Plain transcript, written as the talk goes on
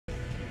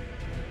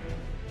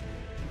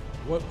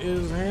What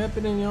is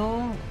happening,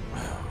 y'all?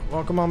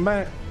 Welcome on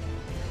back.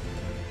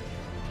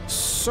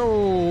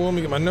 So, let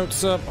me get my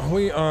notes up.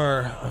 We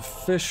are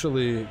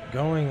officially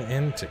going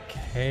into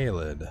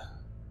Caelid.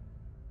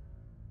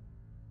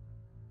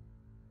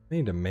 I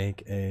need to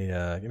make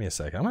a, give me a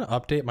second. I'm gonna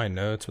update my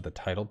notes with the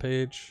title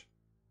page.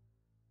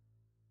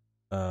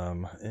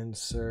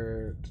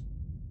 Insert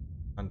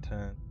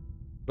content.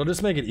 It'll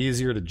just make it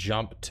easier to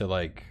jump to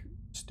like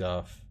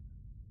stuff.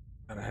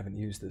 God, I haven't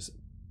used this.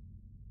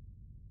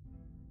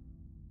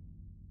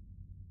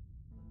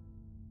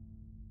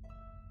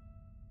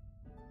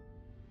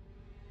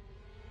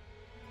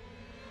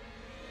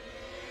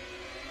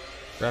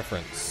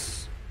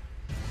 Reference.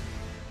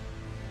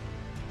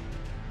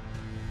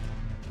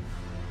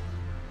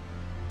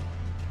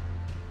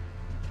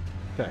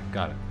 Okay,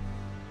 got it.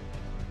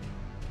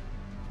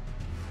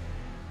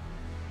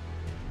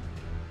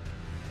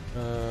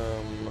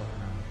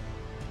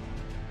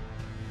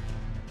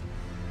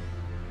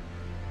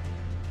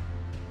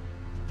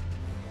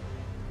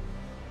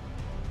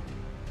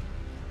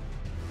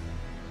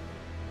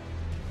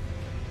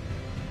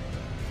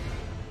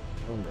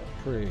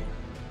 Pre.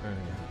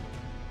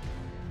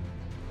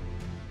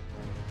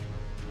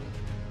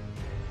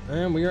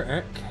 And we are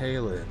at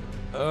Caelid.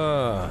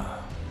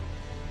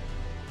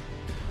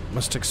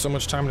 Must take so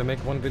much time to make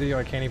one video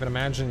I can't even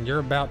imagine. You're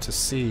about to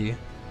see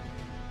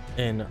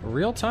in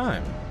real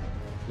time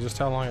just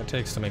how long it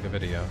takes to make a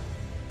video.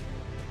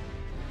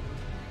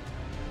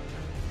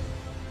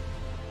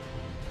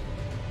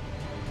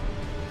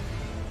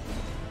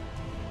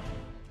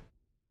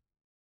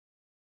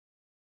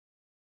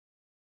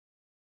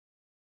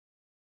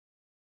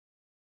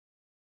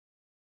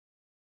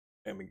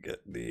 Let me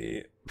get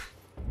the...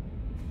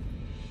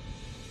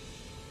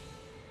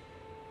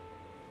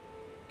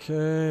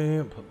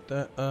 Okay, put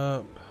that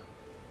up.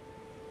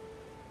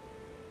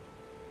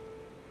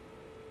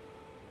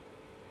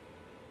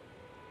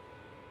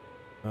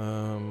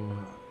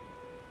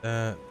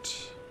 That.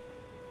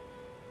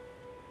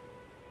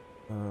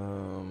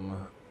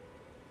 Bum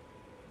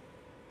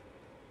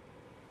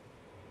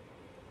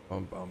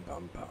bum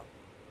bum bum.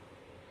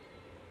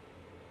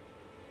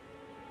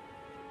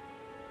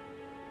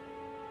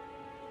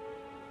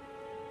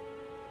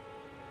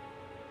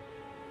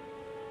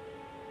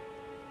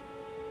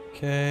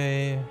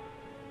 Okay.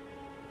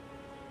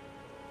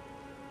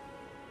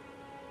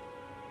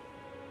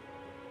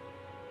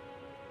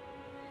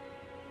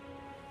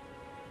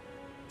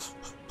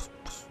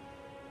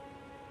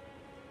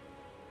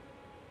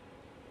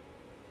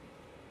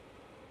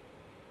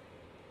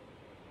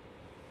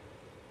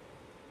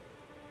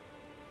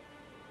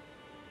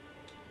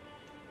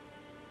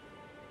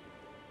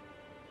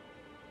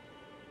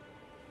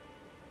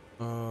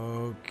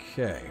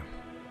 Okay.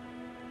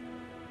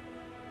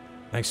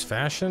 Nice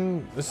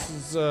fashion. This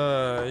is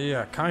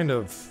yeah, kind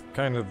of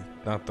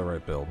not the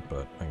right build,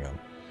 but hang on.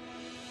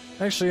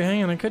 Actually,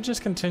 hang on, I could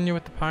just continue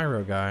with the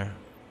pyro guy.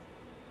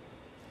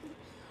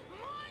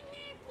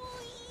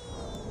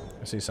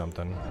 I see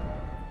something.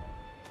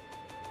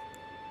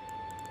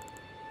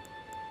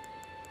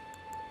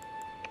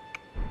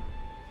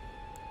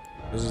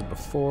 This is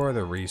before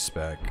the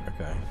respec.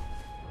 Okay.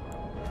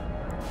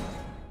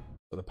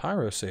 So the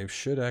pyro save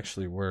should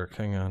actually work.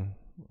 Hang on.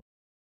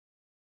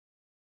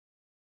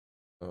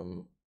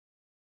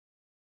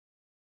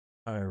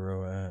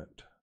 Pyro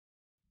at.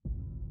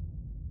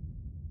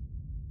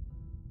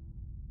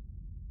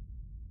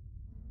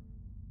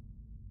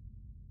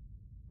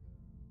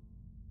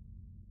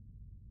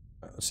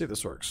 Let's see if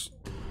this works.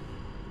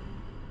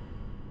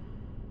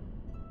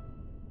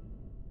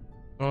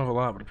 Don't have a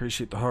lot, but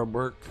appreciate the hard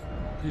work.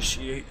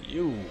 Appreciate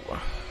you.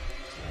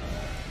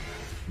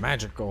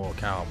 Magical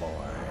Cowboy.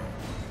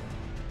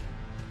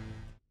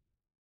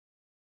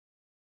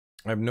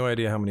 I have no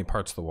idea how many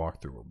parts the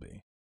walkthrough will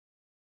be.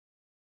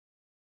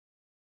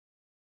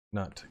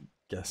 Not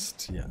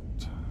guessed yet.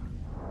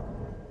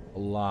 A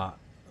lot.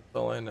 That's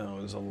all I know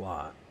is a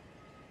lot.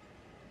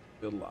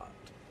 Good lot.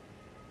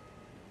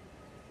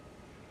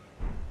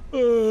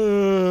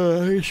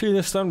 You see the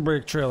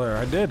Sunbreak trailer?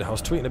 I did. I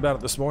was tweeting about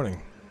it this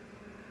morning.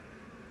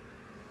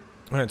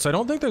 Alright, so I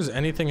don't think there's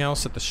anything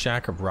else at the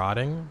Shack of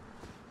Rotting.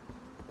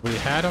 We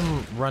had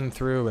him run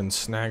through and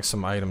snag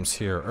some items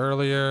here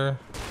earlier.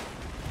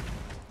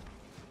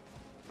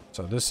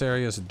 So this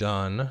area is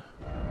done.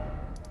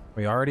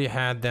 We already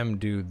had them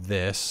do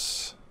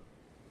this.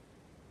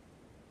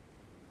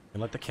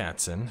 And let the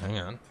cats in. Hang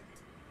on.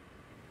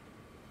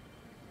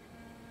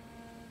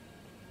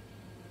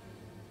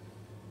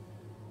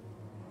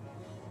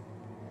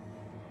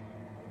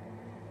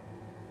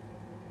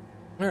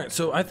 Alright,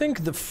 so I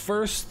think the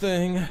first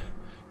thing...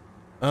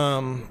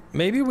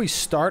 maybe we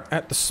start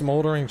at the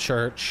Smoldering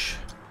Church.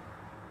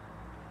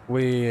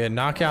 We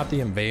knock out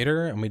the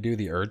Invader and we do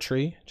the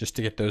Erdtree just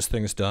to get those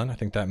things done. I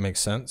think that makes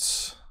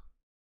sense.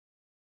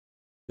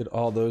 Get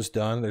all those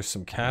done. There's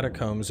some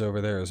catacombs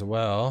over there as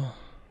well.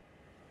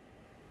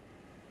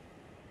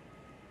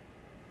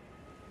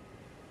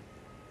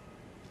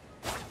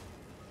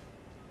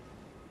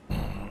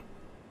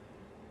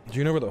 Do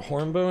you know where the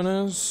Hornbone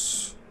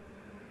is?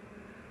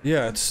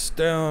 Yeah, it's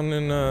down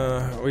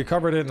in, we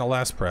covered it in the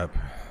last prep.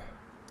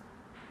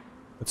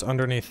 It's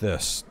underneath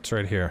this. It's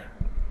right here.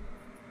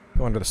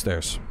 Go under the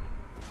stairs.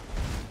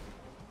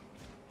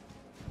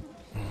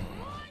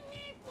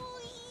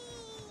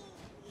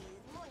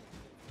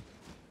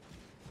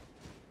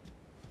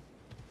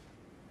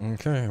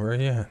 Okay, where are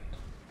you at?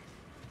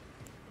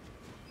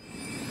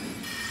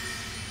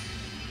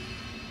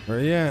 Where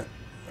are you at?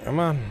 Come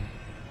on.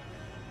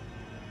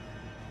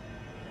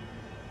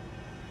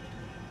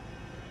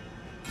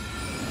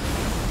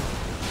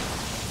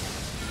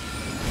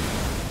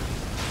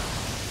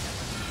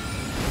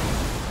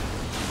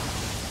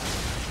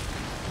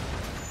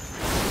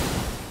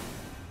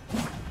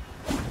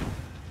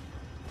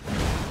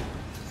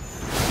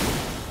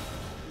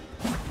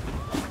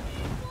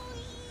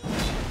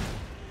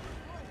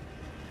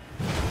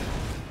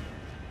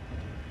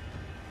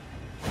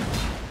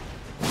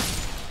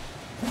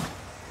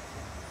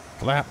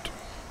 Clapped.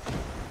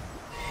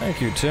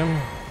 Thank you,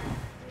 Tim.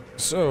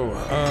 So,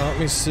 let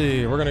me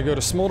see. We're gonna go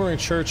to Smoldering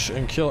Church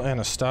and kill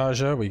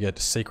Anastasia. We get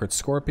Sacred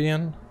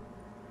Scorpion.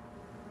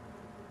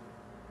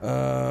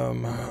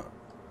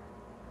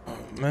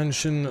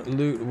 Mention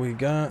loot we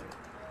got.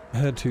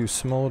 Head to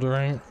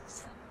Smoldering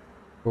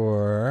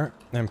for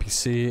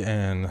NPC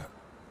and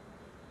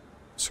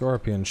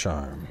Scorpion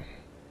Charm.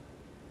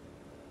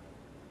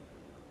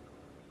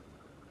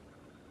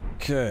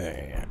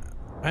 Okay.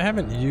 I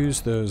haven't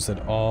used those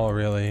at all,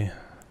 really.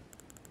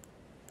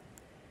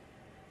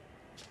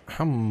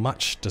 How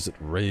much does it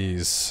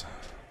raise?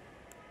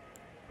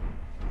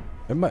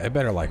 It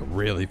better, like,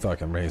 really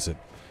fucking raise it.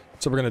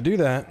 So we're gonna do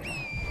that.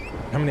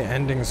 How many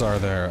endings are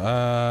there?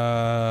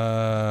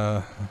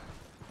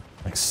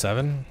 Like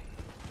 7?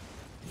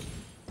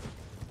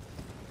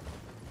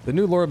 The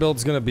new lore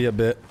build's gonna be a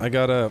bit. I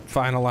gotta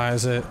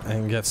finalize it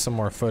and get some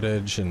more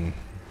footage and...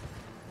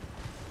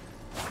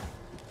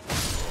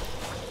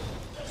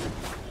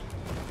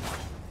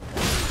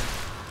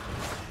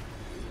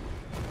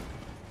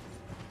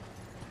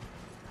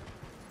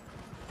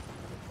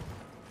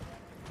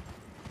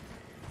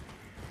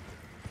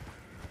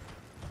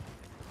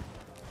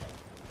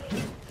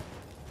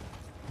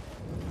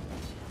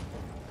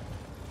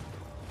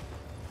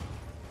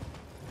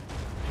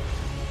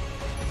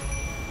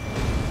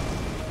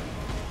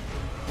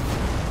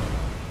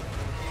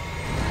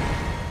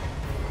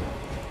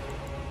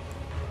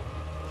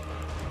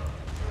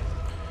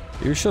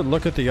 You should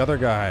look at the other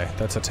guy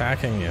that's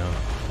attacking you.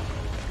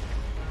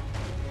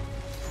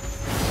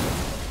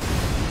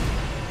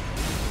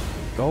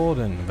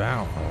 Golden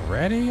Vow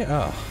already?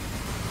 Ugh.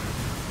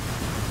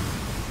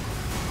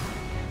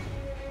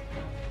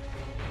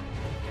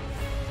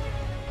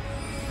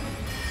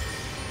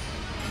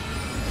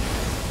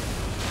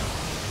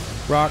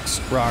 Rocks,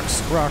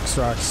 rocks, rocks,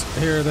 rocks.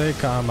 Here they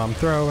come. I'm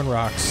throwing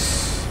rocks.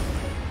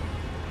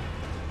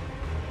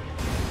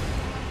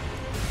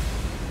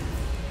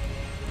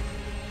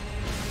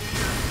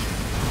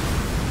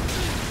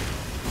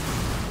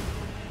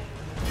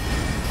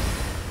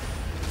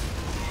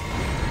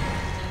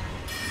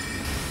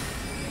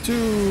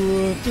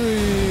 Two,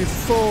 three,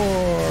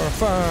 4,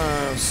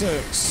 5,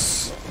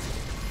 6.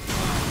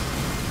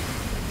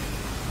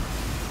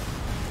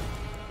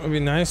 It would be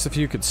nice if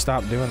you could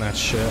stop doing that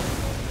shit.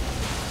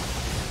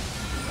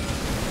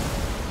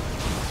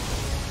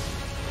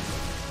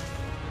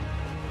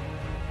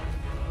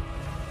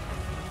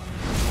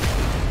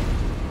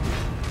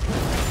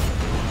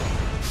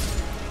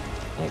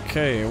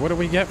 Okay, what do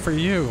we get for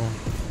you?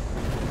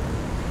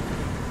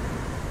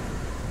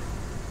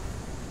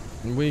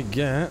 We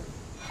get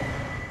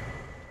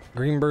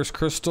Green Burst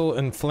Crystal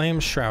and Flame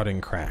Shrouding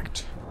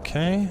cracked.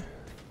 Okay.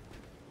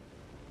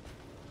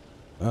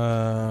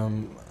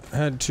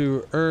 Head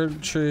to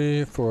Erd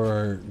Tree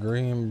for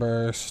Green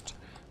Burst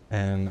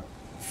and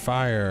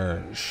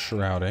Fire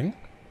Shrouding.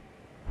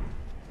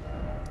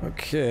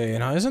 Okay,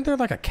 now isn't there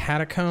like a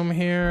catacomb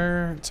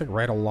here? It's like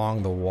right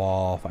along the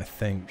wall, I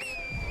think.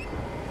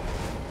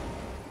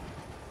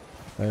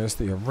 There's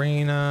the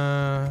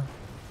arena.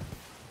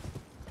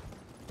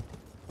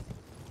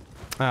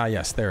 Ah,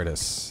 yes, there it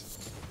is.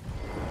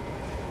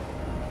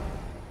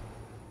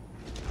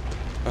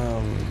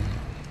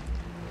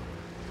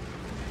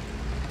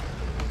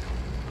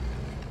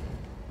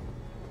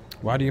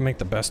 Why do you make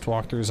the best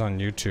walkthroughs on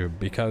YouTube?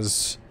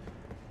 Because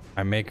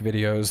I make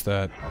videos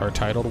that are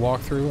titled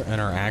walkthrough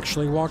and are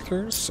actually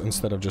walkthroughs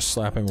instead of just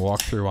slapping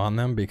walkthrough on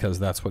them, because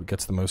that's what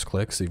gets the most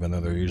clicks, even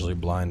though they're usually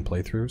blind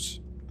playthroughs.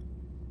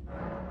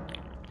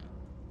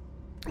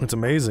 It's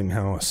amazing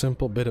how a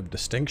simple bit of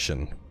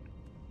distinction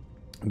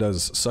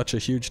does such a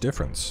huge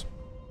difference.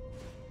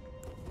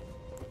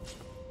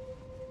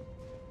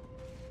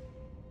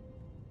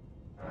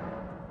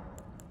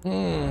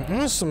 I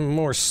want some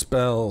more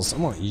spells. I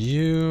want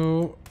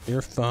you.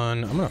 You're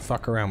fun. I'm gonna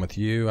fuck around with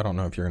you. I don't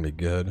know if you're gonna be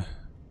good.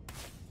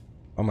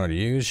 I'm gonna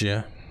use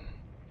you.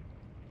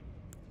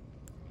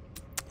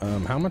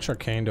 How much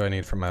arcane do I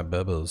need for my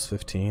bubbles?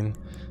 15?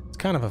 It's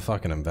kind of a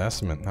fucking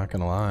investment, not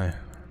gonna lie.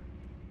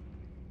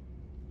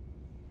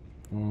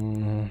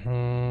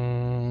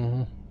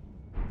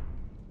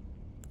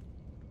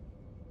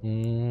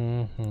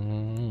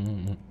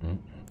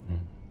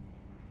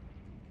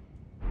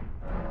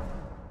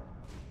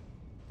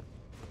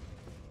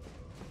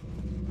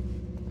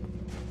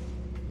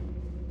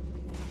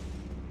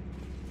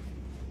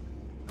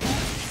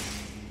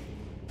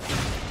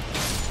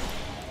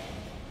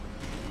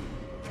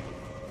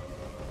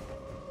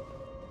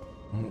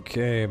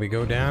 Okay, we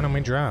go down and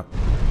we drop.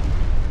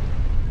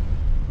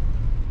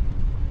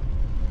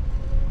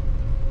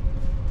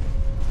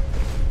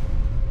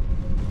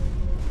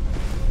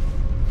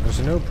 There's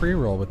no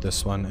pre-roll with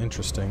this one.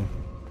 Interesting.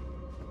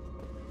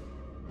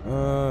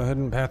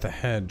 Hidden path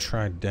ahead.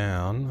 Try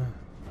down.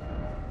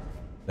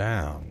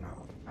 Down.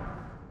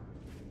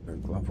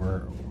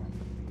 Glover.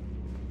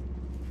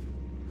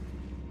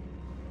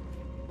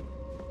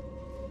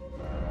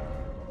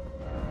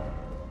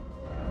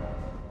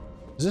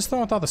 Is this the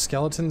one with all the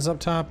skeletons up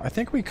top? I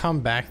think we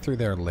come back through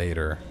there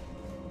later.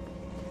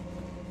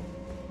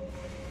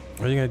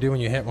 What are you gonna do when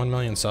you hit 1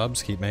 million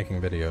subs? Keep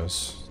making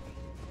videos.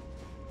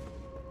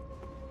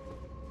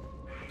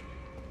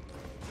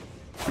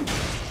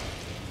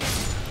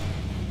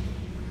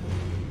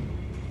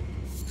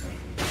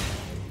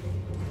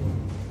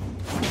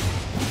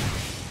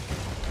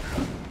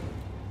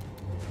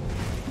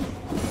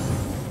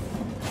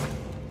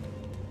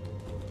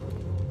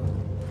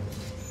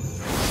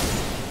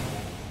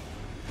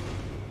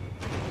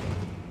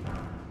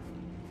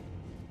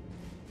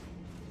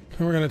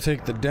 We're gonna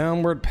take the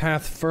downward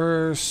path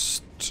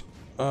first.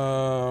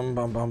 Bum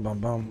bum bum bum.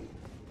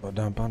 Bum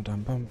bum bum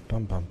bum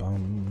bum bum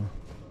bum.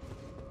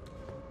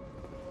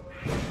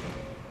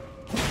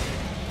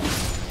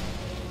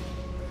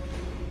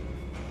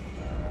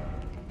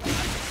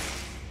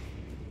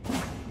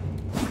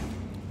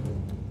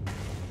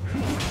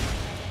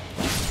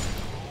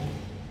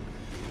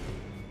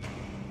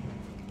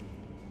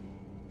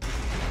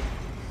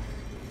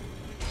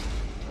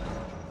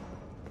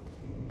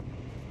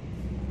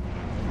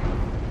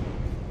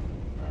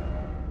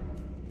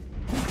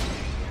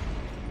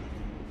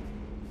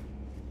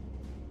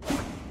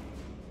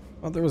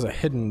 Oh, there was a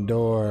hidden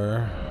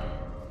door.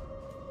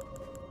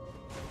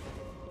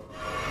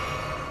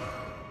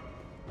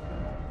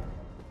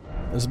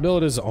 This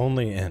build is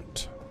only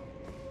int.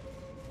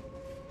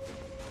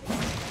 I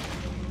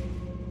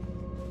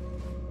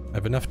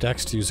have enough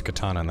dex to use a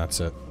katana and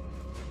that's it.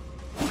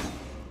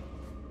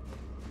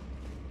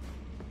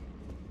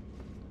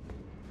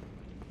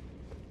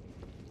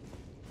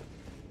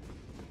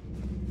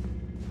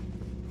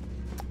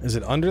 Is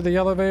it under the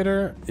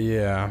elevator?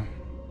 Yeah,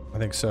 I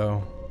think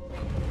so.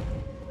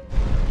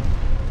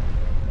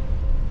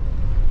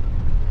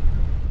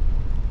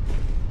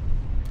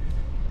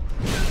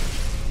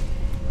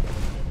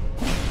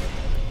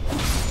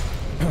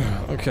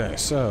 Okay,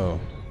 so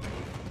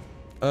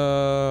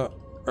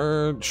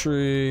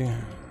tree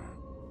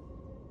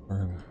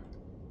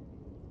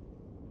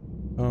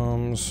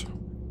homes,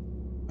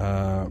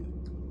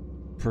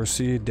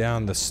 proceed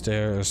down the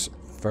stairs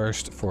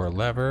first for a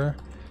lever,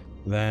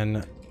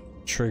 then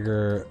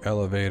trigger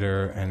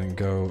elevator and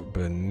go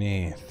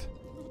beneath.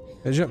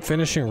 Did you end up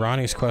finishing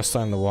Ronnie's quest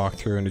on the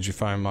walkthrough, and did you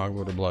find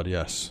Mogwood of Blood?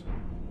 Yes.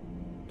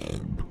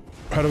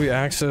 How do we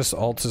access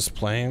Altus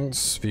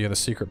Plains? Via the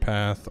secret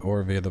path,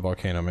 or via the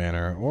Volcano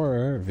Manor,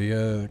 or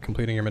via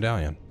completing your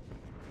medallion.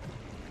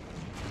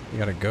 You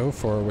gotta go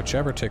for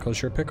whichever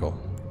tickles your pickle.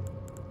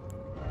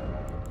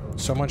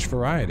 So much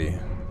variety.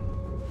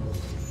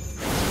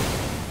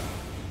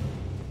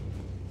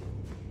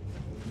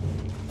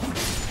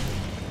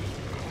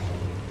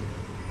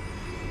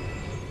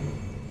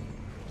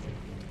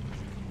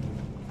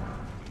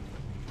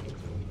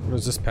 What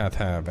does this path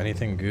have?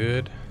 Anything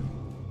good?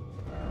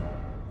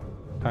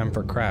 Time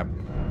for crab.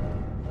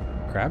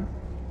 Crab?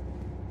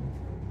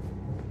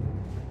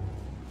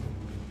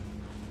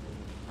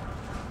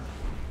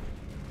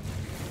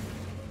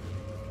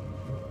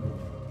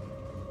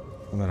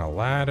 And then a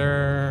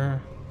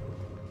ladder.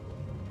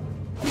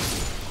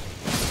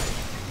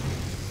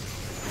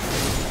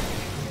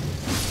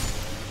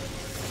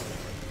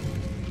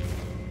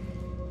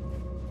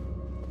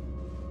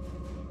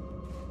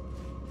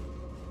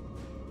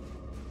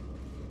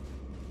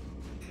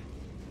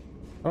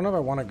 I don't know if I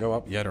want to go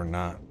up yet or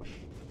not.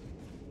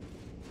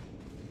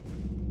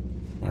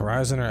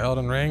 Horizon or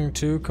Elden Ring,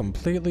 two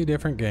completely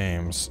different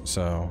games,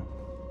 so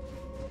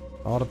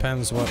all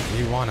depends what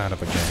you want out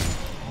of a game.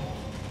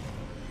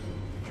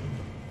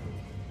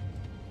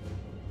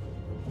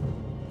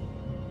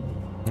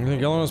 You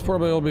think Elemental's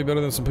Portable will be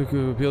better than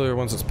Seppuku Peeler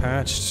once it's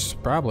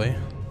patched? Probably.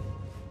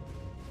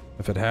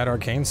 If it had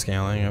arcane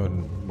scaling, it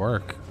would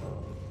work.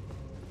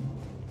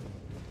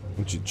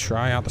 Would you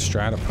try out the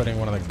strat of putting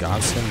one of the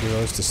Godskin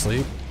duos to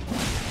sleep?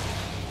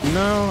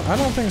 No, I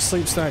don't think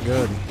sleep's that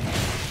good.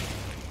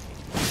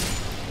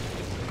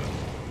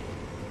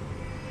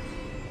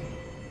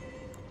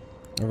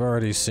 I've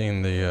already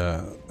seen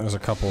the, there's a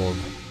couple of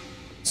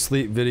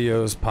sleep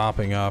videos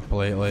popping up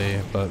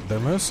lately, but they're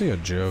mostly a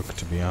joke,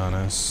 to be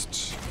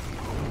honest.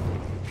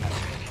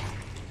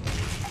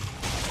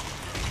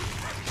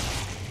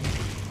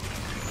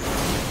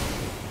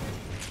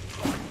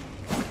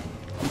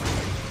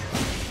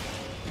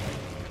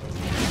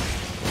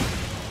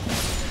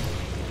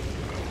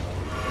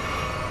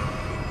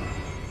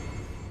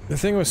 The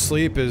thing with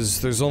sleep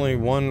is there's only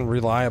one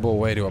reliable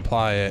way to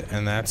apply it,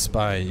 and that's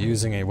by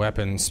using a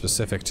weapon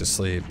specific to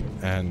sleep.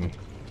 And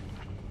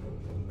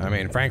I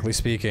mean, frankly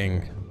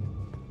speaking,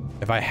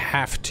 if I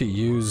have to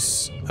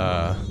use,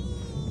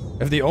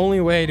 if the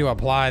only way to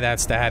apply that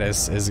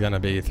status is gonna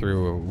be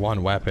through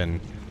one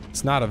weapon,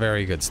 it's not a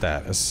very good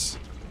status.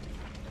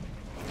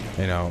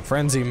 You know,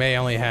 Frenzy may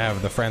only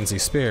have the Frenzy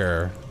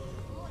Spear,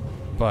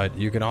 but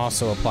you can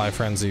also apply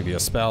Frenzy via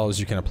spells,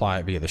 you can apply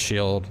it via the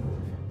shield.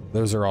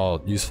 Those are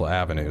all useful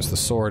avenues. The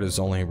sword is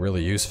only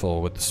really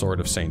useful with the Sword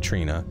of Saint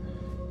Trina.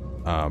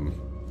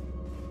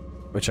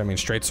 Which, I mean,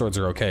 straight swords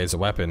are okay as a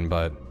weapon,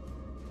 but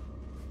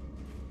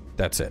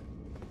that's it.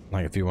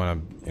 Like, if you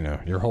want to, you know,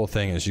 your whole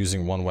thing is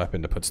using one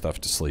weapon to put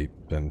stuff to sleep,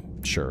 then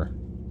sure.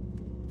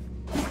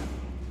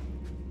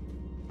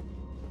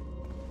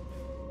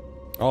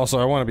 Also,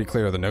 I want to be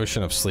clear, the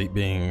notion of sleep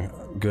being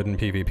good in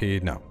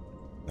PvP, no.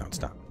 No,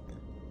 it's not.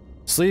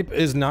 Sleep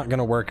is not going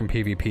to work in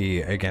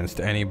PvP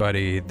against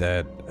anybody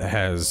that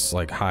has,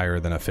 like, higher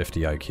than a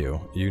 50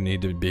 IQ. You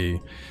need to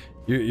be...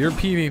 Your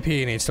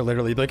PvP needs to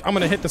literally be like, I'm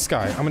gonna hit the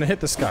sky, I'm gonna hit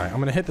the sky, I'm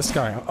gonna hit the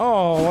sky.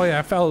 Oh, yeah,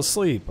 I fell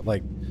asleep.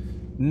 Like,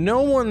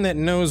 no one that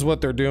knows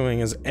what they're doing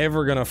is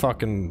ever gonna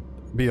fucking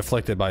be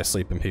afflicted by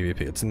sleep in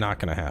PvP. It's not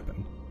gonna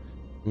happen.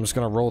 I'm just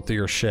gonna roll through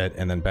your shit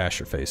and then bash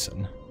your face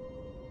in.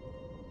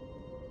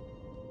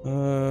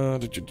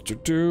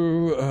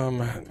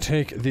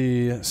 Take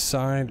the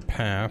side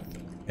path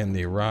in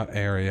the rot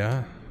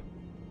area.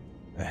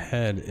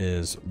 Ahead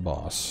is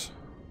boss.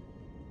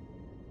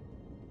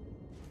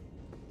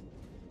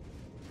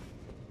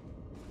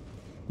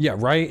 Yeah,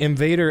 right?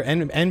 Invader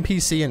and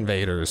NPC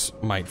invaders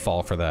might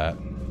fall for that.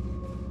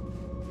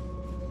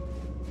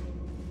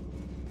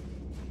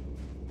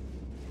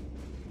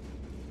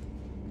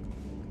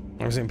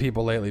 I've seen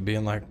people lately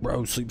being like,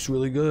 bro, sleep's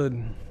really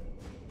good.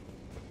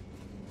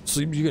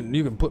 Sleep, you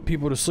can put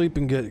people to sleep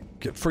and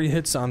get free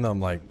hits on them.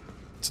 Like,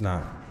 it's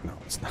not, no,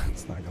 it's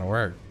not gonna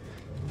work.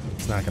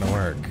 It's not gonna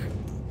work.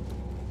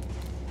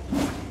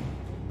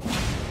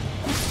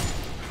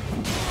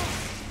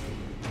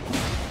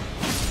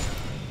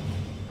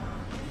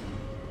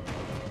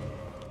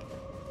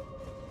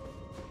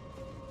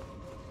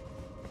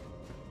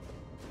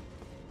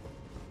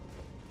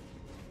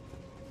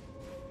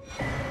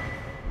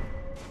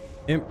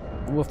 Imp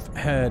Wolf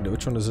Head,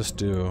 which one does this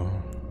do?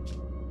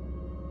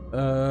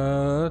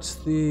 That's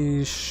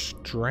the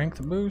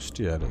strength boost?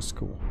 Yeah, that's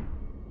cool.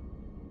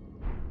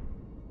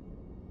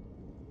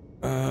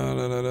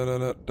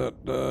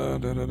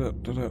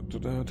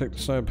 Take the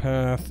side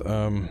path,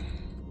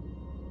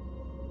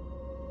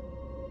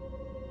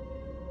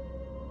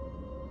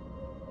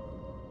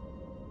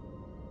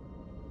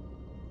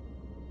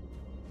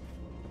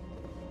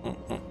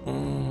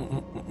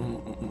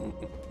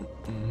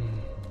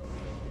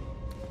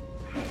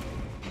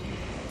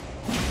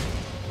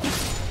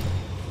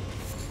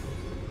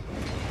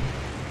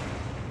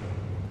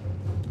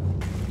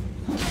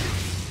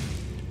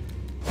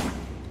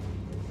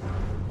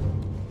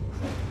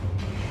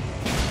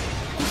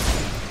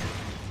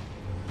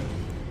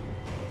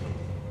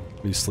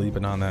 be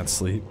sleeping on that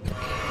sleep.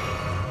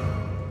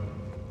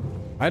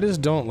 I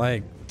just don't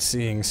like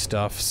seeing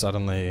stuff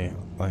suddenly,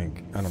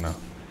 like, I don't know.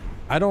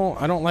 I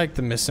don't like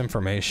the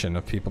misinformation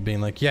of people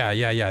being like,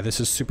 yeah, this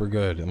is super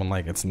good. And I'm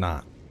like, it's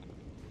not.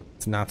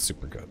 It's not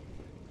super good.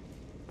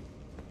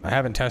 I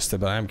haven't tested,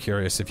 but I'm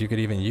curious if you could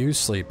even use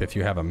sleep if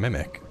you have a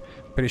mimic.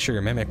 Pretty sure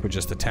your mimic would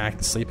just attack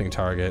the sleeping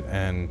target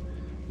and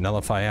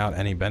nullify out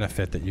any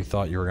benefit that you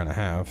thought you were gonna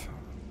have.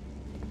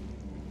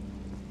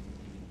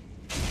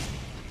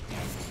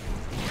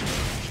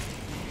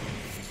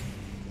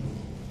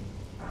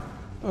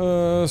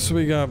 So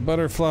we got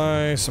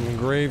butterfly, some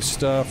grave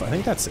stuff. I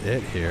think that's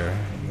it here.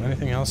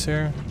 Anything else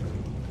here?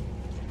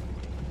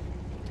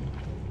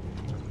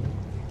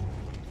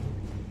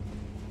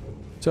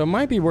 So it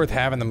might be worth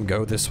having them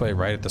go this way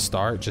right at the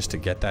start just to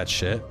get that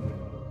shit.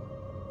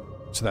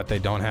 So that they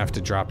don't have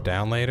to drop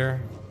down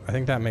later. I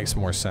think that makes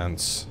more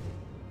sense.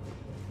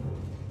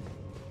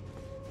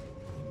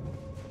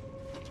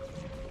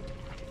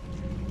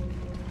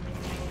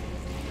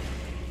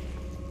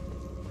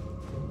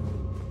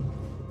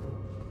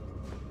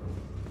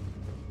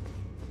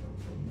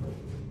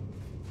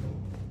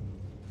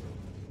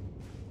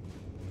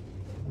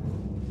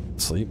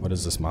 Sleep? What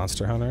is this,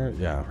 Monster Hunter?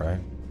 Yeah,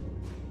 right.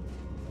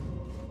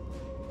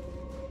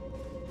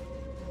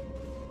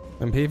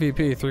 In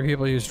PvP, 3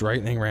 people used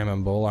Lightning Ram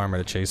and Bull Armor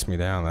to chase me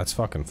down. That's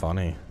fucking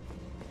funny.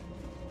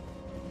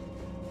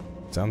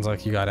 Sounds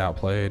like you got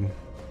outplayed.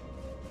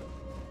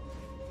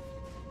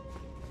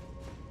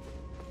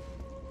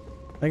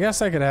 I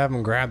guess I could have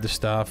them grab the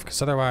stuff,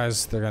 because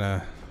otherwise they're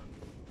gonna...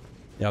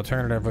 The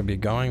alternative would be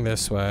going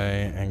this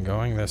way and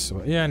going this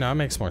way. Yeah, no, it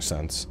makes more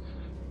sense.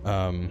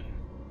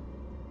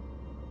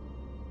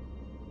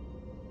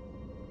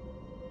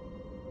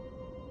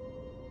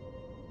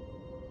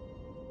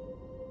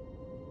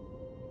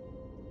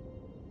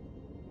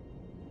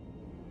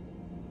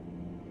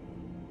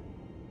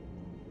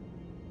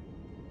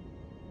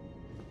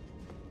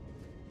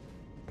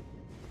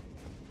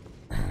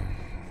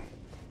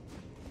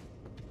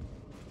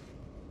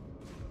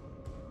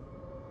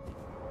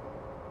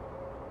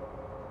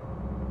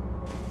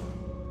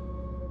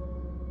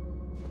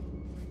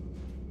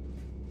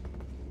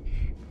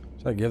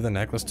 Should I give the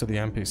necklace to the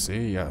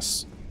NPC?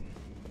 Yes.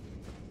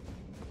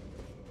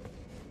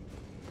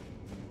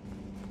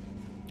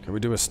 Can we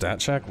do a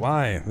stat check?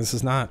 Why? This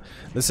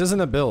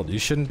isn't a build. You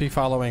shouldn't be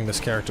following this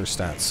character's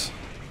stats.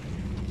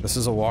 This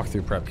is a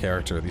walkthrough prep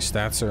character. These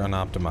stats are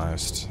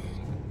unoptimized.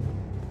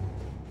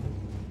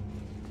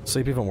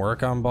 Sleep even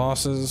work on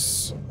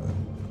bosses?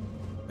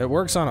 It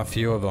works on a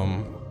few of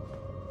them,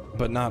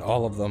 but not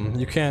all of them.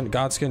 You can't,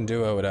 Godskin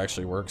Duo it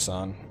actually works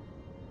on.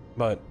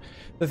 But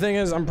the thing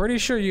is, I'm pretty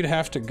sure you'd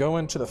have to go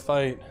into the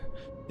fight.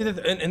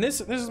 And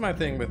this is my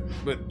thing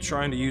with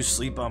trying to use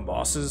sleep on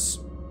bosses.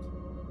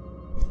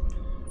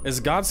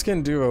 Is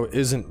Godskin Duo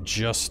isn't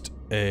just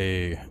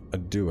a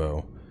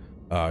duo.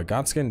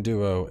 Godskin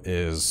Duo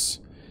is,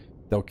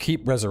 they'll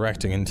keep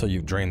resurrecting until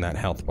you drain that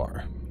health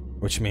bar.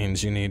 Which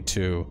means you need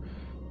to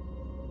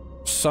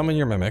summon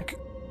your mimic.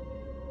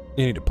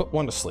 You need to put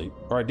one to sleep.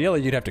 Or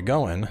ideally you'd have to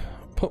go in,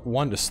 put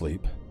one to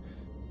sleep,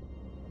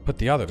 put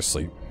the other to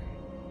sleep.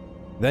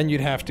 Then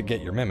you'd have to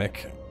get your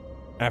mimic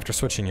after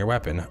switching your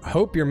weapon.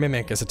 Hope your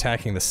mimic is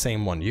attacking the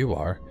same one you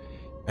are,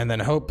 and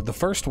then hope the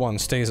first one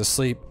stays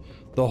asleep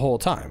the whole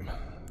time.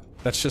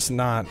 That's just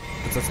not,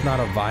 that's not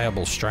a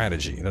viable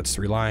strategy. That's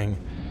relying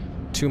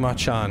too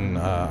much on,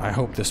 I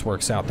hope this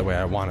works out the way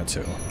I want it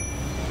to.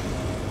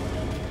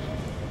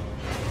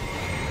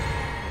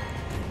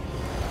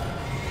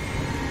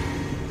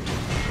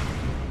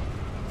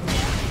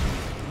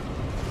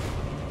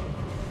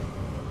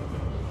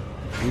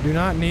 We do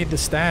not need the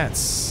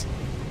stats.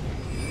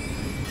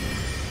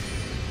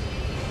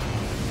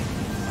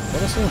 Is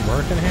that still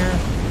working here?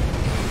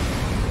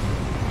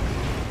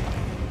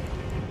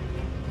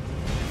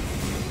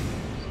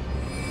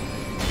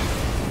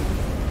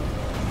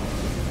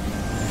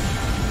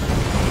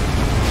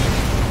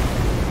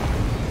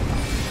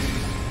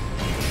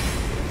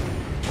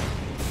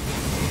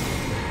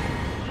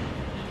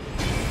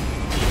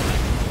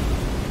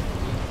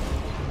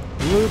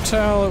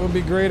 Lutel, it would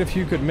be great if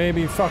you could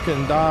maybe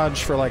fucking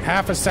dodge for like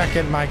half a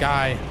second, my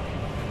guy.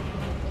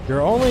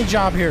 Your only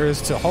job here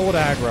is to hold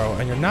aggro,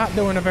 and you're not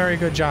doing a very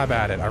good job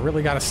at it, I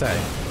really gotta say.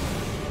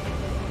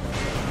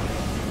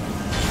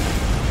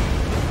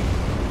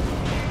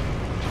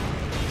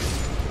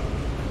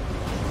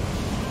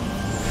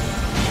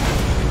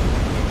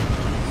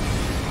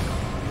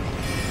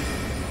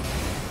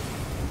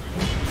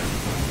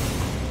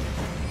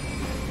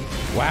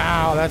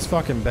 Wow, that's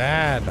fucking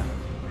bad.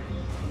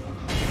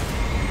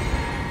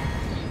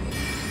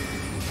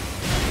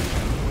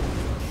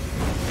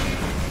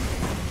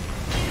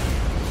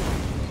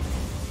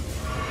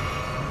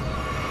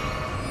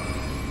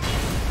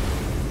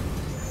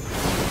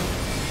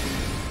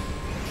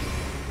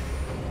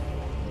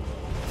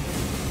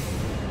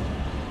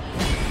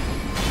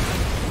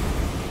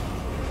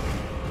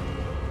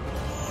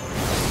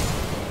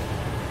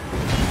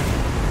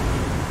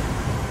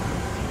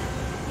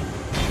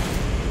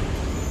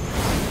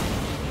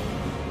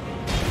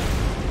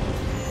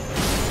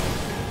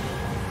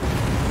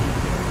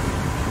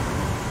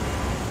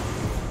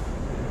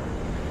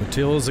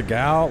 Lutil is a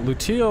gal.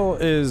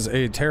 Lutil is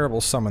a terrible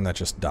summon that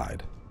just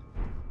died.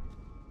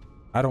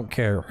 I don't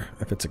care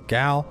if it's a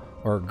gal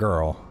or a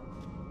girl.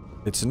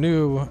 Its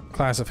new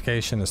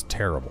classification is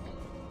terrible.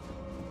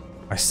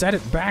 I said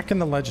it back in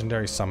the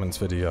legendary summons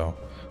video.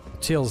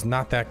 Lutil's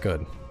not that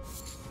good.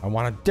 I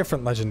want a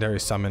different legendary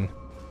summon,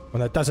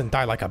 one that doesn't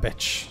die like a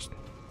bitch.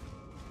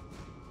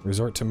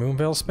 Resort to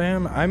Moonveil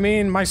spam? I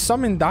mean, my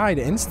summon died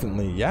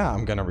instantly. Yeah,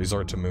 I'm gonna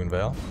resort to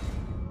Moonveil.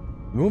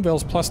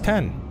 Moonveil's plus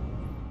 10.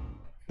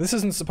 This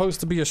isn't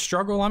supposed to be a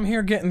struggle. I'm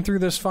here getting through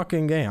this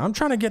fucking game. I'm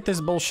trying to get this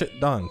bullshit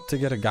done to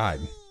get a guide.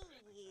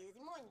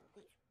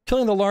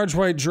 Killing the large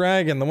white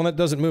dragon, the one that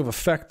doesn't move,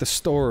 affect the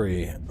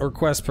story or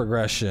quest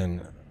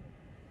progression.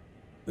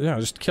 Yeah,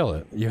 just kill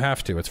it. You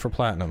have to. It's for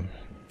platinum.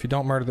 If you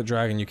don't murder the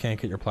dragon, you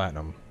can't get your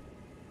platinum.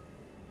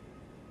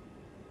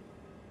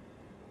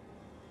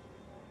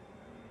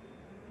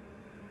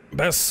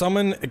 Best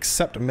summon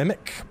except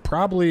Mimic?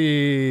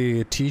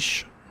 Probably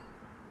Tish.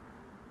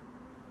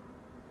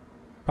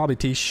 Probably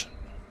Tish.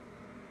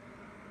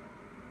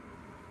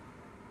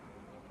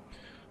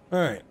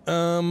 Alright,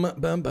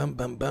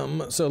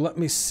 so let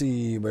me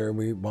see where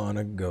we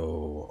wanna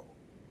go.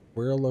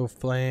 Whirlow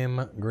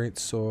Flame,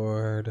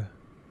 Greatsword.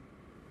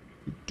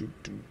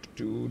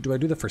 Do I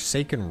do the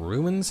Forsaken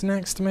Ruins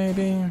next,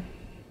 maybe?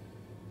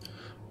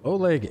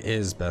 Oleg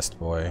is best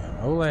boy.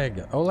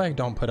 Oleg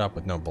don't put up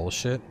with no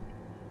bullshit.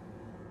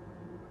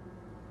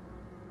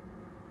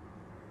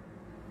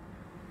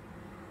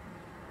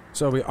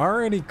 So we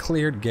already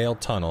cleared Gale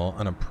Tunnel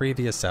on a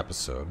previous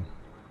episode.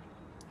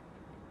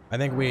 I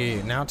think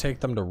we now take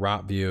them to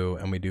Rotview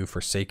and we do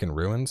Forsaken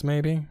Ruins,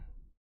 maybe?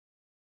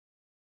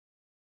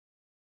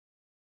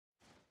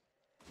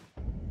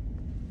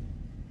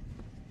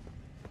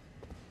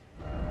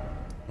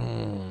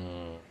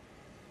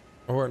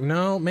 Or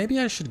no, maybe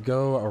I should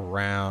go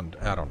around,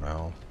 I don't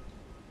know.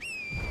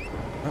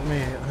 Let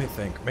me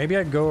think. Maybe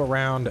I go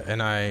around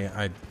and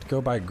I go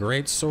by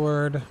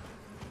Greatsword.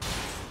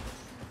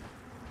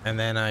 And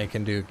then I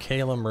can do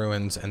Calum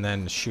Ruins and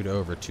then shoot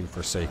over to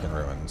Forsaken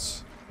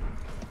Ruins.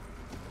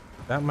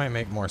 That might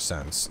make more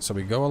sense. So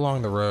we go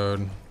along the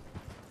road.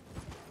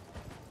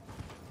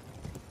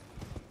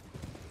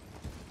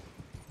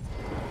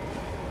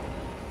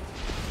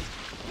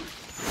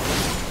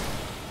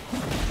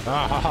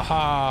 Ah ha ha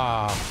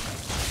ha!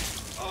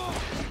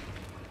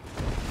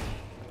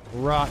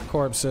 Rot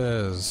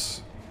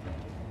corpses.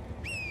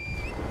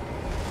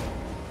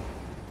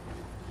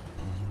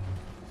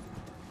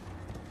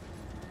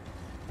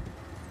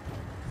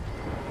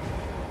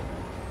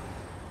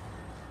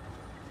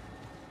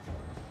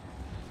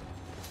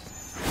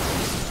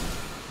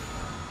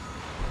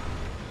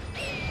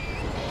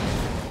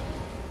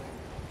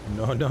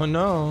 No, no,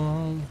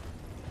 no.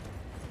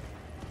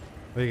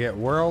 We get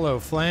Whirl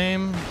of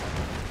Flame.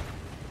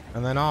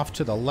 And then off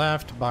to the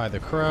left by the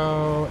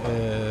crow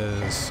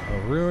is a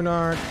Rune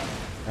Arc.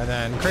 And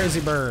then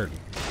Crazy Bird.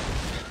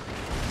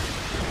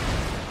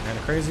 And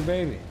a Crazy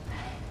Baby.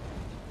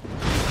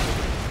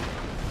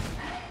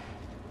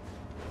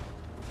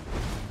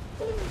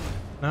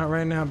 Not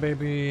right now,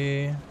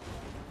 baby.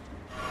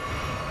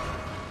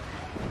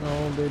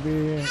 No,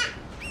 baby.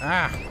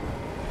 Ah!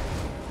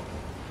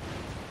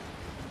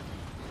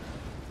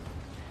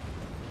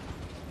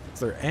 Is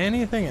there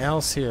anything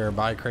else here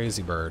by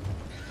Crazy Bird?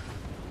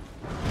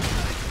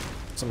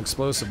 Some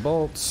explosive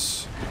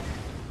bolts.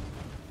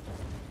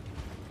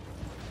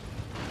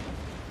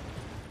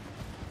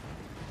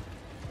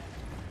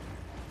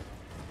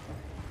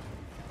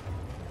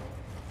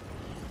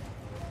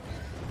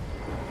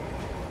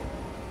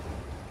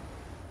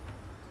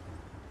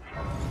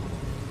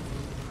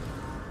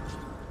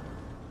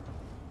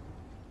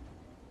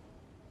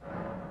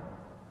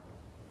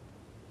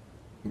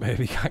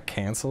 Baby got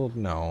canceled?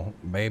 No,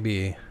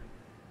 baby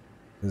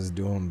is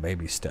doing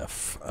baby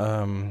stuff.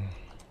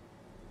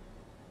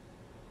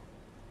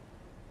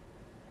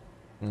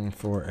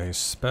 For a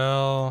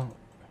spell.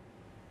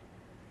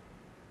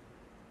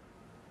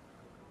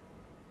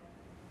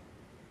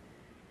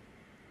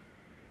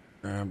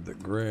 Grab the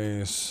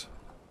grace.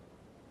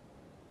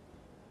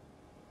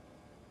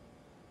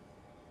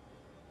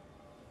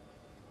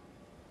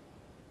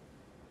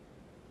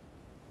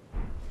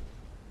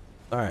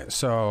 Alright,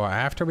 so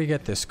after we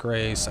get this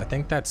grace, I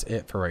think that's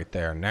it for right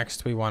there.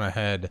 Next, we want to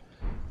head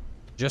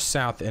just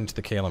south into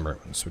the Calum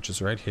Ruins, which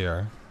is right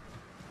here.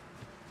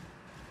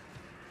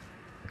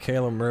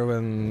 Calum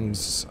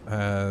Ruins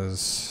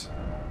has...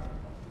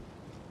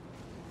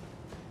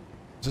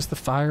 Is this the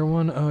fire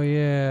one? Oh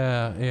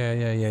yeah.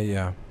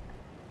 Yeah.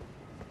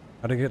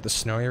 How to get the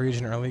snowy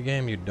region early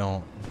game? You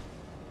don't.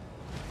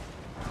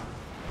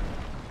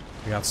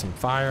 We got some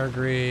fire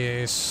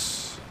grease.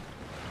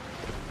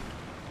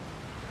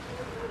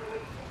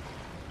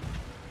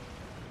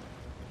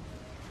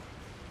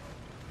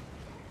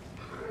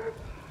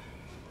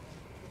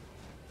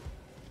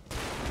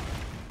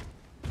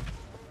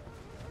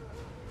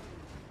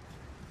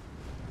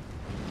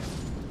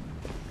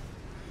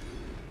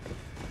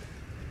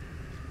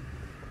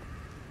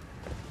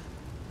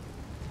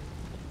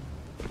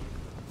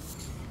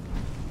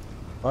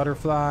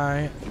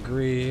 Butterfly,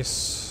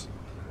 grease.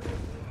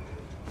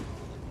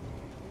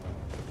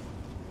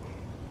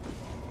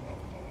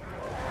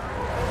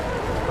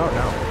 Oh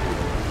no.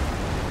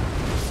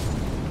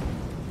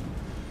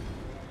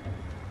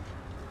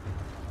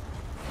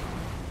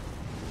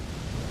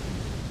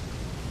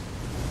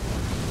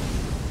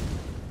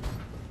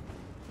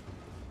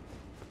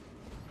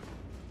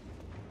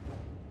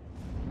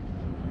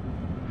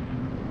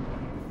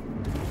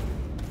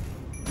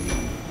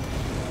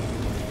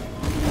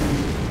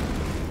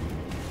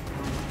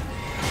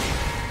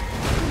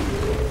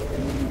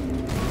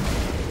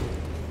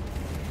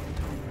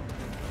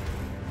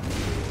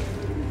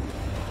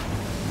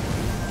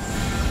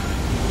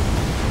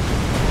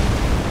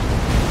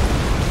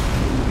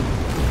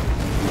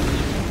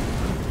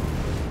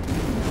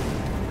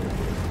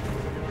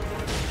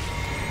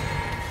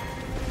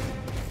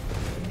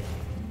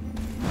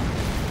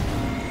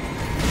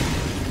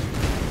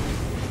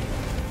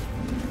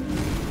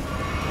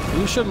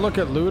 You should look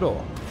at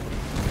Loodle.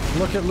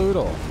 Look at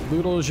Loodle.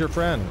 Loodle is your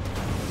friend.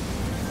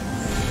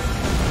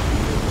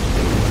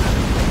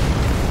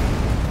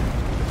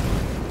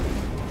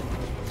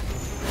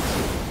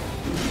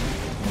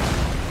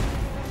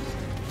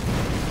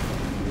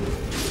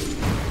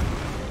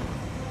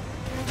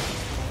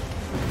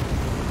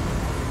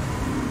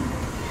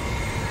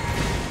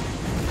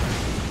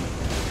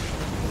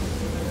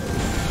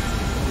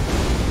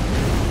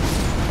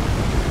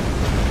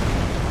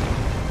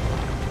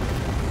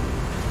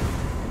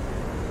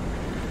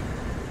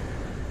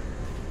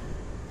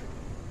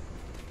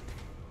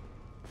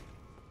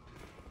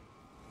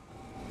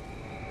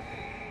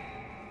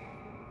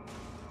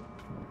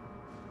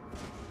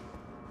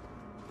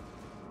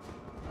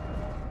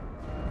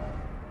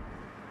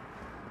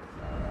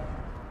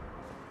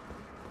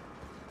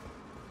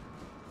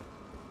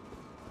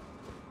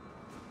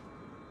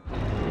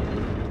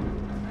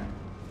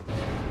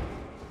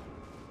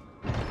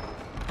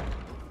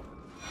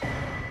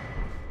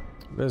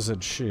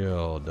 Visage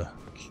shield.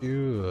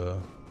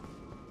 Cool.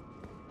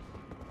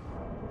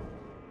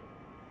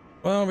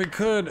 Well, we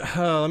could,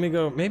 let me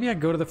go, maybe I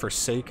go to the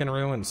Forsaken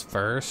Ruins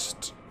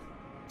first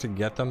to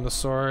get them the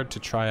sword, to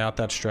try out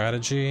that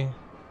strategy.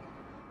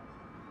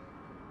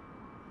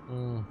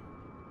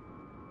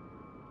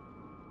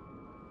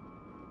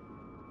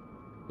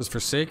 Because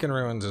Forsaken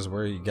Ruins is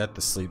where you get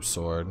the sleep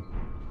sword.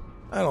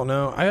 I don't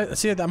know. I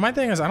see, my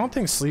thing is, I don't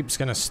think sleep's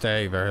gonna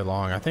stay very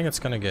long. I think it's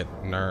gonna get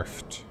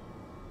nerfed.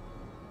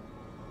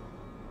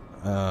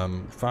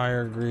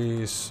 Fire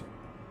grease,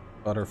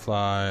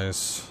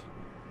 butterflies,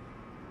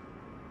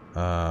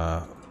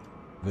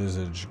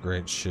 visage,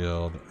 great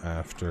shield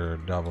after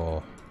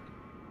double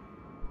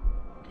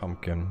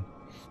pumpkin.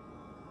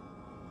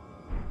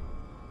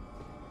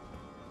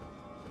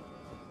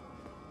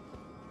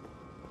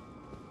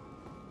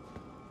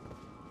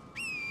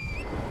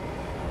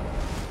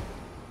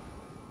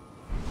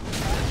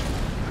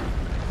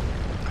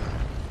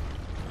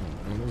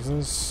 What is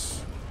this?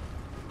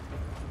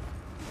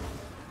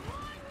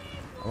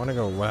 I want to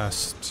go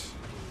west.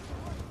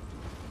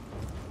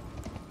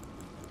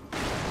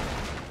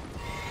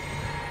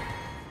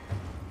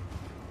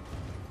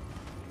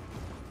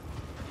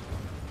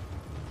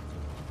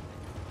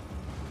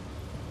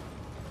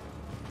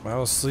 Why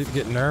will sleep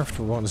get nerfed?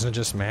 Wasn't it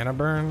just mana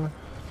burn?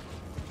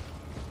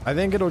 I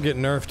think it'll get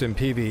nerfed in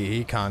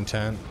PvE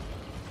content.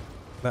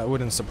 That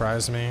wouldn't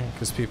surprise me,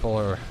 because people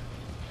are...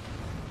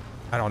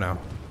 I don't know.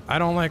 I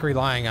don't like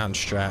relying on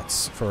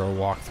strats for a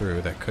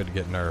walkthrough that could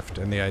get nerfed,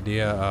 and the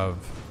idea of,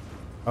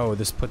 oh,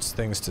 this puts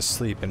things to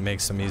sleep and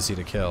makes them easy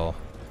to kill.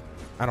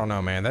 I don't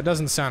know, man. That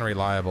doesn't sound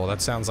reliable. That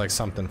sounds like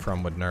something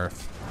from would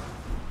nerf.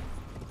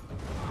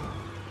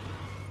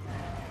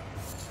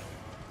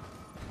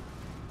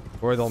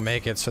 Or they'll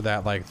make it so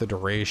that, like, the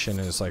duration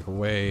is, like,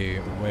 way,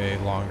 way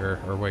longer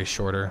or way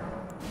shorter.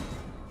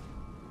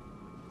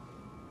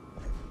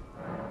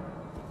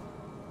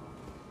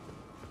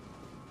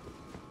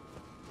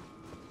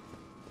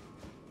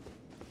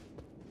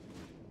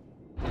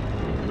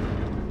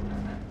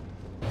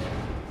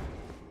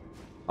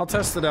 I'll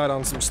test it out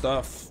on some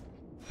stuff.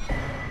 I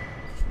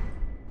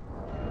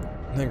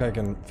think I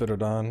can fit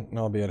it on, and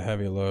I'll be at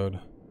heavy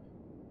load.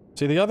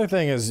 See, the other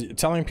thing is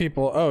telling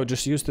people, oh,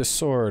 just use this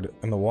sword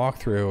in the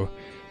walkthrough.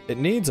 It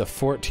needs a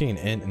 14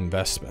 int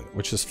investment,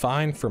 which is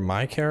fine for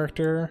my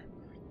character,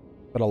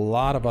 but a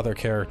lot of other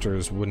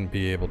characters wouldn't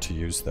be able to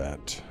use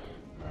that.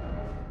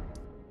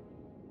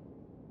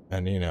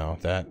 And you know,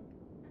 that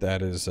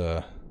is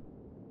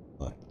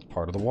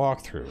part of the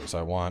walkthrough, is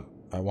I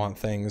want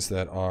things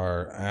that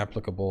are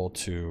applicable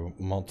to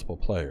multiple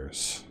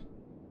players.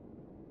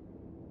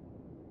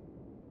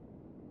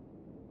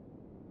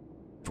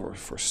 For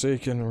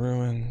Forsaken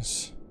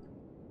Ruins.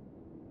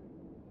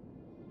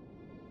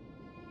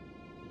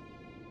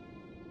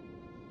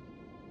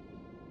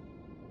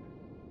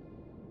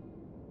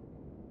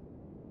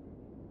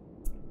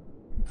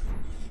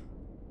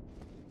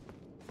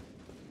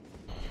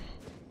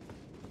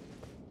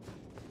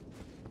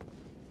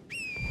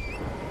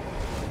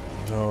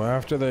 So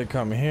after they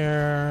come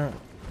here,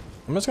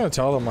 I'm just gonna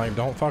tell them, like,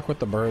 don't fuck with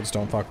the birds,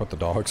 don't fuck with the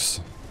dogs.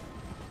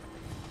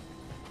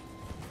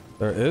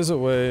 There is a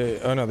way.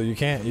 Oh no, you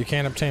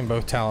can't obtain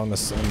both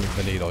talismans in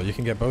the needle. You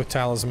can get both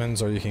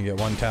talismans, or you can get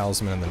one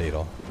talisman in the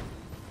needle.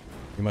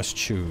 You must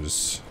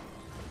choose.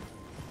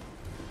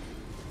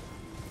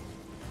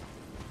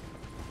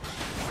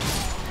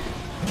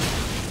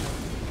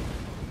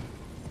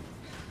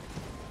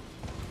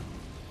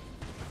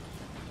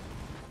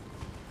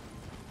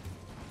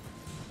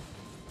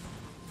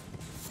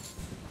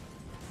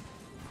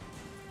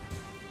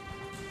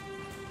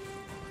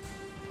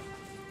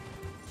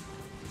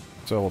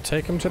 So we'll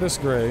take him to this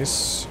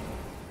grace.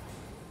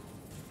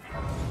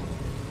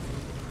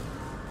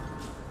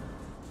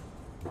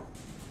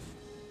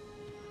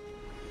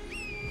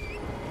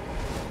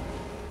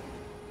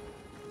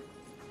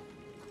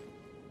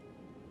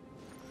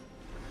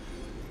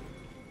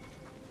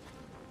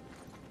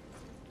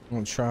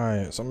 We'll try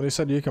it. Somebody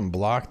said you can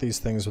block these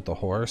things with the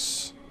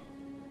horse,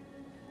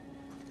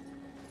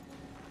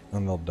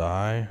 and they'll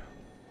die.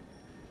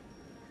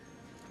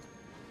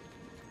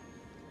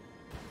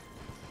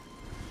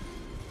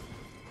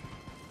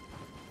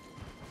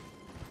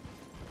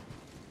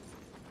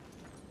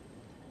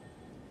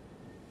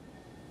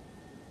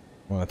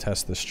 I want to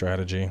test this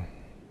strategy.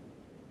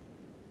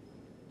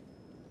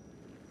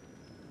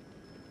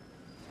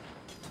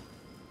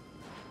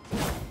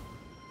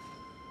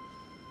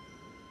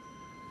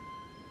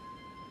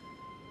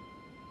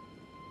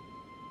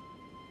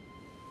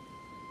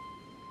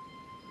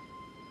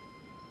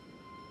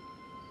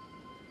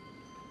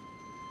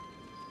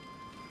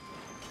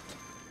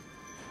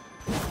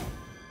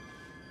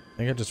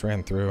 I think I just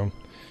ran through.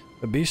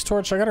 The beast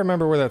torch, I gotta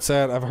remember where that's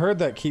at. I've heard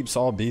that keeps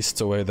all beasts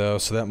away though,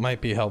 so that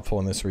might be helpful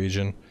in this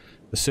region.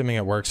 Assuming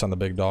it works on the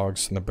big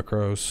dogs and the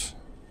crows.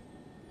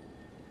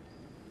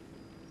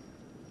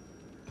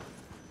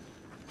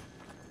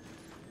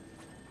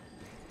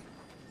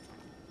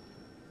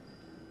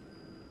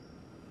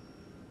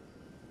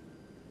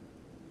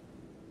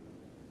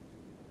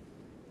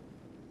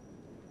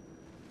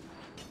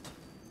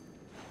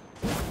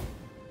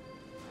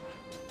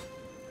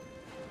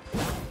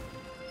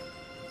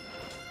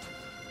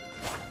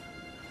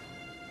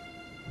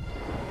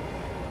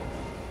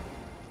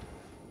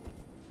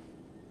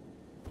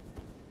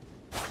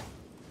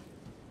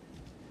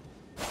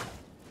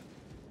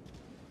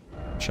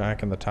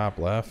 shack in the top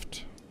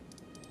left.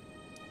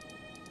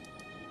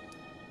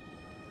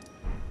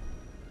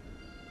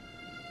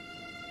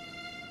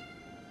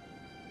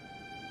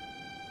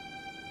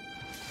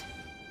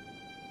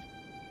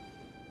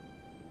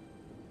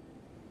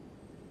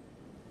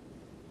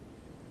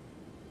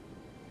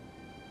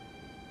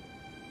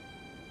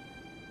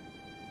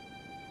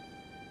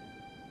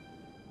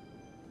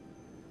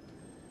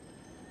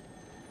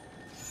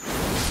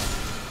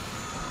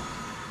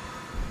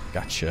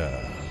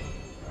 Gotcha.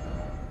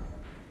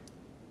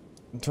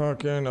 I'm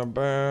talking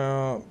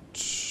about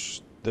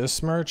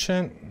this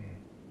merchant.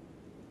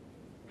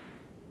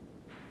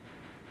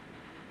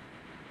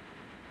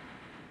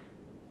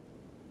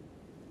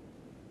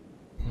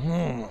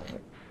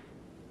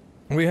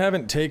 We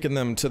haven't taken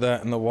them to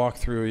that in the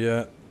walkthrough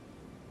yet.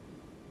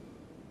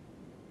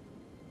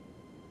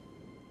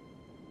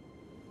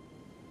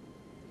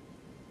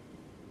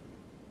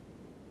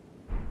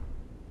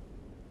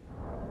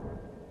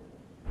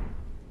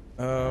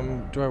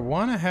 Do I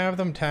want to have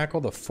them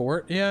tackle the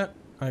fort yet?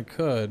 I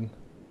could.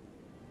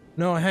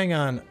 No, hang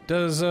on.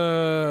 Does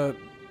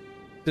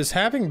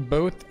having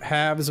both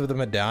halves of the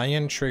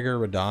medallion trigger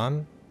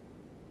Radahn?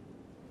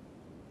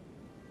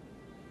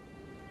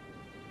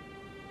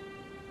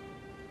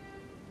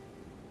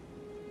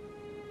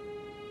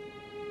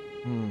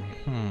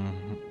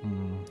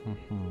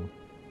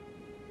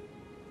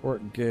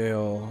 Fort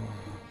Gale.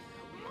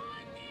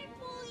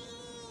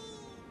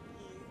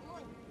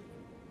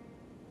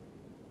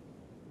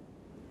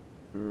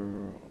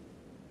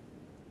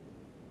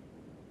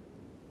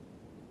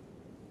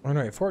 Oh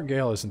no, Fort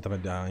Gale isn't the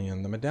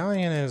medallion. The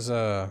medallion is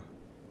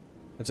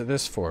it's at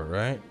this fort,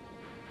 right?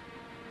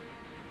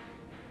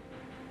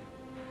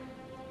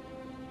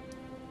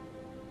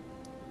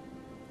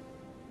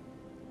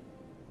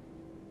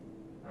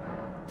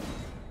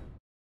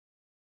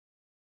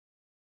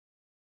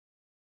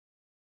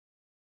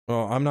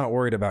 Well, I'm not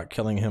worried about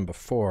killing him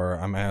before.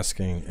 I'm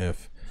asking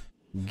if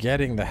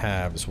getting the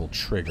halves will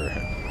trigger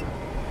him.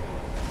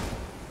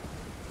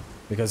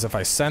 Because if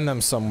I send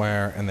them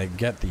somewhere and they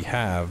get the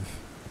halve,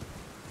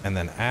 and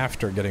then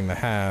after getting the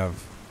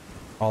halve,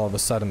 all of a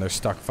sudden they're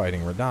stuck fighting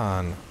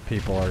Radahn,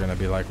 people are going to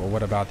be like, well,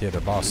 what about the other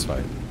boss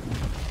fight?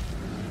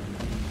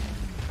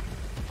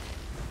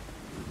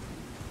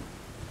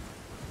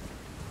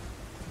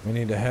 We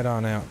need to head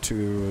on out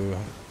to...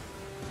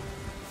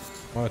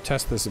 I want to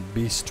test this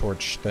beast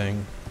torch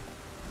thing.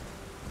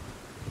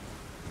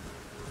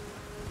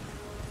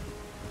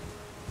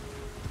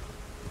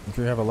 If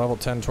you have a level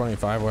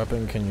 10-25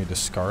 weapon, can you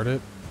discard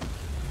it?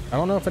 I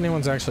don't know if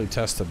anyone's actually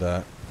tested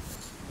that.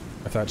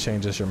 If that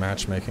changes your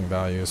matchmaking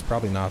values.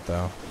 Probably not,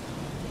 though.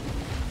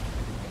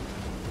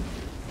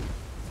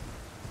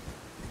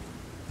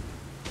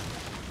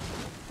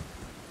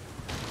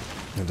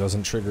 It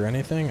doesn't trigger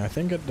anything? I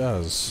think it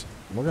does.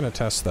 We're gonna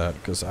test that,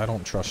 because I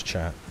don't trust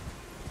chat.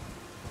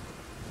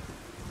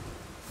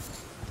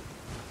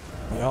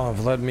 Y'all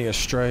have led me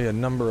astray a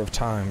number of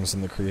times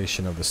in the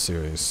creation of the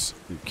series.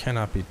 You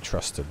cannot be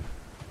trusted.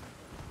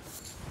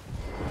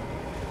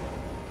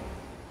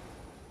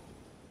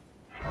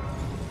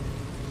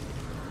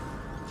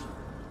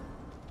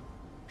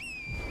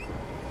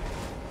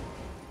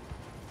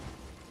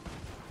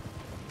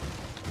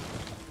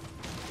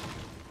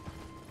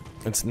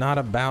 It's not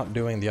about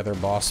doing the other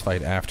boss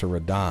fight after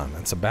Radahn.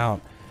 It's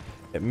about...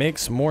 It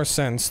makes more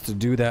sense to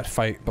do that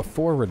fight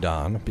before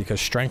Radahn, because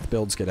strength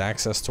builds get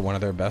access to one of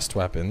their best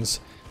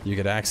weapons, you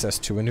get access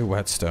to a new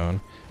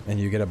whetstone, and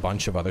you get a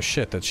bunch of other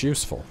shit that's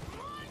useful.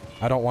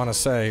 I don't want to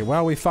say,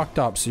 well, we fucked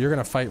up, so you're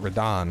gonna fight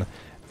Radahn,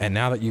 and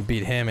now that you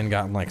beat him and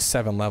gotten like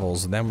 7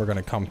 levels, then we're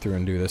gonna come through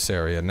and do this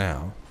area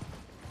now.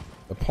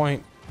 The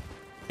point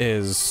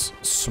is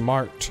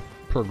smart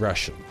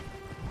progression.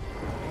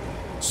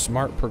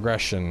 Smart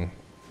progression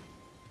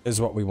is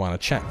what we want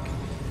to check.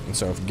 And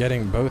so if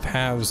getting both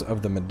halves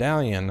of the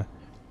medallion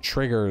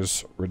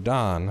triggers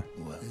Radahn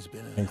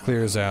and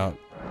clears out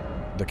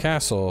the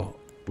castle,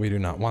 we do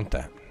not want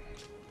that.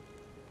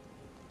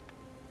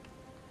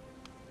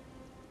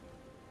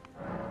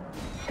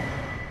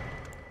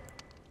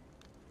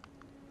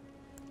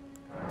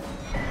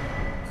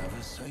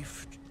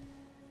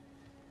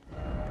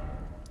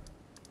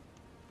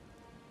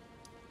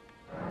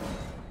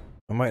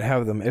 I might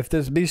have them, if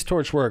this beast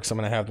torch works, I'm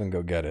gonna have them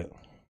go get it.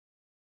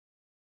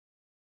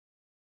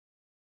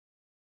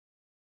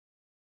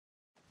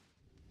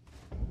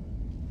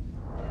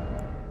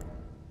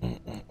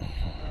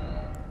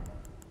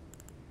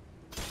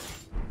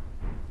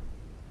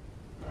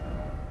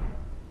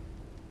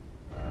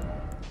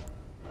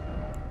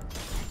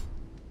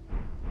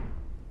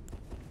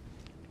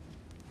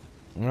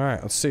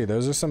 Alright, let's see.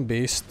 Those are some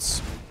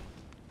beasts.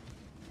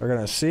 We're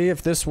gonna see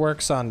if this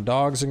works on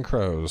dogs and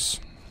crows.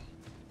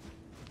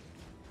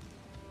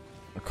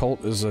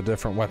 Occult is a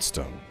different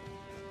whetstone.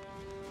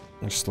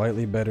 It's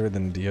slightly better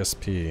than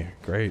DSP.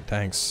 Great,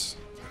 thanks.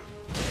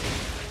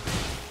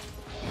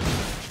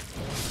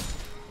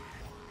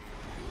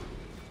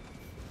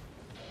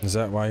 Is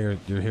that why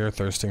you're here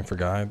thirsting for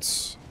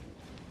guides?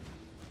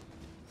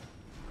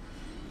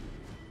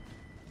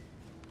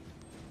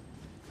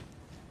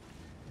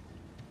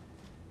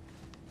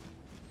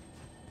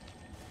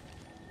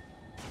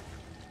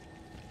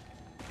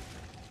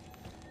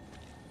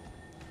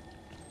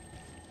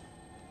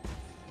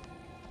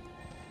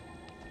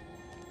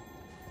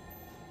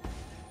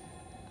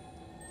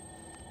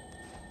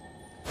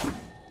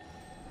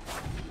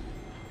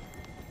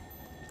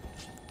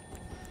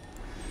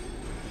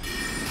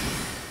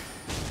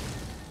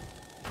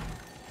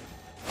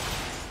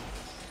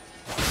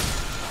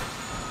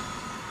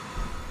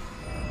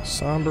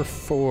 Somber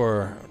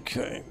 4.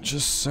 Okay,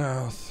 just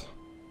south.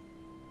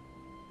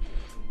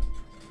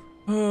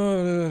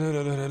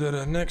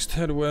 Next,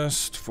 head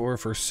west for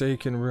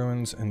Forsaken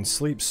Ruins and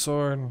Sleep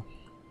Sword.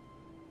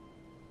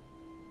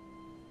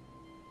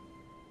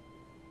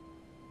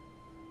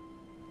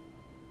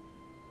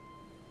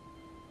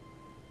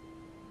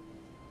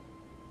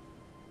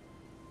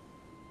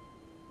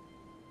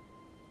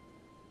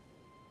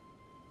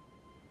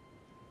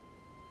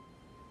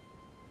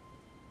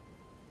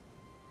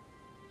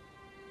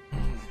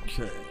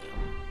 Okay.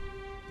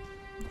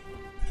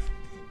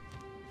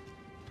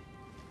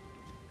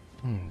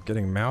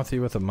 Getting mouthy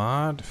with a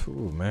mod?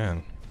 Ooh,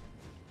 man.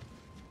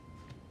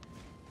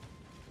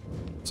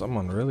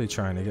 Someone really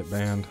trying to get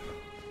banned.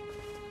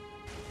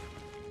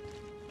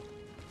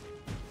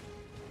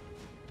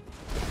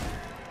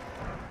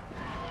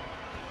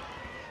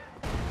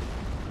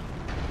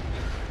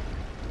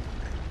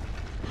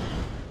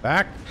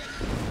 Back!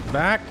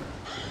 Back!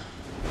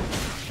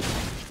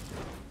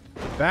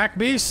 Back,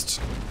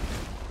 beast!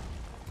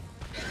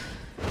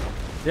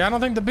 Yeah, I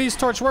don't think the beast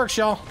torch works,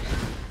 y'all.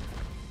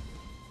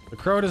 The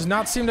crow does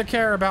not seem to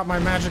care about my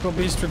magical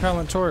beast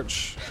repellent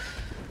torch.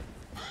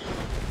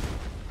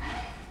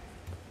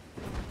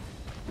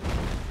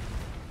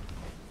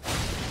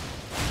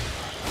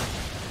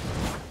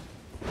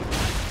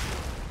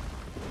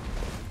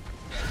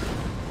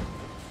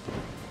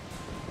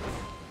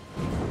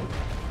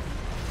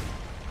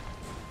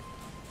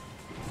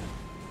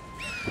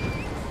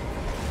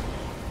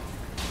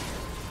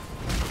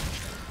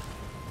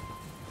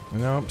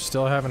 Nope,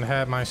 still haven't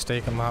had my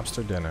steak and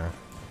lobster dinner.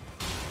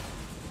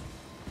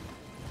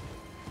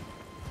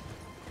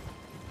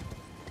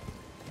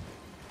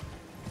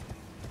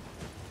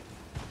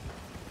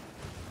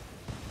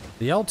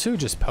 The L2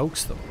 just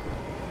pokes them.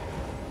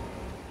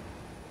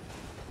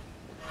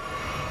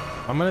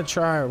 We're gonna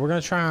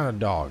try on a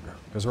dog,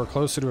 because we're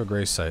closer to a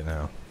grace site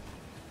now.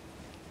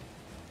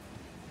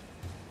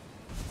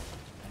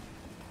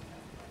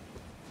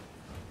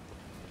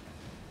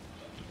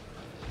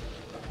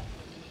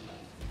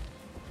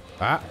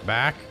 Ah,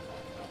 back.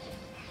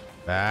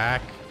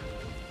 Back.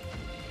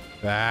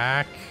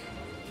 Back.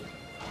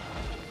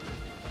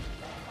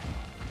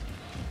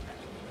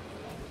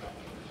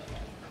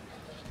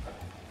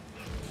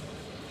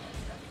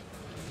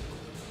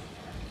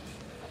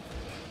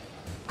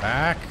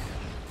 Back.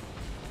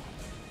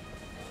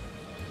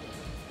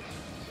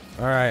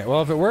 Alright,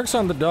 well if it works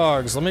on the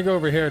dogs, let me go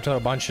over here to a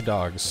bunch of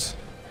dogs.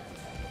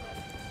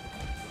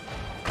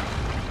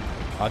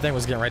 I think it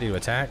was getting ready to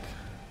attack.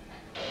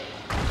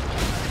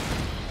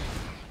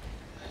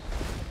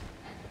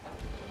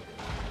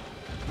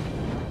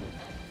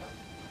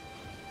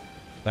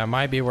 That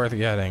might be worth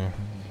getting.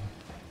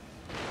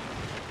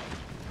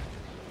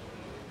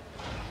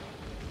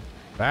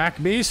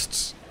 Back,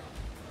 beasts!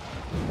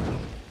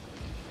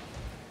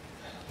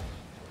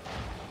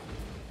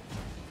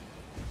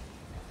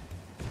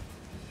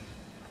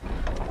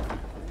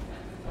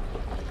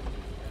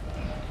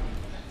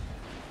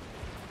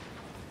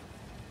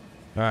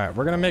 Alright,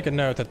 we're gonna make a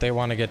note that they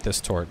want to get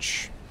this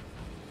torch.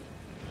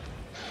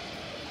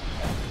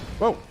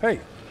 Whoa,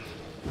 hey!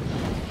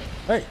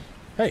 Hey!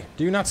 Hey,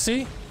 do you not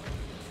see?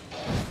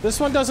 This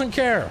one doesn't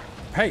care.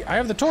 Hey, I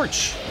have the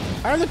torch.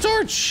 I have the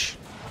torch.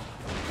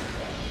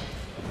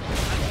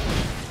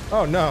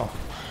 Oh no.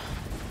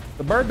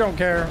 The bird don't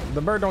care.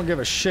 The bird don't give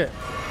a shit.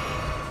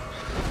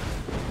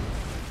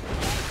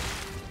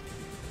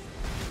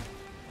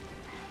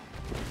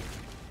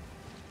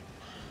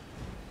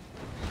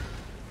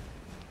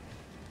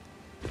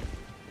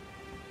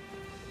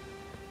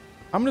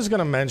 I'm just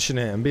gonna mention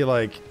it and be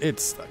like,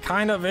 it's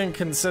kind of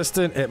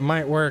inconsistent. It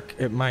might work,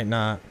 it might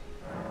not.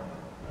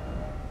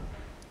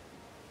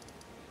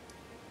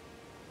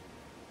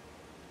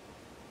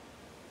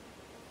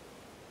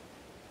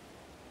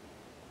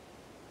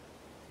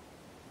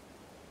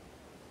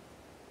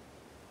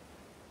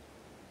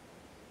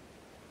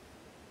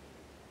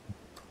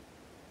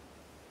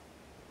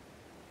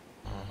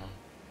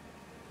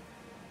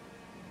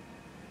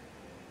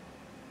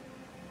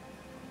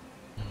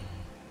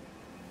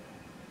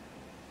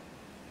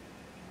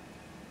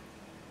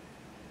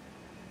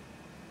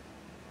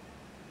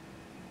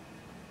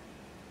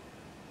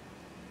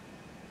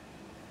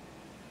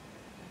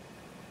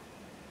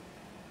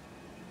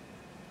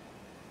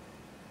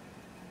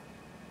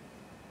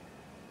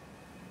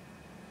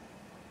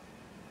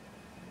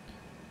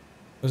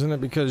 Isn't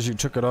it because you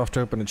took it off to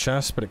open a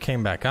chest, but it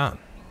came back on?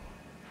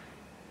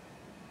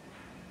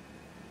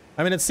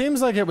 I mean, it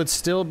seems like it would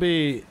still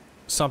be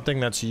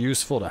something that's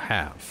useful to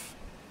have.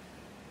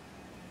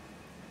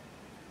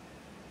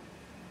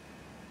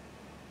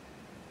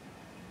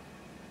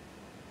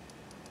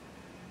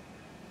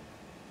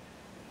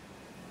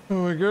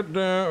 We get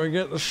that, we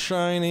get the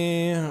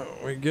shiny,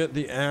 we get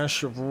the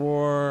Ash of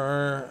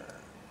War,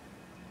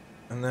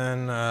 and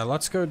then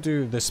let's go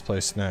do this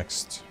place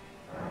next.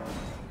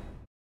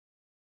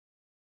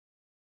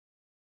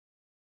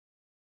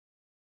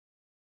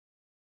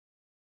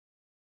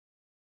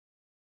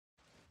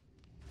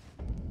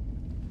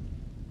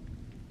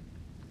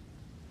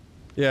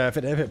 Yeah, if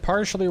it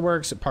partially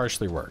works, it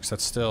partially works.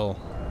 That's still,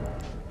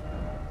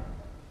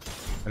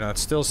 you know, it's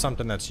still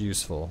something that's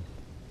useful.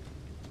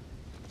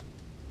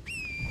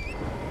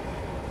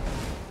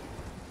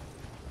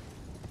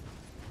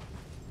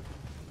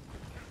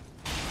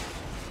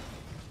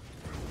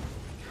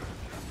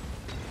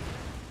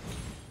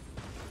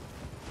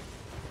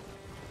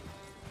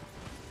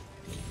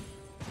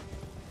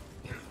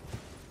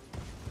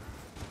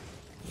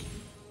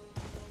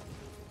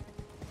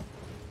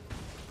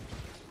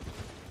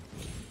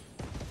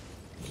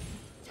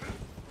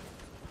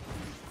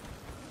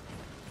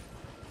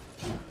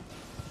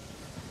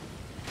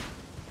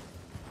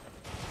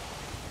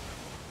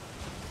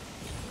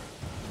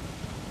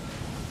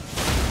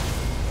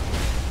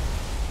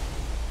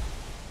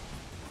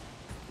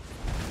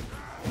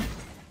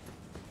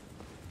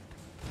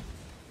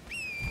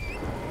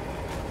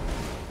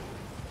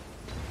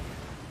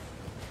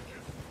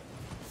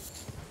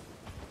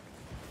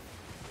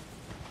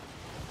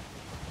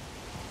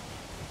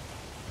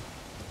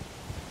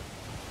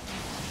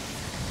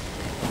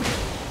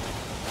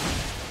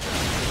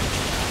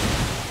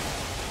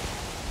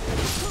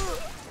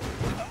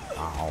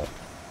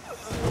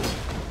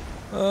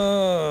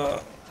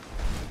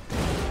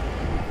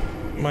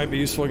 Might be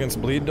useful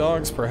against bleed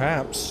dogs,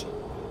 perhaps.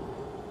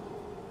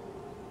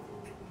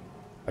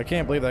 I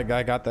can't believe that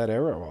guy got that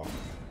arrow off.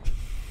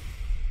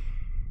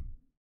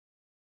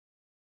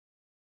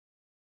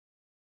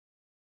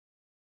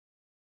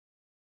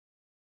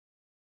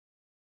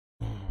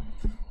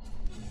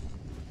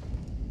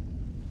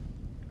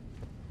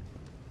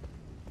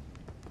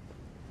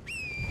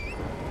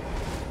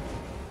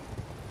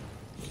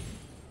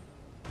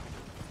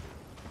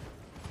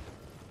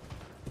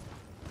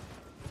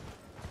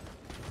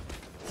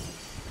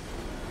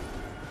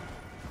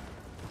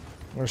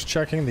 I was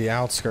checking the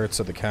outskirts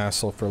of the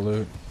castle for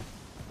loot.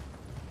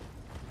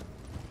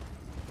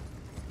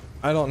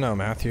 I don't know,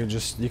 Matthew.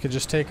 You could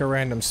just take a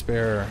random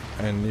spear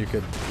and you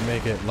could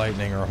make it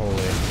lightning or holy.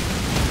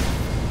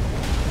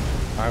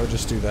 I would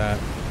just do that.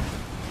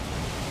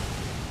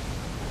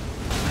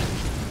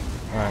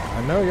 Alright,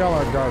 I know y'all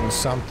are guarding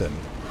something.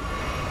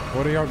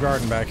 What are y'all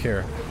guarding back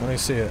here? Let me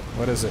see it.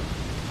 What is it?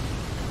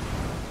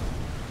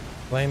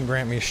 Flame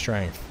grant me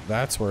strength.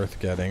 That's worth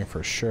getting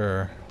for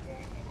sure.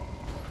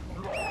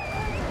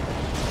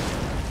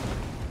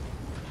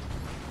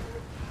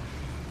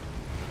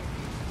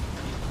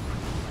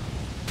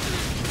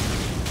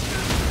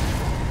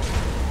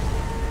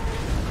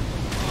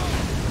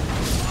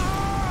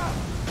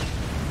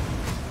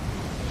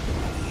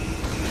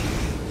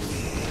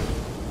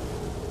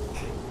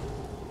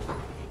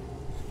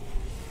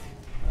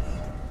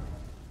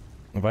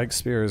 Vike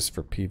spears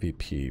for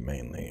PvP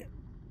mainly.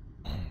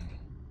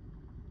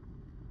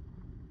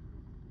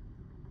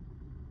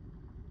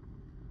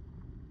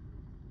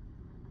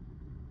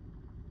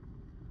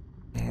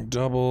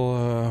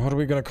 Double, what are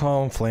we gonna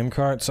call them? Flame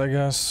carts, I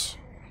guess?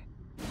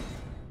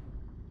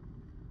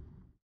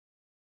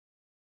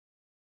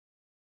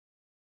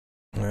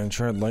 I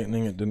tried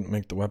lightning, it didn't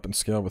make the weapon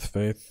scale with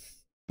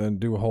faith. Then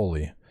do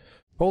holy.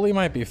 Holy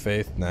might be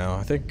faith now.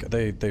 I think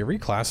they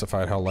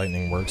reclassified how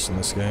lightning works in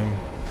this game.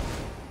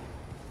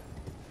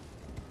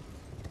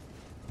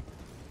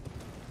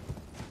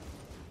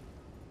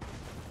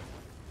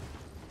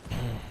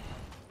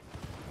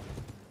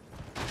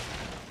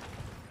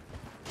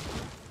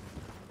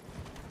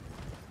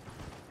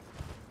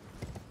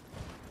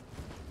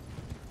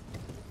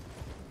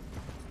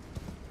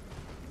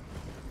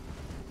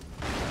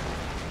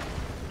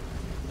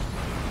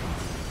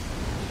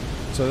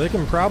 So they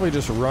can probably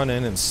just run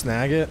in and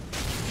snag it,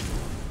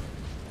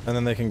 and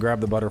then they can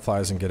grab the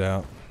butterflies and get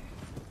out.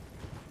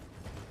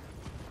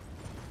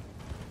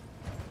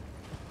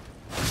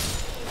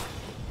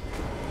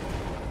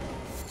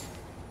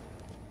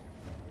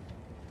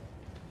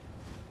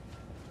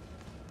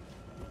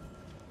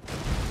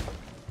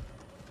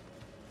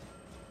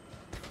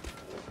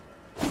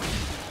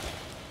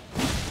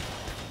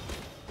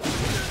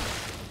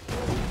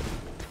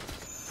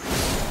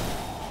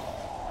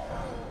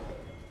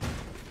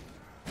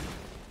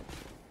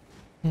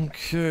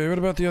 Okay, what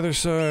about the other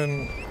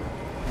side?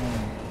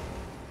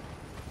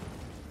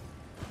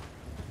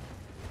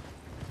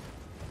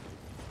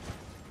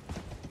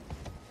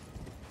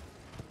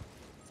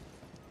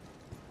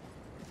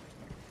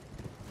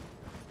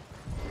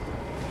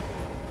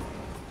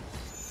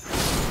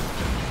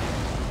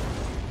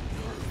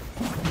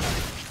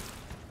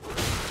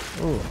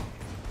 Ooh.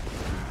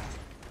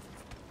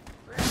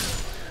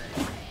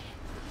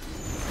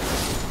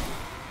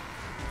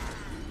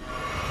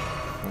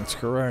 That's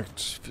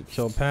correct. If you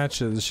kill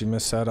Patches, you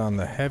miss out on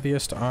the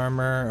heaviest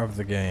armor of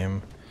the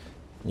game.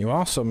 You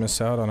also miss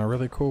out on a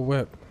really cool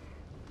whip.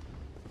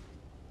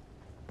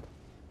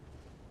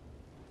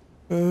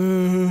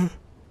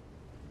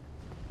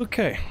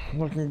 Okay,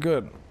 looking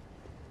good.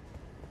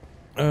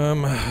 Go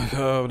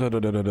around to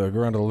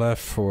the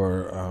left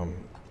for,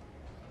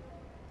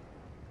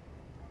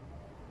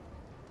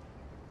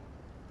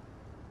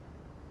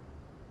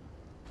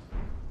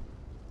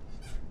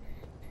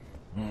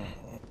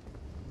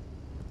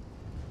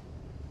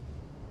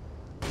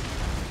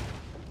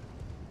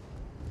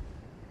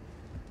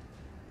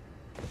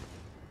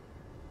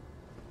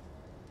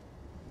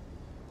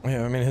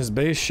 Yeah, I mean, his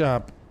base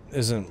shop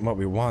isn't what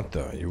we want,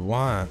 though. You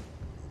want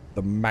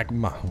the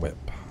magma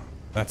whip.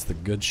 That's the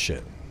good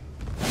shit.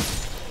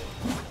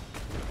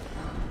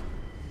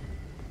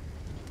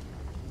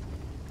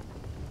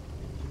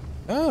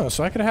 Oh,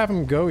 so I could have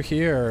him go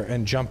here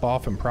and jump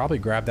off and probably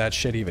grab that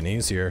shit even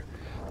easier.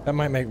 That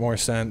might make more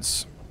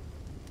sense.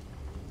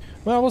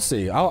 Well, we'll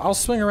see. I'll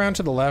swing around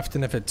to the left,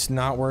 and if it's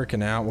not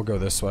working out, we'll go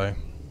this way.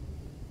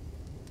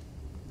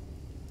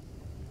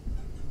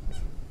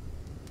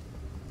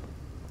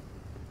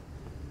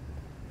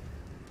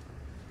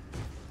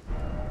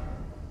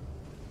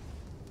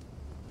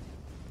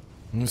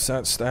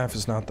 That staff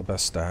is not the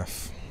best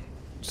staff.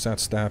 That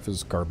staff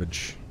is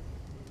garbage.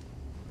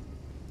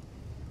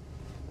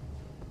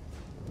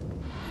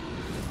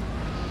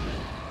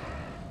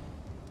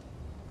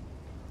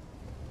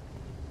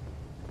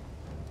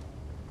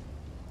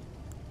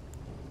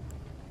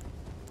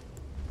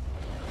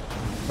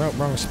 Oh,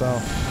 wrong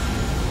spell.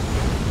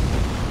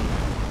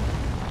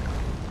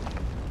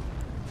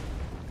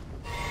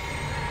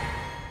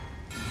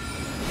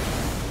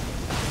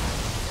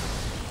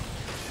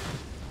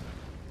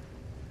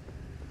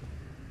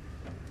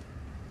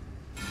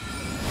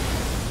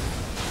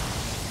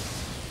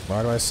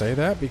 Why do I say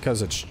that?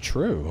 Because it's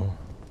true.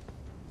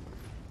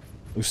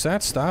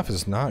 Lusat's staff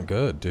is not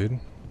good, dude.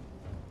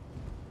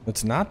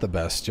 It's not the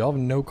best. Y'all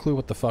have no clue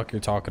what the fuck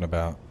you're talking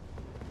about.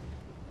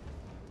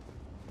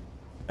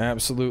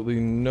 Absolutely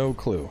no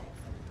clue.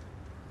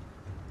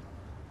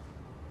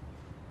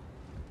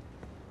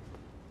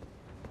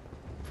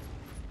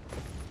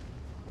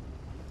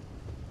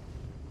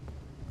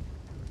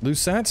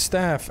 Lusat's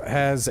staff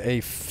has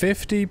a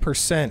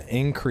 50%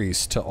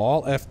 increase to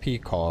all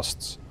FP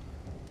costs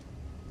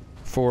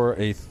for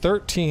a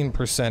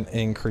 13%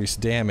 increased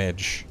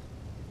damage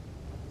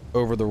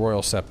over the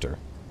Royal Scepter.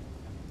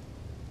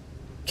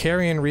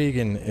 Carrion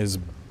Regan is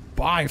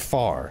by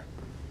far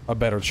a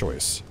better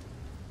choice.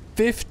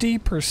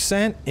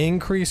 50%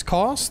 increased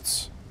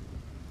costs?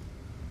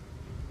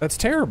 That's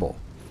terrible.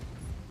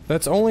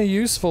 That's only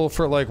useful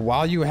for like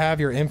while you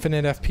have your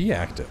infinite FP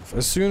active.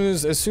 As soon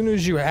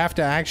as you have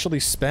to actually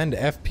spend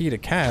FP to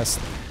cast,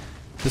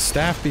 the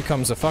staff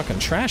becomes a fucking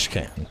trash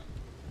can.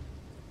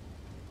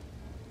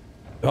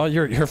 Well,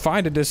 you're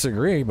fine to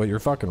disagree, but you're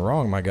fucking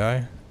wrong, my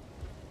guy.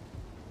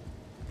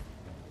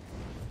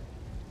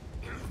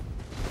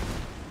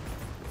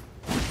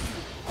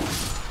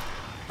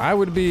 I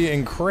would be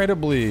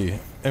incredibly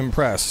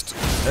impressed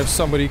if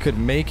somebody could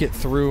make it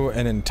through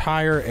an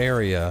entire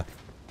area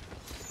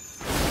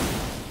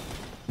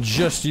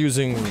just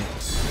using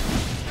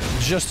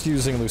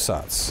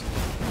Lusats.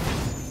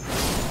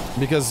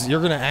 Because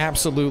you're gonna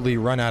absolutely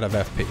run out of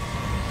FP.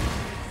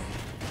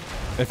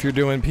 If you're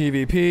doing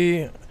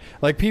PvP,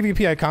 like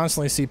PvP, I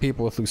constantly see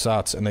people with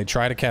Lusats and they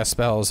try to cast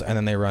spells and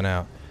then they run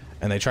out.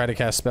 And they try to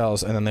cast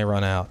spells and then they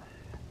run out.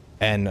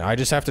 And I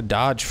just have to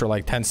dodge for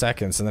like 10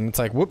 seconds and then it's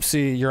like,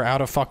 whoopsie, you're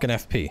out of fucking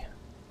FP.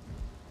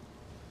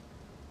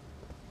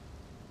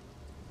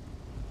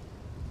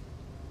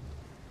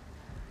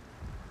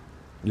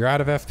 You're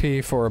out of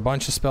FP for a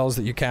bunch of spells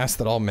that you cast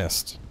that all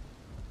missed.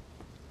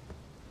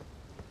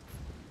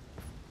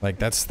 Like,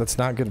 that's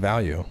not good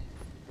value.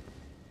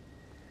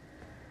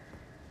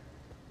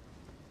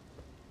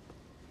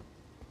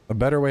 A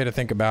better way to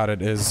think about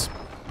it is...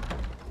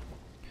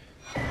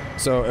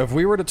 So, if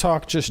we were to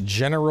talk just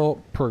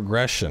general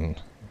progression,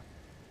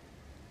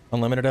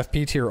 Unlimited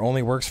FP tier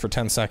only works for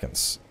 10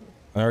 seconds.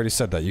 I already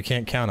said that. You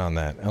can't count on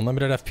that.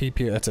 Unlimited FP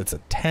tier, it's a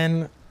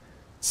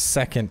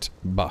 10-second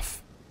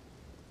buff.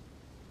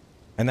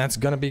 And that's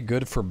gonna be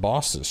good for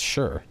bosses,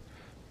 sure.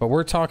 But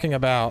we're talking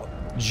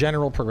about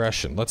general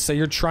progression. Let's say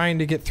you're trying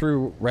to get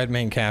through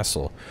Redmane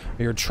Castle,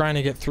 or you're trying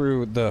to get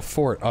through the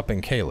fort up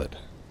in Caelid.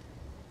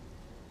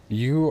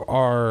 You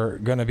are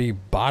gonna be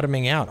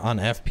bottoming out on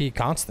FP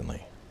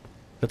constantly.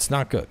 That's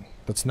not good.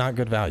 That's not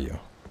good value.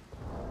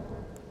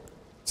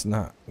 It's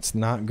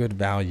not good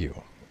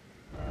value.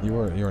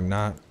 You're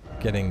not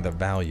getting the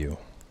value.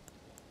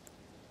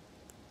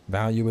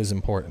 Value is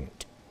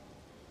important.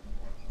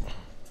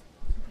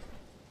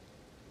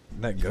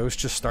 Did that ghost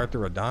just start the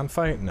Radon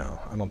fight? No,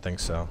 I don't think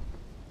so.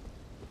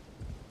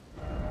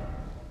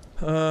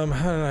 How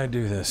did I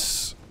do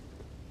this?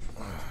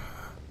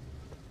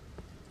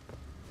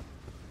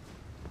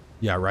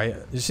 Yeah, right?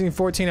 You're seeing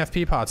 14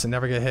 FP pots and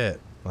never get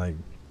hit. Like...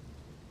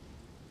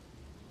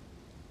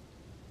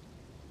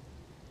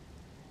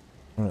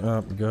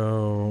 Up,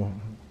 go.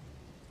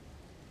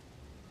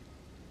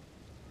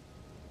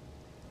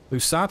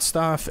 Lusat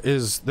staff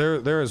is...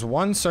 There is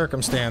one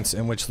circumstance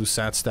in which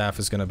Lusat staff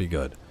is going to be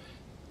good.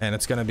 And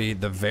it's going to be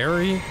the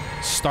very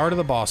start of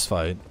the boss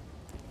fight.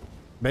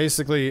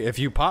 Basically, if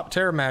you pop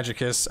Terra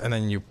Magicus and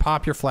then you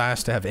pop your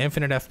flash to have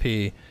infinite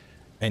FP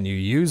and you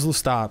use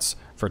Lustats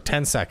for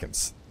 10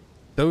 seconds.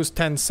 Those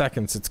 10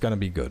 seconds, it's going to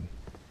be good.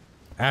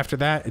 After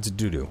that, it's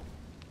doo-doo.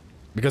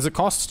 Because it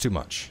costs too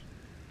much.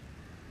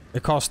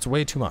 It costs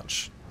way too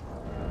much.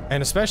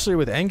 And especially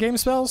with endgame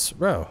spells,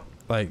 bro,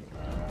 like...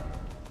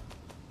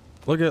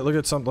 Look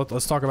at some...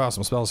 Let's talk about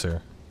some spells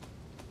here.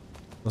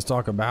 Let's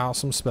talk about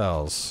some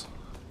spells.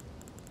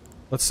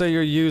 Let's say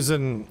you're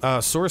using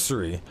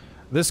sorcery.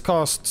 This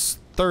costs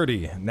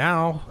 30.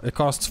 Now it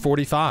costs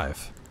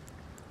 45.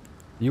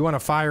 You want to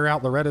fire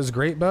out Loretta's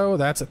great bow?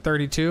 That's at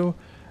 32.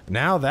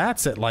 Now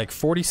that's at like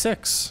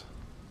 46.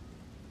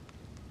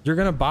 You're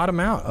gonna bottom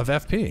out of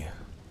FP.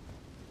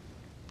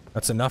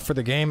 That's enough for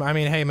the game. I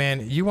mean, hey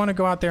man, you want to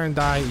go out there and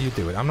die, you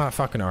do it. I'm not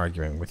fucking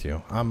arguing with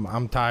you.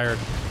 I'm tired.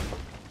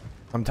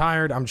 I'm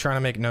tired. I'm trying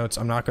to make notes.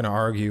 I'm not gonna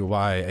argue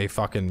why a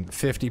fucking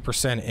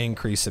 50%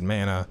 increase in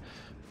mana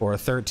or a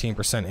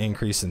 13%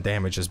 increase in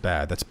damage is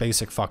bad. That's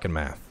basic fucking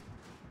math.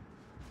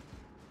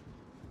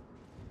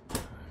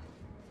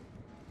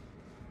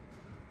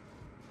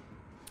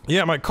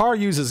 Yeah, my car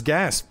uses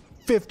gas.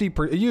 It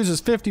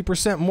uses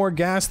 50% more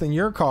gas than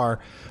your car,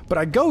 but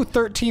I go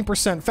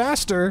 13%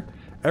 faster.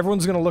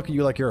 Everyone's gonna look at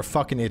you like you're a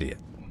fucking idiot.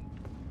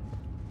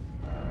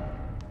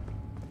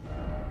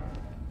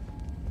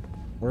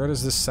 Where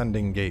does this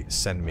sending gate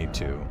send me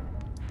to?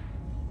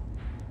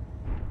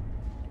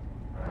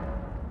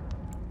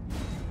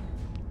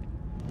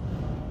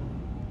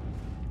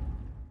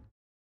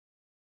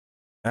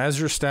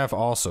 Azure Staff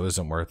also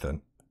isn't worth it.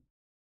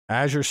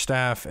 Azure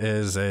Staff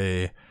is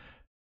a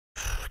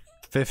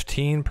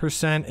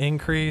 15%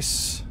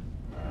 increase.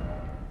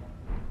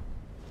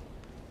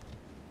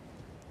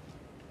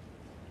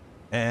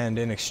 And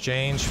in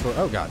exchange for,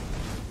 oh god.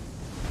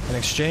 In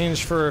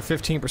exchange for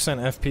 15%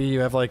 FP,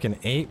 you have like an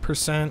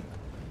 8%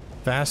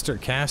 faster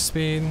cast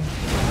speed.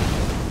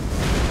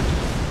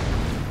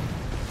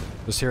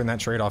 Just hearing that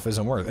trade-off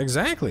isn't worth it.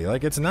 Exactly,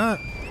 like it's not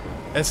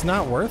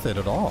worth it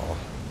at all.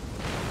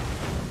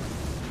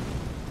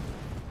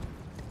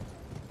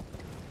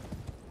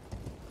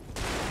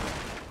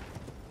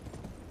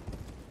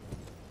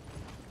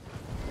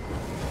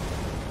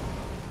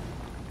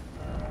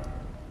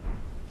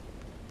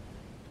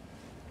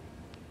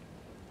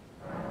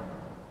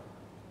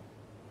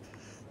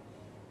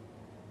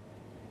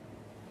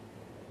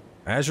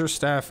 Azure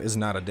Staff is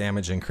not a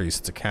damage increase,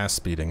 it's a cast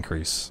speed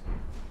increase.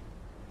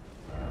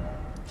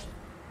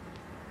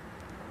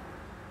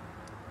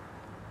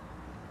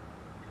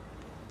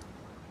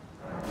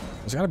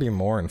 There's gotta be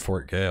more in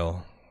Fort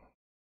Gale.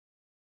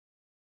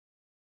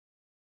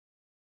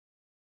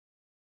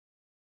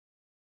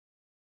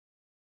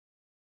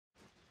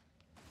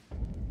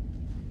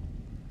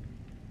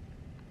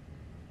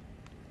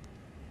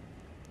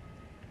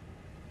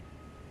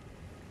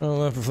 Oh,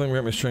 left the flame,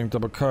 grab my strength,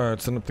 double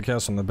card, send up the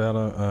castle on the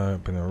battle,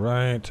 up in the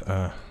right,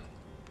 up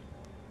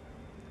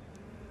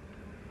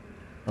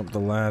the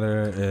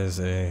ladder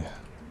is a...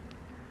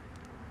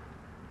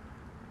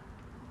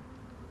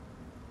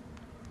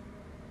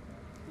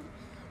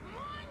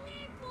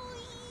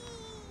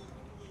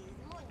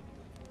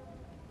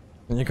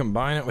 And you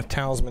combine it with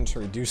Talisman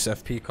to reduce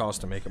FP cost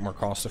to make it more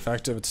cost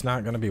effective, it's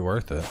not going to be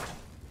worth it.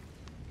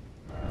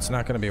 It's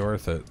not going to be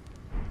worth it.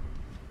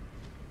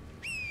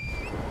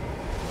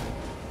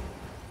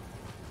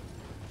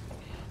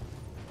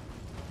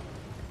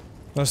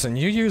 Listen,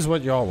 you use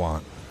what y'all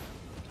want.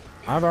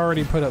 I've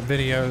already put up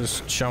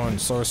videos showing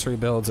sorcery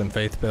builds and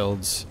faith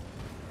builds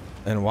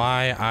and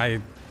why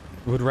I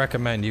would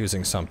recommend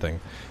using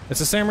something. It's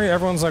the same way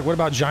everyone's like, what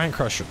about Giant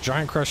Crusher?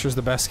 Giant Crusher is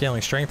the best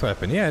scaling strength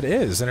weapon. Yeah, it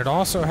is, and it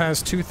also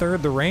has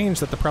 2/3 the range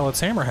that the Prelate's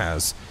Hammer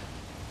has.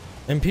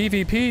 In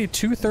PvP,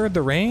 2/3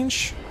 the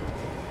range?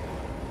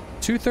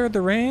 2/3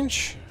 the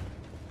range?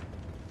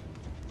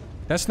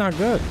 That's not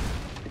good.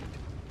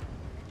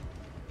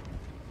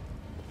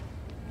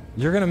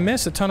 You're gonna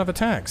miss a ton of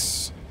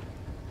attacks.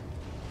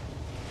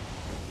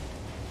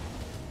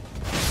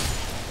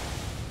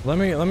 Let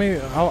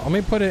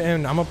me put it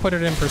in, I'm gonna put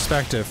it in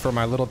perspective for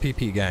my little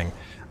PP gang.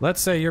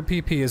 Let's say your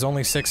PP is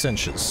only 6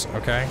 inches,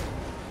 okay?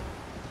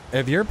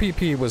 If your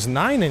PP was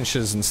 9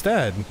 inches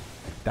instead,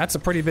 that's a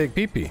pretty big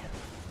PP.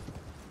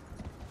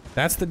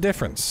 That's the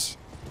difference.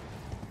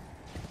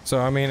 So,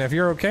 I mean, if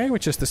you're okay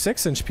with just a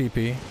 6-inch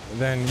PP,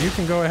 then you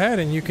can go ahead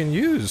and you can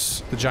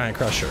use the Giant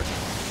Crusher.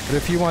 But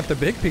if you want the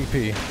big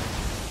PP,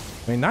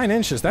 I mean, 9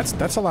 inches,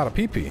 that's a lot of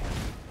PP.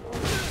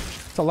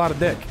 It's a lot of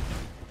dick.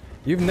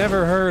 You've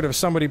never heard of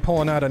somebody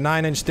pulling out a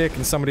 9-inch dick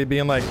and somebody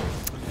being like,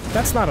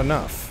 that's not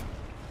enough.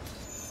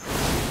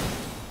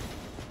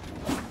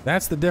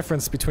 That's the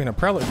difference between a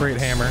Prelate Great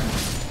Hammer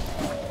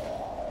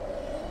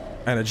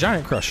and a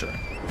Giant Crusher.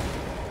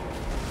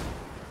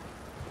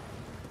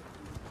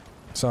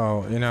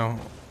 So, you know,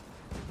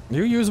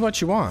 you use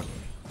what you want.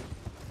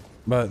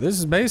 But this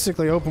is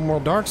basically open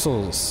world Dark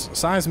Souls.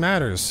 Size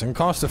matters, and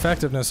cost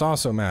effectiveness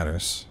also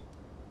matters.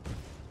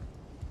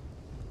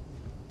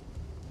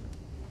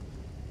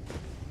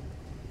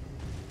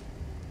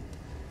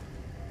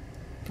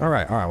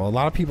 Alright, well, a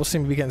lot of people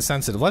seem to be getting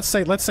sensitive. Let's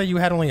say you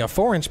had only a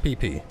 4-inch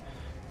PP.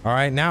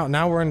 Alright,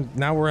 now we're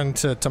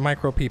into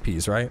micro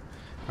PPs, right?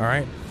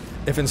 Alright.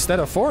 If instead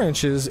of 4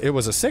 inches it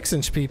was a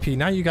 6-inch PP,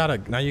 now you got a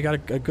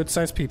good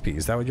sized PP.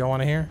 Is that what y'all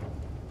want to hear?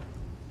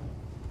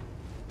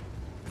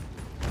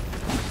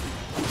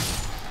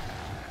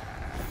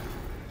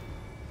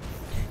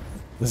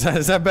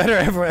 Is that better?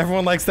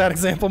 Everyone likes that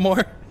example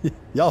more?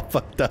 Y'all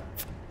fucked up.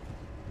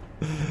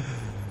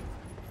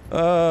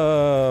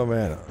 Oh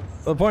man.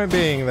 The point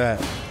being that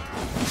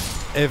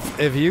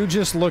if you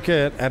just look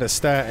at a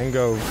stat and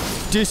go,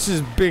 this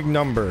is big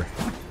number.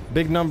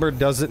 Big number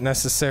doesn't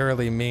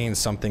necessarily mean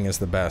something is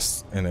the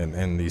best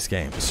in these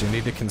games. You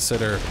need to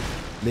consider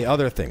the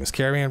other things.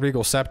 Carrying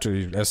Regal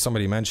Scepter, as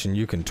somebody mentioned,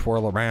 you can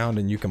twirl around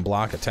and you can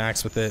block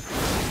attacks with it.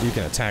 You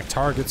can attack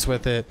targets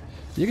with it.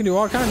 You can do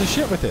all kinds of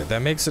shit with it.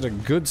 That makes it a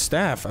good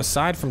staff,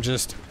 aside from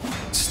just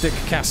stick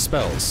cast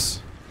spells.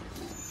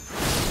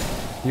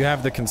 You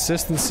have the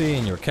consistency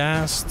in your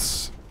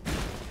casts.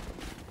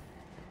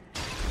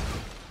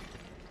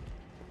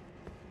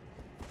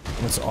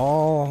 It's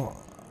all...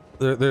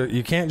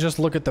 you can't just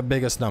look at the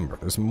biggest number.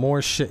 There's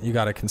more shit you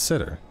gotta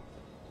consider.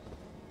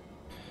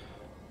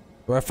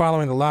 By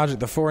following the logic,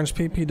 the 4-inch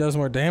PP does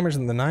more damage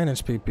than the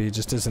 9-inch PP,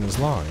 just isn't as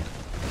long.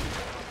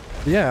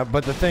 Yeah,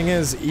 but the thing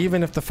is,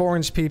 even if the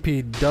 4-inch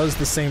PP does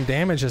the same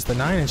damage as the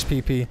 9-inch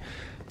PP,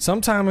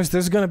 sometimes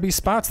there's gonna be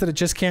spots that it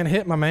just can't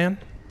hit, my man.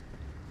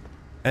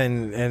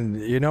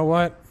 And you know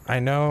what? I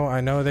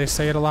know they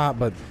say it a lot,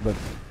 but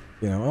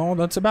you know, oh,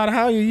 that's about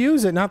how you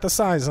use it, not the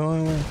size.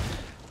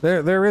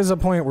 There is a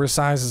point where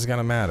size is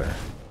gonna matter.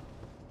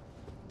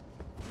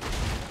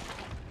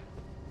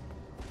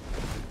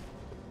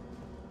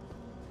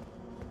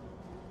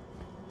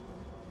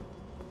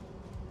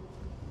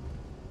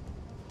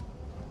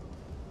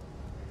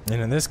 And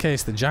in this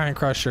case, the Giant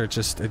Crusher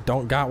it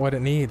don't got what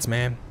it needs,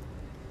 man.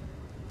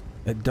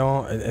 It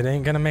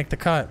ain't gonna make the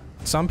cut.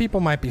 Some people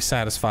might be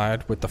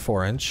satisfied with the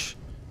 4-inch,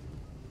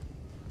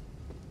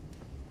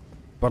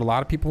 but a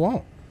lot of people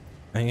won't.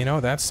 And you know,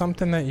 that's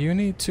something that you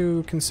need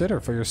to consider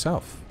for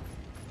yourself.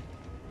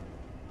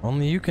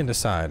 Only you can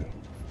decide.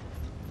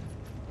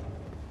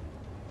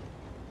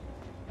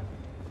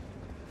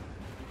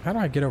 How do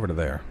I get over to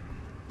there?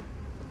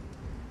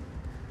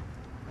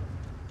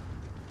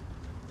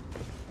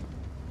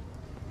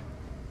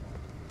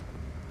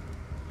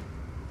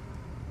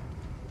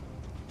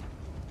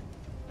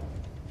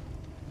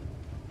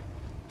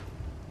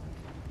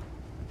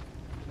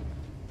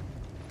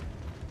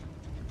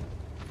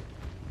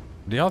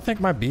 Do y'all think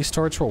my Beast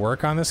Torch will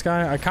work on this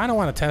guy? I kind of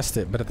want to test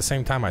it, but at the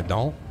same time I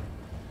don't.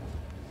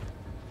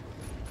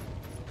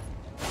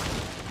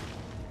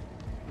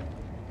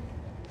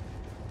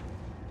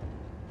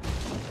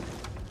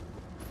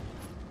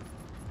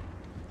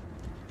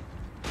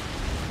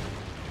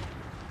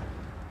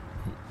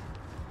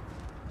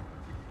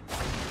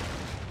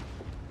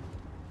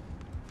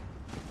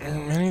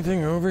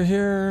 Anything over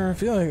here? I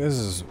feel like this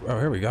is... Oh,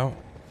 here we go.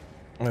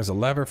 There's a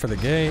lever for the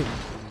gate.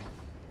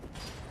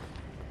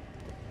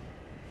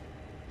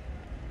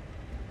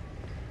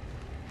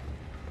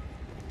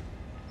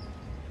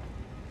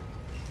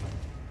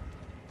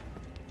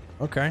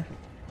 Okay.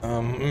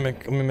 Let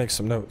me make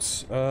some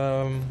notes.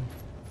 So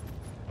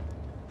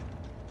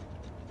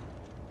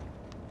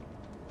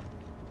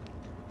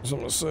I'm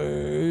gonna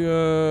say,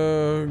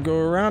 go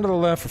around to the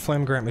left for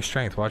flame grant me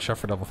strength. Watch out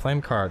for double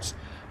flame cards.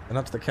 And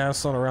up to the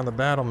castle and around the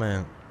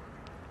battlement.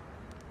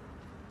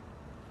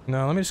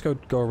 No, let me just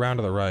go around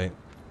to the right.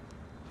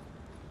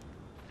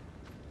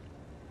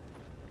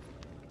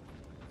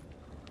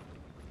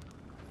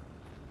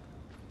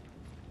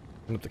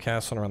 And up the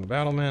castle and around the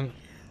battlement.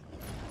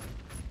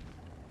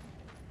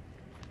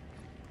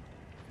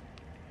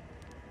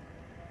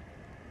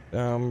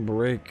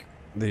 Break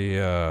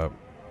the,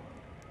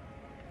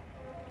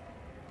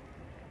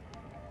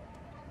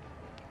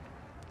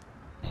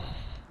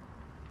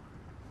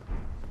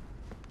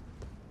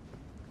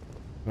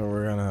 So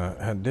we're gonna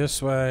head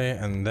this way,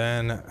 and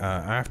then,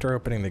 after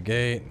opening the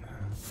gate,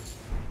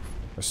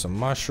 there's some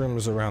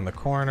mushrooms around the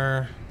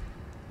corner.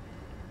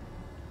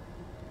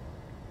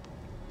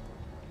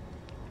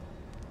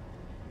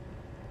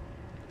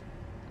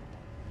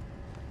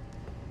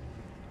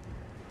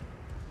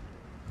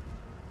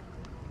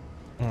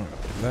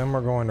 Then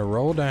we're going to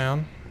roll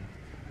down.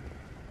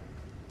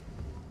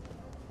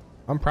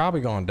 I'm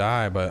probably going to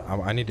die, but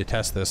I need to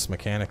test this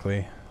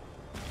mechanically.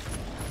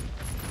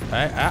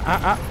 Hey,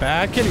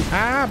 bad kitty.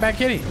 Bad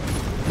kitty.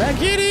 Bad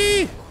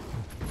kitty!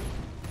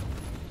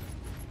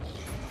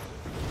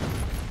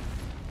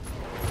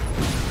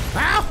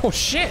 Ow,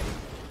 shit!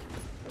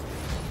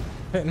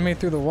 Hitting me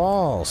through the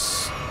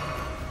walls.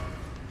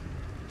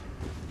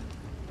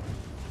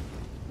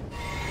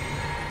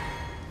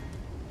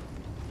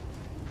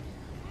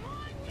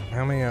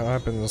 How many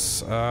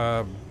weapons?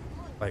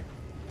 Like,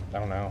 I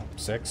don't know,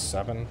 6,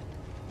 7?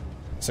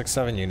 6,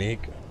 7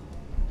 unique.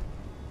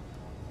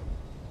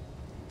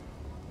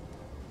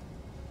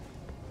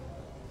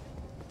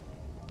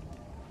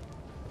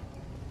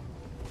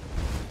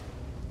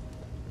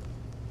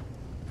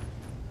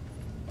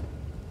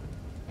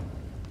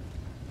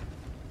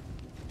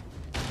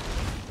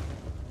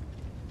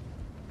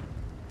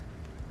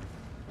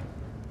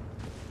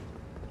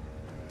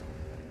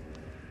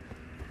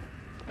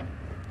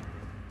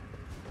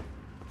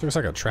 Looks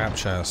like a trap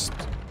chest.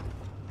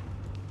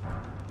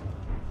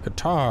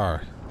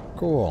 Guitar.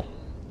 Cool.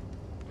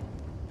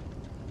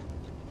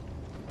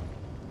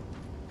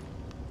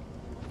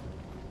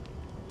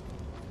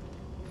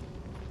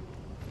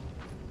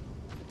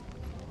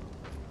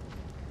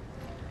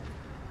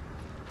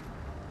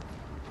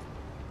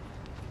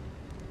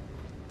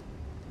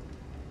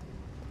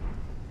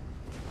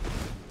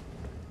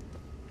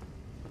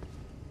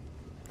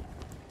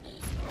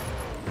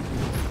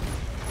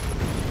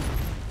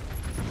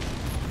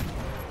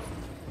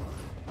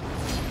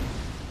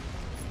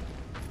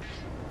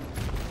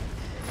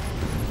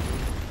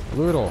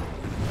 Loodle.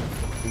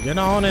 Get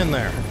on in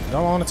there.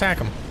 Go on, attack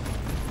him.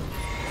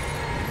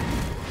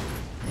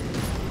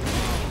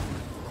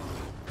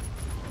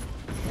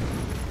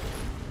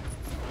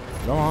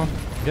 Go on.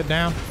 Get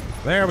down.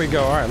 There we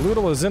go. Alright,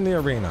 Loodle is in the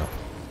arena.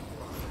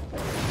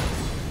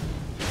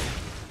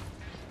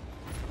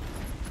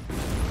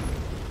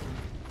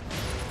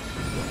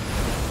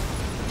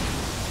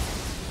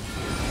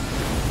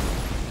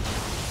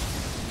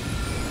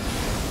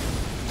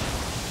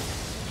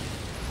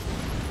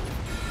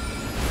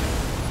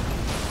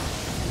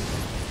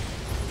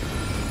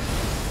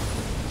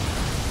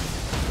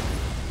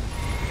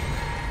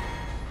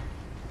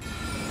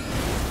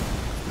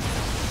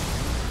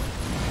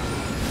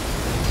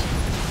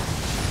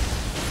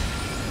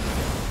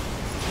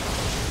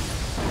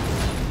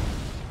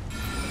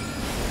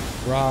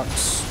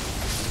 Rocks.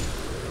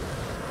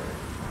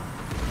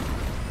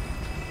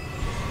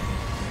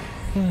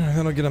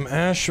 Then I'll get him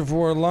Ash of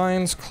War,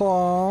 Lion's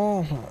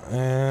Claw,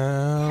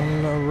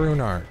 and a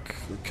Rune Arc.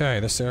 Okay,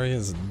 this area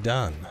is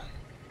done.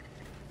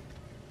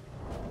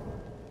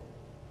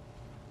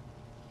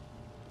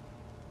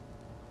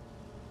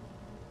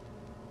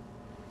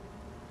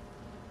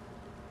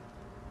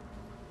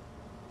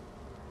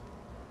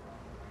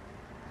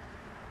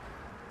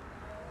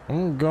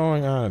 I'm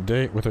going on a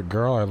date with a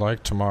girl I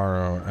like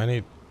tomorrow.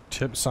 Any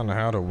tips on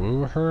how to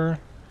woo her?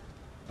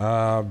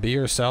 Be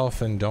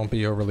yourself and don't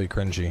be overly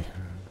cringy.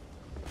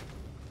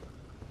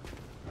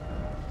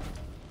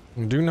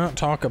 Do not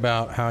talk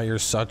about how you're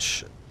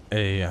such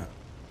a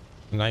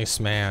nice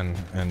man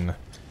and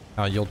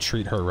how you'll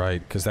treat her right,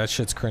 because that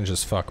shit's cringe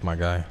as fuck, my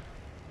guy.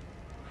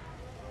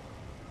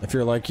 If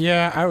you're like,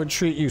 yeah, I would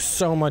treat you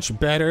so much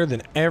better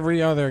than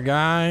every other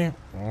guy,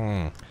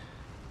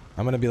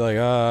 I'm gonna be like,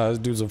 this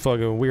dude's a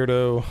fucking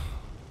weirdo.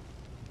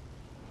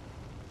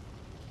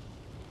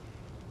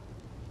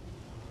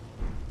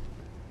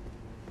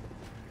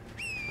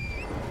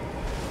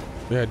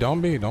 Yeah,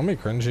 don't be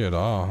cringy at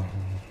all.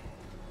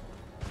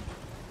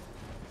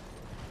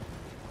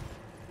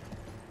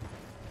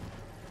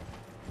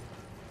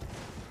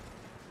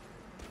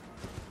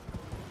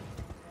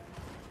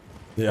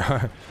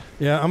 Yeah,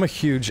 yeah, I'm a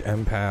huge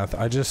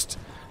empath.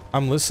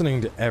 I'm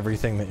listening to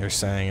everything that you're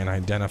saying and I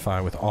identify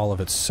with all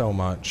of it so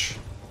much.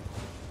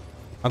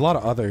 A lot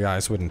of other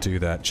guys wouldn't do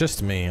that.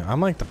 Just me.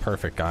 I'm like the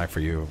perfect guy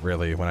for you,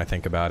 really, when I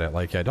think about it.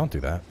 Like, yeah, don't do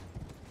that.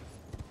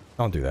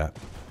 Don't do that.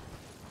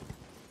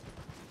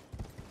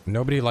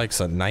 Nobody likes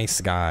a nice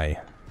guy.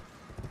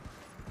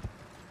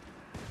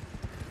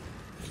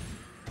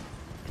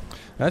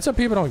 That's what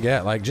people don't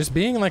get. Like, just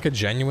being like a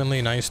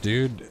genuinely nice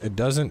dude, it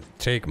doesn't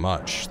take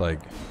much. Like,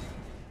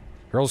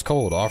 girl's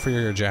cold, offer her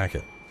your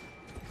jacket.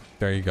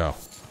 There you go.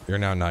 You're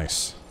now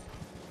nice.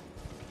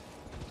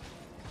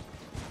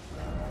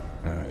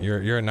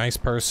 You're a nice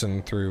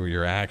person through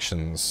your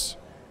actions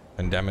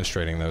and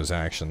demonstrating those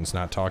actions,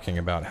 not talking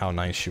about how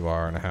nice you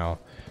are and how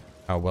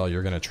well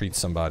you're gonna treat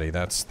somebody.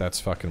 That's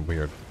fucking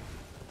weird.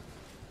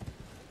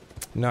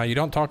 No, you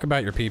don't talk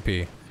about your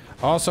PP.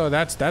 Also,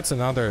 that's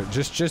another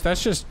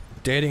that's just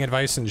dating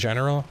advice in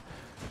general.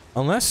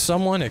 Unless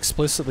someone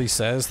explicitly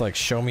says, like,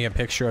 show me a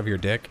picture of your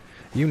dick,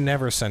 you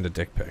never send a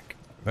dick pic.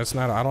 That's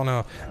not, I don't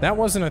know. That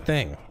wasn't a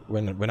thing.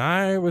 When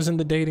I was in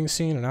the dating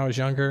scene and I was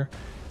younger,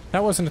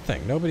 that wasn't a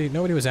thing. Nobody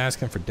was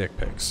asking for dick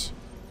pics.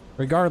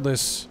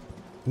 Regardless,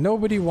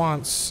 nobody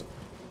wants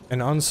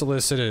an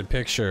unsolicited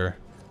picture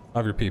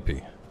of your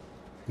PP.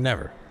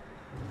 Never.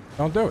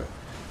 Don't do it.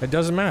 It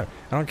doesn't matter.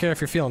 I don't care if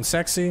you're feeling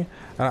sexy.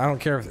 I don't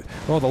care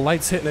if, well, the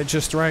light's hitting it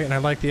just right and I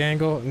like the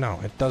angle.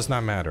 No, it does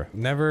not matter.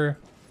 Never,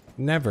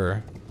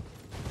 never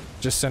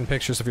just send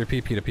pictures of your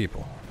PP to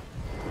people.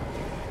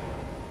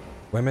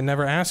 Women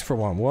never ask for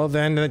one. Well,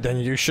 then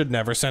you should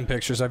never send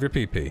pictures of your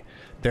PP.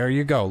 There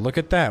you go. Look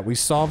at that. We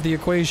solved the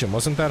equation.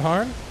 Wasn't that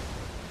hard?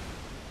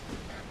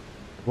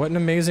 What an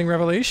amazing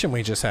revelation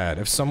we just had.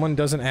 If someone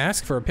doesn't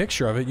ask for a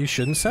picture of it, you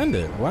shouldn't send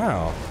it.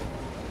 Wow.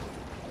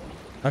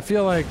 I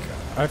feel like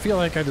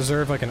I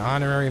deserve like an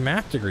honorary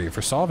math degree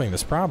for solving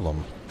this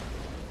problem.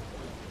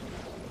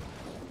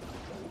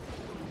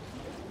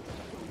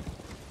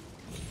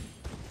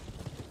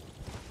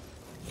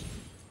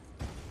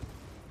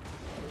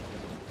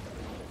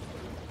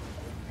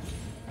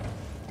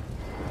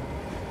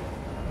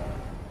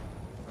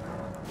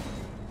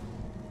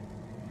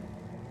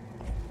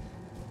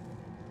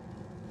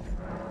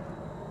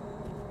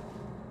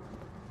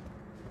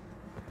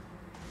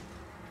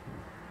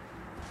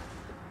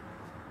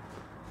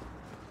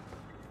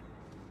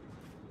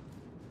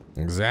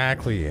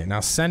 Exactly. Now,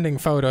 sending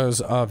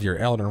photos of your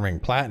Elden Ring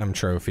Platinum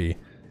trophy,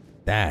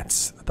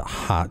 that's the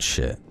hot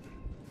shit.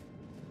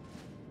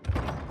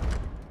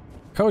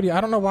 Cody,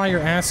 I don't know why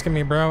you're asking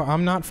me, bro.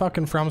 I'm not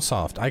fucking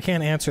FromSoft. I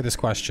can't answer this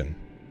question.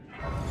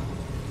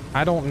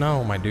 I don't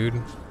know, my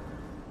dude.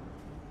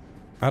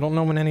 I don't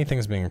know when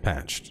anything's being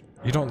patched.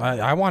 You don't...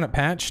 I want it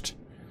patched.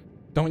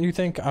 Don't you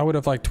think I would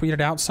have, like,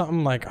 tweeted out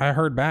something like, I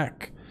heard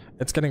back.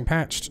 It's getting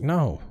patched.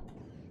 No.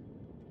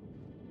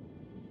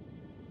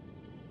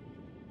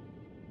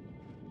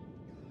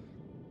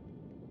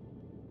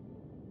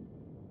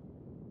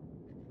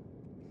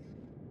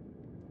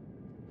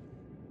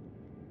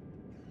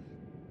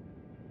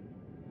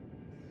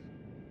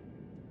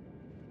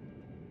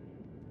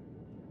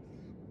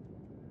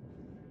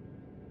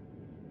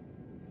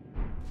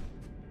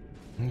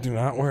 Do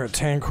not wear a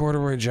tan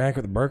corduroy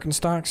jacket with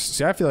Birkenstocks.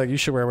 See, I feel like you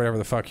should wear whatever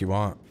the fuck you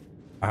want.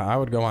 I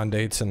would go on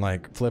dates in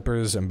like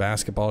flippers and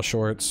basketball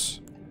shorts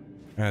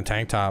and a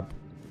tank top.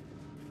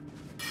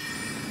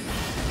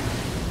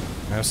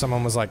 And if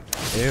someone was like,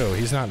 ew,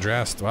 he's not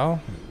dressed,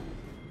 well,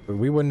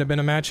 we wouldn't have been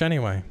a match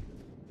anyway.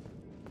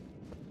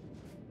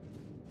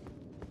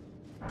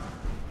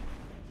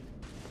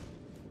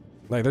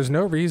 Like, there's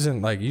no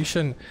reason, like, you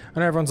shouldn't,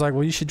 and everyone's like,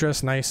 well, you should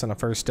dress nice on a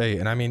first date,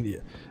 and I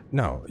mean,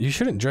 no, you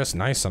shouldn't dress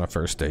nice on a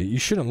first date. You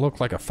shouldn't look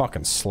like a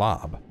fucking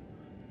slob.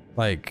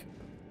 Like,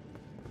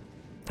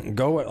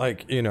 go,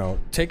 like, you know,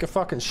 take a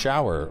fucking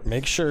shower.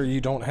 Make sure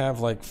you don't have,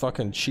 like,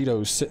 fucking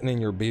Cheetos sitting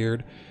in your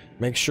beard.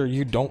 Make sure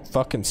you don't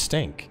fucking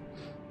stink.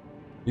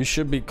 You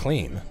should be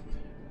clean.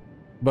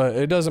 But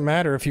it doesn't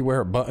matter if you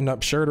wear a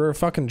button-up shirt or a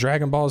fucking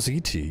Dragon Ball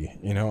Z tee.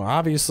 You know,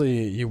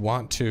 obviously, you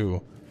want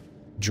to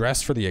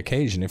dress for the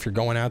occasion. If you're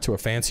going out to a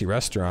fancy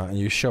restaurant and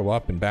you show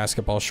up in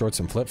basketball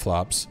shorts and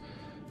flip-flops,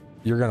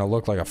 you're gonna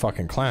look like a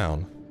fucking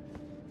clown.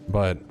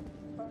 But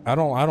I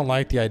don't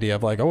like the idea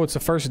of like, oh, it's a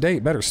first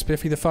date, better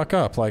spiffy the fuck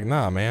up. Like,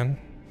 nah, man.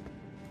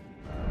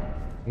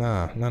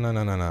 Nah.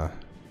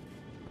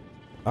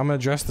 I'm gonna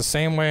dress the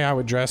same way I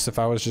would dress if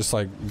I was just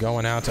like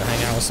going out to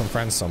hang out with some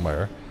friends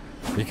somewhere.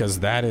 Because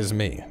that is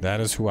me.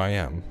 That is who I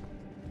am.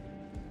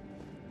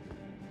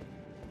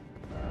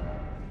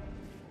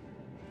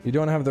 You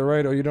don't have the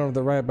right, oh, you don't have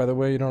the right, by the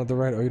way, you don't have the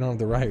right, oh, you don't have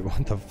the right.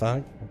 What the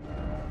fuck?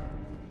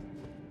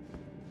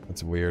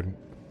 That's weird.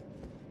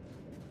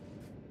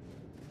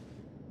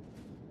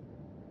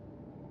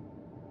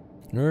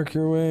 Work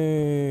your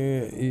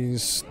way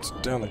east,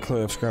 down the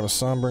cliffs, grab a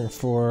Sombring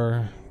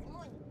 4.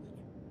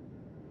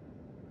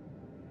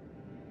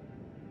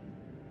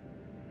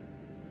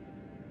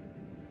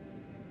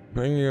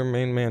 Bring your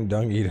main man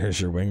Dung Eater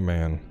as your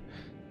wingman.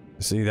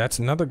 See, that's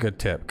another good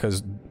tip,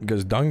 because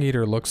Dung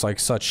Eater looks like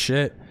such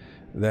shit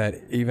that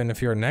even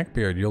if you're a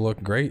neckbeard, you'll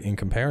look great in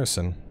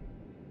comparison.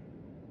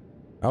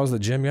 I was at the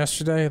gym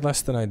yesterday,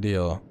 less than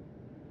ideal.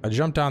 I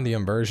jumped on the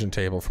inversion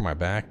table for my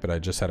back, but I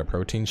just had a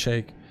protein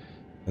shake,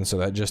 and so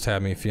that just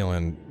had me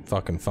feeling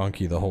fucking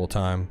funky the whole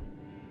time.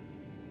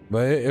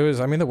 But it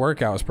was, I mean, the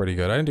workout was pretty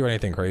good. I didn't do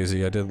anything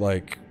crazy. I did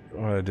like,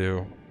 what did I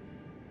do?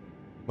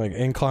 Like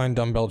incline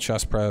dumbbell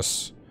chest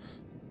press,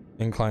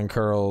 incline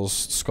curls,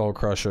 skull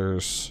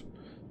crushers,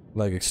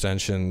 leg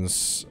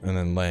extensions, and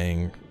then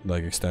laying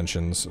leg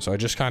extensions. So I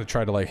just kind of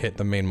tried to like hit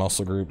the main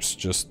muscle groups,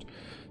 just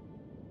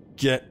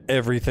get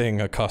everything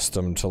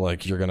accustomed to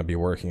like you're gonna be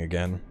working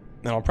again.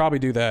 And I'll probably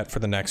do that for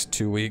the next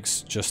 2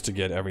 weeks just to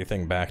get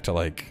everything back to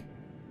like,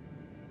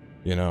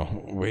 you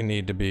know, we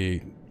need to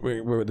be,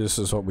 this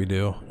is what we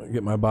do.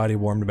 Get my body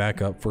warmed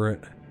back up for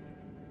it.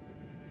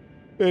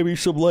 Maybe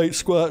some light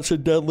squats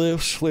and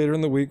deadlifts later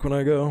in the week when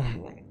I go.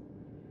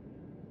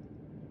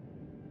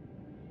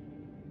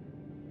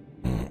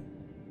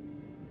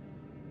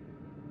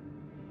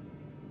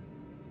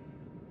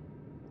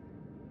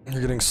 You're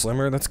getting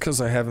slimmer? That's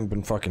because I haven't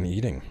been fucking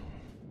eating.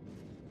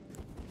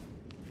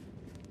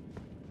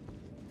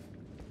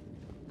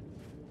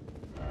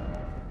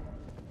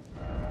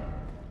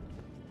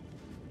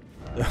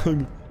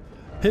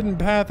 Hidden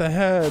path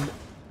ahead.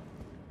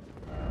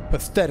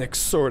 Pathetic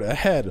sort of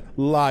head,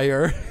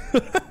 liar.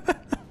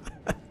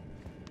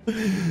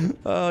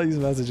 Oh, these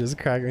messages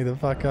crack me the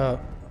fuck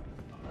up.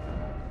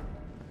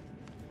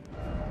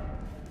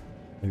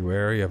 Are you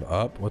wary of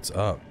up? What's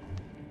up?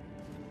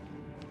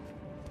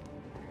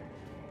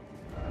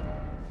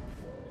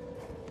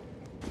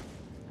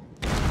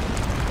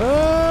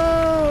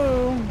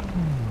 Oh!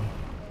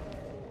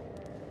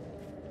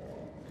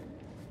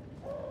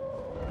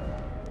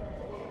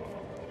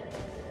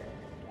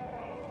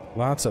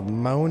 Lots of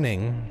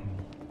moaning.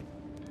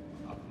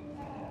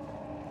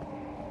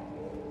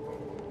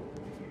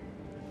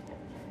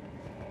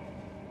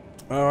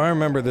 Oh, I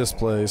remember this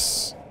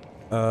place.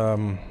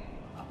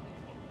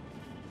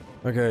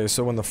 Okay,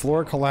 so when the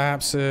floor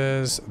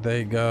collapses,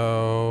 they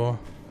go...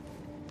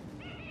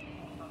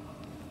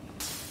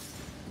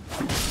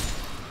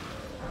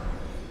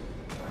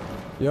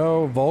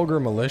 Yo, vulgar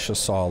militia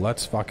saw,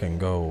 let's fucking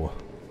go.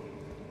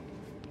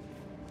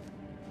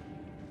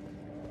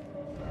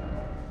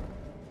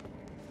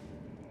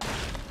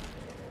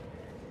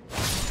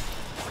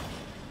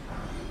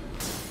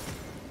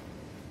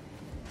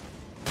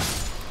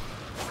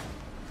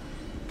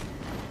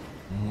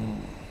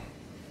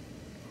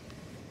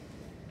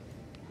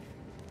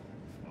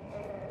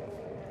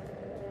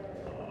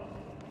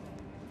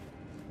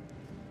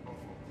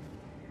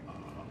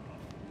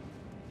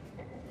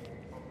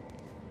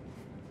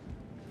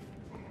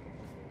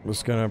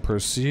 Just gonna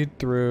proceed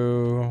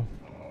through,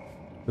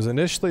 because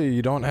initially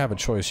you don't have a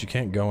choice. You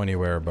can't go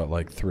anywhere but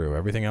like through.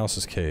 Everything else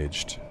is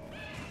caged.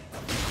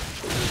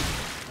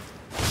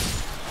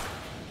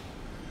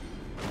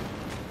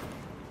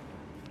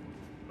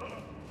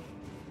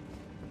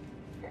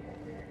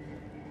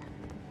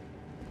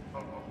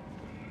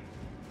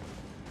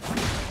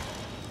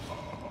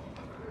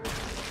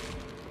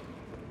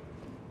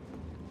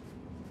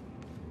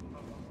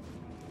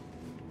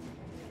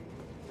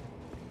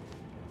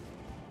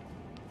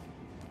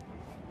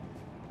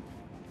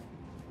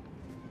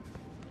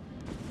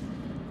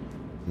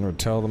 Or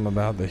tell them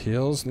about the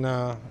heals?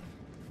 Nah.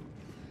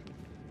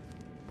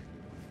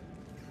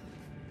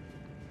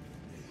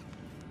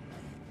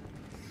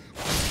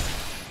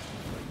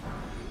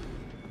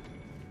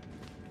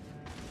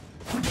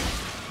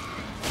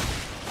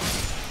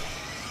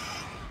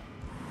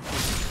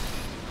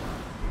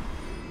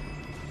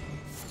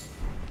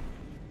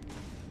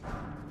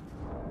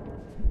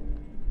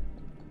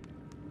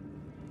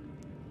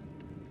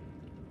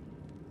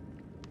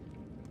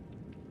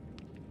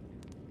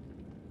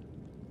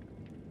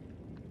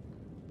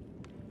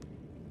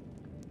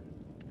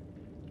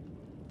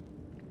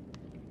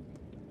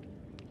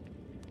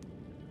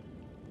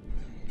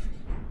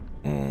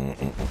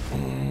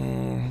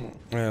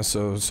 Yeah,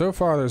 so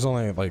far there's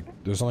only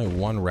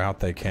one route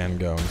they can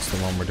go, and it's the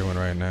one we're doing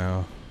right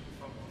now.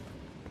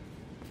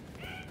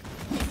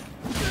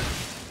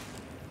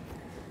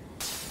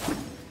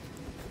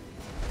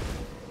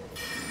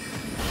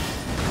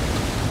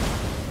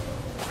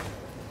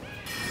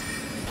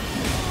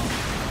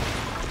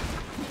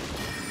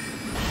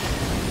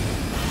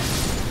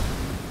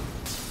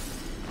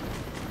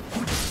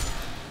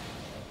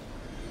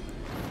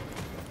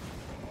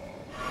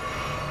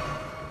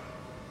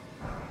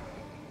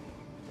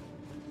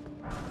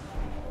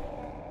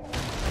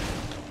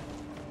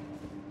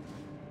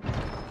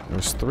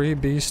 There's 3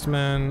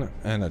 beastmen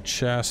and a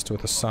chest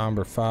with a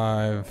somber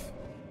 5.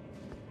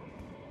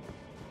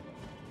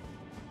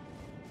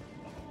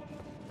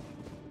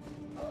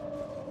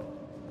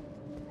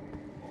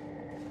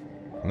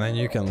 And then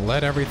you can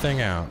let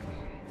everything out.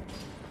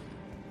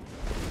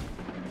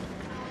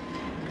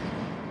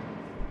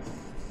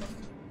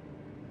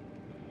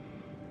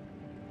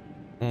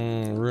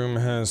 Room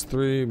has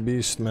 3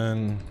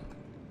 beastmen,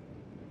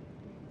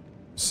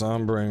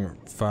 sombering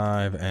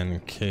 5,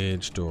 and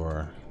cage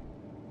door.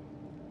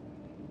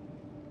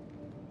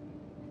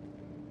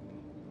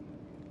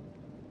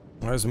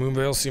 Why does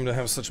Moonveil seem to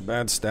have such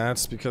bad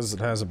stats? Because it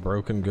has a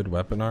broken good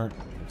weapon art.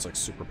 It's like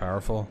super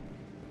powerful.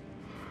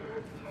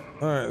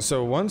 Alright,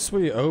 so once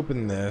we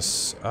open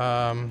this,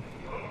 the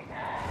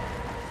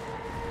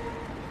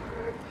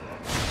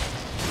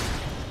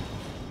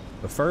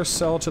first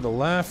cell to the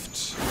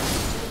left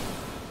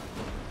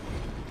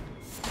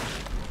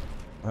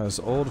has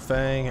Old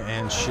Fang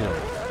and Shield.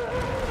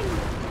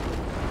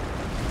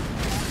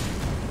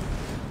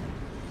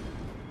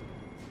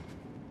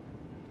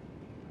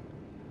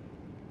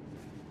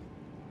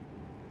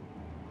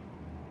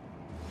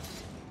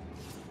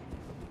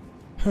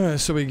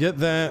 Alright, so we get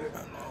that.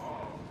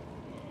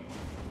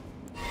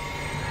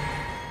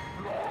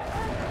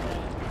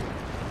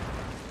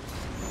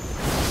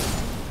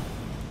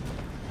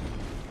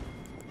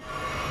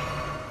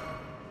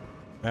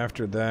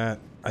 After that,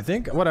 I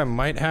think what I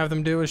might have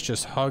them do is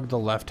just hug the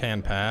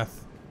left-hand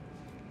path.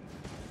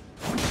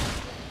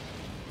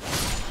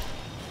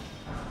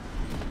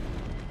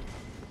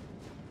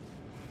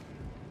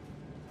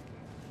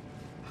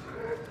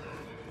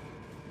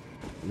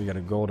 We got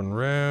a golden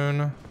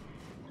rune.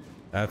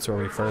 That's where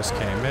we first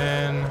came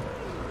in.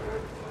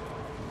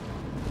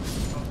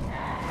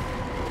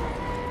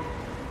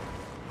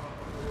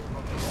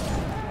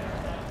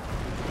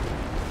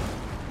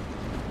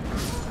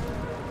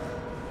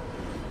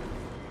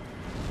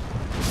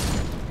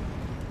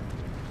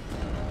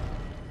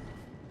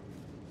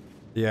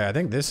 Yeah, I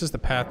think this is the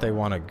path they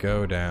want to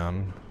go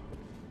down.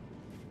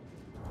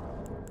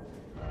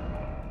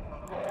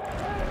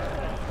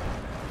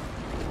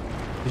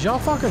 Did y'all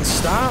fucking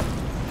stop?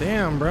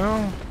 Damn,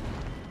 bro.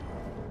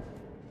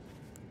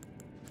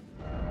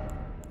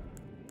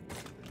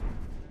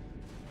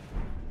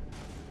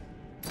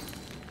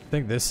 I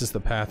think this is the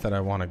path that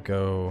I want to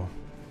go.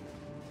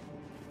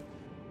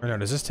 Or no,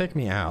 does this take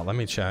me out? Let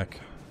me check.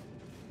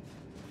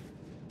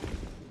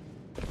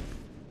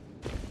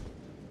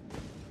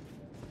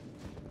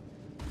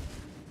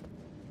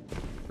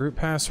 Group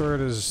password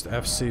is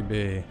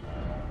FCB.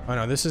 Oh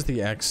no, this is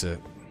the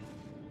exit.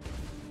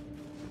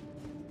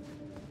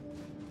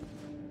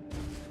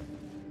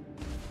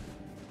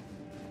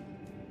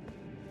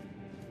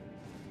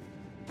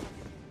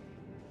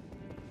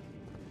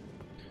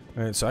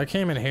 Alright, so I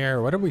came in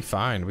here. What did we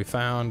find? We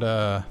found,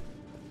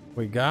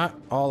 we got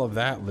all of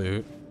that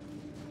loot.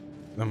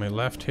 Then we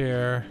left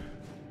here.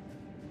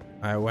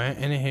 I went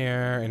in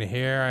here, and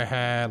here I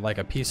had like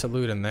a piece of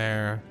loot in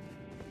there.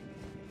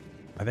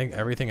 I think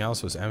everything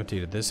else was empty.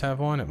 Did this have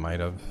one? It might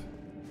have.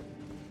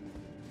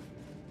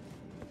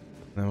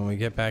 Then when we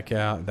get back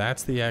out,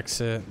 that's the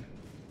exit.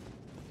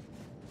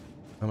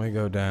 Then we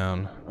go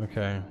down.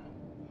 Okay.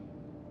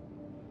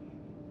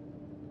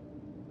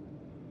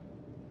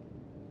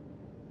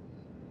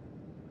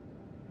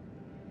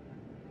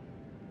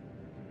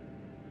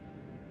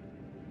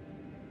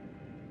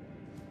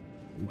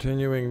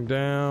 Continuing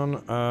down,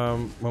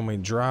 when we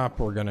drop,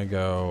 we're gonna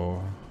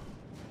go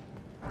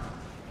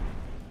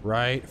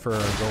right for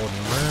a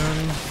golden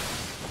rune.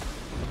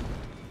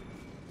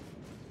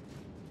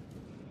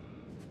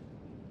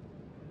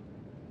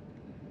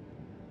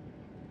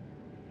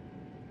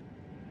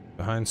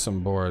 Behind some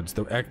boards.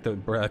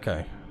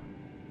 Okay.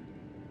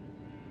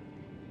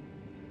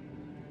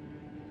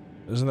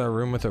 Isn't there a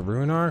room with a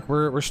rune arc?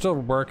 We're still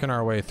working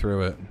our way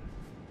through it.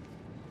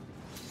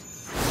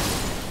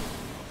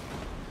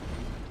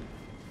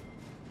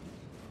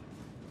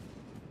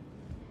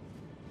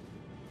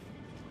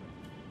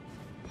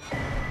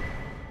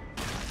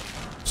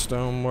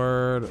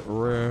 Stoneward,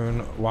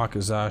 rune,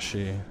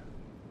 wakizashi.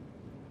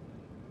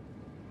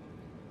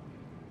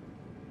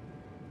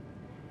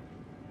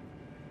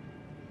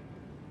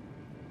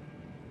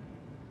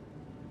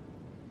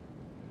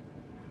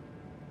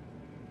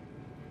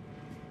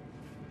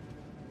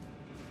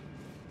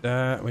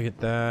 That, we get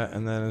that,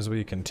 and then as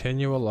we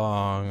continue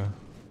along,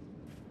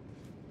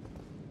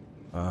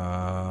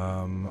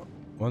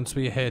 once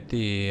we hit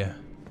the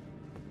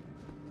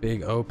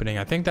big opening,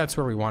 I think that's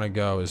where we want to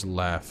go, is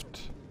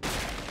left.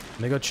 Let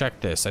me go check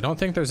this. I don't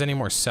think there's any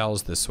more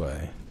cells this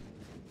way.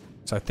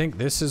 So I think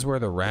this is where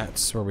the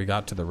rats, where we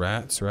got to the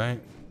rats,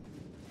 right?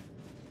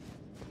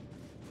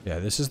 Yeah,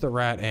 this is the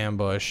rat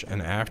ambush,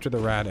 and after the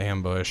rat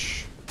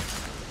ambush,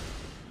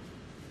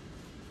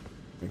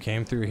 we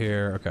came through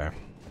here. Okay.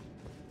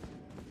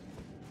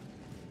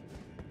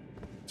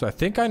 So I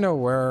think I know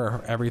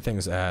where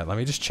everything's at. Let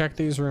me just check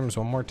these rooms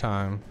one more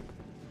time.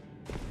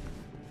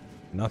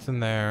 Nothing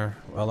there.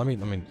 Well, let me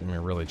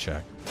really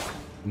check.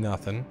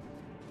 Nothing.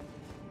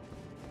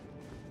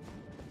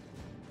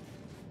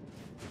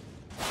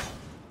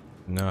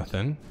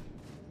 Nothing.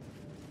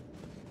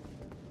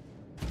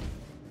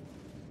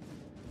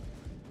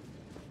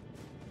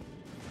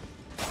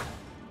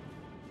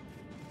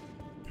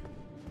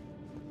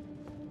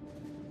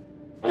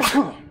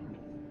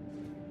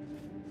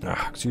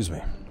 Excuse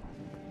me.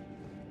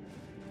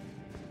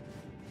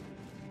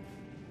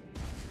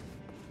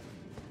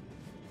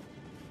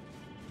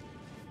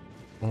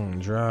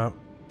 Drop.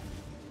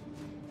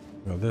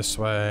 Go this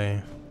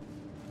way.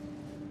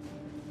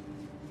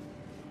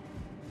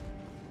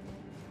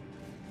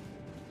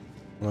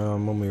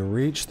 When we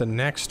reach the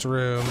next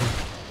room,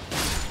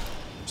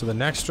 so the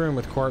next room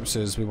with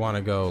corpses, we want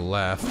to go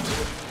left.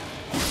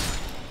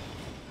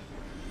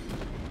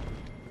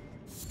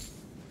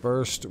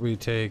 First, we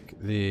take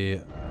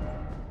the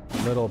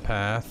middle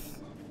path.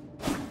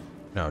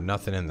 No,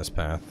 nothing in this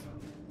path.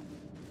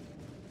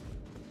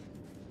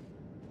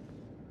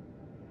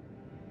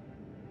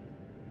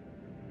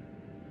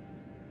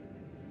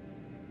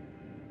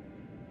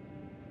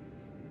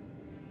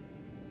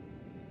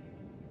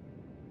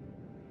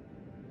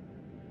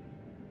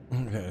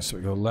 Okay, so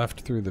we go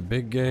left through the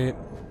big gate.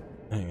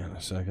 Hang on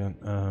a second.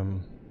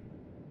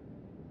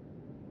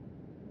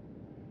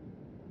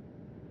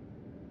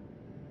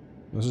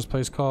 What's this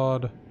place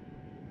called?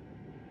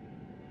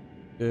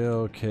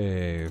 Hill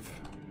Cave.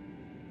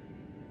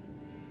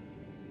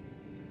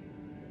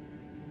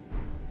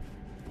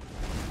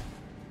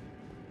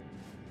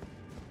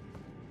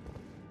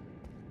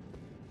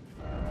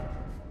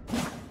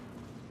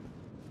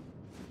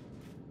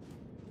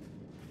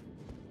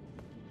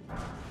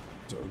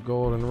 So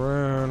golden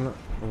rune,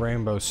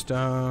 rainbow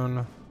stone.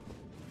 And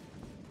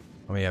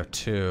we have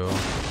two.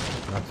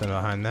 Nothing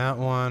behind that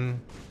one.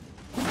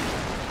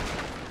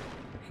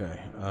 Okay,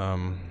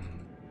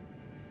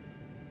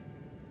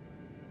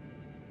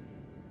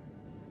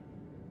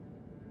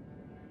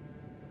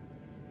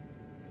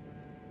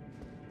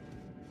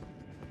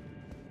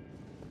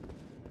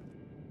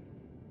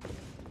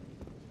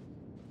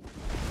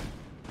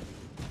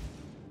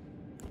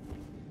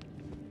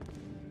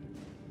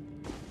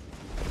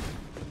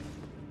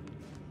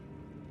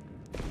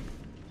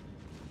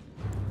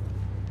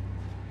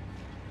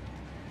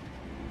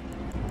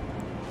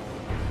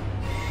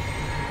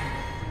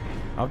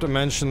 I'll have to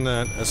mention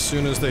that as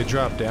soon as they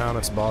drop down,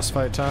 it's boss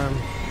fight time.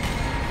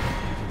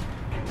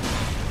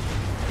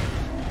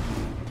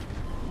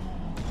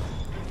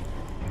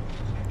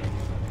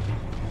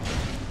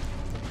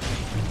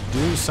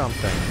 Do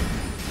something.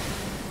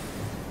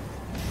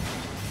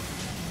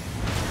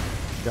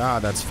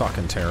 God, that's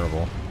fucking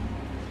terrible.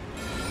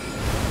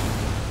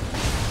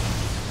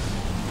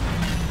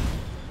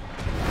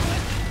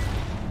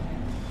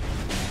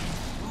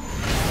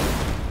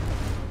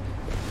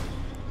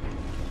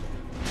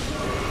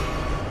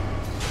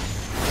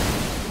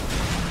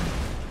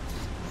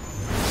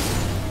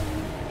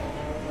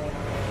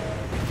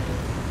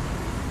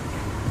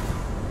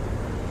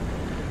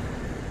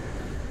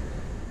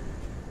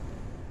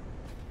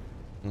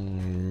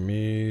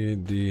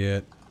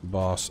 Immediate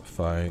boss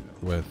fight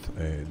with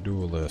a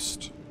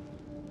duelist.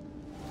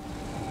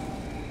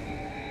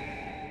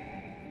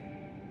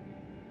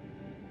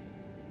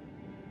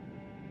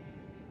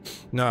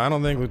 No, I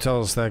don't think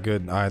Lutella's that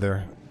good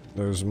either.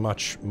 There's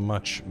much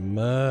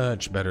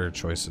better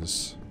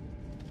choices.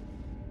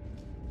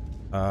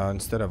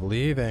 Instead of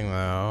leaving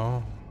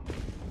though,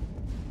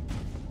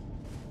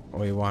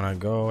 we want to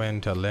go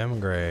into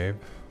Limgrave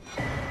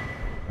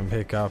and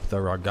pick up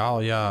the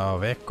Regalia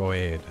of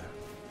Echoid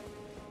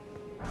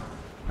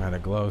and a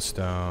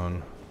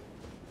glowstone,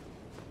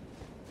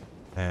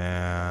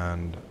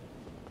 and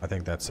I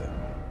think that's it.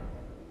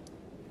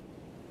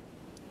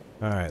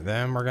 Alright,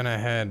 then we're gonna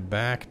head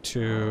back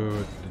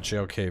to the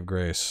Jail Cave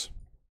Grace.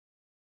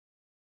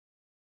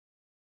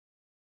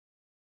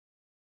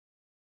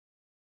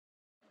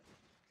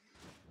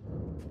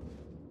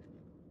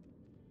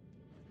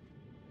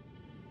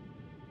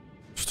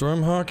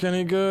 Stormhawk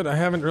any good? I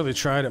haven't really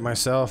tried it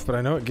myself, but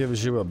I know it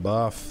gives you a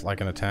buff, like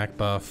an attack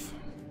buff.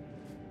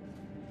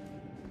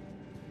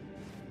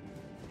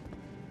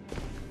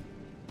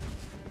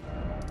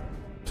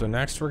 So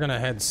next we're gonna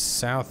head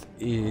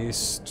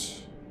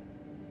southeast.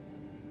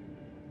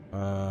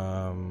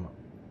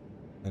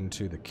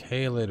 Into the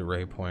Kaled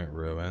Raypoint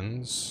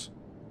ruins.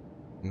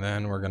 And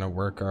then we're gonna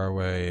work our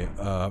way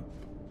up.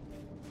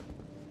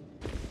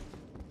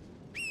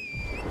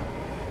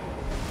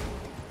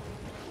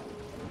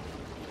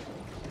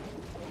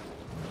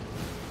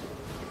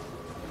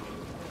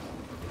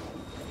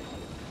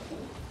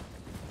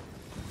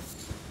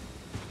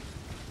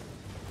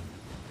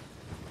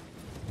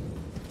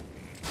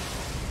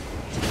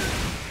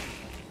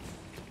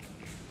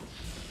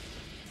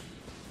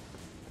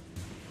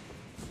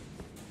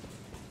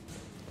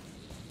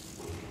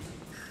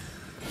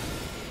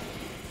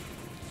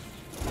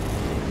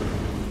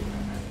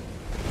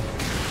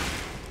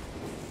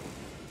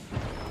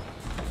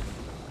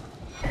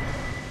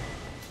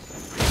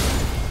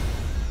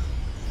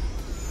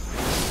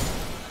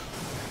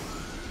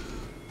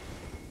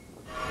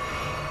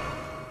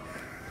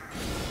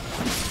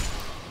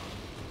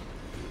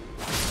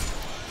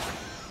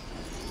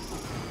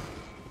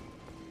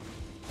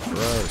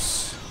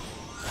 Gross.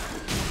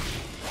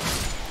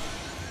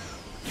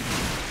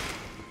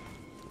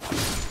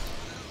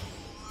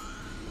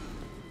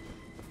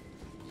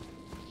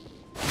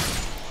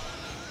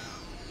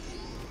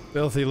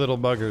 Filthy little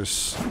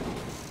buggers.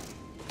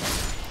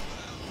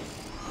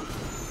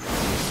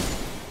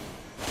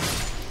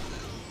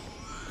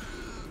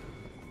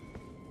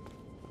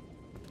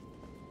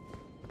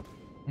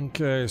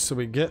 Okay, so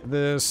we get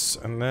this,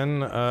 and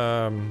then,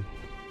 and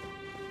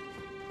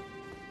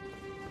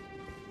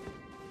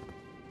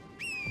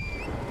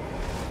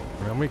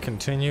then we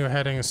continue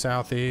heading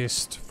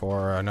southeast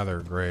for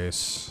another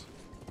grace.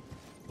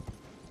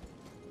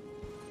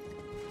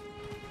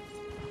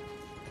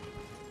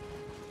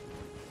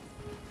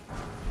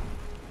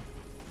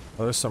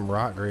 Oh, there's some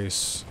rock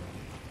grease.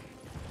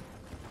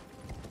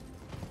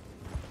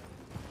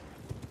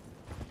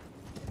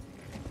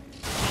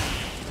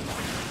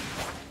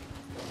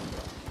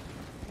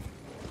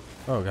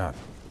 Oh god.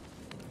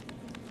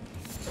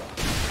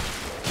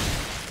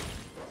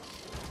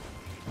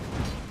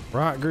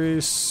 Rock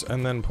grease,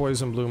 and then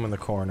poison bloom in the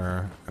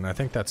corner, and I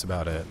think that's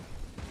about it.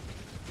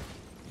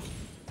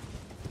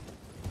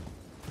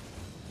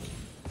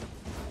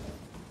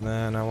 And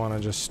then I want to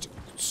just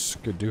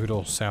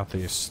skadoodle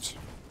southeast.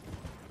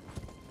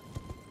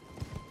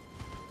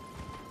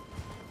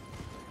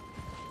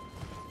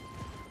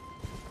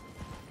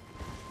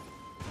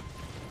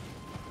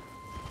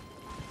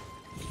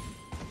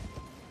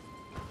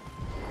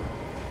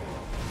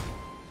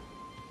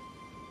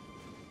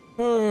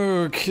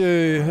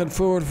 Okay, head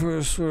forward for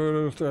a sort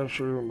of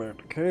statue back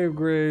to Cave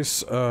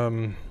Grace.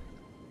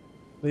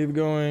 Leave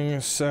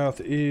going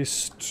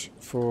southeast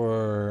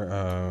for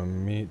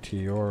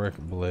Meteoric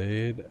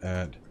Blade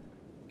at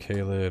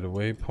Kaled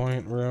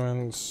Waypoint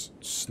Ruins.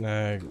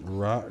 Snag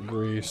rock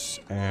grease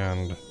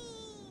and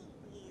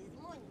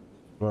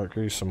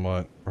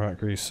what? Rock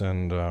grease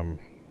and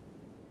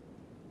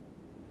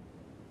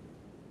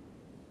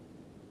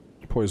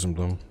poison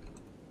bloom.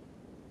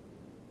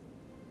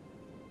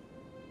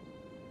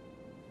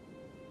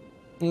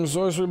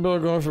 Sorcery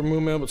build going for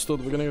Moon Mail, but still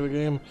at the beginning of the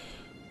game.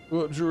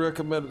 What would you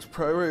recommend? It's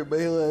primary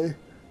melee.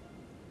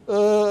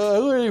 I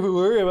wouldn't even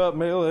worry about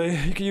melee.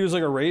 You could use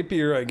like a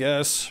rapier, I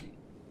guess.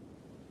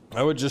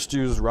 I would just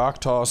use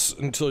rock toss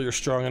until you're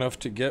strong enough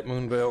to get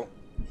Moonveil.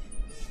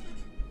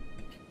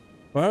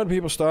 Why would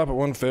people stop at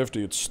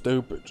 150? It's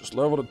stupid. Just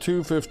level to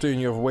 250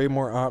 and you have way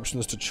more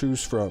options to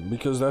choose from.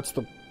 Because that's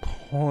the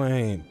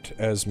point,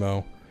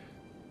 Esmo.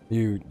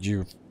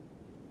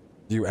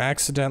 You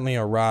accidentally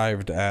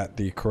arrived at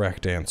the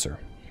correct answer.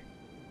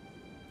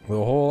 The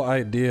whole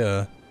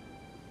idea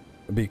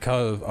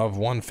because of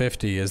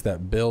 150 is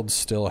that builds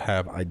still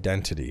have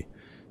identity.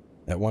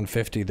 At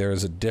 150 there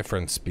is a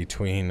difference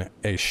between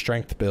a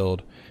strength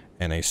build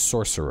and a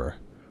sorcerer,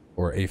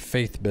 or a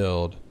faith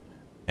build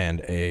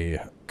and a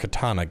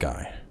katana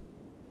guy.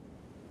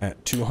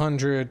 At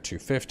 200,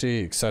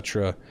 250,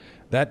 etc.,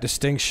 that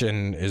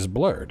distinction is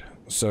blurred.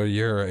 So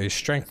you're a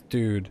strength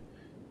dude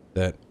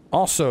that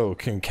also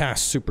can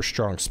cast super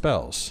strong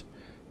spells,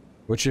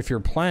 which if you're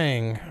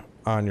playing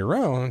on your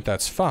own,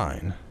 that's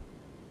fine.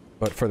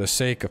 But for the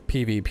sake of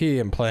PvP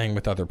and playing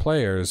with other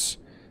players,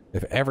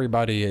 if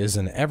everybody is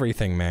an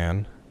everything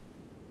man,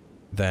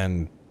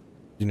 then,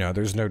 you know,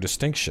 there's no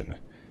distinction.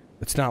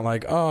 It's not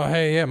like, oh,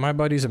 hey, yeah, my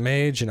buddy's a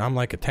mage and I'm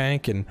like a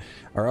tank and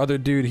our other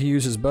dude, he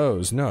uses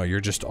bows. No, you're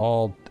just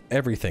all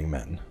everything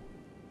men.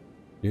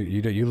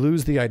 You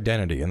lose the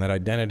identity, and that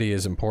identity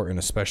is important,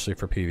 especially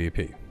for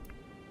PvP.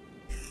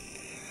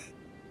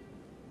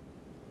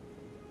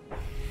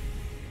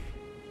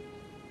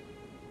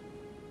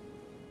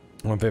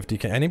 150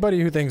 can— anybody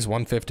who thinks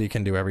 150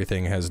 can do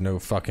everything has no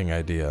fucking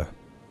idea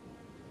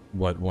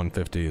what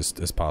 150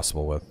 is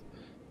possible with.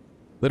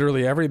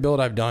 Literally every build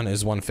I've done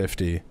is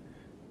 150,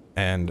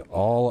 and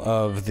all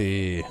of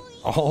the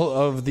all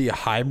of the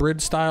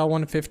hybrid style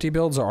 150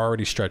 builds are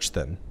already stretched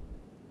thin.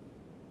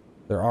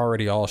 They're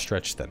already all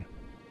stretched thin.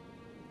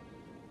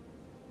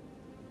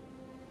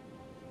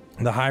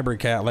 The hybrid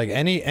cat, like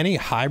any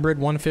hybrid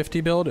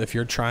 150 build, if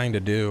you're trying to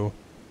do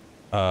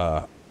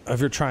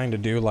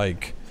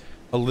like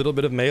a little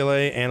bit of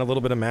melee and a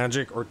little bit of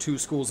magic, or 2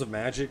 schools of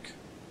magic,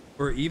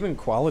 or even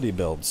quality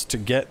builds to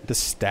get the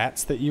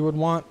stats that you would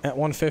want at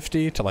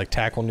 150 to like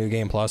tackle New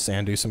Game Plus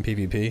and do some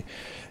PvP,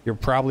 you're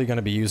probably going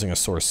to be using a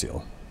Source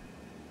Seal,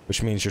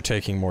 which means you're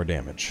taking more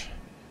damage.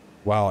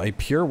 While a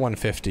pure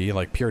 150,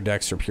 like pure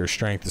Dex or pure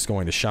Strength, is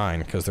going to shine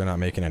because they're not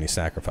making any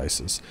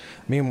sacrifices.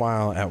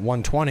 Meanwhile, at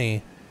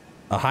 120,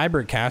 a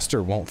hybrid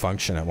caster won't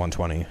function at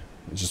 120. It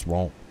just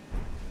won't.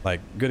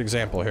 Like, good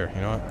example here,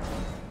 you know what?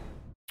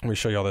 Let me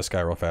show y'all this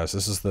guy real fast.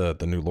 This is the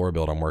new lore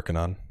build I'm working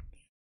on.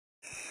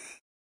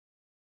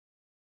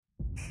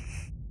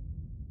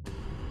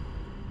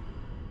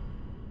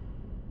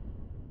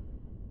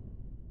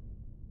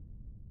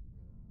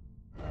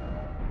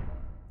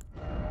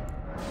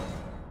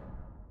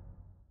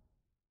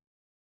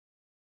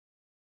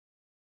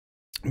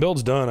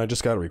 Build's done, I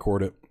just gotta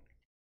record it.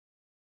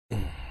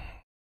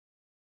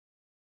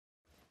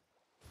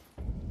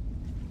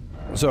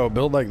 So, a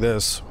build like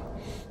this.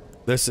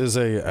 This is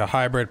a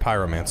hybrid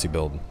pyromancy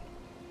build.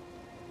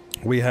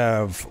 We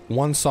have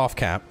 1 soft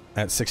cap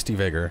at 60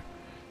 vigor.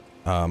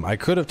 I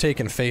could have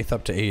taken faith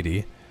up to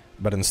 80,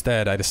 but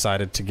instead I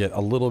decided to get a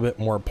little bit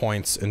more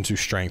points into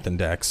strength and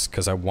dex,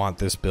 because I want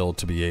this build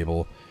to be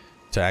able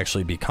to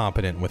actually be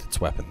competent with its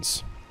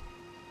weapons.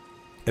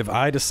 If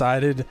I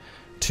decided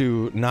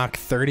to knock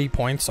 30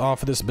 points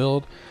off of this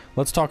build,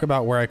 let's talk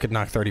about where I could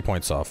knock 30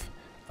 points off.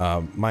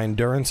 My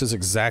endurance is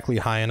exactly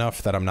high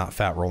enough that I'm not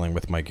fat rolling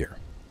with my gear.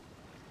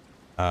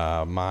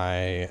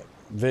 My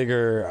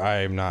vigor,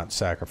 I'm not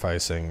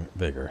sacrificing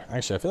vigor.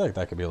 Actually, I feel like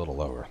that could be a little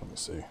lower. Let me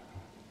see.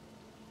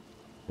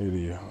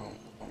 Maybe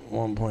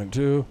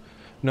 1.2.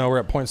 No, we're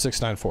at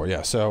 0.694.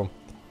 Yeah, so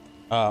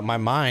my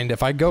mind,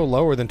 if I go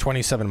lower than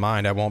 27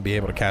 mind, I won't be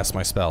able to cast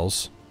my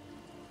spells.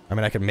 I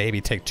mean, I could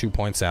maybe take 2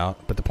 points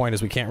out, but the point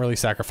is we can't really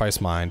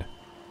sacrifice mind.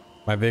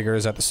 My vigor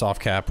is at the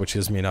soft cap, which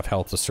gives me enough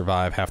health to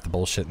survive half the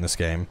bullshit in this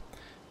game.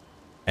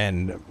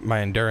 And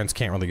my endurance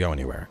can't really go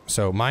anywhere.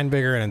 So mind,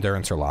 vigor, and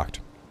endurance are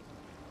locked.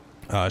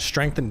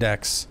 Strength and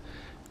dex,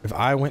 if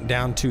I went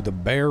down to the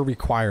bare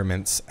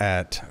requirements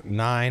at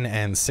 9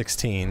 and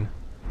 16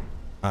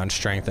 on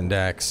strength and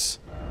dex,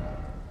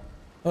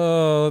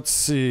 let's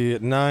see,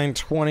 9,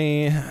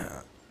 20,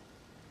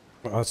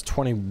 that's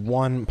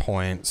 21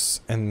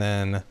 points, and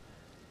then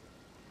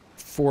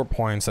 4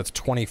 points, that's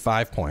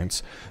 25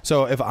 points.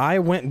 So if I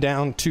went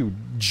down to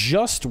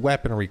just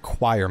weapon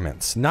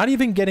requirements, not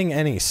even getting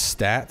any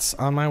stats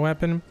on my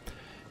weapon,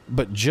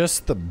 but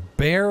just the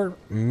bare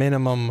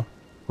minimum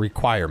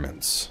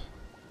requirements,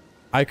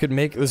 I could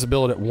make this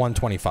build at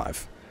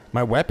 125.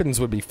 My weapons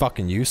would be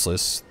fucking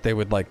useless. They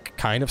would like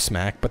kind of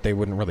smack, but they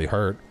wouldn't really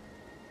hurt.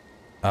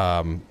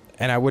 And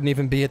I wouldn't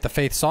even be at the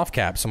faith soft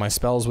cap, so my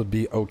spells would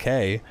be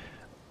okay,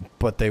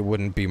 but they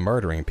wouldn't be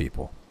murdering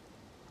people.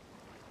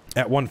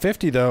 At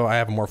 150 though, I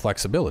have more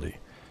flexibility.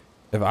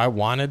 If I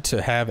wanted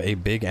to have a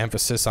big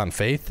emphasis on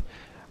faith,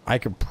 I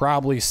could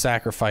probably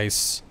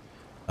sacrifice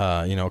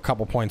you know, a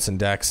couple points in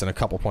dex and a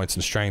couple points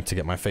in strength to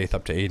get my faith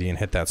up to 80 and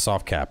hit that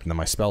soft cap, and then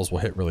my spells will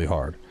hit really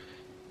hard.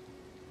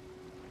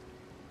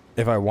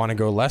 If I want to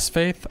go less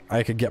faith,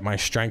 I could get my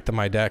strength and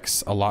my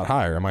dex a lot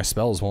higher, and my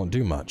spells won't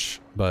do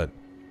much. But,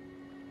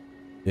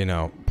 you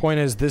know, point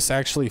is, this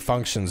actually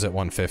functions at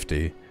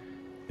 150.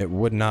 It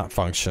would not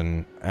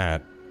function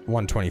at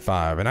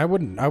 125, and I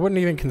wouldn't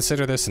even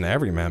consider this an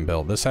everyman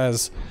build. This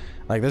has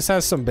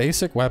some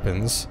basic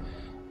weapons,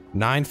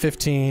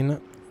 915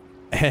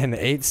 and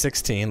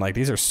 816. Like,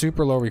 these are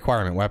super low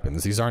requirement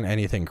weapons. These aren't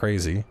anything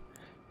crazy.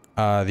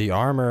 The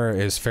armor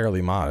is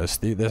fairly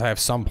modest. I have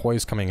some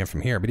poise coming in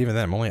from here, but even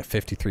then, I'm only at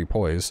 53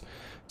 poise,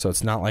 so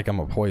it's not like I'm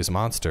a poise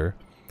monster.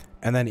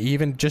 And then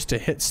even just to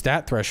hit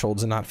stat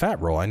thresholds and not fat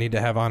roll, I need to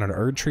have on an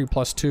Erd Tree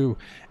 +2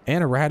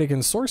 and a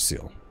Radigan Source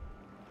Seal.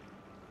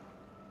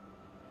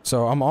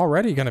 So I'm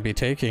already going to be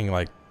taking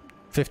like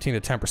 15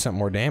 to 10%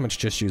 more damage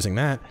just using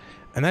that.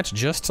 And that's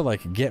just to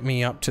like get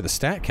me up to the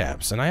stat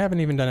caps. And I haven't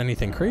even done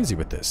anything crazy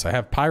with this. I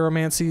have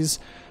pyromancies,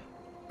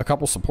 a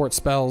couple support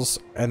spells,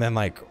 and then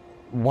like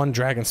 1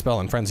 dragon spell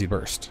and frenzied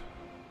burst.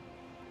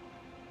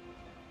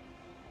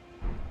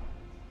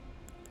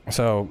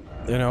 So,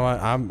 you know what,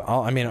 I'm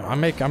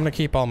gonna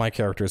keep all my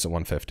characters at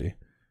 150.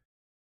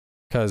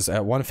 Cause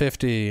at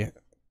 150,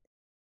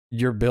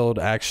 your build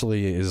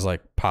actually is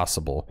like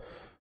possible.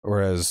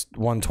 Whereas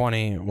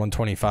 120,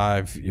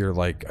 125, you're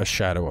like a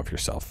shadow of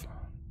yourself.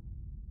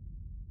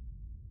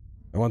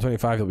 At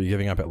 125, you'll be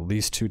giving up at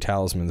least 2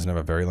 talismans and have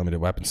a very limited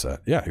weapon set.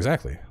 Yeah,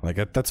 exactly.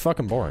 Like, that's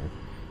fucking boring.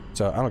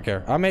 So, I don't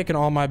care. I'm making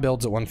all my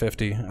builds at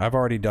 150. I've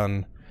already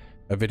done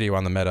a video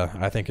on the meta.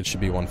 I think it should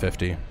be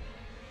 150.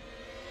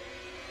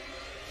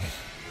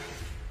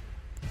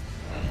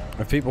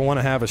 If people want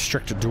to have a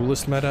strict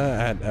duelist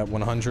meta at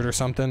 100 or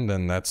something,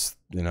 then that's,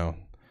 you know,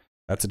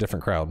 that's a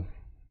different crowd.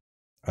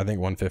 I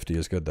think 150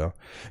 is good though.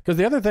 Because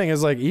the other thing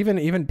is like even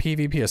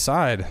PvP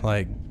aside,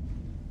 like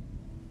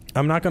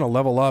I'm not gonna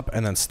level up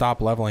and then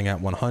stop leveling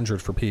at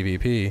 100 for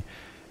PvP,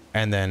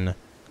 and then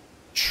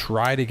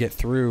try to get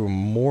through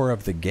more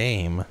of the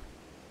game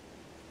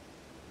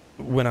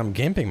when I'm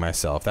gimping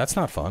myself. That's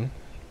not fun.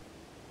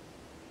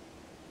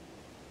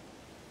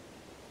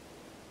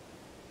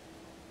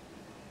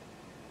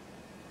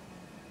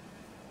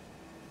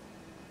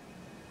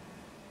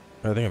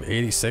 I think if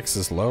 86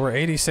 is lower,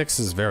 86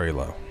 is very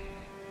low.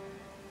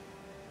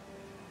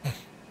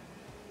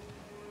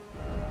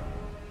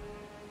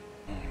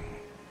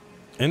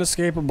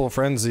 Inescapable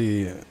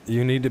Frenzy,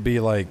 you need to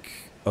be like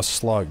a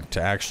slug to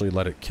actually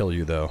let it kill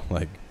you though.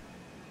 Like,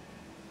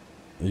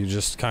 you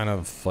just kind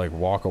of like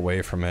walk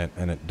away from it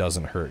and it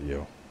doesn't hurt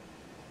you.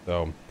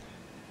 So,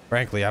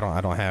 frankly, I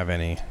don't have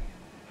any,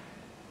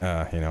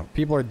 you know,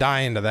 people are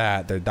dying to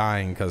that. They're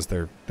dying because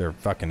they're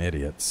fucking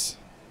idiots.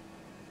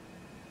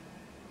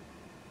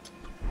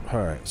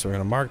 Alright, so we're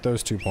gonna mark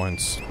those 2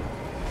 points.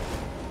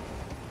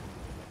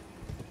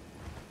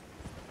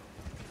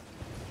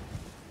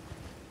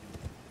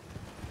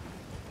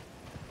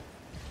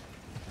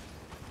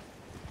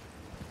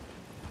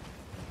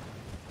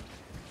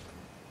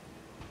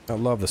 I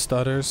love the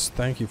stutters.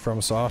 Thank you,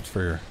 FromSoft,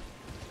 for your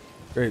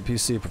great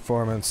PC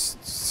performance.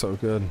 It's so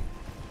good.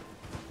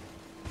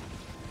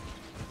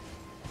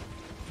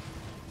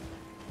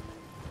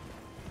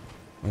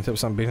 Any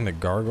tips on beating the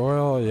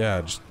gargoyle?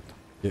 Yeah, just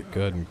get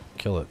good and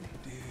kill it.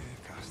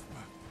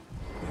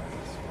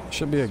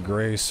 Should be a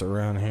grace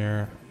around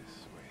here.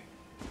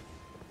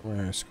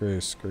 Grace.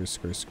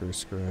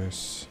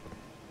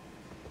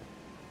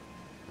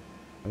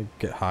 Let me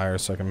get higher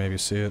so I can maybe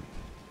see it.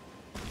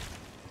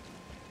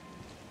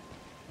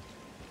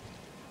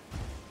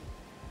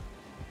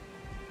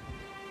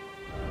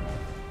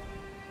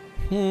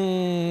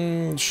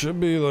 Should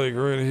be like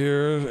right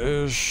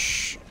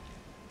here-ish.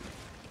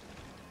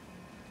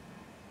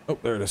 Oh,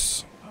 there it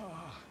is.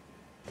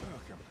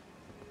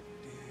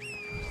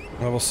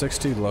 Level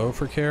 60 low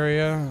for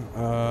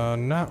Carria?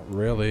 Not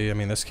really. I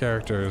mean, this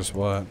character is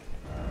what?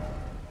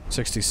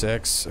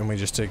 66, and we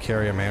just did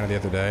Carria Mana the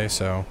other day,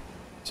 so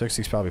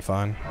 60's probably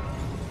fine.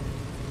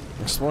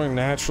 Exploring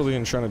naturally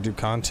and trying to do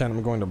content,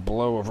 I'm going to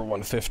blow over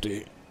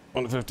 150.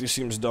 150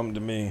 seems dumb to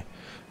me.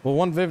 Well,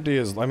 150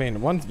 is, I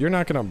mean, you're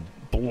not gonna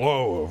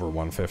blow over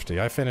 150.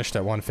 I finished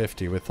at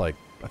 150 with like,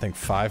 I think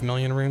 5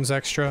 million runes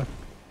extra.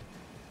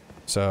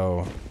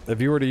 So, if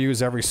you were to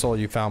use every soul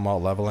you found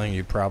while leveling,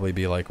 you'd probably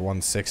be like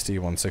 160,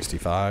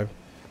 165.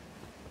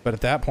 But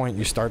at that point,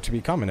 you start to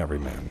become an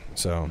everyman,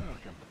 so...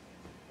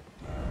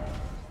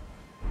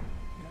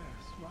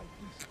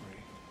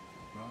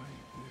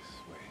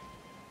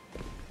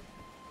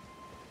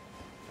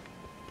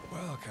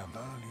 Welcome,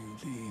 value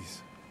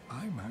these.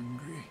 I'm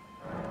hungry.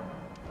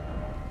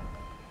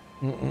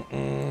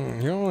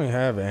 You don't really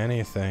have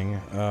anything.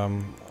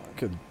 I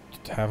could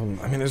have him...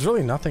 I mean, there's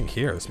really nothing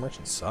here. This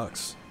merchant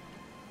sucks.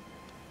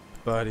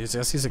 But I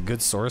guess he's a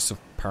good source of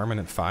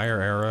permanent fire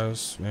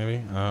arrows,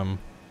 maybe.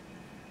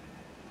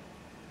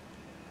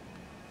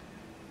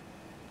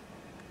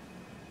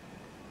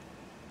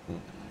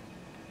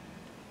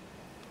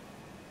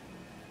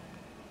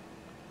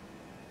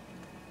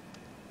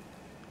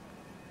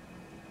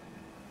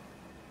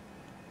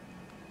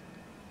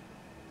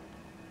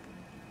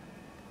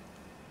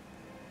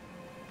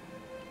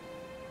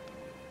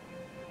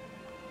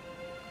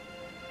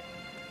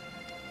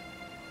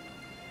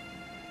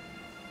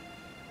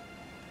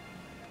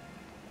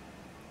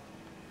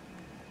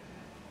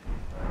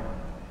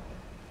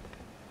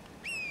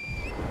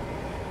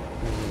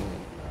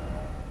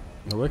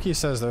 The wiki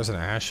says there's an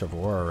Ash of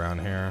War around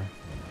here.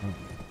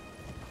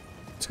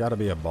 It's got to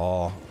be a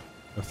ball,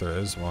 if there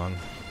is one.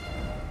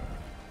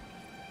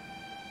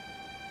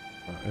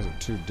 Is it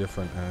 2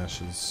 different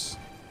ashes?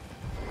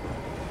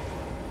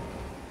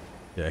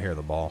 Yeah, I hear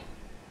the ball.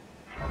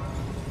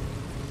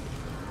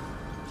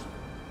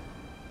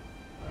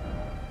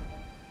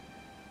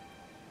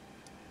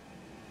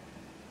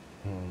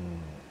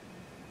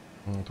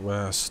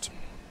 Northwest.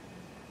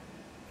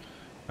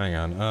 Hang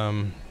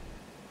on,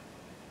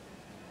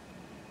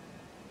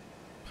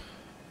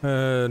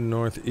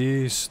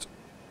 northeast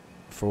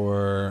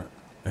for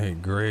a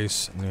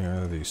grace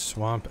near the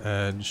swamp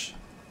edge,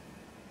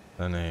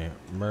 then a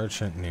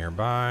merchant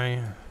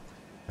nearby,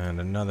 and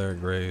another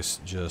grace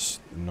just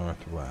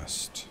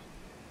northwest.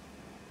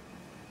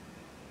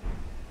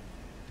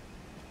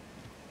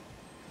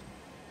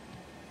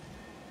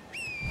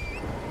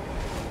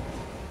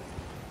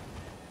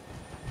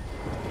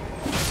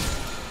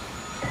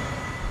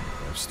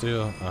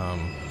 Steel,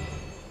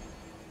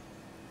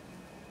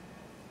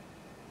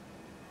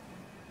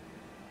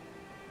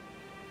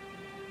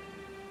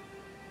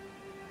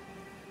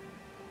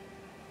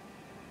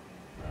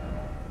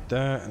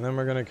 that, and then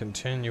we're gonna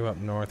continue up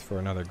north for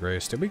another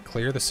grace. Did we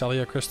clear the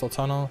Celia Crystal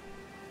Tunnel?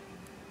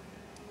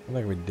 I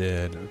think we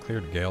did. We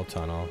cleared Gale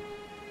Tunnel.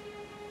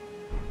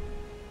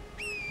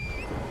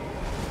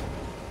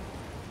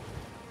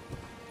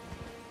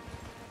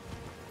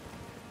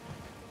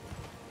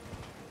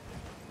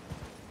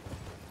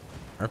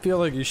 I feel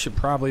like you should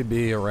probably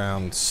be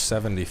around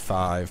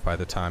 75 by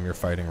the time you're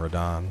fighting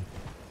Radahn.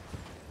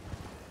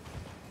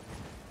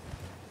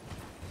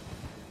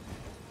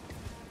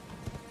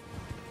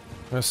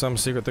 There's some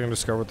secret thing to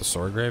discover with the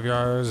sword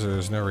graveyards.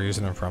 There's no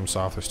reason in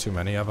FromSoft there's too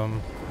many of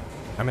them.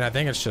 I mean, I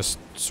think it's just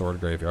sword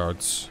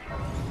graveyards.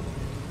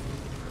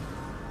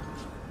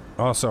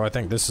 Also, I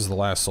think this is the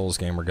last Souls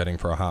game we're getting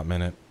for a hot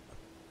minute.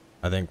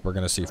 I think we're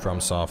gonna see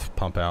FromSoft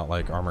pump out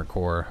like Armored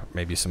Core,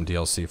 maybe some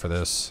DLC for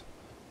this.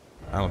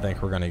 I don't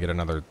think we're gonna get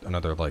another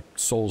like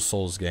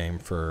Souls game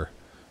for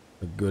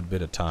a good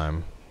bit of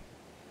time.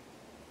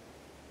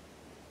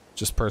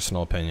 Just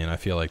personal opinion. I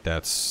feel like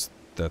that's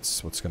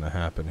what's gonna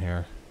happen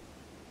here.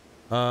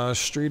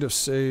 Street of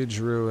Sage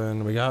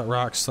Ruin. We got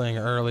Rock Sling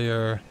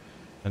earlier,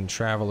 and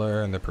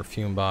Traveler, and the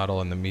Perfume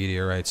Bottle, and the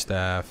Meteorite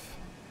Staff.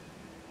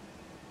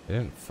 They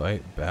didn't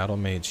fight Battle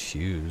Mage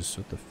Hughes.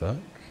 What the fuck?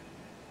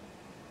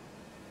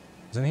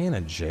 Isn't he in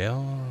a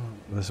jail?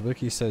 This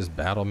wiki says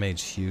Battle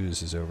Mage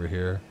Hughes is over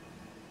here.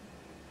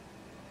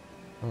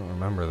 I don't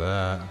remember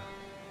that.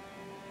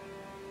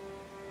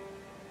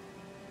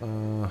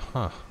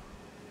 Huh.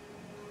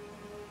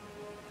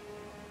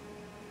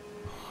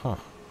 Huh.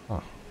 Huh.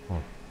 Huh.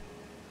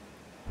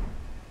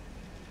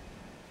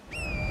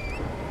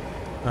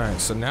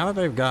 Alright, so now that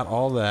they've got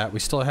all that, we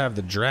still have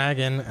the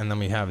dragon, and then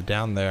we have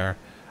down there.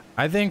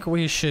 I think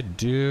we should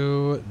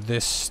do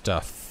this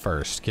stuff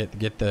first.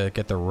 Get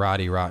the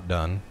Roddy Rot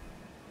done.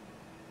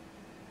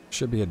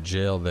 Should be a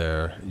jail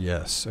there.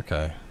 Yes,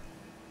 okay.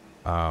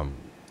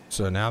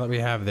 So now that we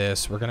have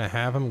this, we're gonna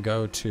have him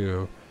go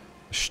to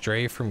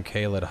Stray from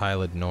Caelid,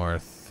 Hylid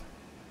North.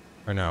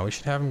 Or no, we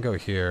should have him go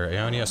here.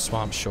 Aeonia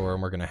Swamp Shore,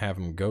 and we're gonna have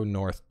him go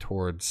north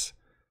towards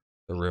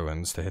the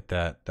ruins to hit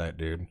that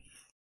dude.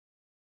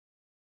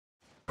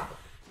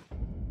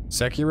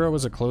 Sekiro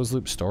was a closed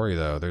loop story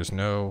though. There's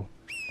no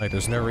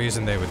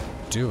reason they would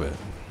do it.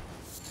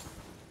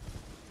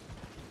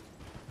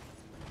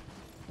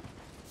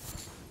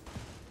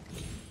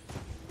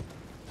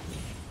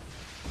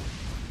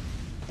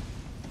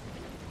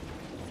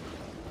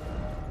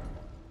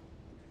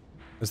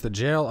 Is the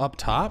jail up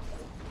top?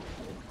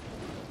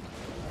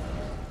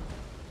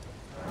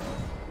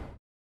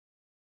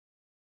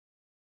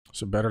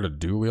 So better to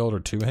dual wield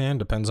or two-hand?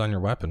 Depends on your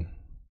weapon.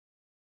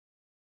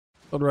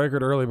 Killed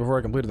record early before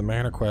I completed the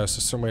mana quest.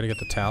 Is there some way to get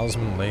the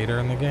talisman later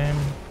in the game?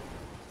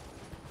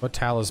 What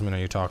talisman are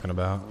you talking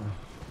about?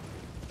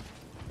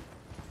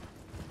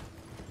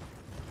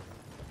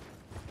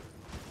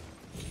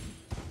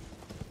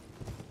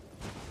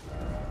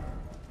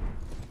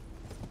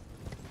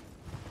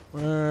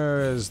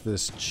 Where is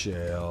this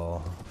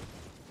jail?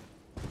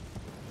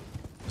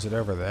 Is it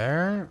over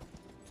there?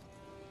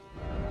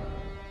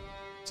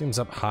 Seems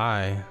up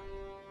high.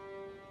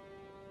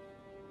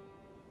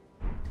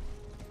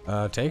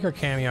 Taker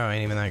cameo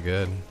ain't even that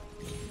good.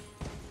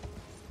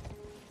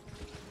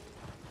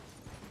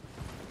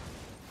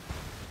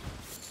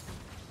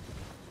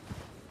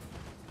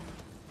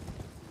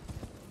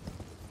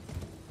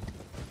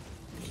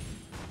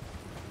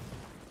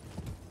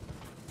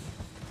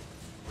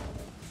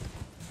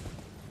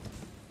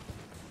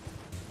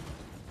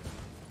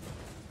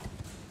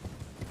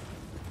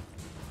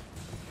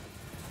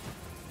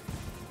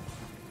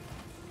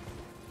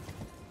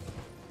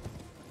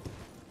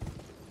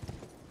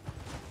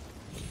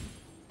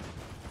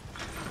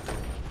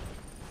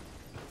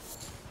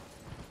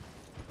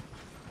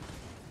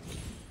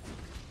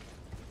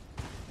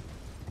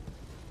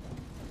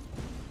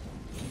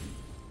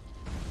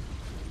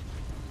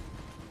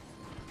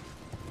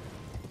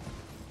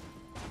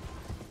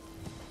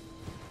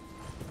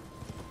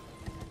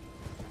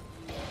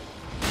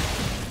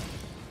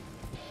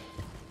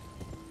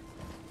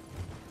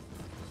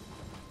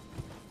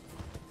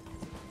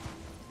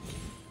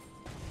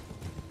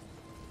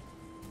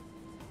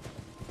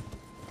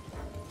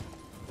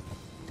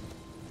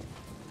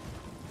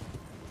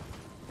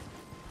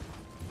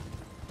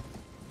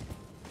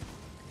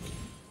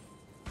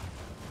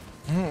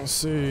 Let's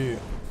see.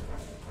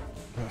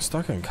 I'm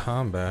stuck in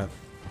combat.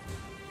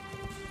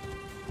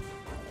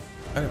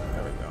 There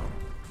we go.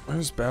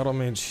 Where's Battle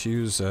Mage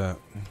Hughes at?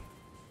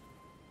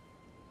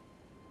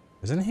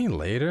 Isn't he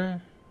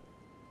later?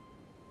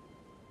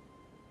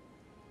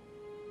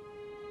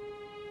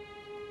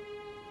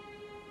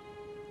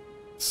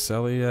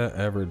 Celia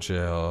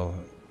Everjail.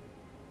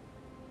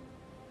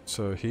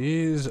 So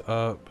he's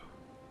up.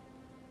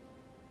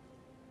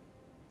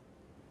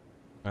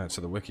 Alright,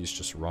 so the wiki's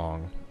just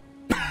wrong.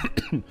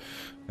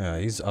 Yeah,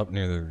 he's up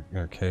near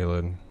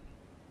Caelid.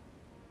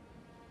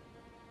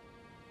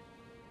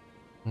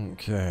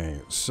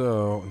 Okay,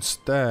 so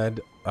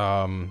instead,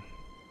 so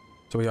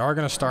we are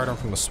gonna start him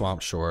from the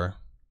Swamp Shore.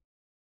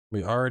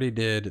 We already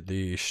did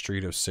the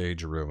Street of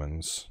Sage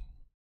Ruins.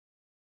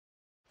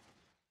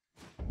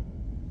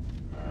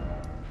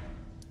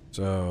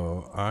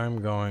 So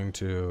I'm going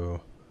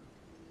to,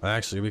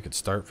 actually we could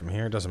start from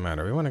here, doesn't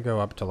matter. We want to go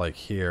up to like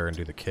here and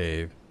do the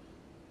cave.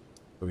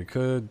 But we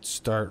could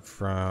start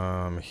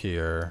from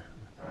here.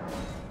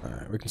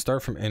 Alright, we can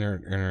start from inner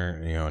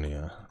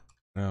Aeonia.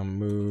 Now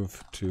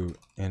move to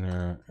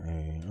Inner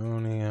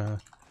Aeonia.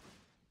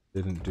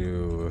 Didn't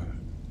do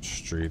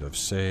Street of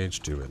Sage,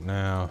 do it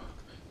now.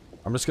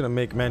 I'm just gonna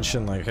make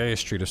mention like, hey,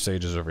 Street of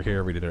Sage is over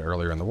here. We did it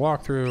earlier in the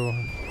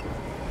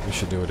walkthrough. You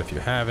should do it if you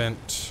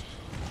haven't.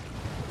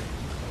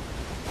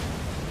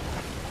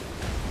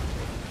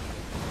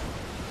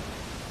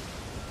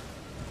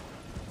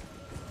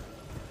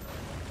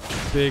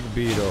 Big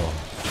beetle.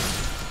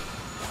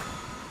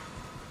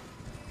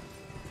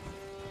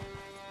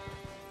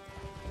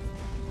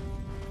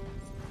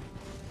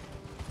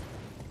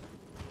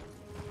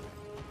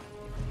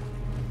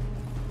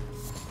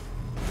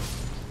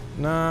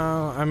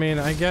 No, I mean,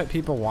 I get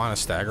people want a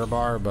stagger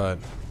bar, but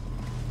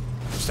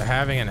just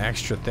having an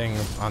extra thing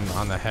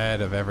on the head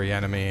of every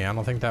enemy, I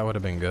don't think that would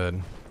have been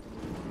good.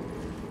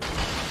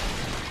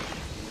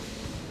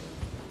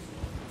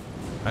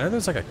 I know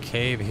there's like a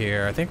cave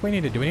here. I think we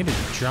need to, do we need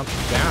to jump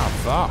down?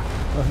 Fuck.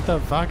 What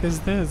the fuck is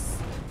this?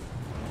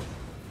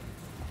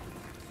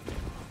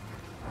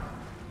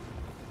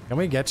 Can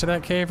we get to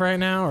that cave right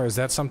now, or is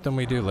that something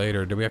we do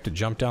later? Do we have to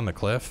jump down the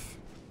cliff?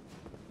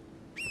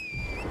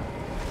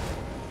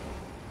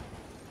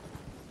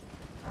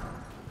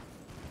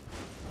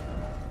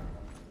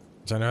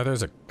 I know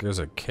there's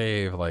a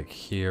cave like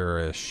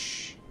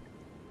here-ish.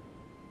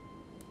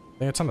 I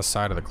think it's on the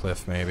side of the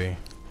cliff, maybe.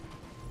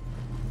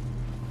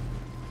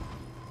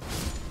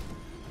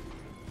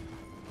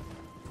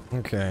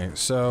 Okay,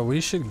 so we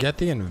should get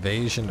the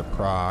invasion to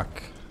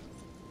proc.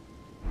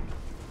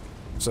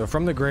 So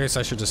from the Grace,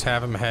 I should just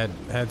have him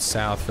head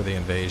south for the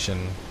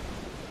invasion.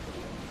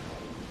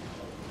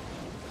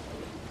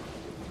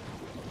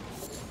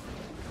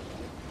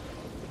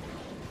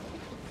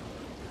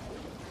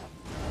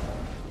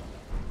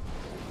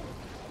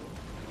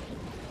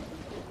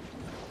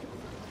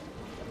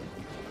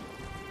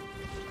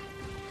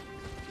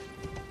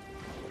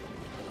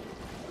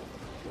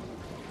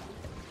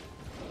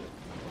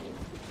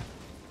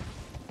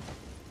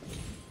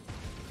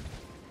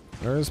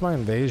 Where's my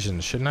invasion?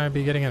 Shouldn't I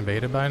be getting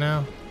invaded by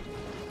now?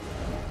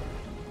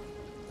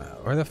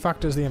 Where the fuck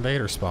does the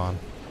invader spawn?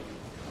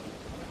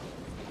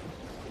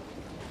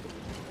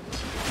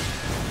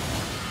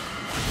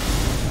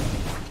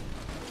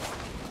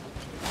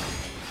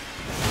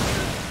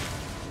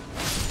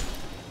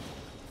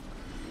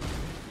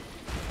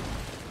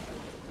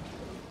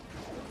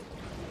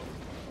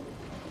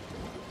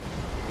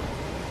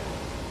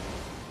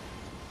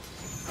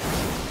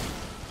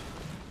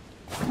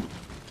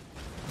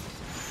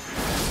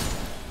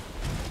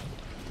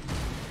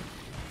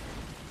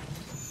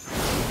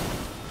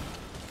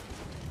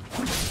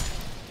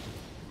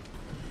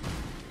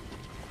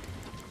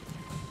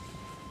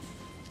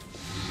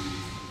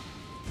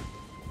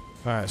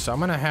 Alright, so I'm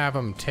gonna have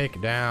him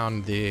take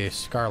down the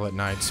Scarlet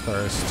Knights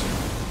first.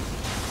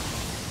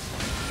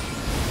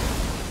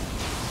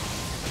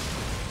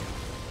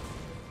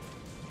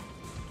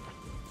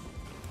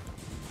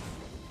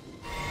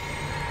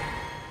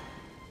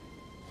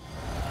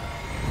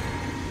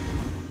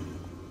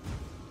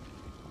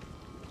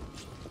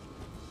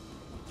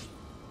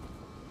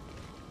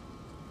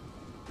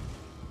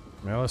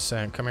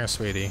 Millicent, come here,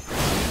 sweetie.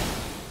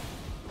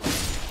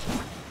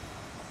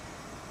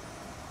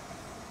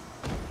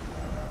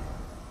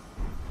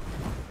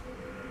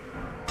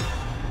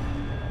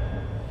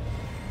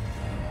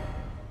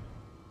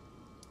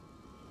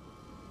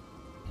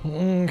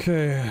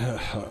 Okay,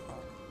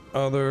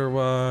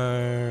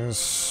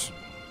 otherwise...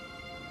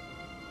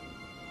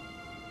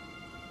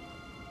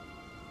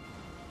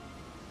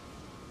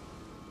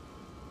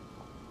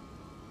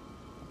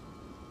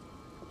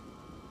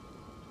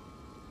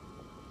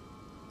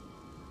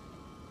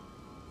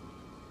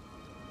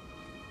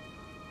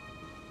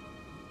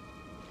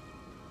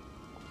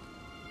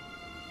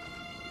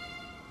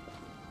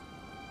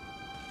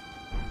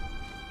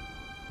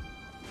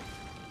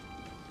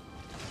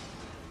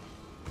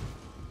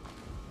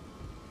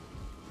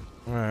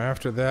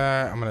 After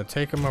that, I'm gonna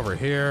take him over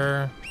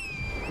here.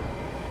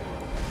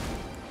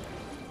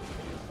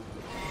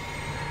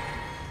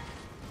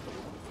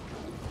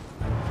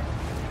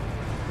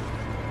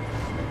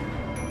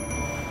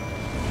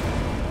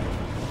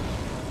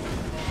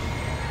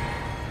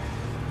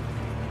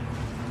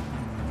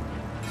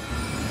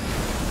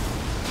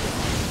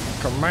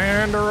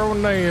 Commander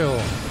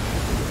O'Neill.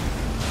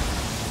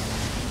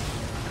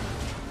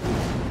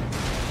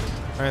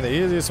 And the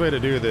easiest way to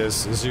do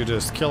this is you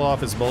just kill off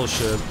his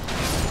bullshit.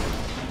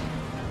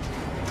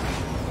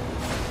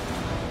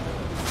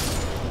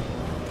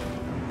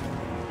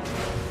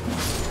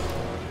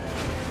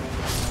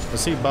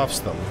 Because he buffs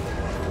them.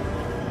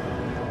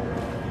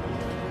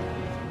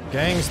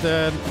 Gang's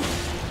dead.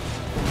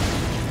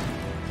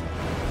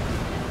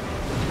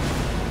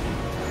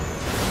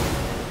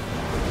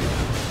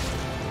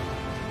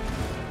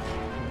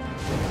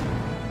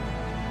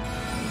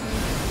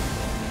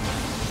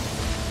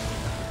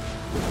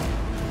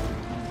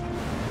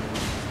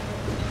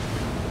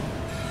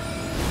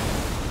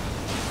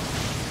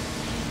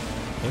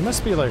 He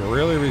must be like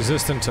really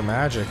resistant to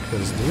magic,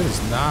 because dude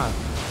is not.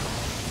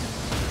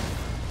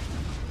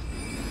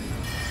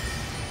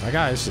 My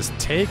guy is just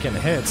taking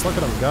hits. Look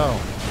at him go.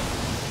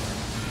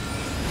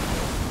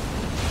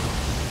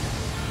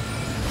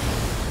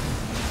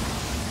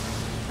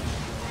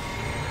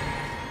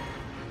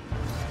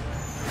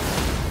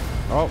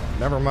 Oh,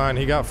 never mind.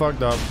 He got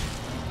fucked up.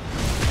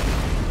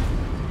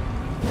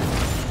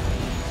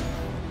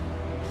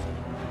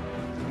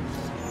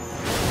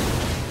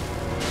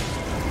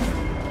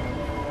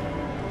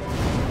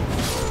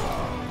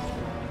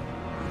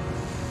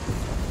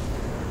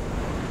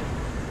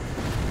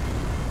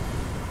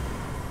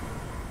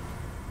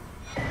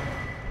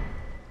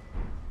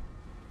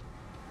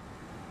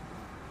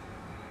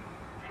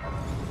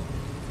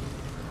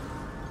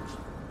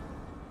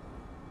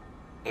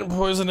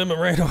 Poison him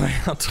right away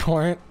on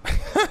torrent.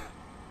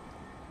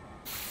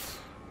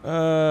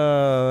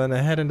 Then I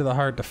head into the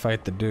heart to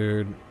fight the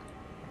dude.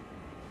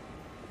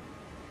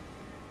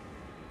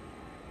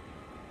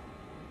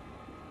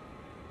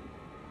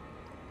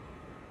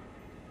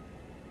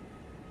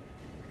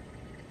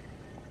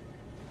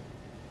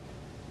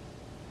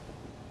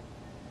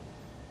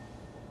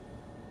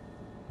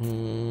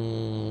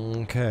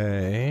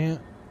 Okay.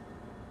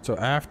 So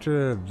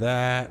after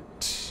that,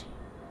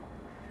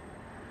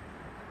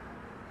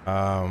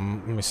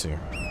 let me see.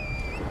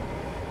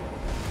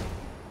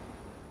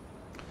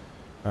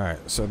 All right,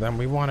 so then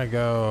we want to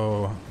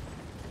go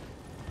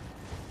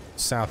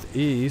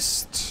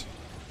southeast.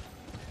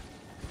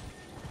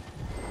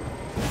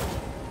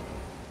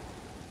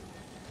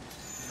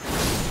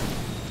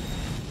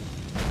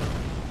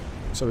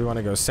 So we want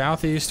to go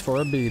southeast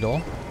for a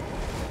beetle.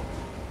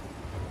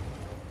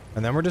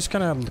 And then we're just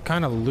gonna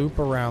kind of loop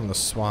around the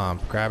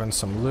swamp, grabbing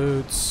some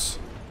loots.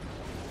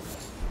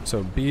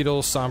 So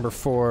beetle, somber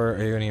 4,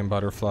 Aeonian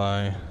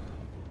butterfly.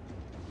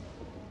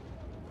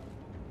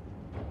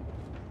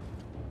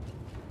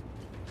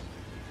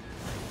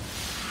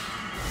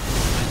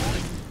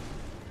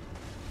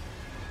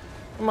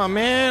 Come on,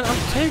 man,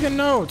 I'm taking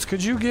notes.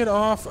 Could you get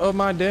off of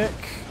my dick?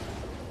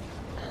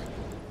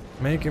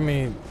 Making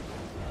me...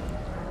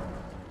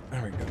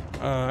 There we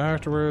go.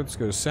 Afterwards,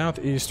 go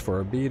southeast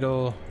for a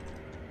beetle.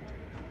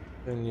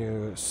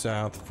 Continue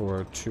south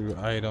for 2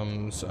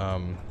 items.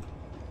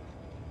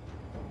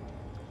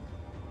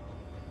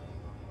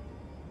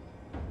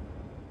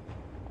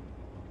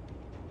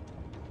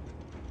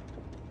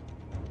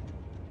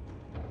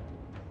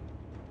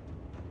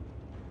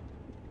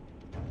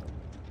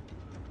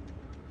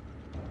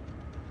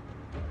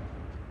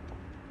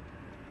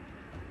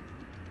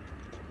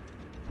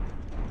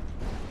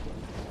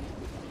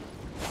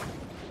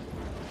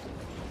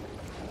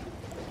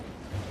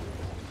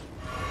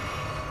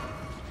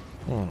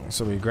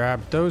 So we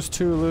grabbed those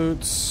 2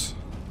 loots.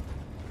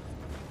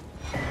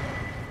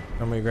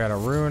 Then we grabbed a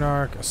rune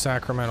arc, a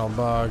sacramental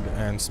bug,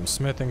 and some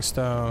smithing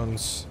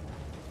stones.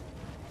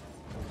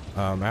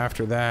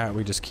 After that,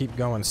 we just keep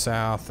going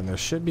south, and there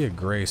should be a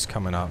grace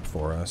coming up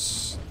for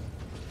us.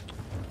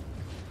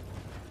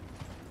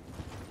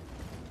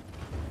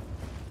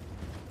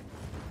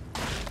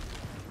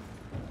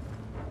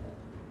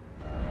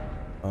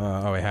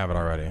 Oh, we have it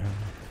already.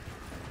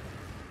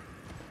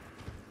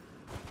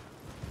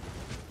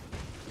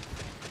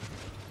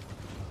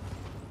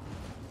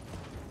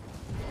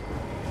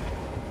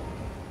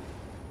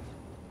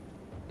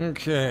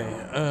 Okay,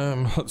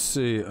 let's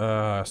see,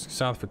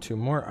 south for 2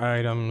 more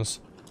items.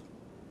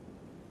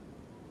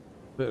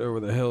 Bit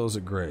over the hills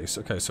of Grace.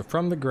 Okay, so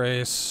from the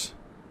Grace,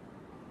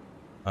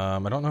 I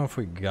don't know if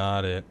we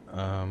got it,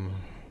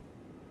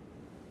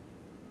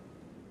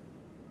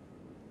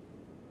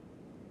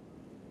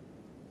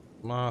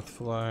 moth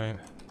flight.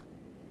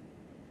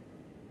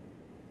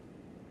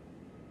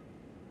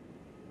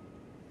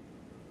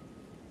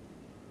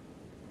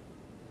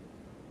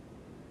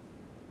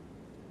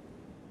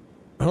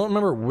 I don't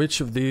remember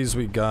which of these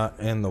we got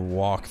in the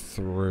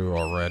walkthrough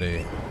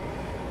already.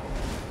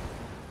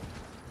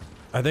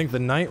 I think the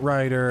Knight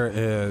Rider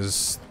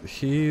is...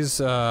 He's,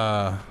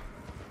 the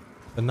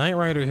Knight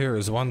Rider here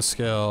is 1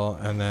 skill,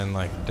 and then,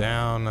 like,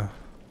 down...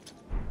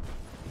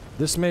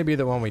 This may be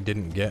the one we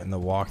didn't get in the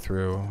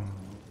walkthrough.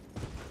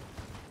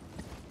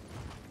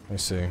 Let me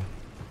see.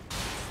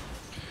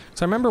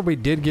 So I remember we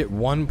did get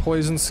 1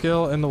 poison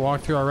skill in the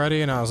walkthrough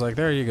already, and I was like,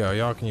 there you go,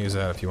 y'all can use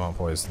that if you want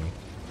poison.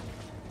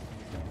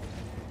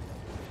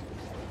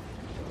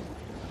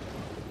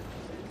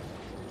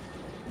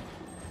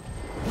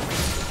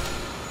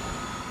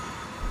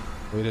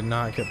 We did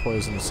not get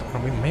poisonous.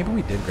 Maybe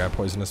we did grab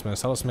poisonous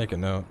mist. Let's make a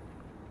note.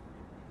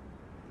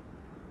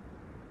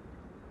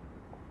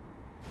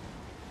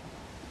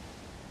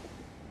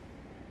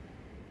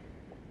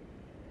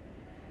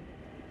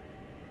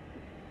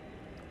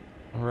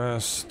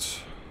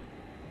 Rest.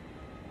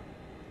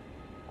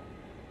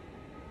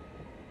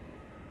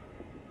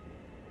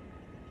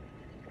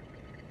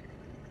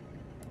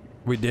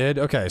 We did?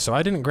 Okay, so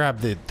I didn't grab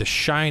the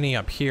shiny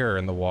up here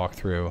in the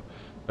walkthrough,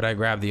 but I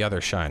grabbed the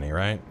other shiny,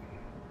 right?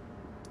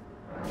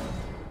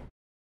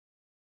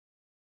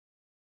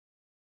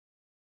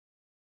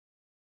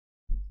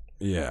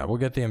 Yeah, we'll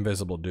get the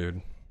invisible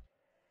dude.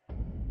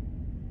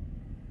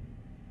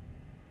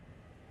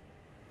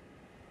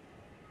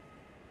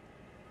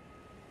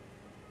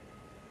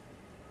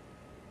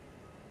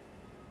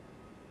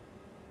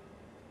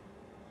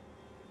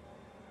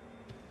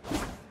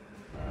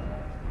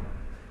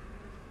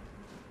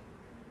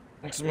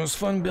 It's the most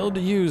fun build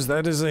to use.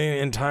 That is an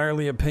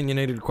entirely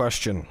opinionated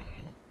question,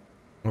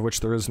 of which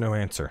there is no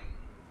answer.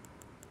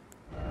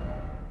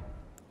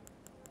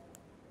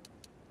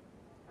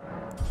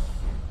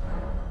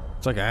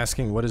 It's like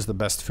asking what is the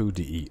best food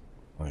to eat.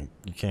 Like,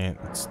 you can't,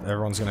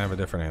 everyone's gonna have a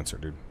different answer,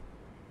 dude.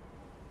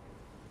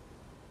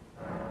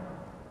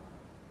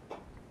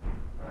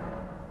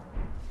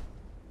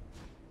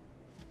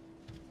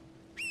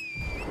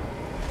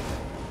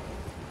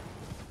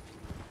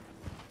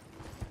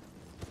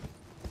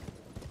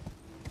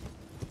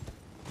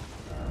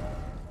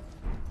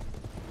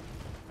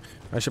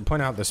 I should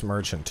point out this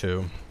merchant,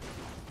 too.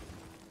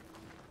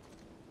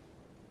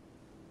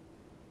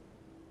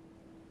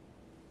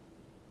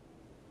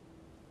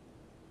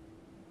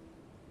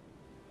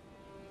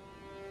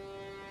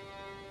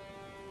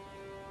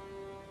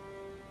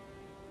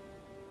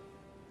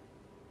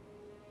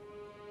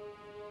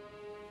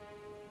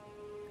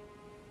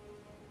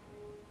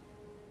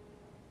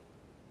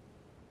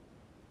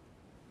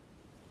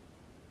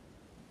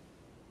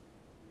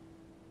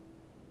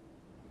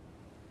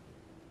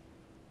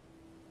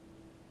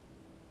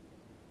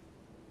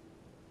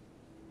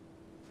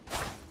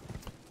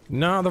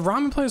 No, the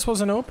ramen place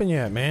wasn't open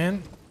yet,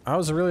 man. I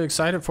was really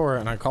excited for it,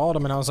 and I called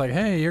him and I was like,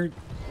 hey, you're, you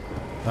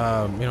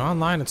know,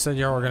 online it said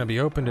y'all were gonna be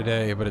open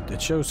today, but it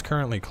shows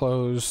currently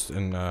closed,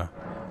 and,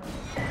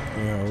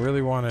 you know,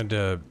 really wanted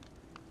to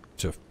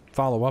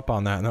follow up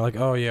on that, and they're like,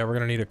 oh yeah, we're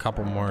gonna need a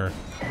couple more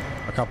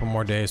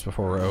days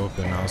before we're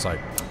open. And I was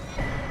like,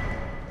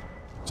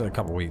 it's like a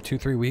couple weeks,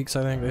 2-3 weeks,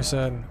 I think they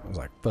said. I was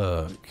like,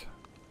 fuck.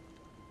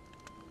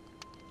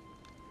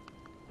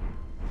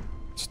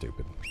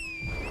 Stupid.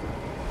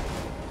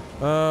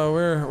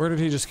 Where did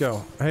he just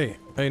go? Hey,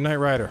 Knight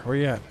Rider, where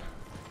you at?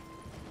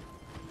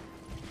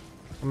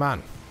 Come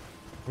on.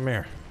 Come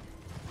here.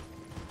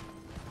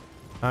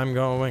 I'm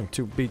going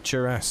to beat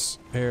your ass.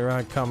 Here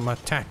I come,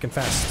 attacking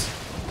fast.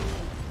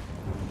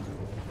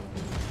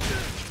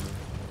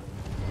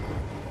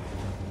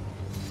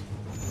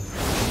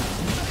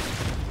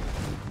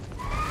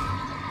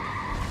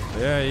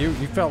 Yeah, you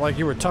felt like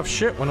you were tough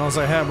shit when all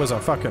I had was a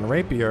fucking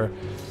rapier.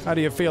 How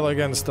do you feel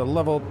against the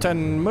level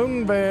 10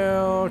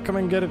 Moonveil? Come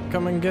and get it,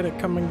 come and get it,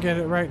 come and get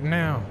it right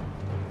now.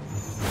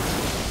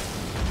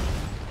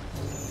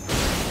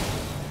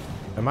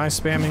 Am I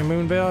spamming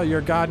Moonveil?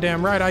 You're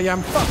goddamn right I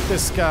am. Fuck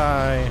this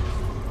guy.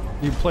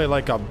 You play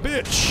like a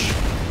bitch.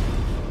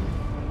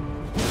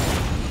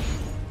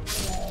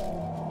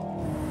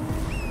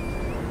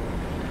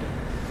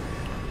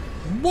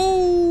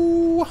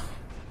 Whoa!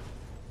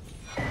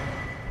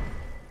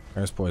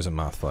 There's poison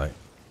moth fight.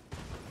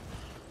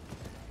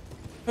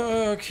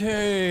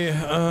 Okay,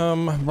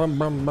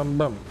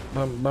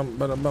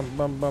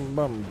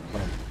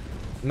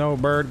 no,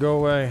 bird, go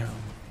away.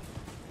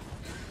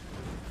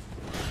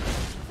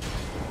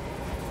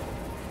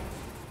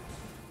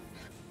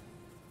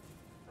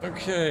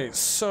 Okay,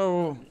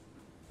 so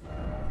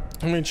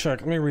let me check.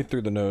 Let me read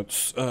through the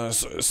notes.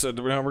 So it said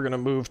now we're gonna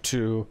move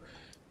to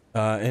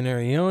in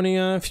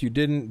Arionia. If you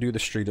didn't, do the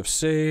Street of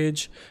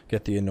Sage.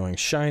 Get the annoying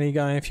shiny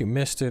guy if you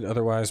missed it.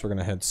 Otherwise, we're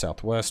gonna head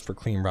southwest for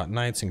Clean Rot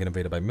Knights and get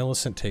invaded by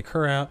Millicent. Take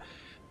her out.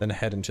 Then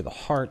head into the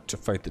heart to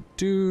fight the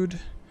dude.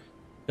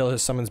 Kill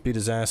his summons, beat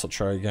his ass. He'll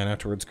try again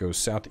afterwards. Go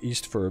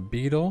southeast for a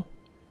beetle.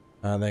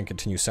 Then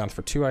continue south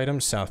for 2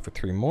 items. South for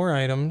 3 more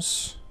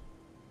items.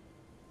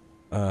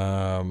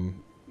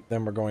 Then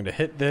we're going to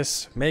hit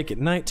this. Make it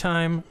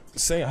nighttime.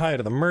 Say hi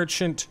to the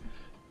merchant.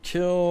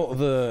 Kill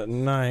the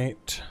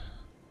knight.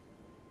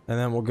 And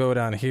then we'll go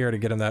down here to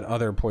get him that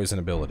other poison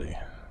ability.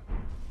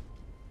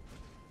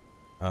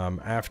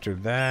 After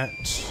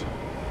that,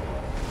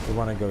 we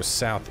want to go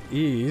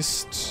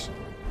southeast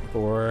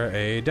for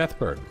a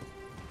Deathbird.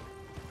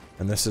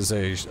 And this is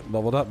a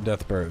leveled up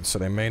Deathbird, so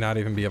they may not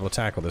even be able to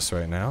tackle this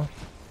right now.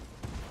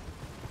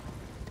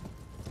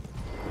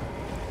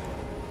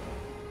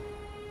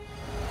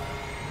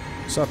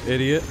 What's up,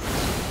 idiot?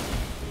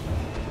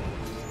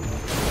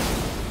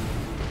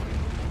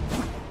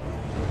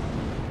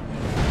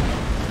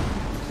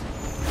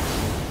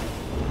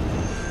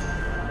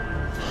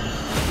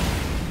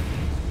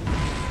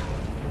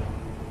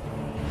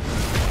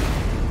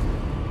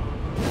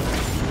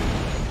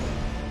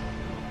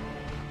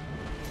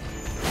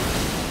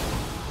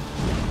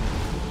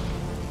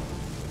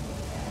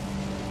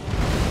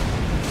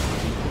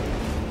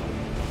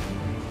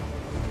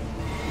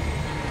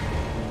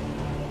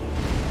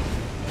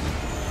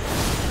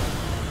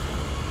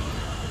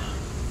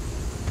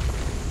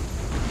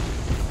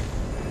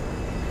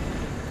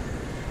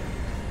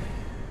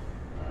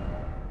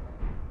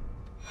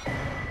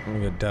 We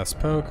get Death's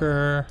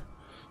Poker.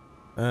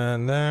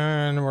 And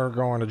then we're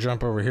going to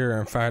jump over here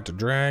and fight the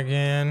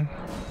dragon.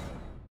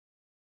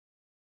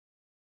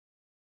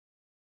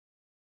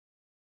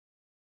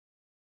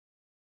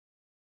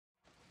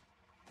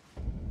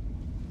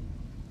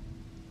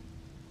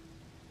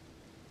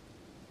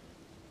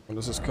 What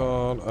is this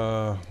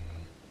called?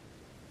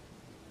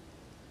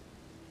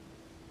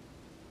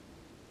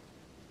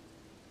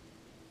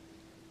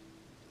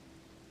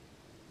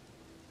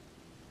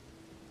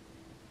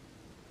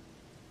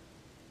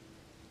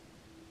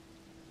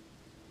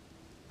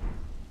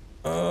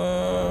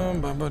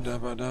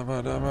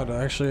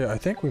 Actually, I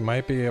think we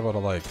might be able to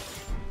like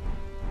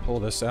pull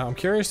this out. I'm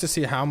curious to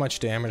see how much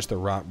damage the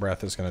rot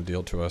breath is going to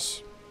deal to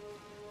us.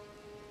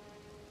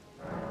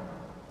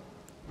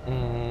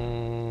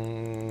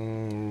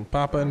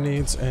 Papa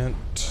needs ant.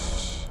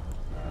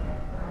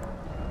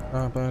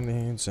 Papa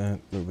needs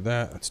ant. Move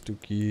that. That's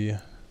Dookie.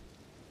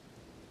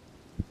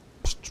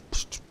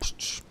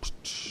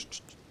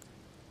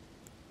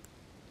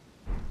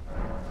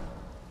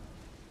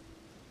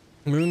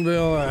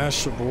 Moonvale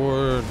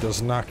Ashabor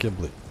does not give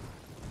bleed.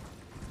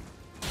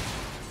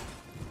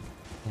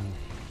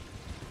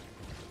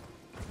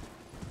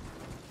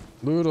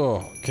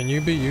 Ludo, can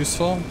you be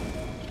useful?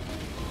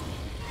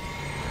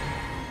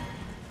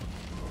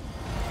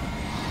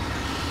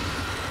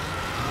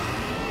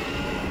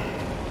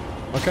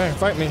 Okay,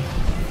 fight me.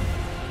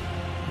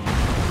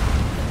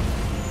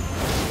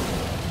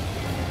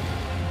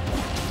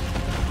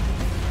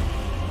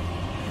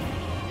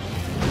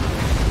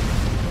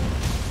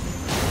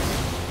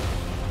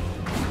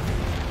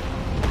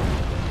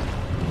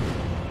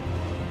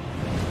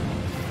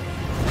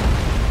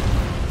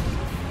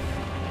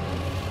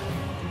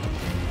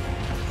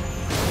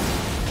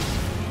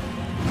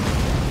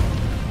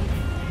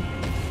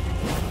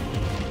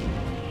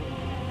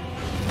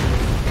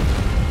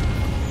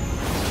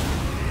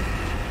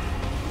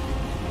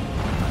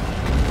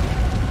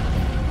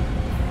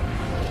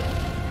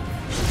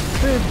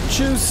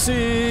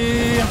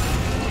 Juicy.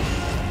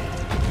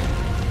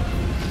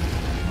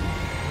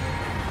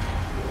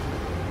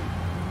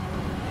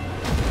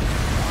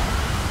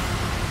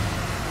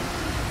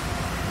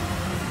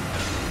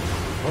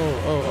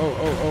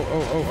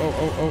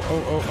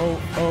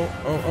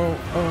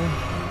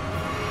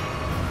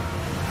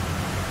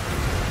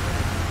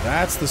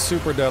 That's the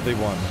super deadly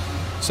one.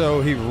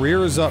 So he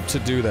rears up to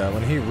do that.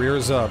 When he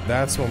rears up,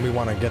 that's when we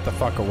want to get the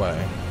fuck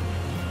away.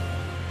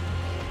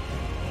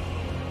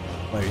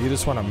 Like, you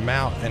just want to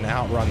mount and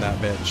outrun that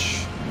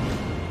bitch.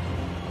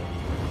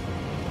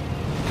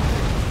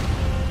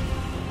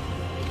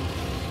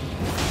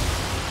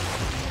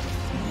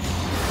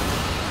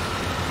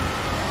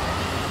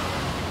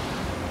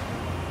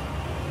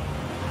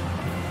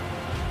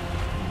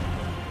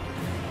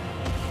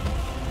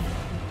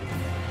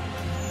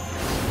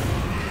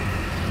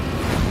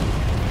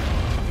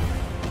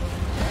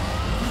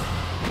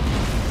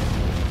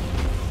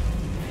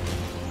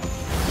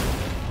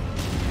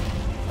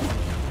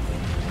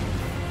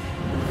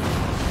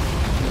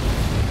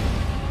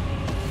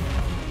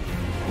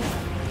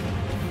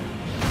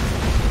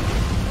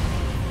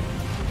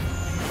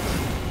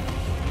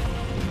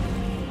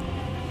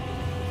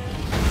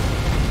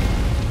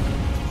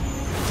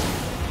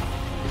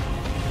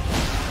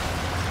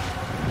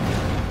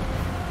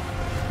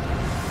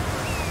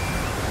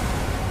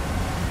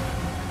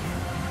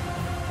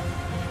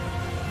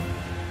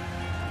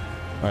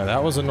 Alright,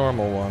 that was a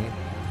normal one.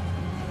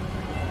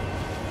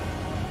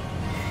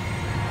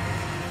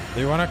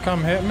 You wanna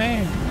come hit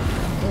me?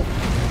 Oh.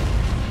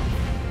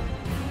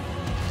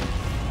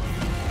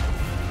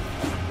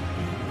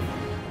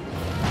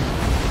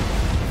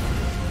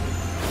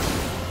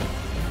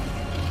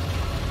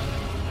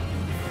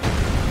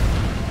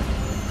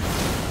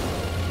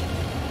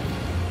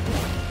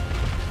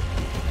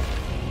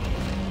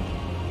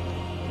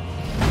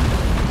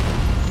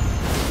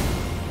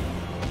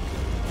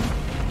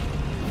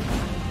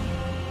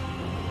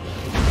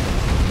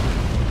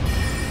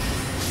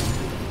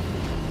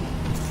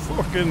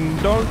 Fucking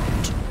dunk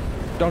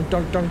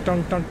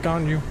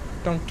on you.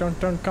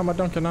 Dunk, come a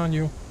dunking on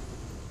you.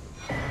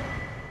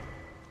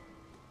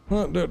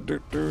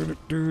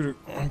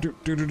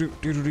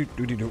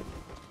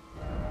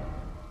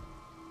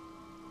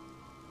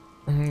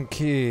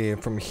 Okay,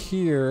 from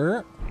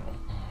here.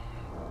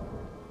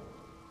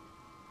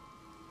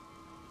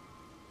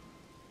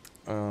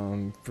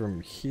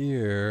 From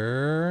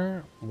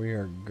here, we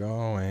are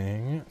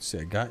going. Let's see,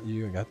 I got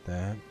you, I got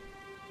that.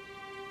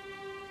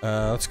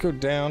 Let's go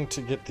down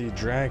to get the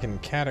Dragon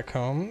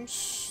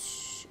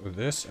Catacombs. Or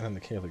this, and then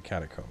the Caelid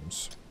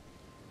Catacombs.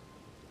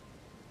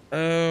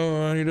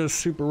 Oh, I need a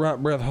super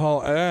rot breath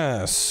haul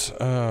ass.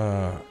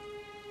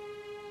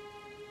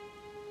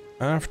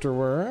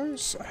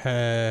 Afterwards,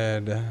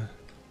 head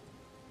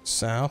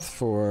south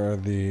for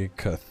the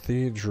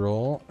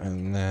Cathedral,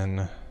 and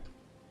then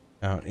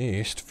out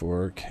east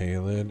for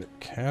Caelid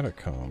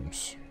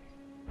Catacombs.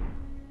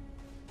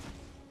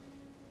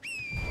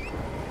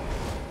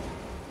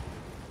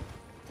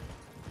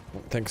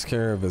 Takes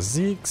care of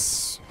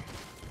Azeeks.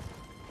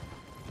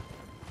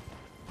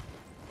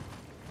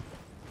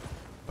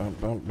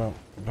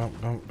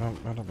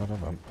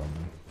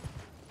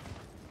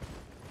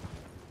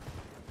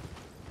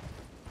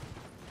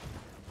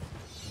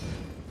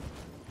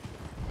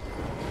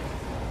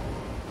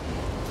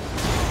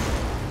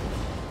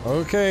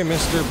 Okay,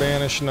 Mr.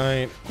 Banished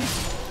Knight.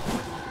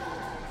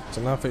 It's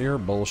enough of your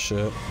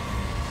bullshit.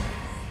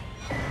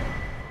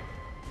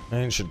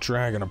 Ancient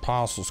Dragon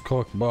Apostles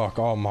Cookbook.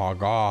 Oh my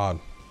god.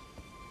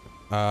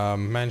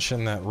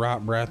 Mention that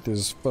rot breath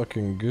is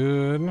fucking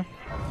good.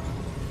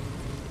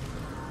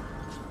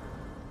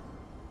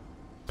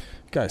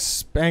 Guy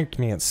spanked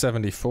me at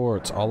 74.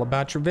 It's all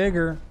about your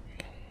vigor.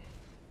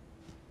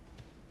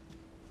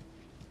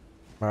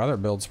 My other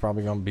build's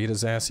probably gonna beat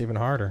his ass even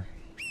harder.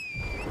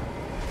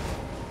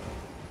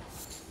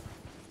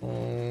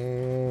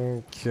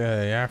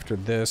 Okay, after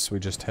this, we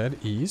just head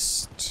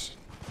east.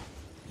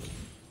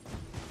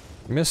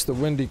 Missed the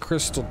Windy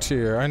Crystal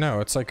tier. I know,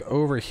 it's like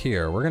over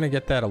here. We're gonna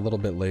get that a little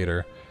bit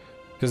later.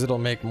 Because it'll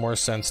make more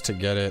sense to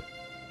get it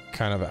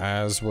kind of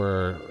as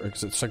we're...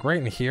 It's like right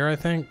in here, I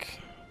think.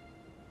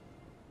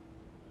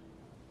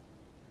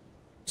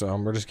 So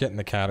we're just getting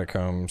the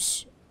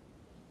catacombs.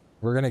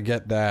 We're gonna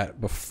get that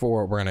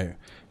before we're gonna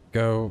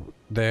go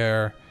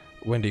there,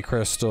 Windy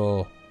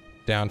Crystal,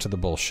 down to the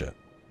bullshit.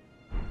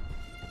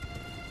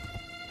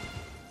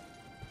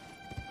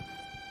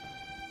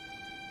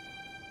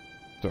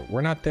 So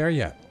we're not there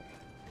yet.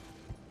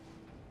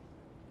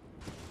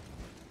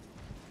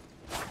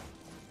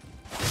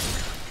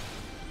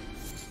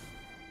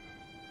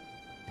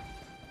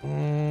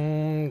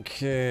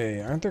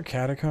 Okay, aren't there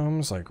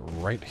catacombs like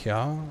right here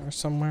or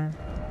somewhere?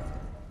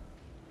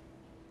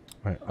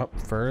 Right, up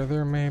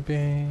further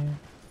maybe?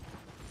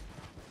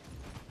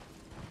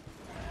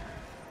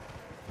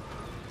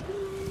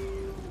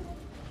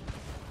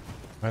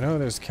 I know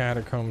there's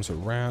catacombs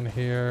around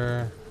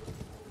here.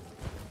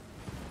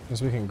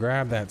 Guess we can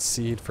grab that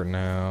seed for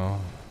now.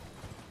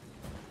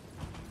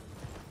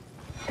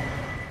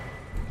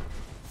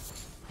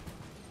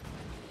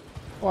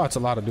 Oh, it's a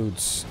lot of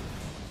dudes.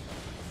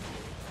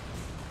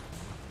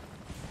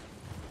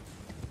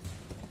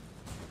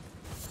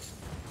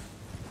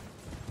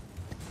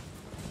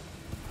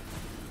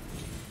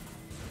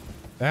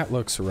 That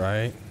looks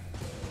right.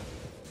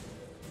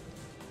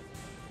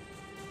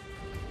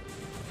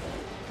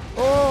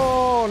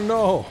 Oh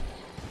no!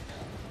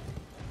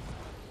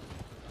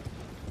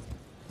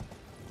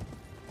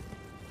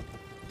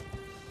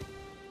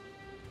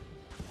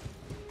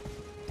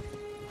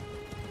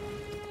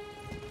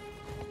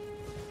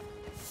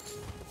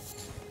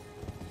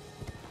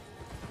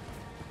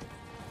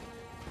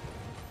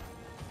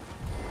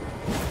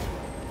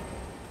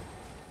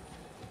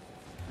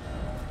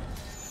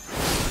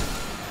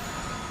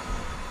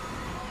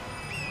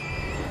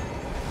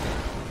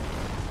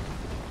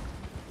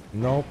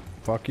 Nope,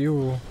 fuck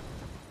you.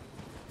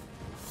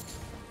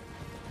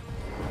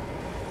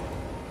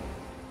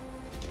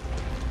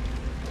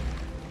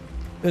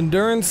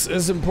 Endurance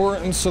is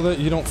important so that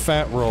you don't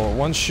fat roll.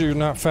 Once you're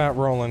not fat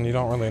rolling, you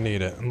don't really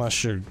need it.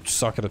 Unless you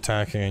suck at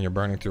attacking and you're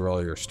burning through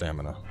all your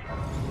stamina.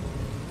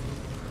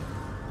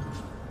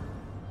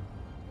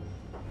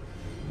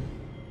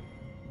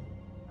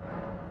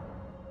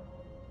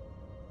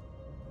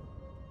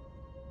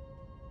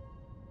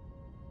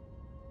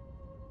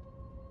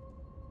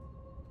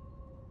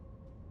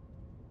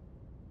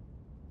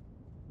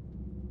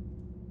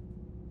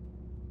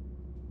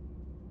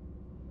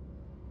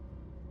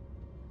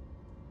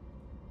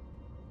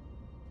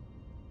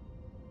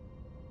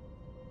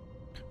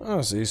 Oh,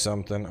 see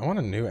something. I want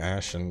a new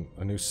ash and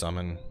a new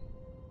summon.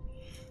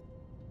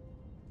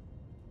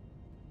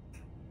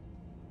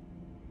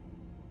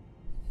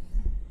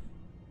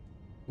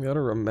 You gotta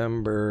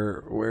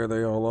remember where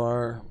they all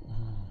are.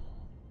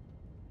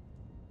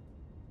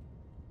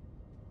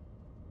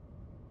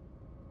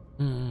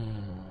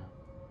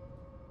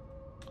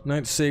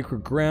 Night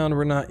Sacred Ground,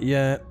 we're not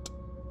yet.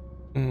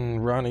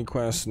 Ronnie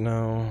Quest,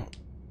 no.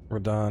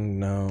 Radon,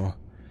 no.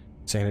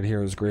 Sainted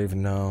Hero's Grave,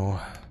 no.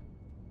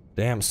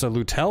 Damn, so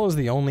Lutel is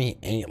the only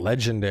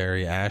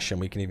legendary Ashen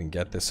we can even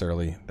get this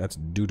early. That's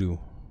doo-doo.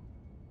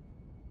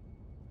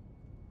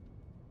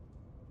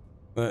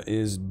 That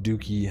is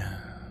dookie.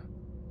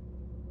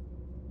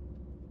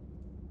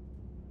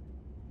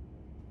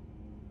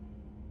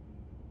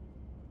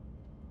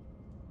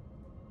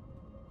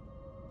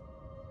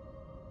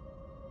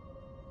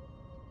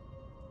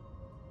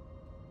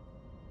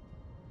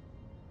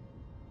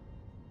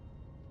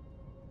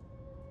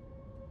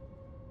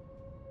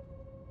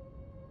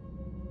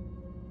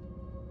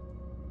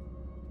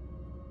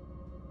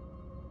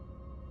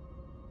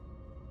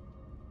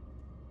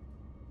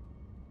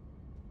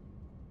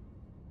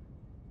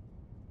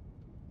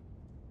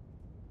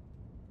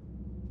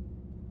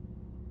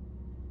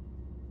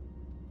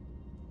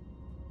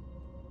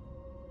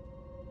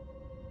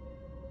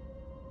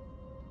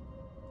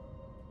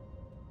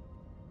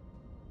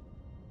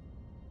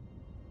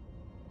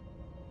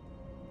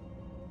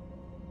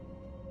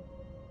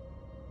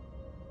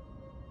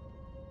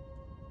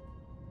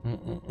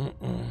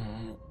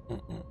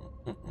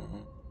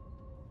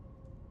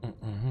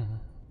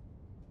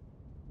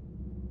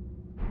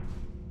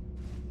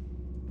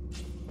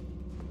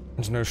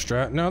 There's no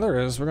strat. No, there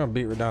is. We're gonna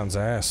beat Radon's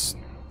ass.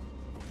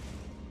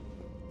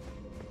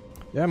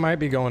 Yeah, I might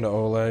be going to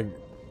Oleg.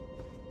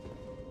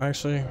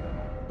 Actually,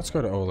 let's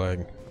go to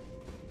Oleg.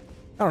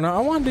 I don't know.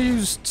 I wanted to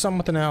use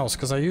something else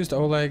because I used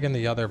Oleg in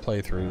the other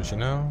playthroughs, you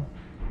know?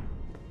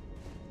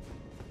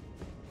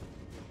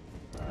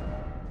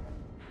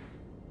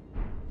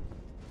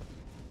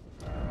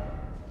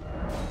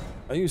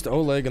 I used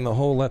Oleg in the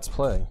whole Let's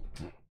Play.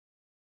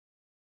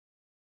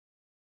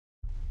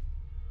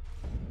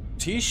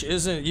 Tish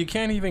isn't, you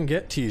can't even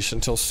get Tish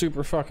until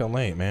super fucking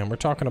late, man. We're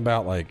talking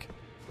about like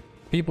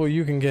people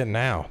you can get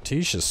now.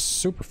 Tish is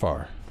super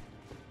far.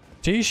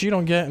 Tish you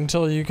don't get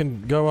until you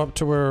can go up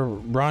to where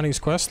Ronnie's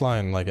quest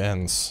line like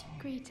ends.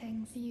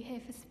 Greetings, are you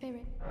here for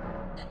spirit?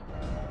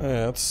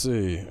 Yeah, let's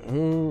see.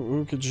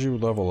 Who could you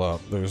level up?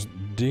 There's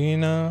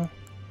Dina.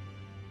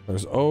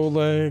 There's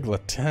Oleg,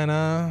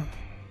 Latena.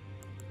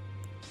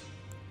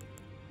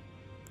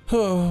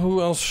 Oh, who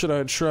else should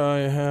I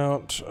try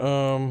out?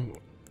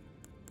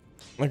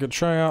 I could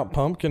try out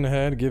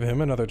Pumpkinhead, give him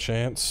another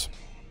chance.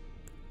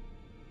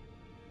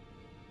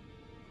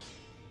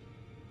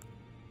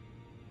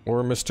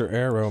 Or Mr.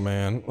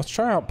 Arrowman. Let's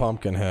try out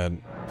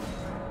Pumpkinhead.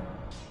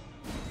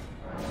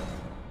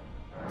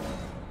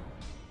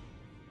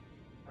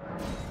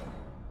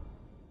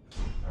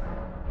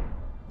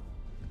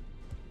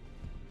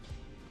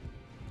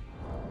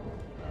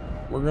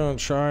 We're gonna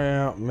try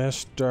out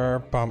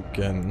Mr.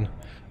 Pumpkin.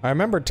 I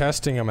remember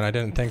testing them and I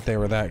didn't think they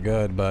were that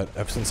good, but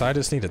since I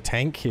just need a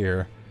tank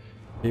here,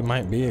 he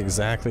might be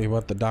exactly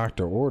what the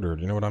doctor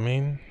ordered, you know what I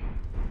mean?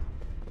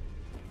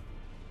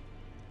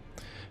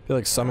 I feel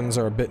like summons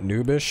are a bit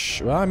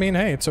noobish. Well, I mean,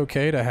 hey, it's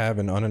okay to have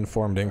an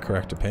uninformed,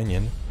 incorrect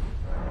opinion.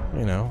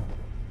 You know.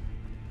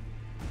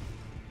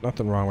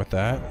 Nothing wrong with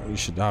that. You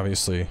should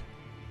obviously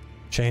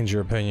change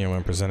your opinion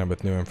when presented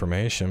with new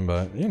information,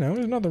 but, you know,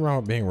 there's nothing wrong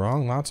with being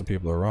wrong. Lots of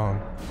people are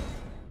wrong.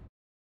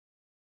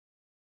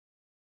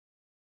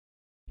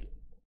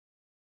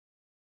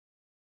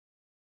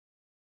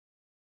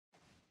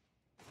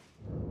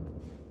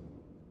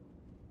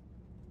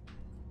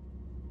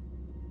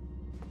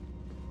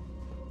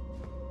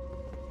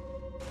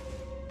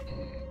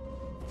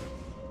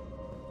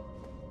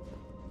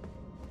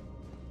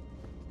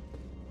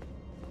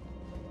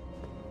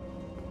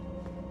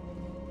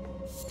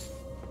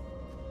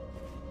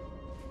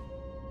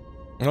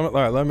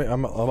 Alright,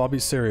 I'll be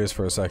serious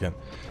for a second.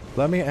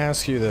 Let me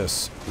ask you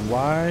this.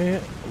 Why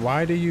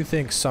do you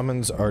think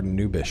summons are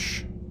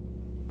noobish?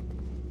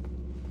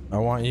 I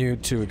want you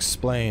to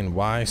explain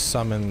why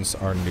summons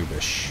are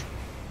noobish.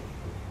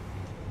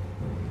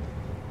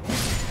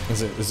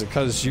 Is it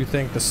because you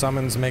think the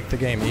summons make the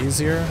game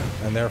easier,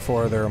 and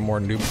therefore they're a more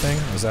noob thing?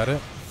 Is that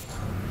it?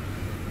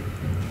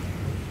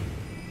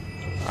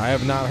 I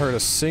have not heard a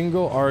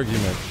single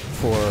argument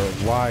for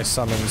why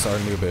summons are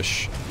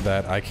noobish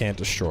that I can't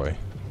destroy.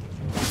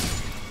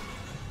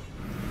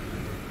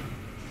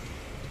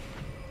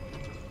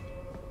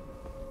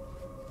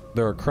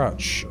 They're a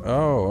crutch.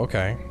 Oh,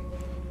 okay.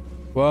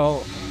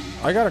 Well,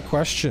 I got a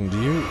question.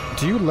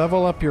 Do you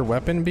level up your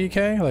weapon,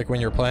 BK? Like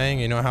when you're playing,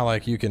 you know how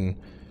like you can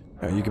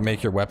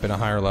make your weapon a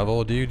higher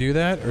level. Do you do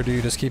that, or do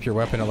you just keep your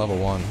weapon at level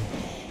 1?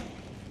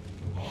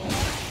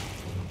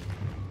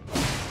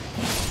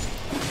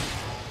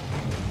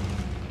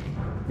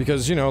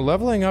 Because, you know,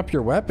 leveling up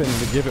your weapon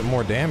to give it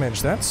more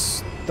damage,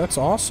 that's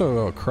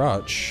also a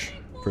crutch,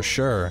 for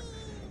sure.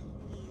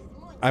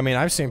 I mean,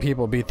 I've seen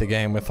people beat the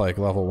game with like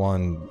level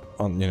 1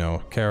 on, you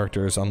know,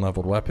 characters,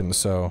 unleveled weapons,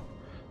 so...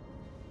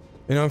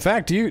 You know, in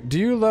fact, do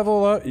you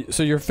level up,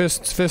 so your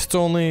fist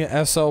only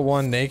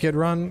SL1 naked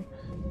run?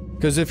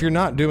 Because if you're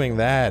not doing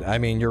that, I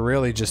mean, you're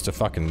really just a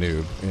fucking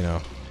noob, you know.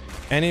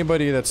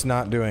 Anybody that's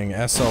not doing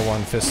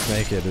SL1 fist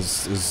naked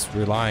is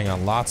relying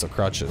on lots of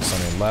crutches.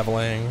 I mean,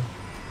 leveling,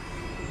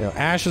 you know,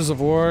 Ashes of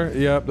War,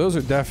 yep, those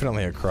are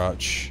definitely a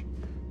crutch.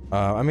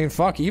 I mean,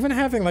 fuck, even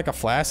having like a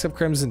flask of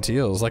Crimson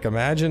Teals, like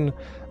imagine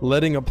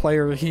letting a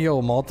player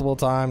heal multiple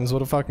times,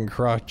 what a fucking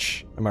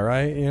crutch. Am I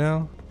right, you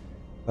know?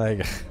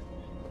 Like,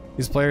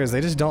 these players, they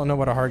just don't know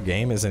what a hard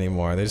game is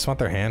anymore. They just want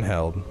their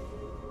handheld.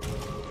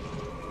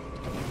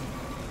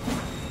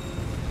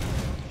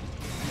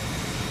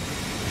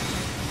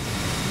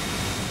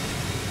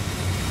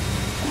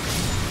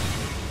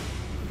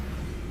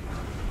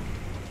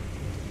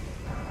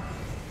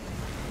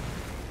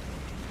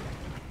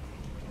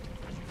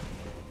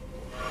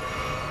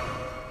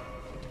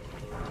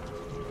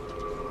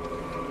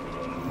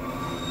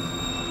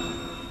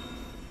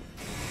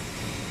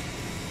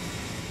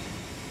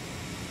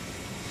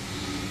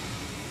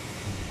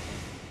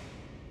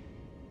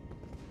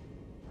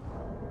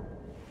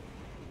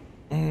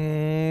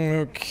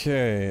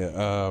 Okay,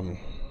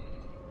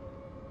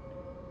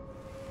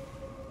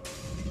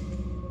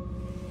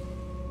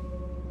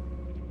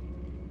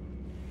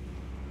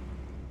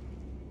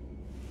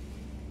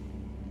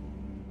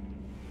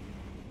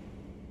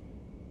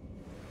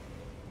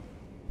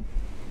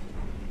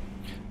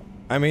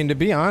 I mean, to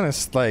be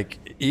honest,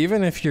 like,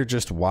 even if you're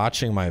just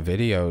watching my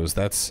videos,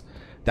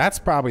 that's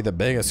probably the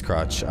biggest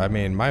crutch. I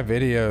mean, my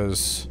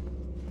videos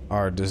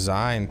are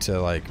designed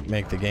to like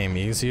make the game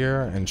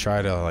easier and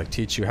try to like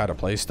teach you how to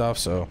play stuff,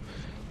 so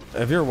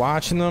if you're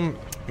watching them,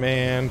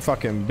 man,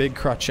 fucking big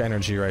crutch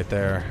energy right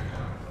there.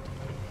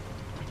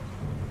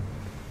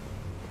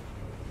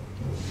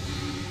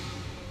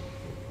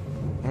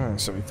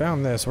 Alright, so we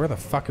found this. Where the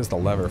fuck is the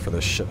lever for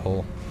this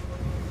shithole?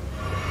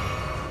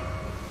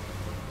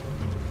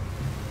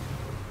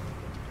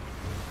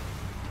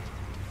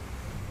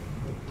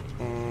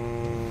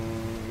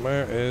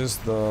 Where is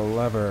the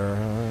lever?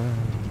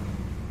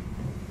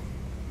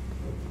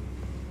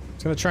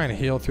 It's gonna try and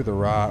heal through the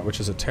rot, which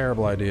is a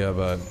terrible idea,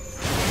 but...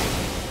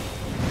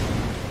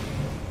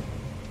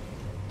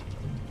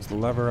 Is the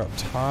lever up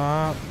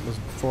top? This is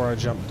before I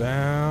jump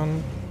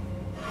down.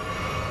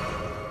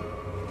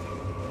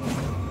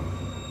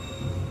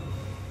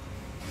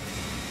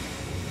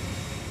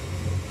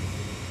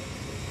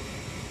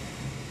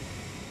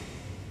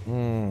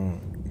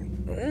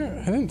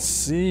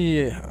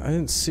 I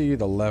didn't see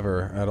the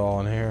lever at all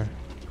in here.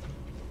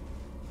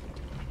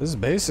 This is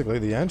basically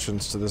the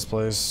entrance to this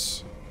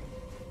place.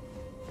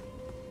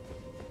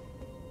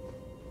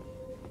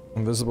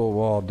 Invisible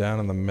wall down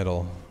in the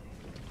middle.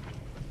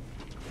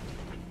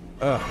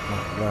 Oh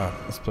my god,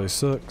 this place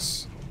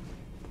sucks.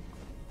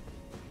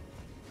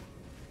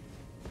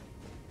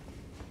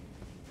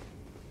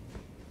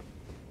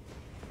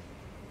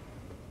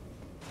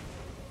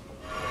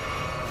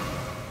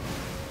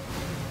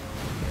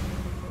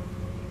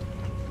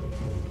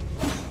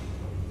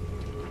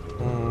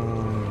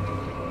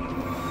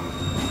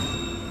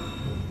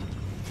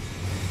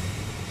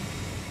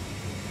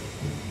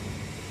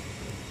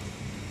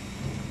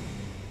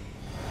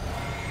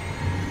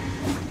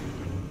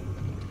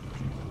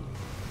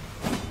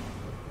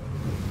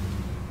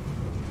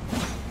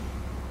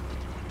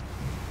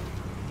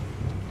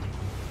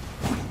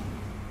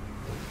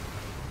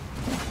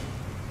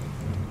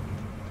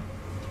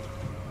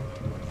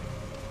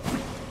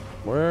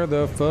 Where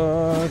the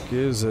fuck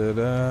is it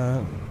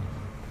at?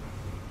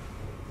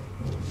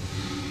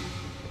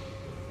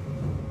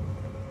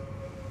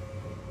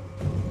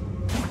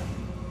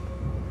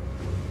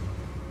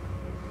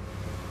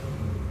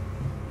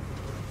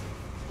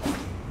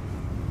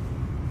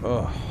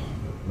 Oh,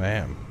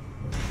 man.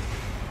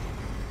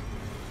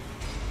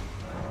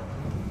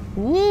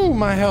 Woo,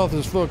 my health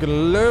is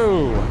fucking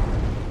low.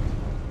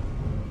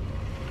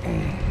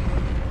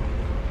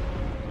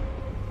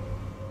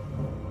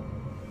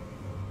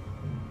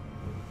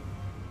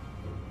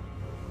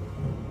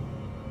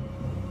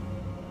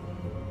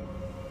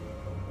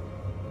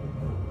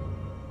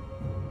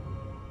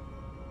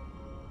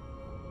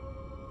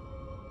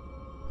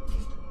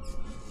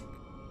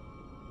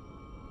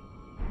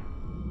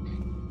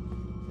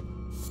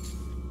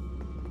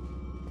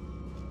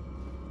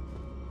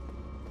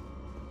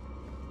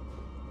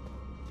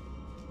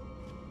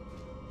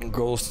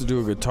 Goal is to do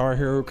a Guitar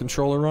Hero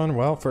controller run.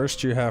 Well,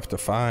 first you have to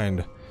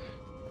find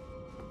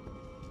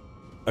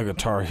a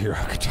Guitar Hero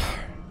guitar,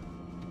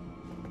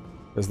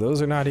 because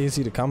those are not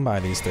easy to come by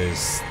these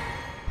days.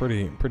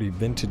 Pretty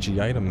vintagey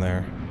item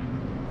there.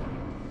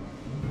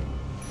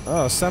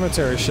 Oh,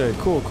 cemetery shade.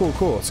 Cool, cool,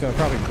 cool. It's gonna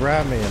probably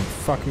grab me and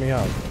fuck me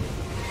up.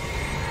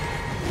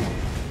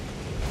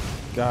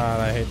 God,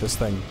 I hate this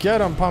thing.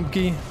 Get him,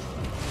 Pumpkin.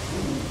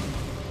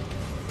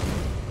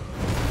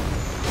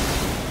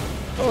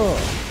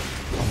 Oh.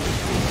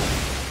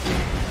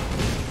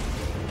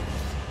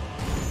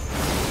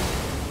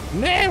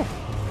 No!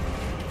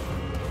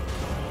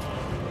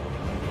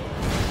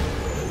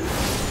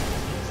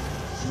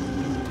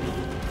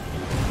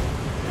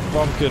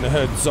 Pumpkin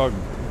head zug.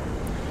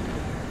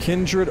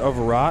 Kindred of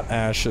Rot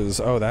Ashes.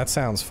 Oh, that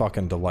sounds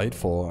fucking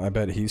delightful. I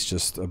bet he's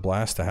just a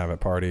blast to have at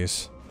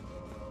parties.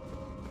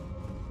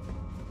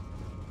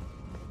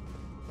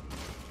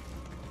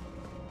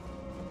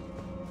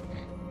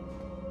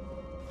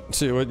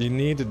 See, what you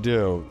need to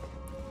do,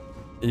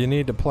 you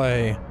need to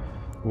play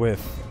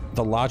with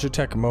the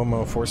Logitech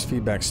Momo force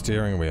feedback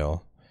steering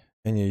wheel,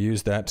 and you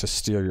use that to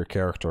steer your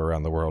character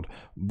around the world.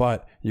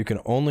 But you can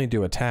only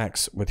do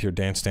attacks with your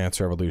Dance Dance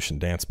Revolution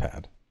dance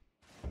pad.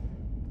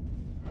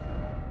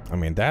 I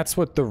mean, that's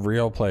what the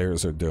real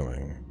players are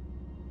doing.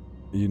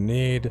 You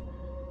need...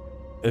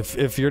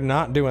 If you're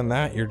not doing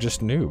that, you're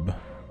just noob,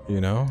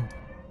 you know?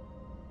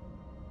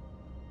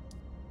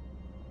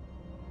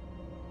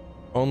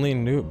 Only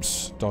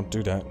noobs don't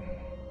do that.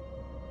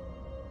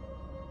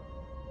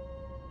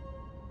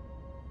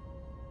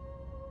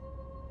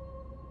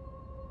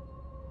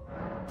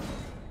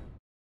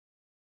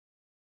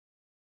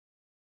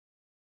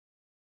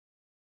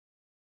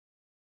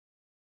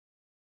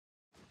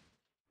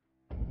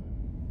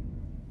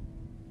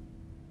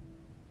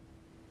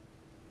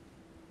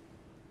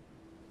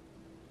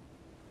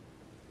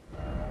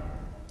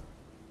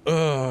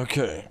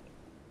 Okay.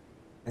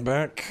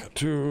 Back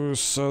to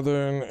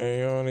Southern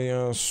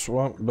Aeonia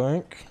Swamp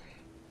Bank.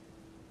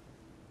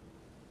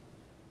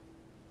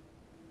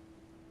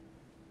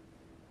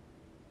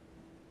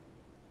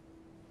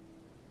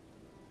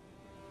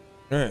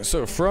 Alright,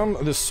 so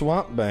from the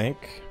Swamp Bank,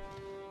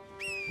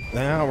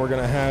 now we're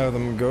gonna have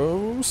them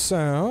go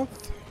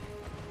south.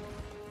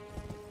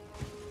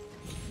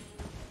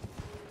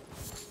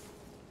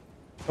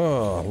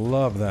 Oh,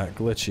 love that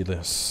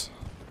glitchiness.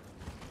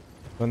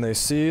 When they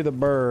see the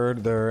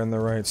bird, they're in the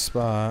right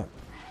spot.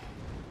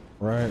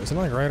 Right? Isn't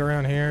it like right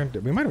around here?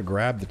 We might have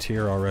grabbed the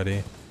tier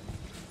already.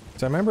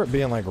 So I remember it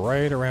being like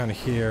right around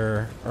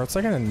here. Or it's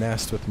like in a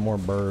nest with more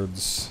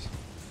birds.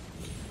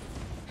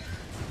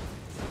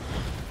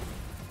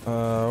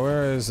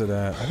 Where is it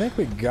at? I think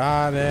we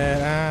got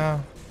it.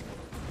 Ow.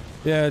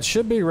 Yeah, it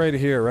should be right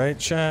here, right,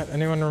 chat?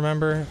 Anyone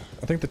remember?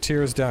 I think the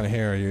tier is down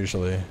here,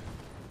 usually.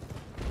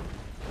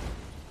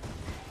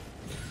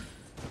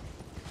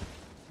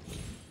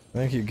 I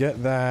think you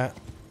get that.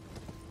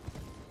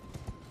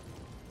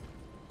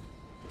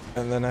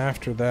 And then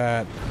after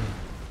that...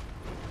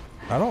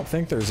 I don't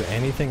think there's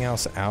anything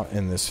else out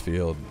in this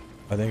field.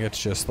 I think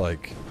it's just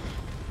like...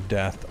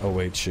 death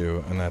awaits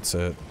you, and that's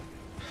it.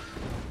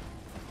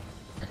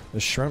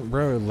 Is Shrimp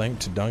Bro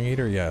linked to Dung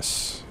Eater?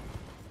 Yes.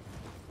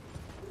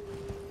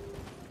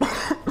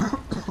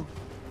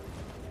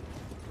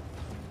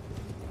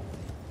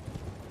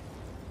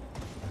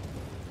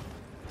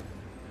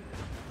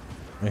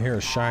 I hear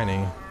a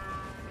shiny.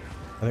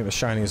 I think the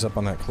shiny is up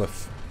on that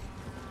cliff.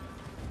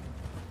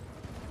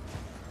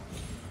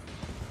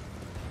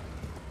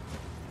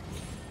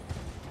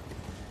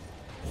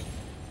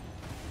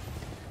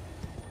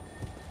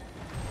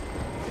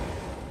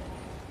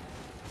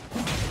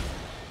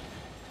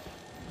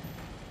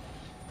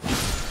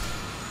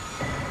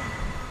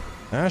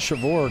 Ash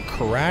of Ore,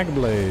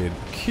 Cragblade.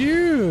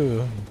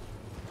 Q.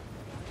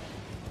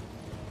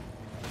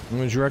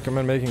 Would you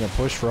recommend making a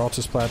push for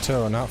Altus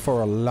Plateau? Not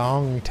for a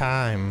long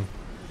time.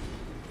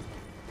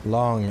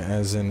 Long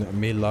as in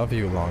me love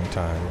you long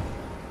time.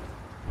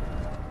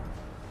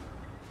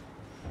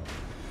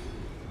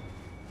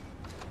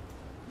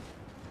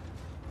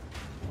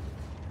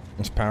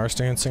 Is power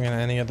stancing in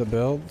any of the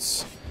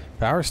builds?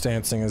 Power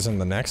stancing is in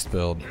the next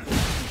build.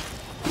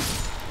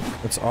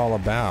 It's all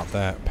about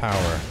that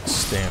power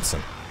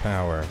stancing.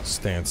 Power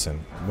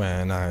stancing.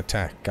 When I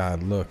attack,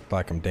 God look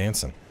like I'm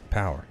dancing.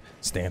 Power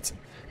stancing.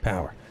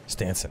 Power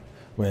stancing.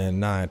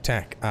 When I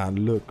attack, I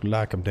look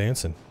like I'm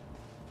dancing.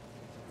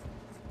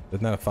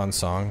 Isn't that a fun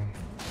song?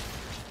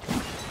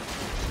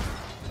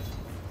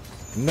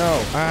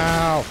 No.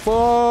 Ow.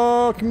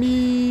 Fuck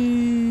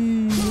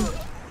me.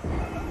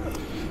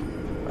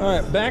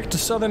 Alright, back to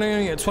Southern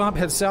Area. Swap,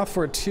 head south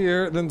for a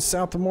tier, then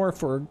south more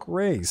for a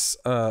grace.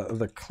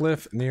 The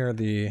cliff near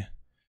the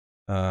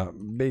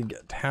big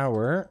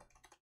tower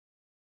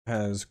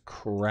has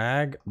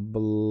Crag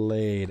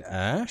Blade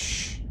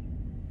Ash.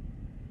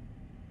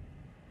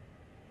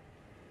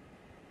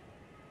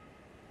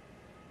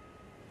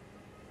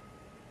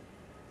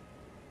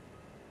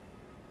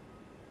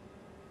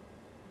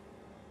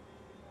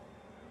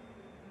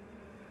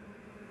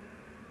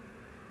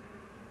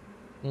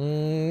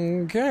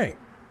 Okay.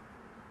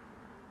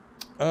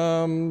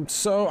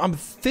 So I'm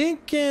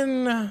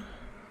thinking. All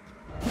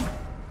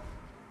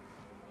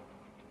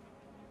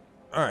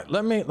right,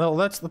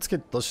 let's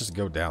just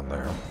go down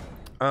there.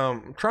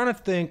 I'm trying to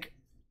think.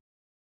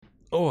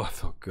 Oh, I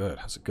feel good.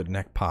 That's a good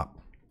neck pop.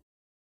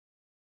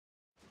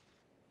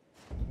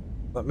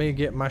 Let me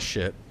get my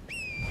shit.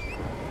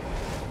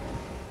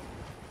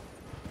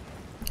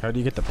 How do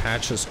you get the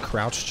Patches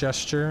crouch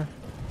gesture?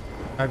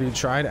 Have you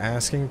tried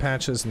asking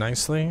Patches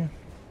nicely?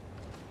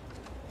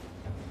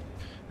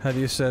 Have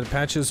you said,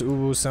 Patches,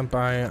 Uwu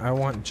Senpai, I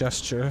want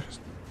gesture?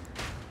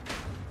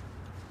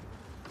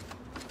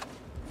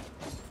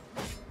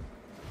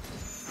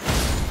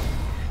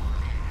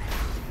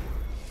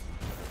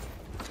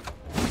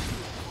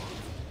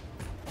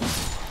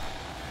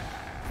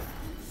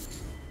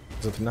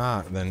 If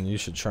not, then you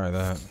should try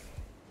that.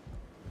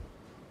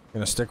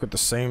 Gonna stick with the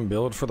same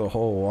build for the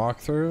whole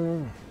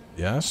walkthrough?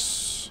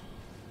 Yes.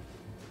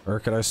 Or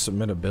could I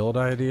submit a build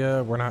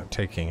idea? We're not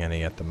taking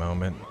any at the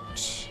moment.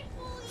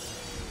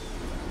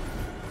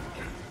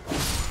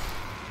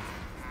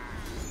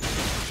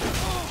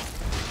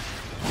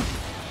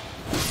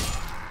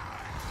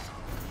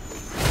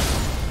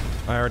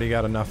 I already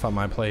got enough on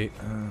my plate.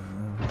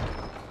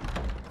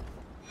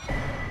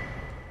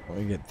 Let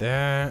me get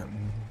that.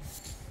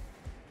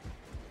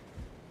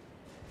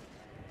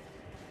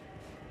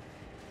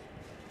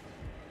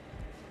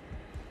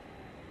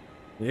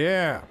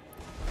 Yeah.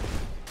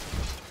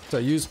 It's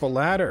a useful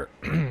ladder.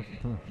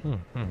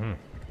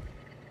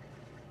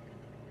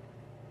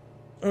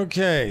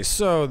 Okay,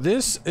 so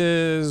this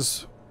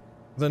is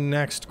the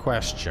next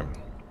question.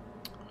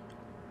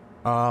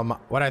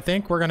 What I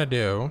think we're gonna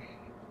do.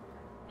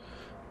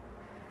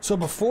 So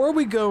before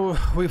we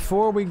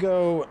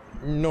go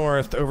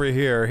north over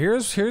here,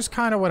 here's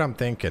kind of what I'm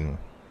thinking.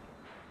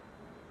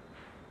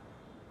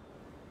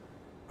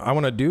 I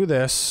want to do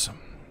this.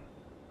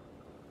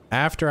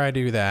 After I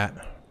do that,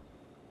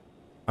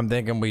 I'm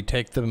thinking we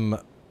take them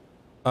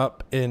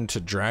up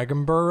into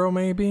Dragon Burrow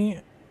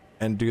maybe,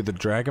 and do the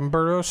Dragon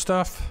Burrow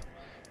stuff,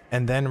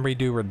 and then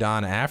redo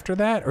Radahn after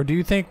that? Or do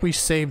you think we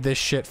save this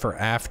shit for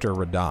after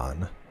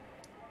Radahn?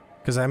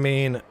 Because I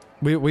mean,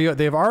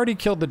 they've already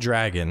killed the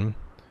dragon.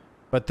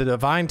 But the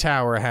Divine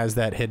Tower has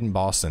that hidden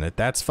boss in it.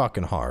 That's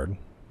fucking hard.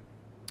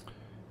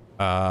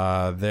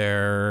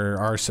 There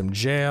are some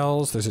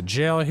jails. There's a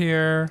jail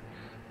here.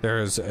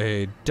 There's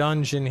a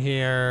dungeon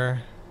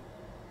here.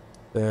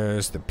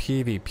 There's the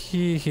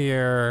PvP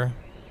here.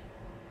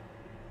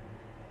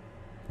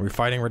 Are we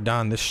fighting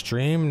Radahn this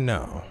stream?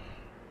 No.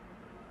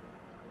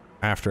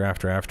 After.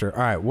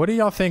 Alright, what do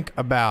y'all think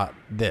about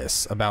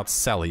this? About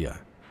Celia?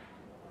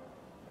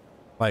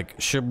 Like,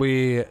 should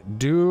we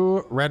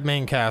do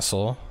Redmane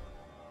Castle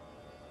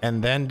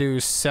and then do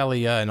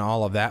Celia and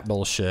all of that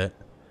bullshit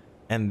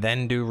and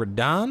then do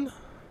Radahn?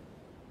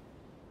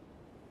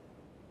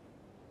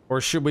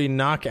 Or should we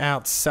knock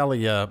out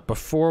Celia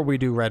before we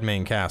do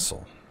Redmane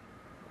Castle?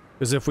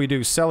 Because if we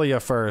do Celia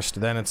first,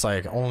 then it's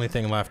like only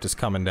thing left is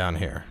coming down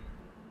here.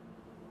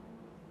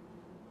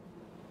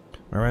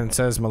 Marin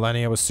says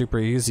Millennia was super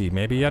easy.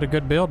 Maybe you had a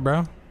good build,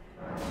 bro.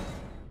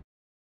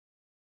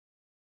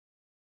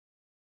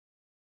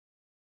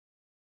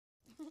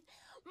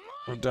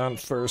 We're done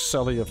first.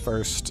 Celia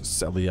first.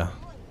 Celia.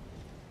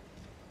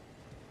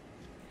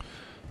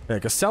 Yeah,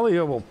 because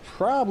Celia will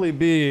probably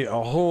be a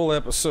whole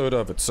episode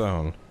of its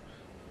own.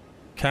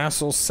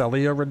 Castle,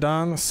 Celia,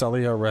 Radahn.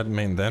 Celia,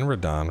 Redmane, then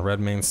Radahn.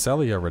 Redmane,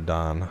 Celia,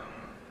 Radahn.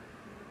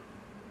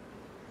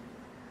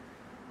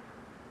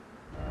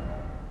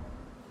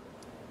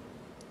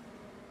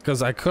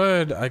 Because I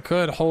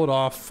could hold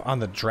off on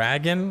the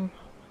dragon.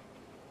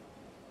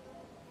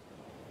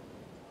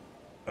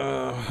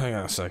 Hang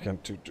on a second.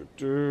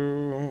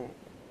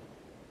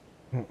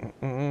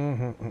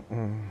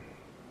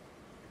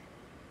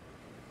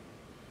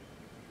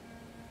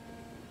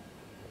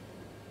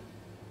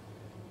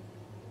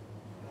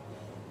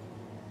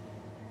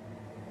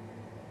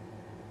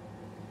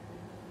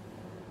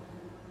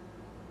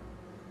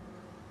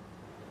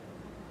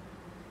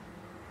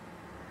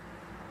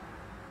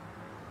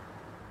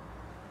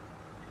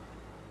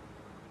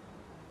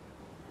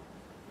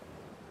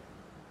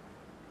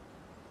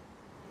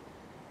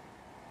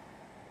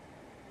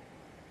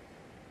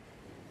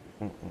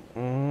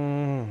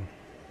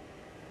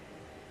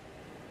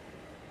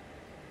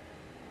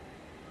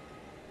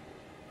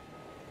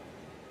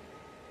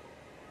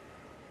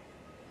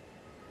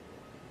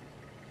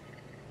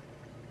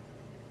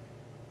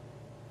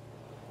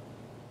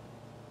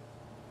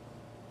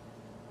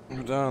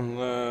 Radahn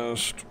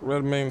last.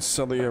 Redmane,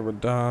 Celia,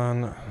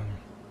 Radahn.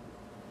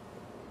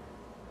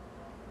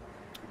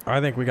 I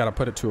think we gotta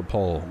put it to a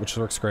poll, which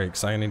looks great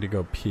because I need to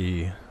go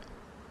pee.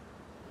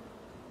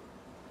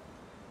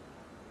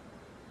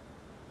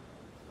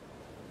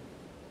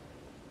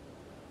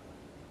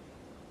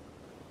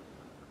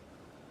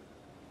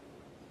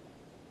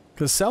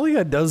 Because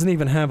Celia doesn't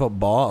even have a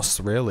boss,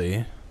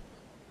 really.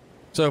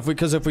 So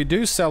if we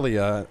do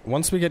Celia,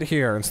 once we get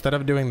here, instead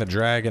of doing the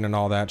dragon and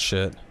all that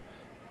shit,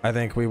 I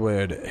think we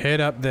would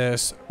hit up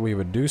this, we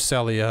would do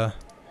Celia,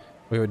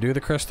 we would do the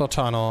Crystal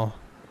Tunnel,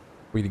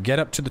 we'd get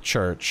up to the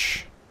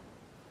church,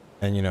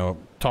 and, you know,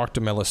 talk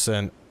to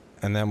Millicent,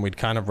 and then we'd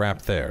kind of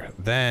wrap there.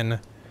 Then,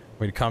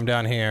 we'd come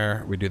down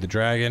here, we do the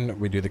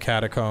dragon, we do the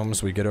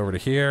catacombs, we get over to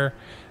here,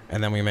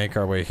 and then we make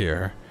our way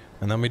here.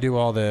 And then we do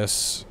all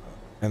this,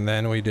 and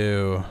then we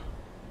do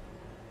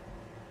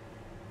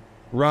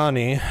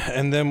Ronnie,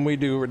 and then we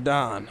do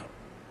Radahn.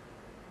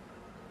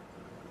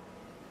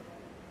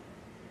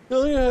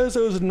 Celia has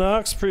those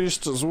Nox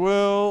priests as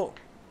well.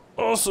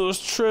 Also, those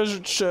treasure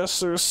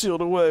chests are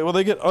sealed away. Well,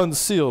 they get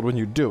unsealed when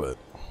you do it.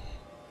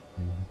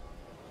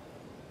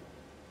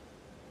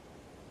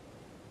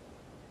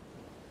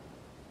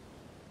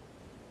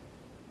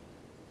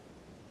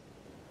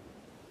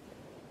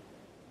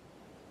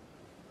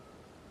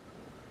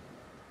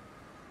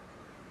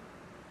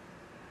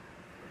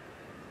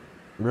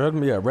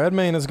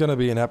 Redmane is going to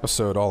be an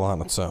episode all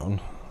on its own.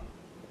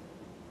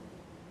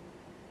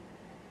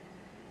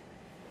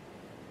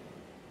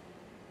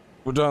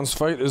 Radahn's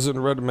fight is in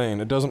Redmane.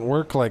 It doesn't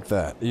work like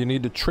that. You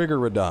need to trigger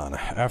Radahn.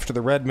 After the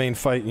Redmane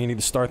fight, you need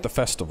to start the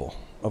Festival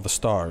of the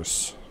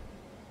Stars.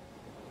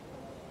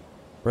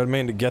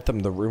 Redmane to get them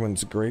the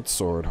Ruin's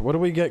Greatsword. What do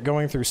we get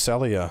going through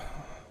Celia?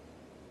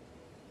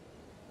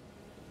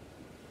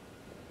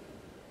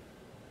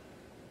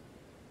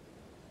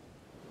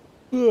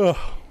 Ugh.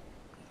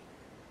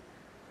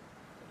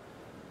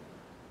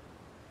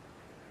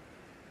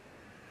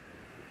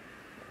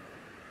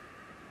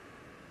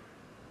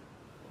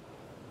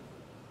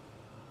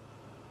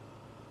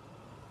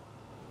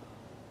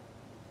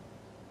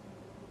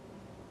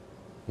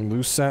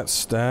 Lusat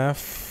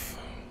staff.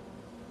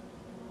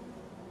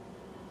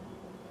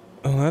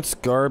 Oh, that's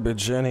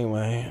garbage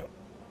anyway.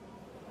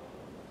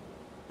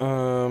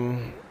 I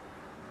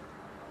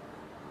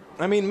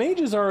mean,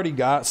 mages already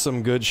got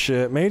some good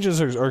shit.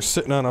 Mages are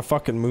sitting on a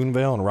fucking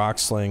Moonveil and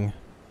Rocksling.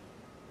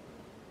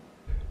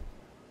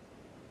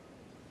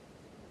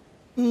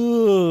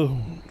 Ugh.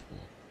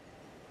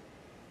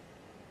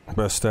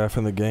 Best staff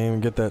in the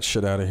game. Get that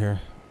shit out of here.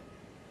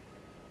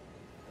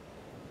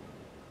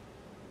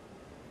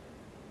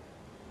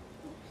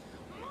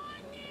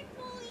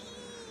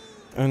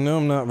 I know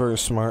I'm not very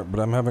smart, but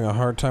I'm having a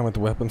hard time with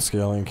weapon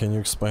scaling. Can you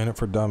explain it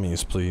for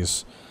dummies,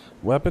 please?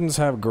 Weapons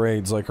have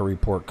grades like a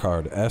report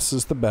card. S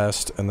is the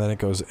best, and then it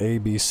goes A,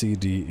 B, C,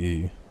 D,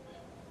 E.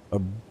 A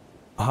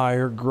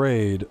higher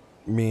grade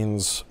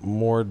means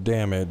more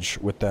damage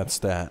with that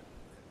stat.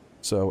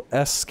 So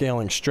S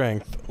scaling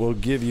strength will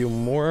give you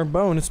more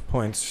bonus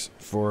points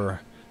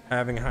for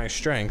having high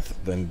strength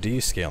than D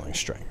scaling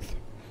strength.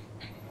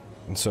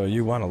 And so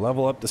you want to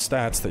level up the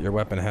stats that your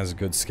weapon has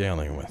good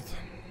scaling with.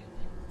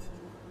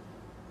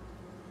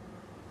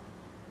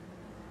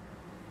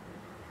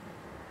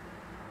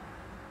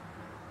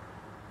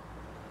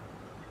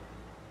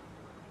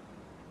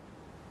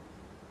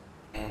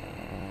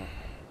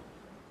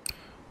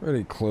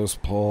 Pretty close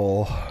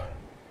pull.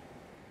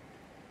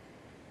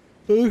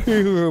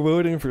 Okay, we're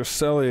voting for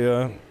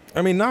Celia.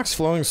 I mean, Nox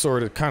Flowing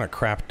Sword is kind of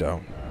crap,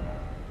 though.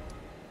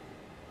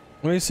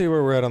 Let me see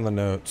where we're at on the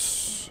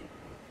notes.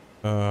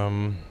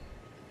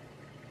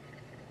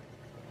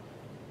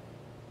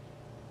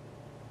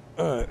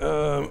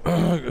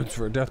 It's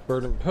for Death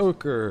Bird and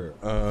Poker.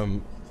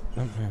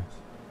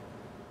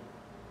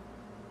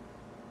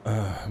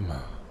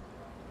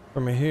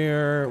 From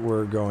here,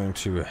 we're going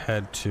to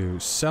head to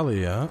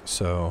Celia,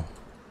 so...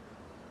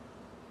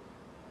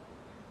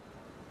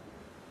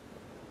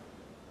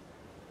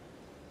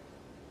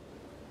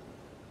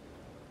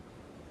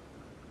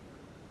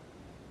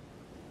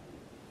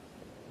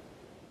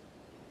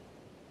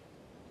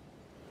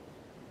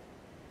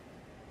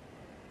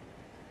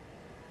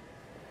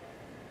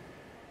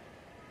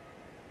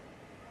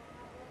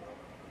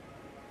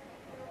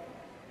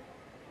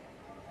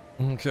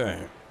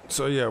 Okay,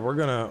 so yeah,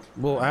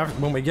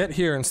 when we get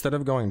here, instead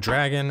of going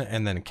Dragon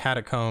and then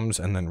Catacombs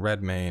and then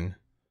Redmane,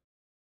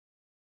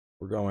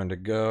 we're going to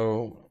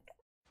go...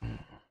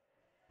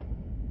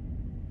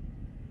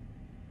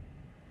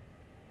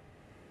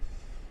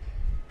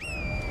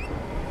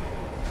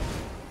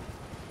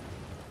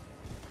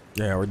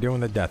 Yeah, we're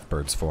doing the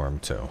Deathbirds for him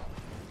too.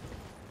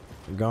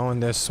 We're going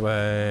this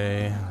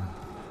way.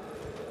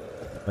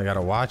 I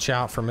gotta watch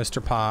out for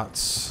Mr.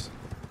 Potts.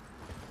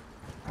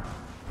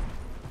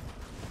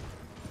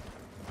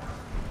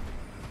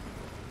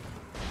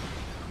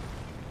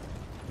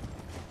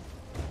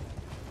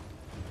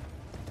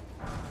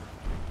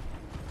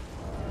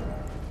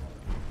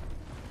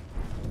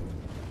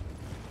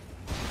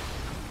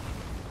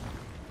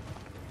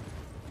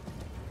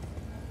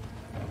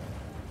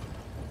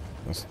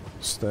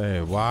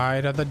 Stay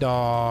wide of the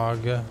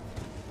dog. Oh,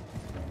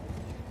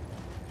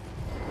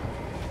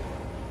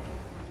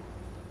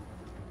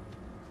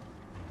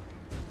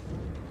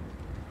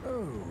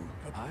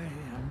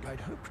 I'd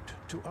hoped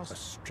to ask a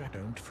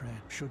Stradont friend.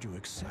 Should you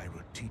accept, I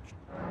would teach.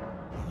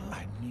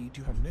 I need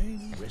your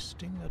name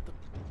resting at the.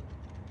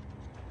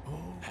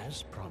 Oh,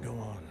 as promised. Go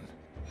on.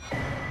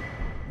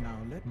 Now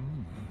let.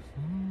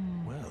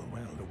 Well,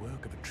 the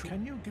work of a true.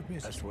 Can you give me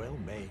as well,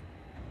 may?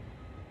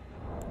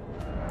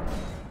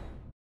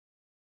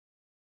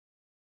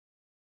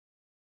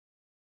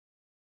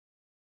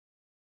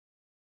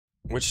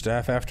 Which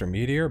staff after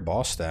Meteor?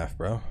 Boss staff,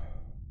 bro.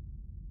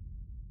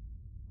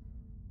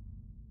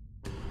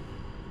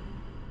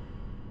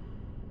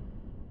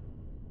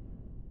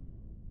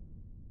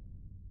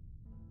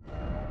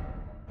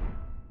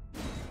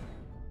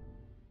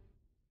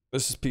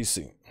 This is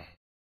PC.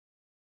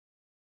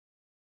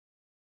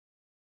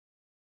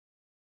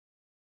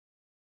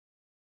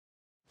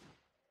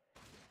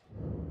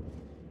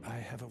 I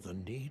have the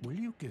need. Will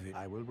you give it?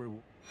 I will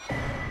reward.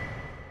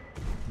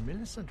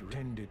 Millicent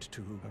tended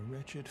to a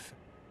wretched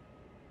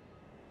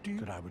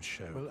that I would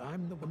show. Well,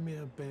 I'm the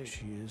mere babe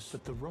she is,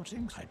 but the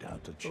rotting, I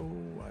doubt that.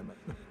 Oh, I'm.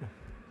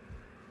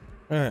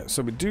 Alright,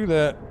 so we do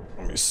that.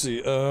 Let me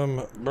see.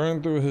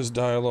 Burn through his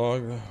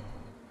dialogue.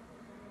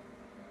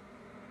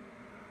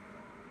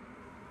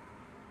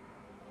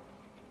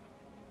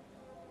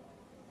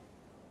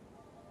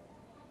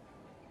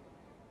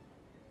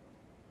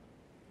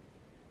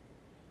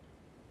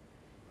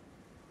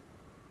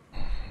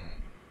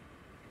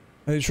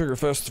 Hey, Trigger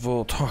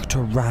Festival, talk to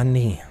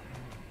Ronnie.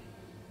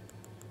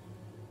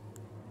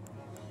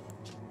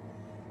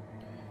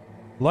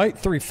 Light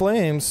 3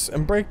 flames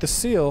and break the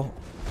seal.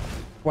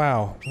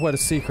 Wow, what a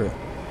secret.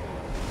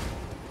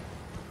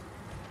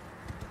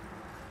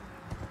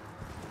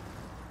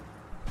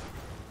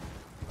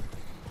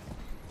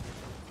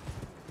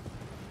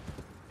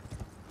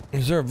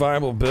 Is there a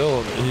viable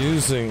build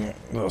using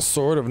the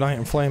Sword of Night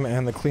and Flame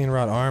and the Clean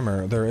Rot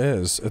Armor? There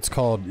is. It's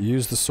called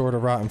use the Sword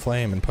of Rot and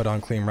Flame and put on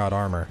Clean Rot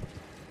Armor.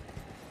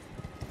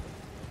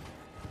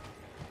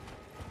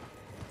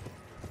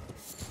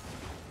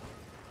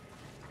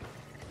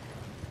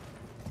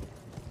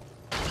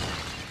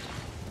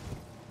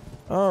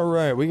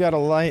 Alright, we gotta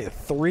light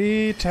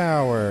 3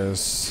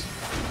 towers.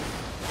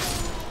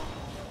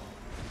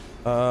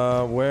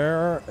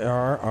 Where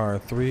are our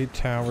 3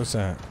 towers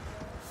at?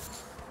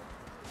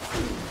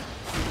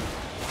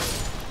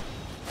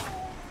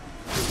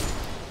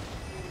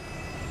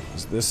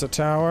 Is this a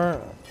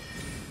tower?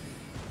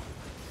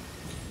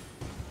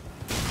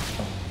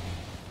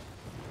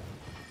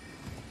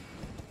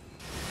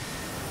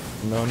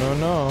 No, no,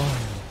 no.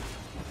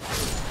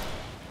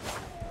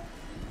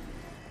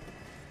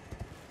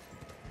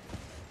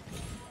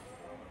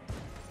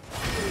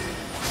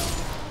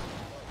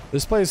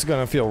 This place is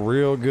gonna feel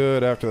real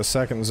good after the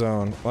second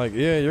zone. Like,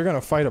 yeah, you're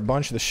gonna fight a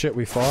bunch of the shit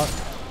we fought,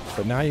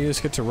 but now you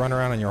just get to run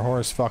around on your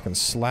horse fucking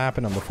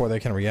slapping them before they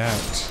can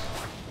react.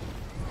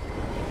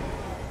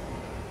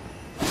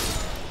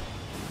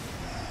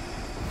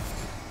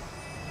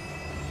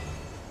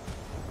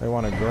 They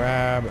want to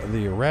grab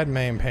the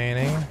Redmane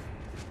painting.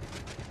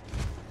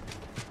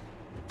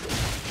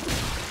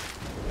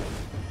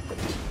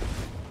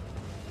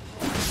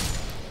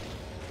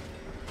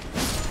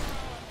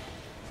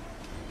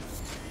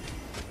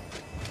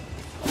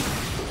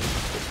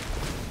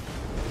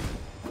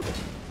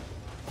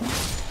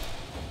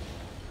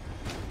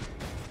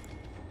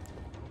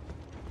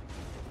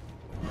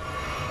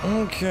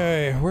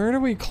 Okay, where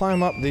do we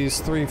climb up these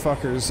three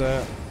fuckers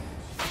at?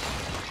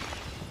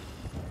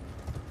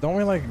 Don't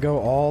we like go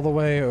all the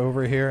way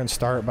over here and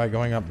start by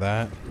going up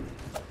that?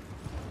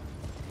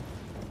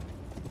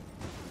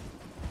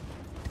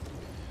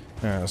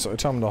 Yeah, so I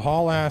tell them to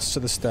haul ass to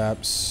the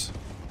steps.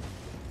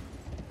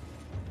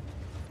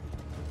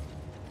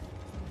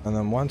 And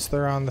then once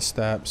they're on the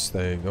steps,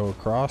 they go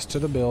across to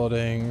the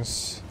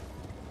buildings.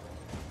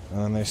 And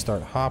then they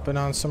start hopping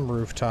on some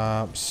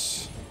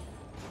rooftops.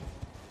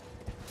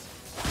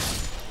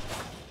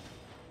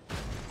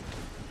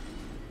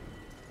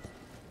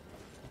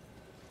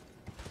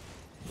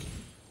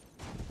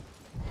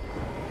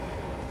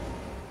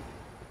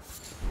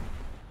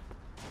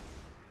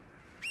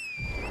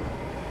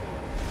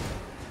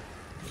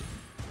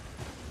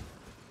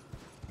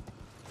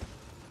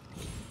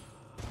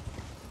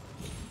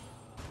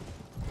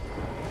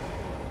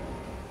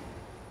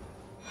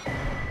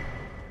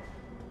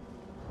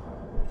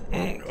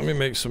 Let me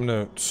make some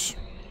notes.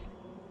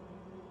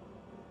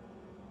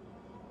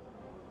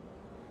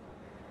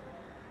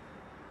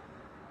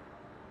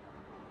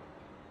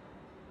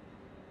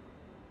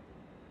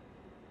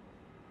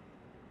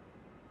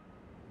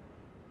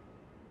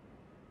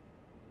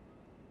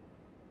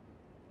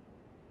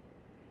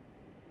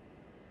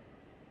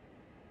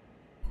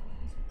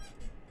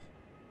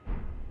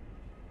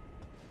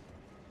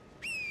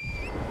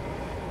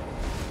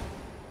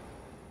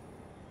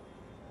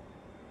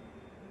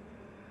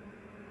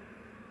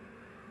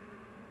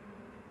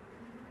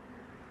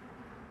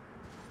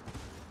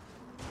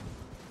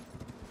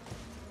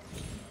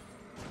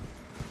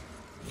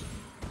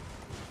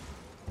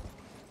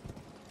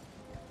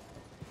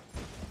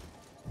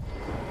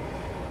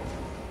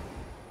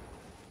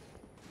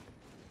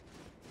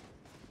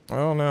 I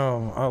don't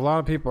know. A lot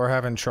of people are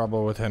having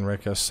trouble with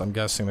Henricus. I'm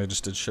guessing they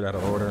just did shit out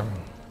of order.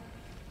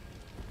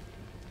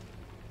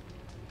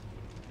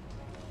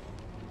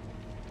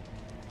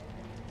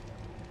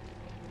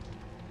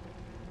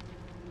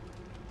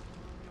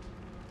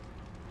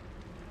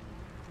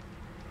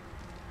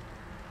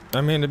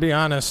 I mean, to be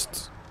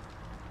honest,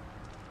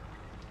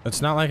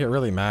 it's not like it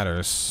really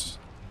matters.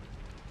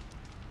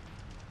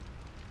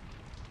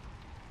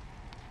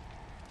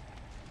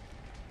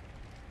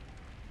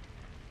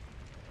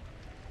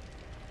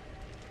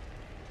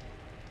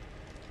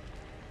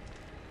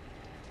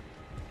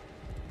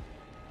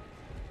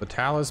 The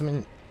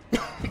talisman,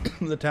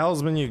 the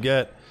talisman you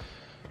get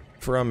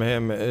from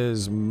him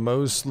is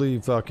mostly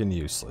fucking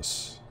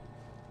useless.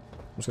 I'm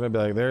just gonna be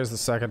like, there's the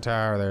second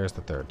tower, there's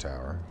the third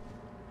tower.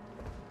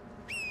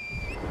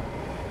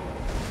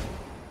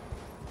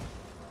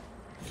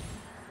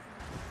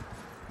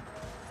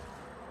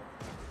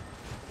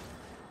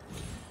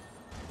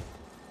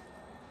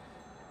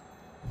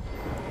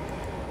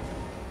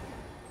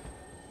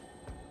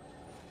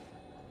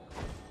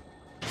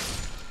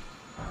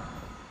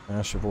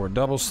 Ash of War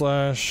double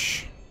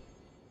slash.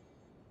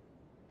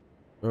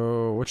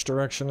 Oh, which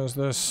direction is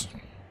this?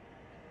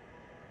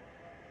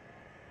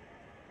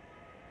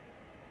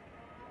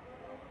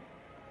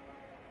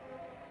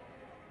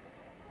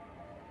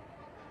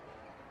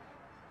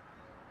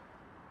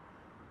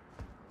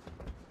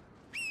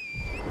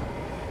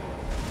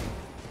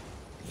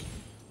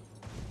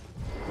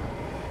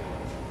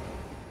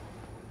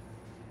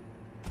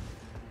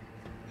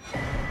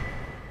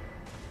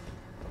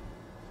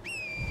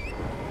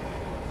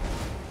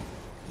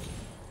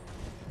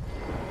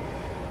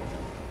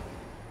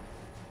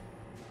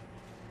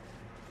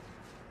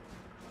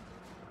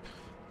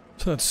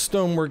 So that's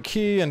Stonework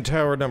Key and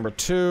tower number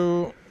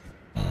 2.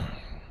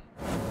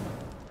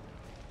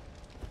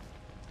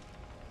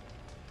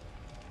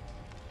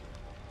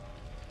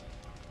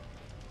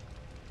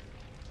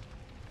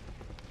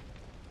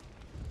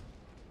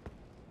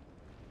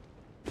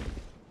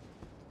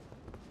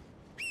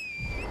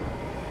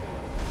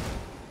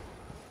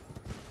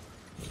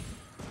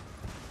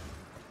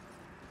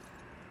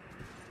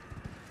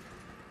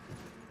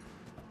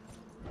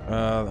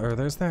 Or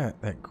there's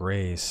that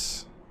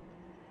Grace.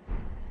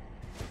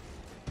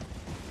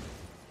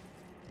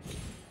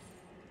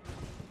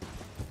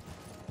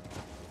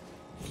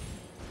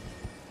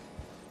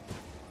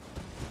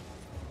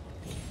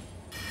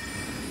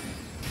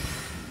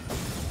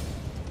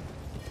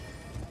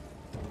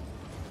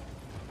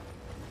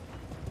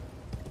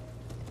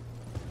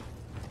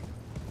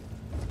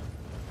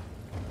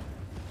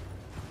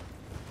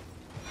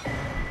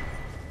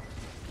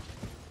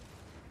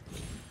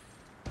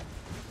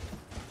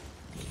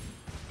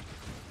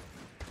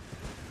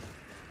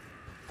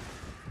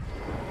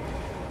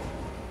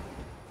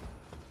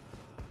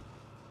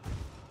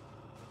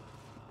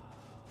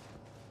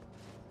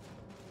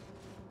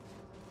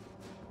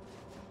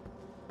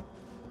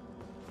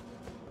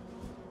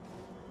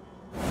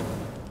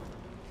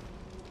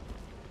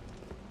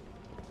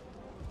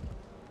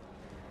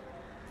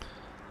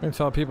 I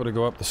tell people to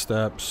go up the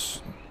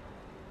steps.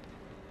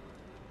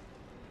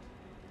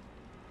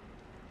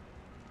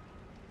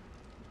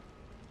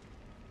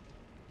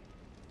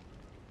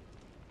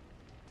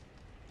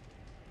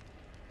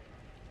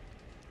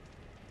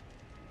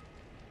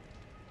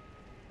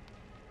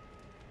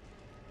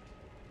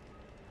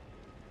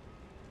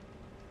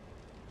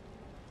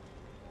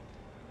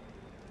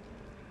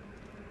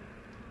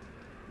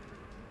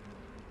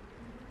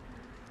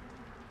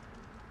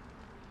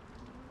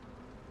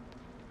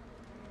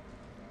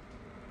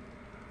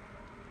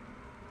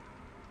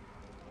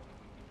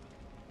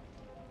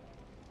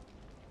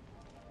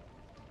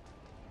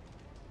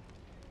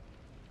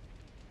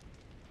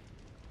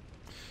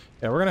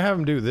 Yeah, we're gonna have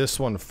them do this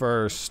one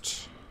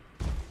first.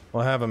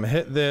 We'll have them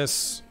hit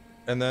this,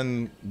 and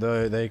then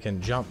they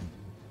can jump.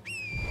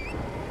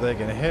 They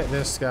can hit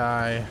this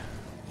guy,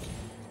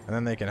 and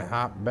then they can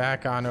hop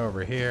back on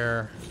over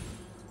here.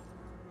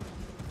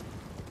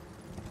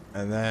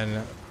 And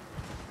then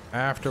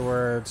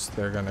afterwards,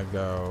 they're gonna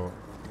go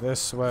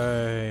this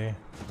way.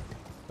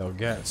 They'll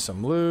get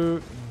some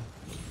loot.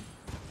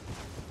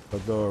 They'll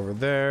go over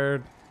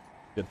there,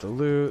 get the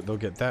loot. They'll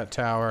get that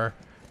tower.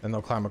 Then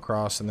they'll climb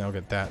across and they'll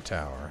get that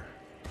tower.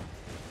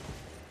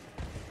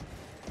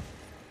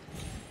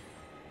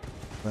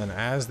 Then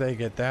as they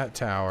get that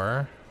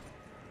tower,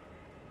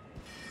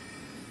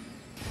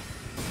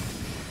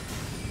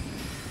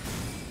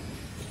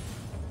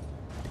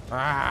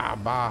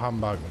 bah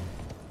humbug.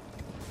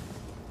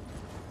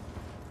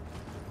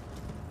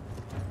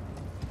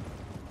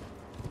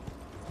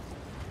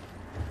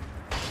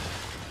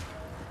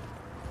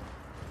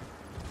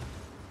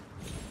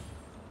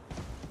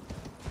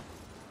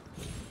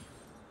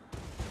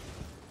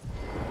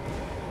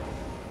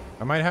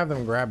 I might have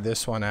them grab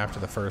this one after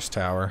the first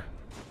tower.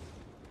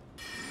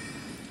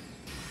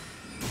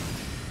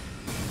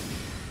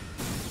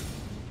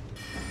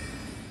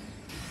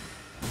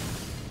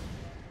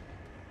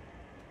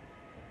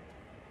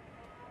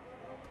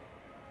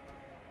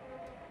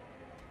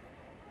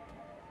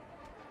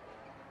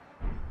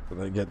 So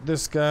they get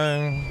this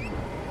guy.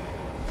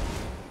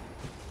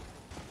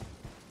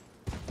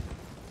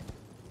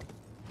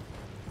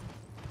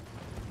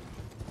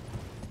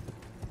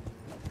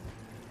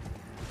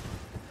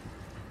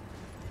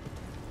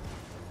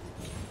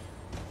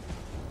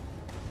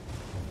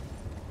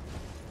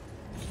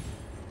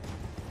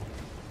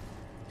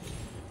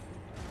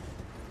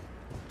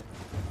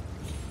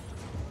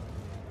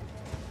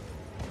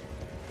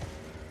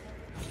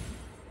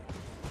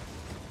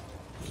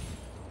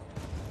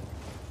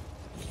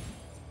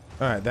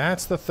 Alright,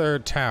 that's the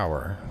third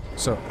tower.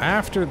 So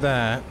after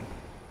that,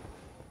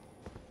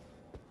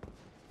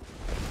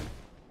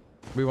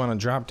 we want to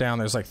drop down.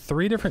 There's like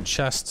 3 different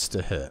chests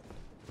to hit.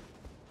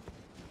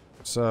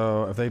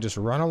 So if they just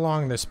run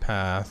along this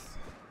path.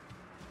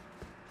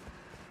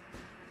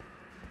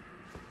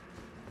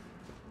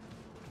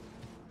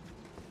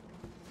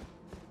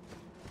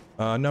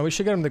 No, we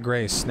should get them the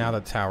grace now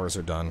that towers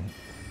are done.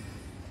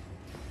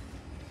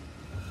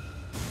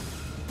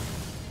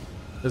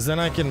 Because then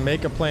I can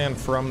make a plan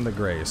from the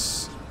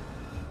grace.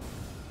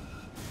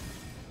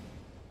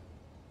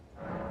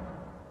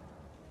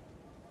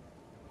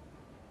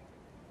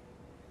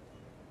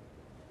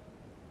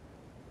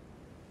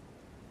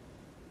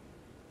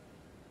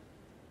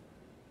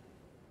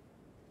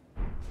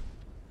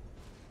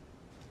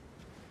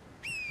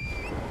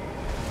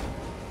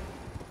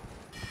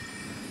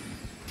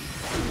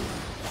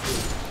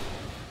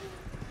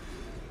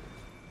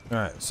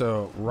 Alright,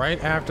 so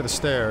right after the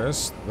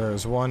stairs,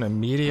 there's one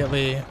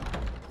immediately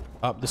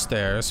up the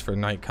stairs for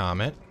Night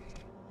Comet.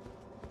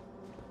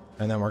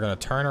 And then we're going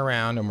to turn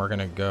around and we're going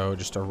to go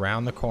just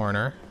around the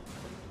corner.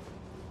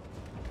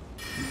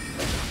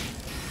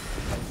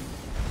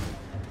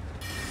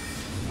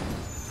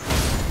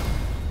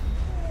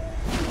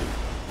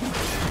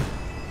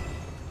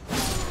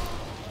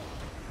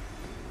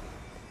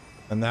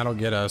 And that'll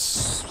get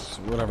us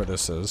whatever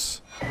this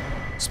is.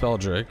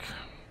 Spelldrake.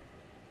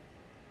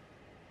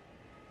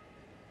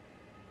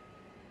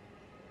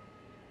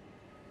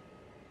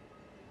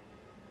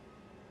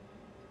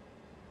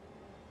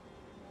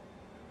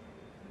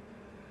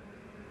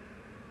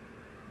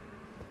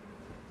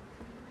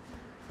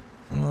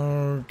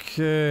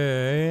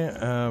 Okay,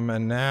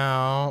 and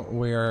now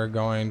we are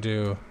going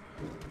to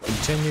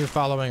continue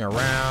following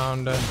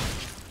around.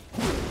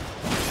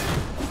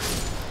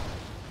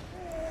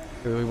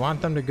 Do we want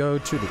them to go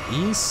to the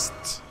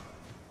east?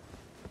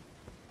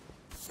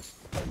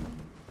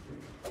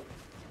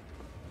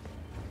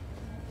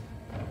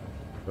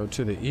 Go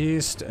to the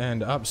east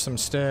and up some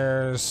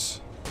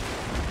stairs.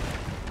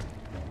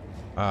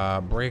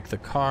 Break the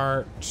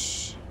cart.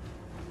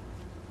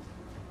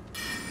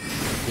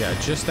 Yeah,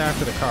 just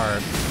after the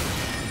cart.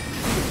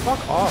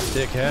 Fuck off,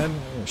 dickhead.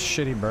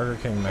 Shitty Burger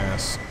King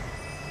mask.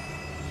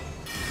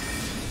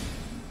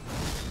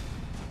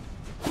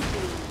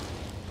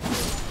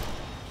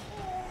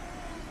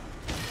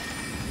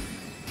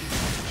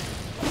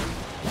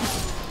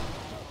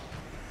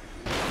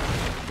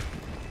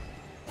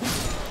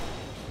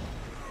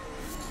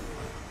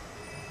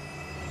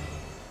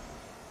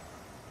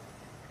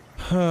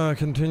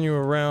 Continue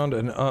around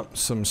and up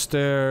some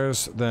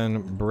stairs,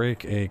 then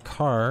break a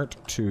cart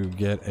to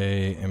get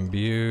a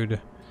imbued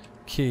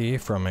key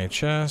from a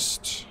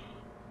chest.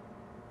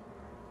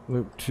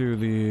 Loop to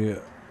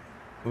the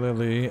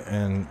lily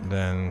and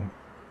then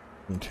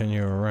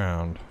continue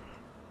around.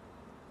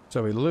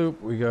 So we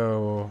loop, we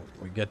go,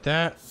 we get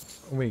that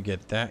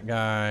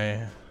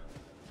guy,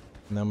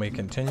 and then we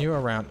continue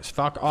around.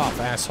 Fuck off,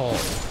 asshole.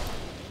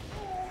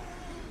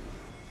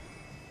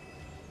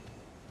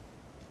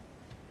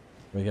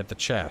 We get the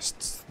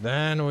chests.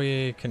 Then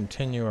we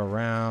continue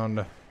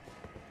around.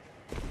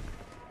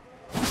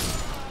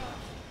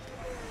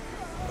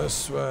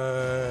 this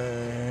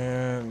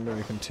way. And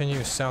we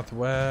continue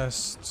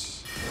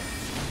southwest.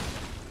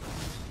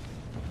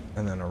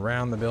 And then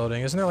around the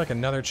building. Isn't there like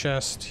another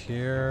chest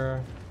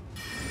here?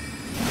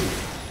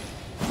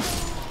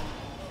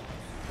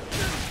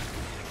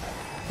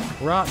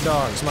 Rot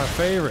dogs, my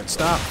favorite.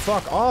 Stop.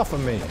 Fuck off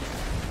of me.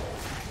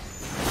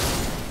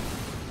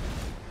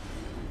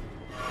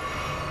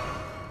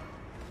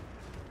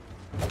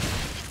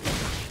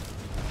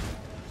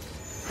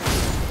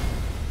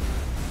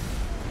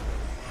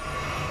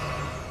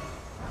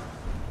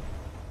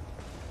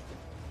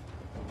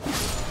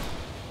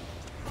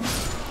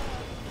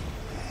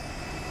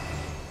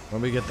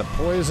 When we get the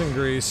poison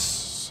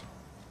grease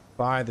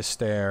by the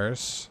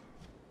stairs.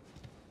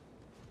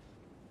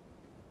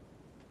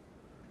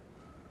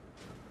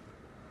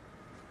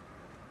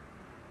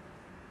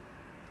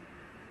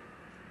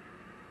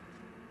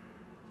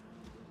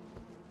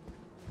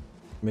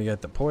 We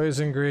get the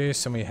poison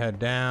grease and we head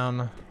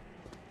down.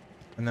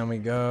 And then we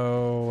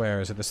go, where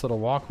is it? This little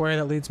walkway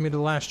that leads me to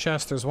the last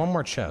chest. There's one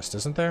more chest,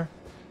 isn't there?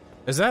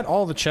 Is that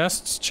all the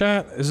chests,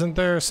 chat? Isn't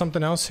there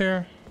something else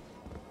here?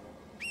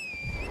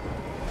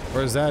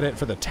 Or is that it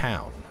for the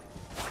town?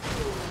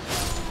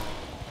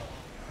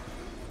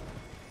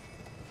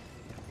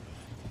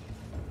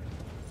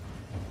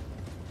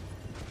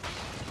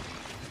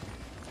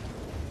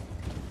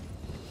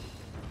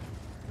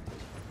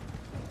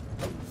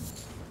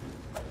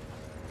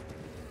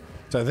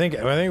 So I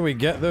think we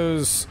get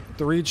those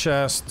 3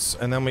 chests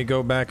and then we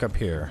go back up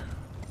here.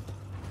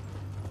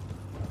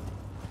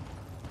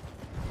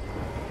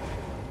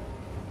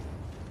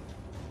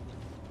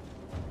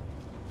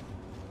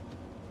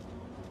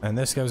 And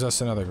this gives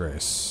us another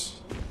grace.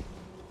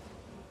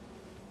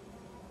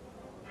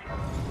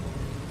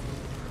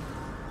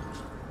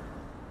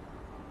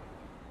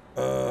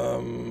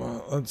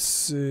 Let's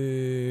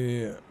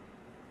see.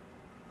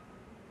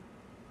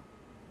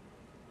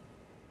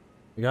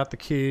 We got the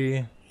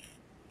key.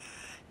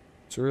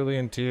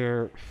 Cerulean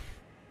Tear.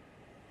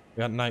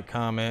 We got Night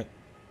Comet.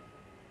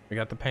 We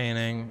got the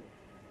painting.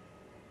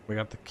 We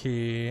got the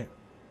key.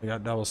 We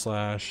got Double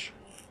Slash.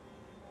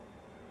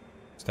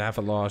 Staff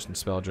at Lost and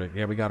Spelldrake.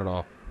 Yeah, we got it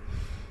all.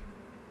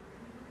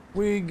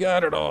 We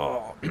got it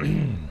all.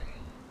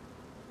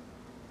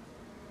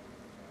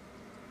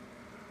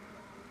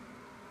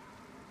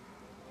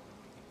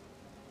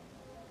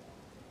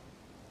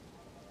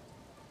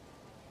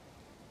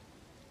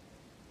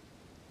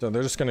 So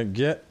they're just gonna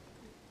get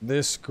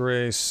this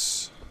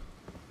grace.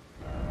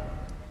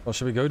 Well,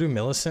 should we go do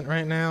Millicent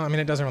right now? I mean,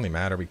 it doesn't really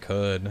matter. We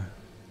could.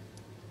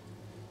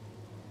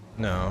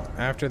 No.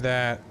 After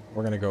that,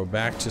 we're gonna go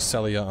back to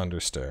Celia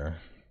Understair.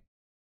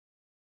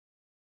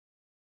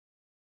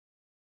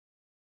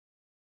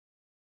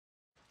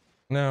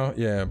 No,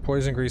 yeah,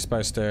 poison grease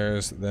by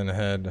stairs, then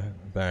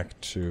head back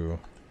to...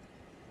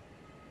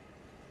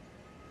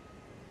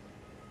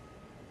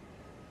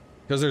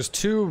 Because there's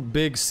 2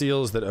 big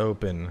seals that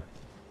open.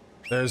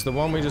 There's the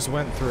one we just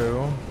went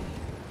through.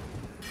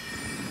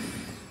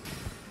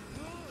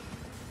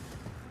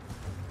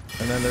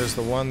 And then there's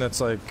the one that's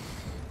like...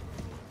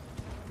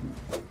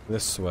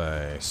 this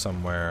way,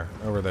 somewhere,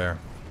 over there.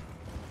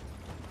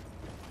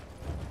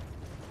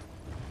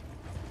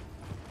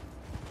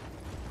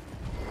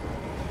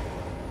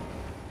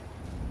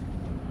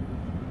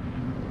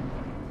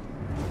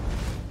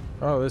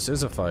 Oh, this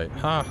is a fight,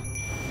 huh?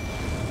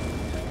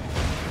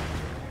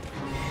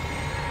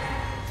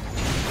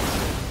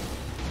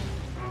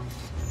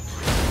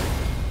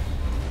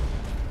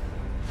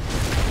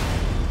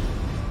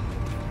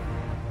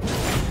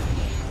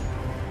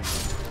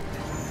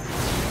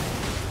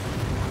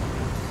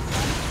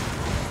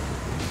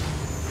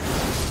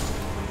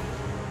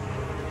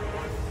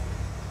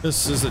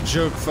 This is a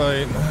joke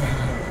fight.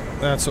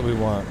 That's what we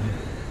want.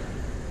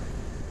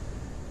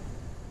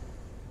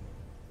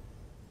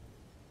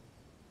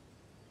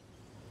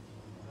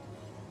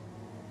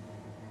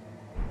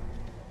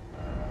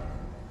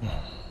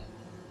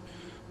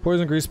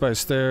 Poison grease by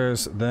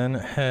stairs, then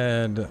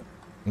head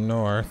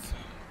north.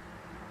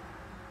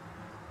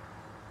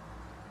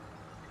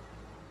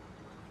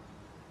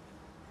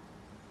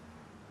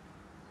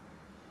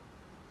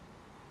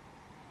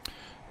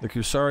 The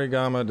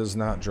Kusarigama does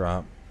not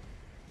drop.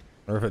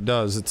 Or if it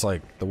does, it's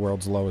like the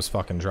world's lowest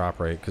fucking drop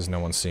rate because no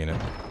one's seen it.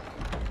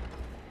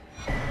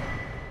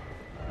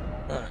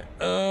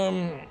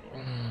 Alright,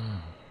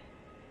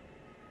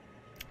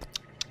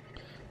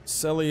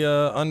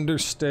 Celia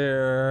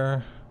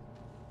Understair.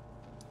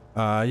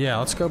 Yeah,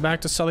 let's go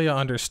back to Celia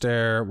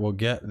Understair. We'll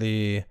get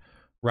the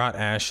Rot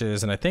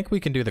Ashes, and I think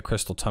we can do the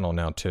Crystal Tunnel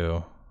now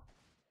too.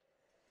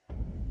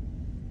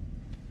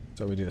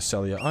 So we do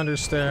Celia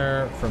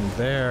Understair. From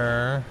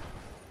there...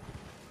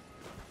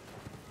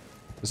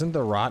 Isn't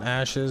the Rot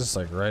Ashes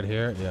like right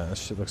here? Yeah,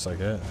 this shit looks like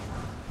it.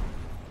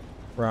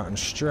 Rotten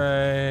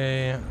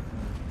Stray. And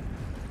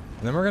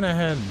then we're gonna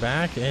head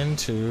back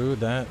into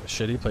that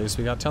shitty place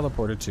we got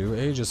teleported to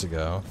ages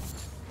ago.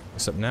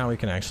 Except now we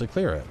can actually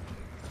clear it.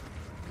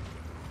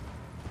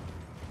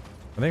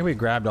 I think we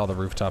grabbed all the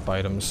rooftop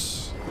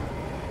items.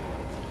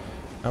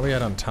 How we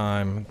at on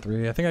time?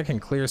 3. I think I can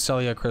clear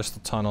Celia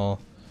Crystal Tunnel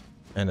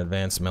and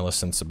advance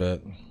Millicent's a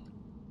bit.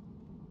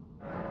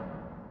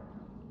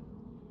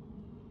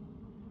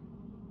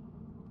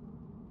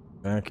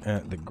 Back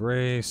at the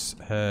Grace,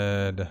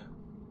 head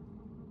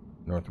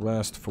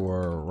northwest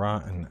for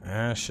Rotten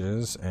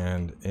Ashes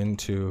and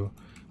into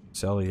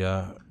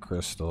Celia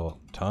Crystal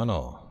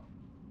Tunnel.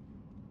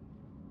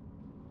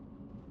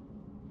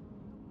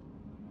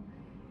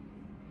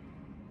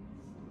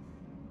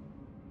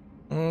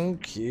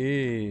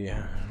 Okay.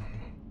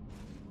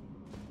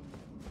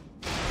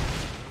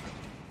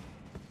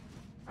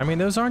 I mean,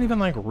 those aren't even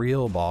like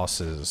real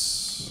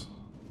bosses.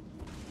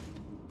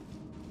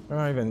 They're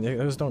not even,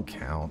 those don't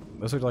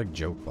count. Those are like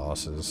joke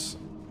bosses.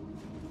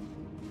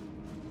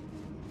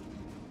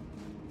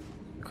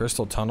 The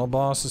Crystal Tunnel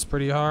boss is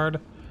pretty hard.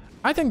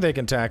 I think they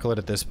can tackle it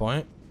at this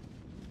point.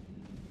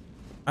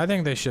 I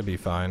think they should be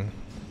fine.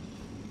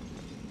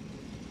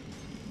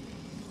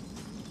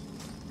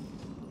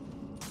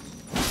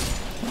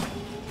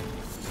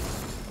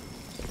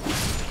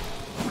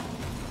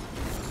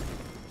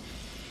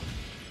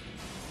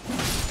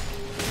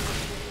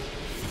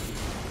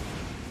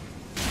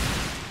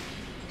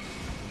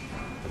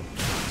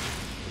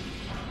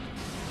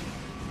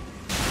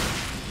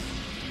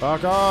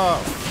 Fuck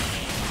off!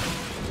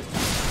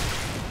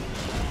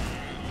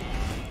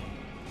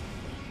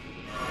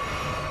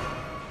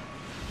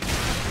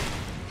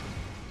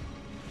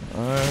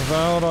 I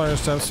followed all your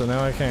steps, so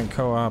now I can't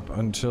co-op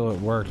until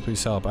it worked.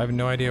 Please help. I have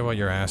no idea what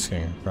you're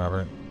asking,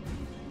 Robert.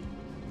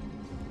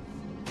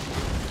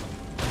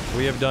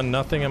 We have done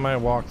nothing in my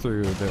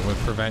walkthrough that would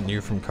prevent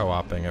you from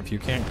co-oping. If you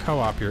can't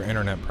co-op, your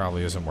internet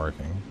probably isn't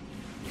working.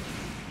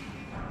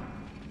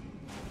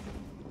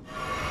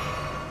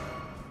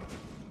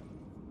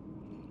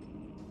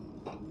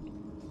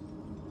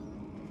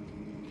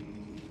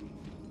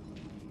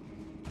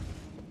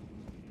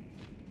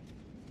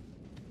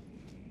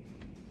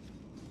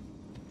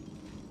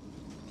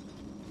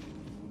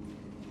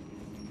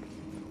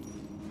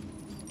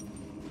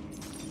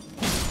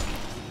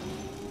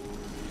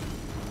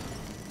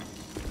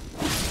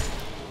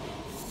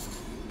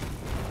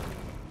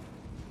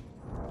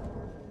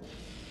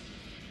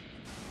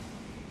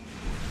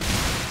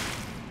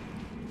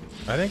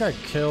 I think I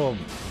killed...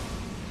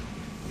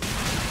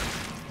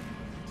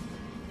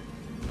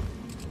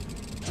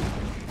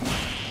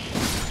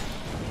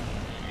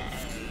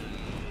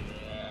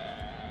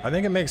 I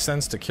think it makes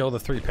sense to kill the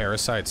 3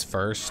 parasites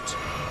first,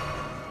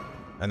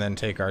 and then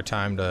take our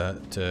time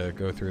to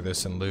go through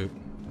this and loot.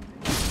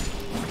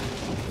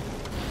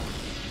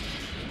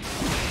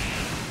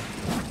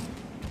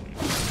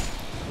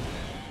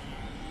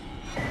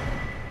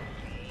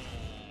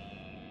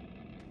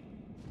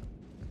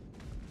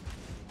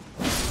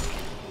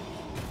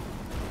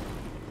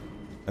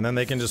 And then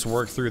they can just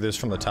work through this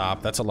from the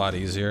top. That's a lot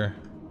easier.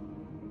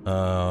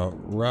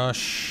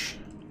 Rush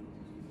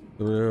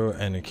through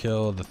and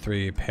kill the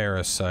 3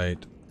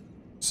 parasite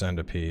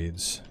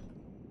centipedes.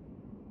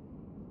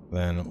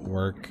 Then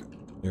work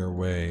your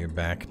way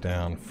back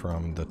down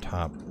from the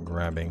top,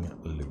 grabbing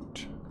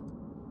loot.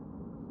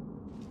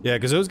 Yeah,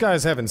 because those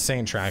guys have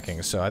insane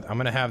tracking, so I'm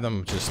gonna have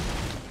them just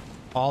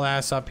all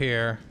ass up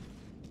here.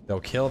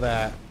 They'll kill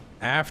that.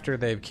 After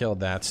they've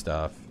killed that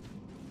stuff,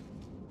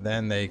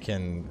 then they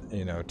can,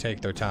 you know, take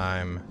their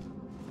time.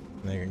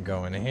 They can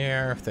go in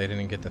here. If they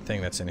didn't get the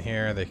thing that's in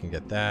here, they can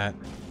get that.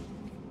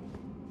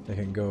 They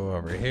can go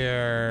over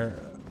here.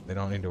 They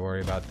don't need to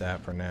worry about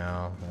that for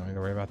now. They don't need to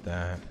worry about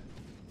that.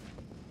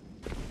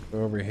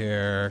 Go over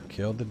here,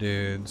 kill the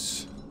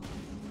dudes.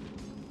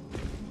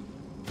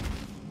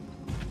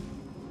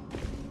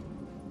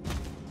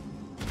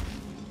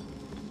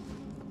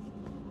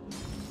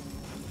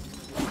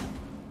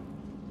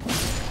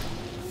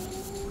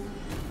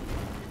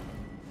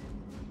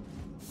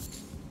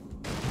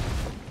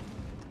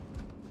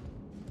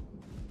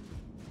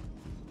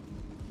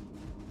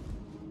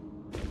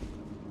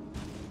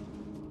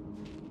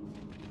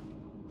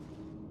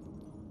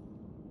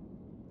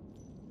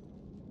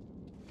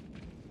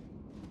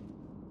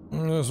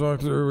 Let's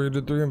walk through. We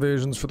did 3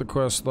 invasions for the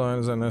quest line.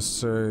 Is that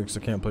necessary? Because I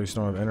can't place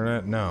you don't have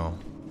internet? No.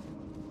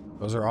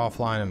 Those are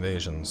offline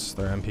invasions.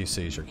 They're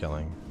NPCs you're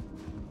killing.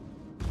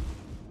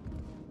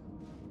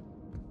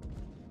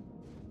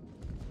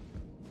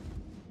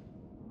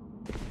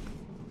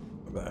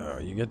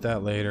 You get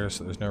that later,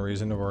 so there's no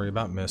reason to worry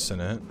about missing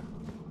it.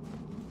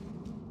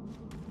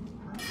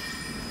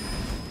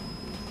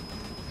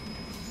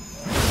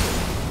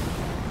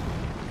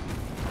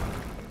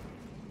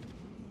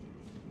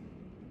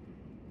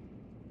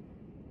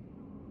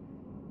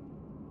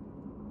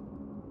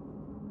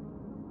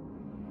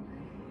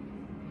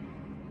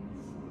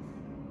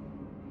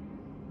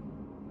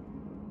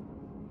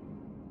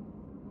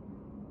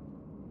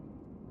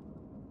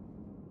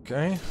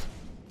 Okay.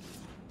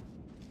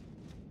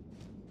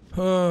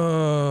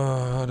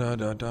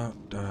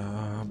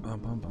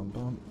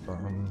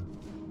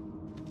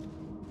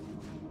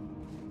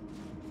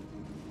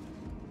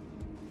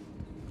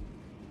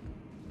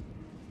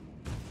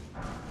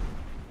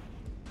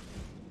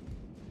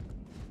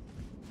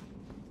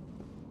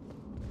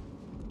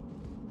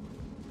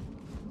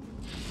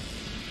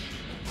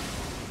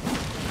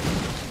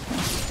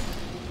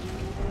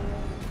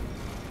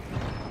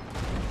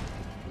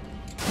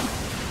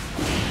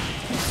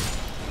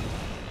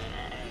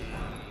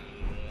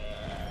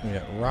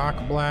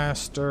 rock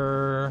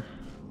blaster.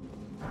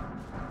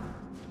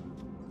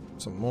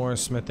 Some more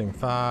smithing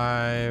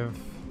 5.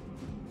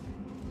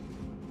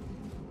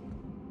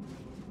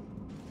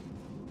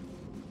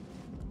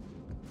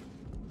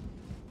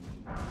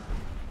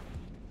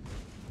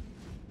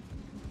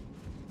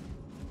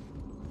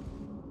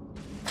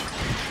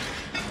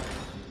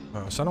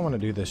 Oh, so I don't want to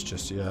do this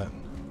just yet.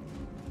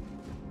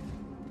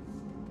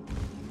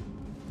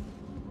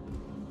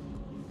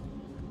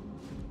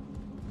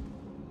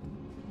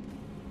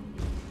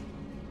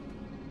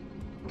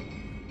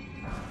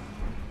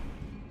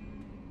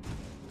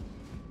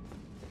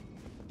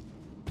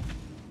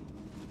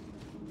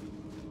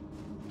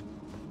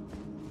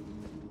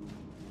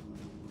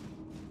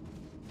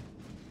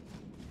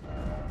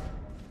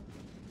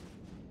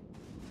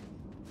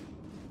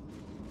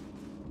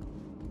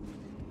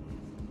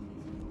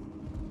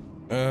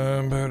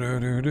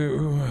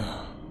 Ba-do-do-do.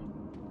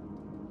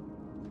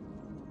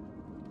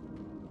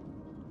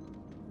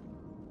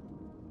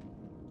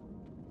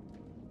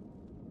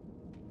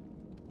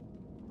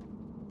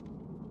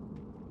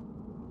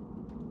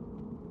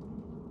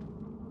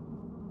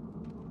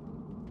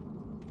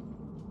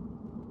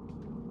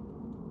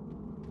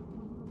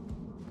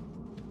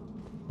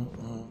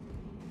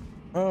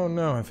 Oh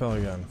no, I fell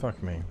again.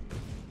 Fuck me.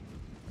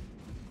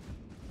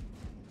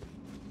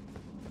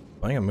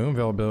 Playing a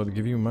Moonveil build to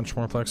give you much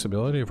more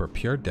flexibility over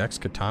pure Dex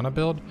Katana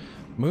build.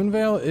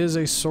 Moonveil is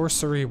a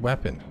sorcery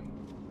weapon.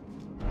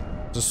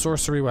 It's a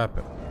sorcery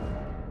weapon.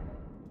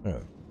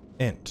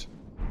 Int.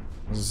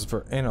 This is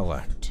for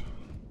intellect.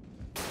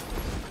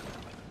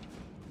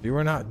 If you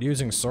are not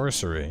using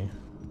sorcery,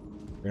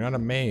 you're not a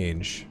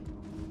mage,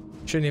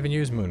 you shouldn't even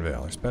use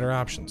Moonveil. There's better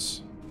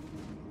options.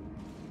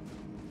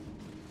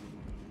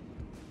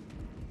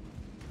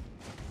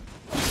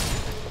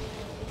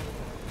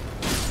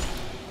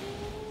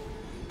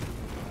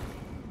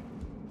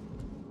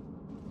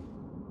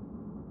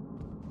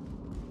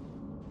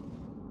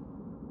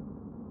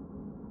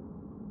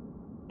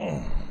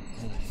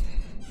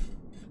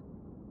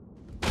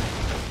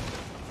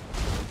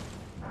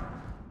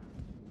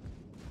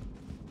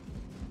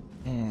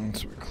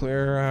 So we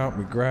clear out,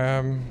 we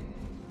grab.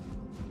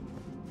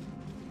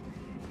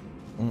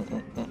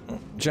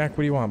 Jack, what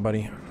do you want,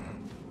 buddy?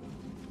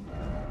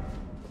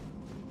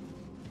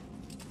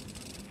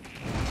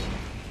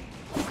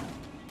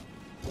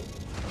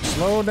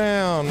 Slow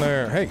down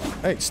there. Hey,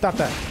 hey, stop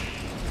that.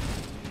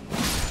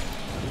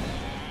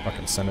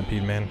 Fucking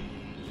centipede, man.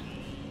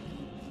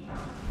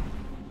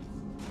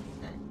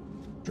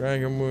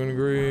 Dragon wound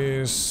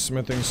grease,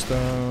 smithing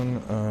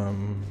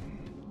stone,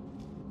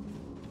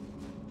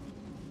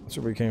 that's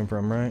where we came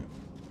from, right?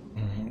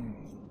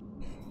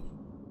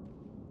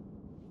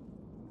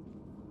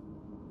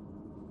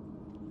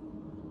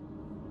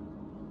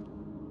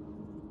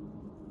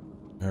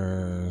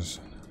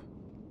 There's...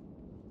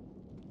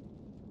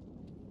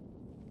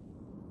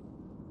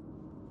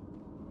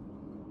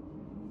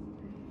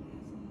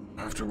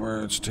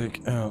 Afterwards,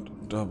 take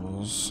out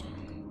doubles.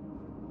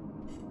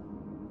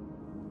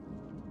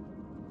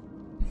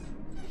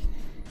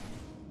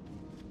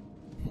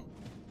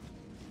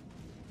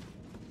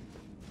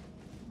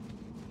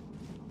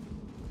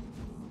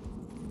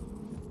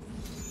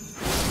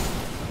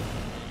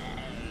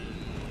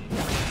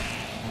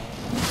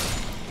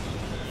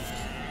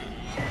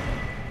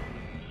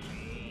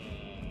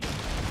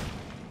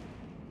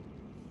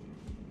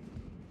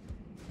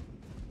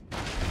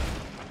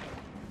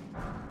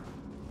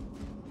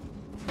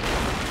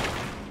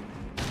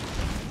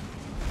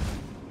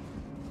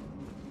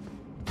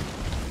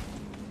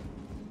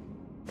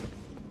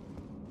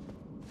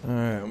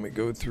 Alright, let me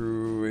go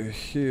through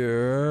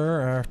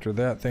here after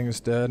that thing's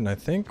dead, and I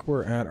think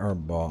we're at our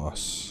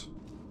boss.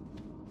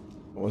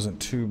 It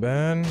wasn't too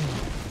bad.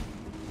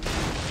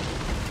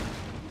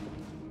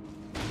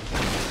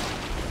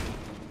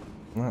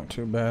 Not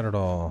too bad at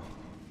all.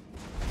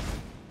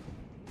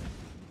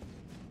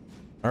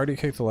 I already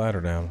kicked the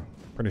ladder down.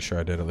 Pretty sure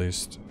I did, at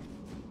least.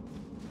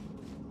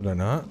 Did I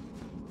not?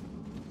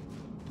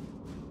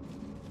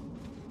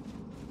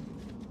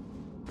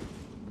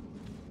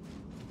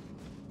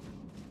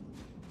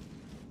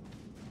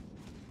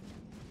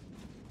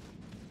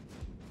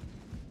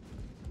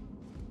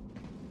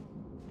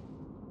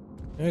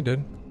 Yeah, I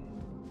did.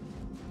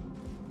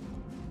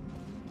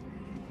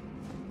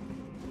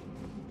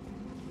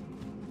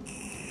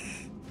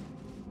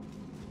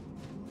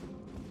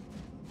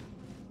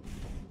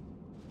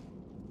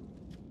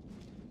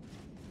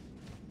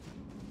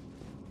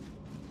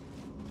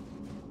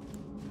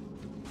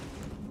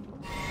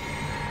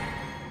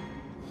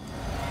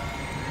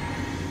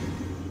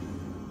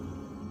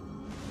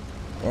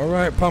 All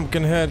right,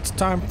 Pumpkinhead, it's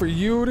time for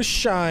you to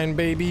shine,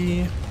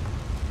 baby.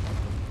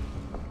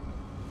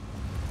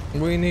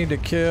 We need to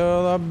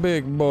kill a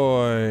big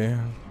boy.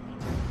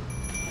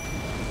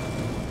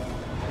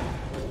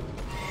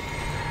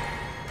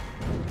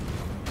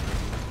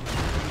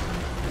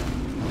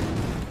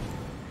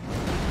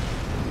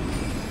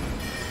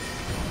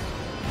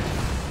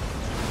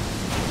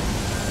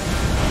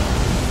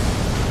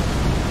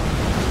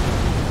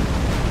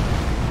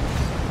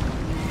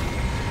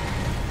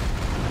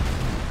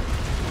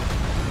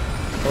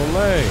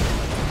 Olay.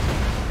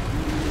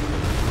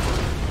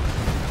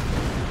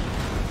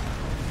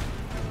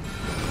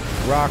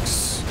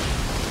 Rocks.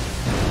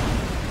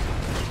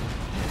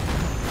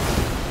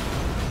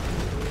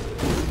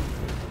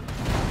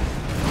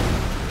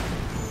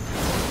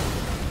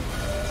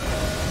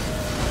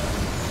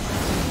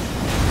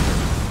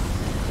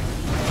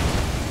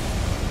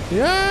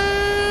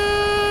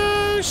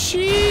 Yeah,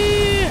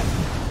 shit.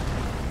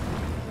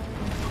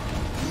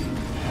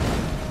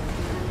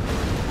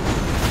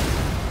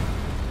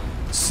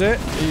 Sit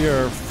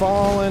your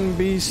fallen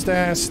beast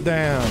ass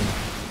down.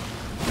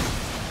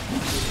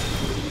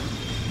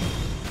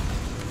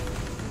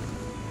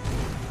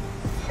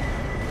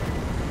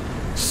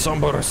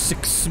 Somber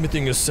 6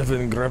 smithing a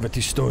 7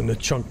 gravity stone a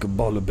chunk of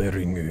ball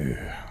bearing.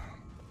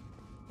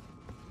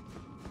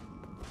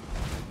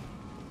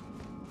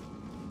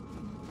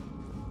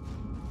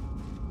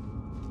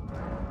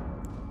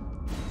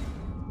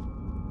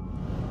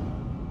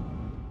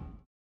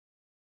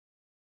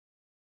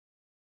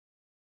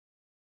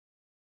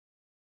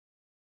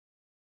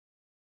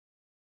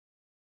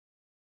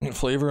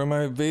 Flavor of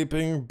my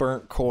vaping?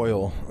 Burnt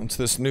coil. It's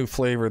this new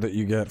flavor that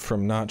you get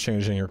from not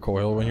changing your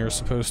coil when you're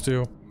supposed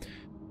to.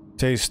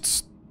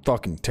 Tastes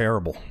fucking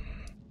terrible.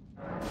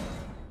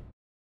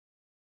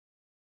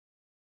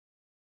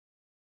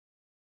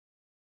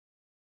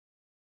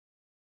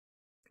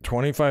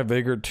 $25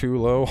 vigor too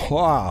low?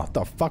 Wow, what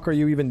the fuck are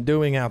you even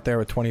doing out there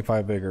with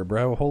 25 vigor,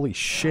 bro? Holy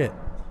shit.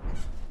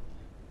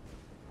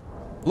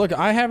 Look,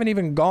 I haven't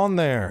even gone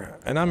there,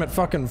 and I'm at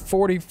fucking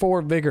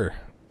 44 vigor.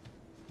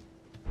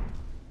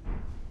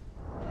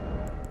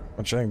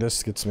 Which I think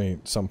this gets me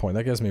at some point.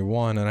 That gives me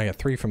 1, and I get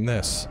 3 from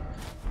this.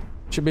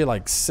 Should be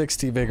like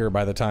 60 vigor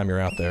by the time you're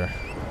out there.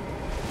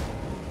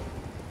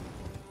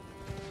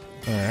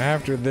 Alright,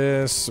 after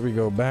this, we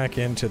go back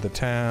into the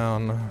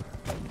town.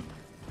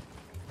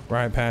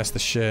 Right past the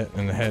shit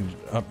and head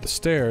up the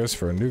stairs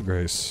for a new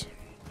grace.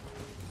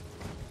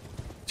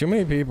 Too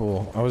many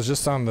people. I was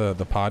just on the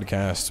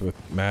podcast with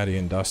Maddie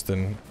and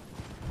Dustin.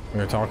 We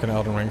were talking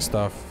Elden Ring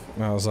stuff,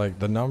 and I was like,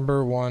 the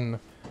 #1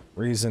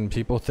 reason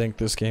people think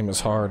this game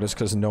is hard is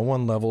because no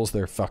one levels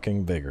their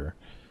fucking vigor.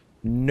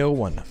 No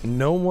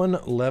one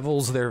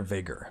levels their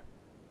vigor.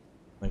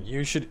 Like,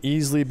 you should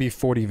easily be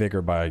 40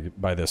 vigor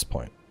by this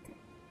point.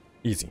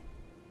 Easy.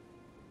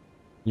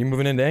 You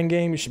moving into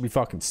endgame, you should be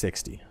fucking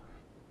 60.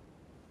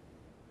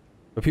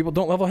 But people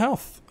don't level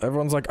health.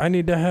 Everyone's like, I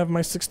need to have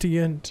my 60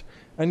 int.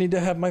 I need to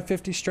have my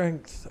 50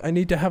 strength. I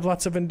need to have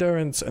lots of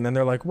endurance. And then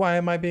they're like, why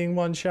am I being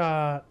one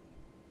shot?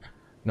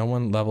 No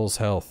one levels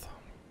health.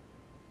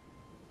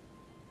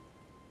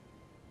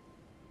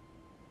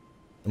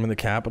 I'm in the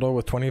capital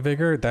with 20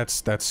 vigor?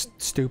 That's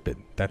stupid.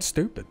 That's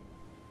stupid.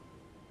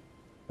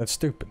 That's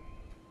stupid.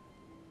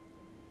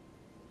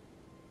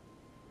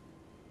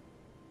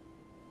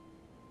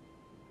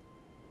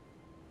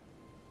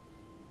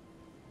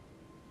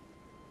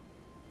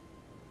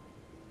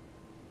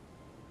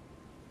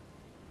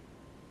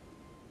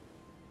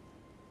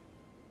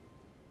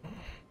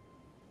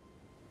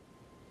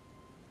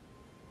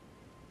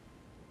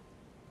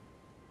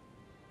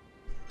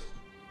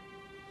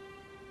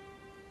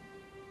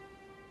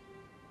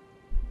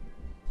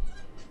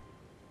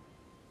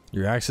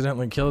 You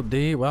accidentally killed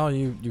D? Well,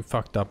 you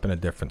fucked up in a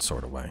different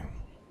sort of way.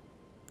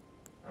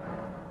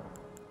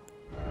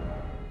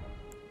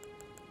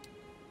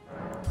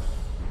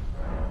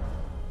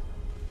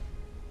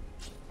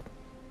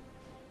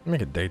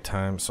 Make it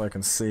daytime so I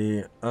can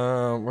see where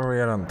are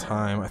we at on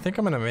time. I think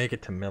I'm gonna make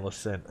it to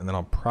Millicent and then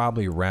I'll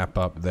probably wrap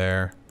up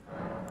there.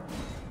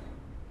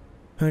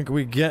 I think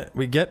we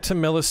get to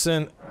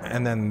Millicent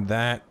and then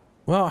that,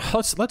 well,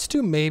 let's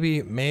do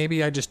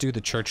maybe I just do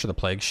the Church of the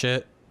Plague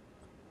shit.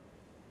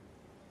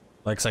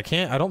 Like, 'cause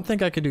I don't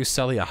think I could do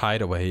Celia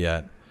Hideaway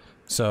yet.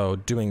 So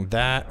doing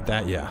that,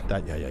 yeah.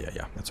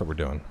 That's what we're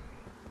doing.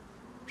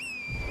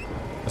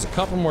 There's a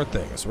couple more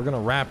things. We're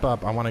gonna wrap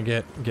up. I want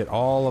to get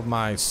all of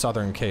my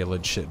Southern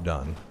Caelid shit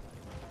done.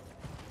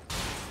 I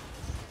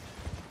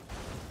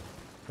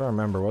don't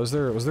remember. Was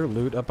there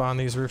loot up on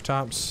these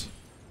rooftops?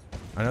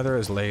 I know there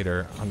is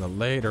later on the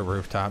later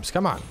rooftops.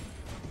 Come on.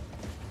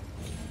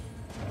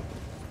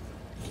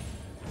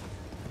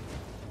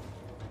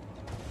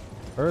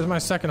 Where's my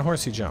second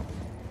horsey jump?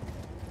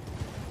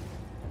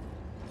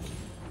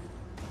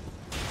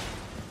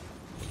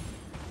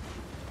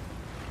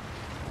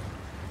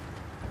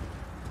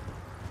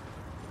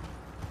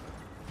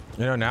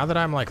 You know, now that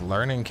I'm like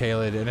learning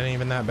Caelid, it ain't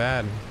even that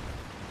bad.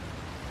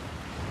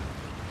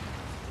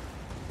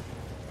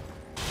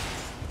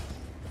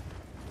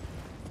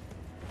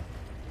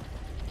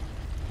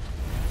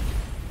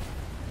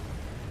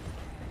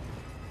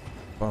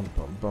 Bum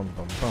bum bum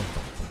bum bum bum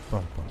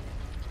bum bum.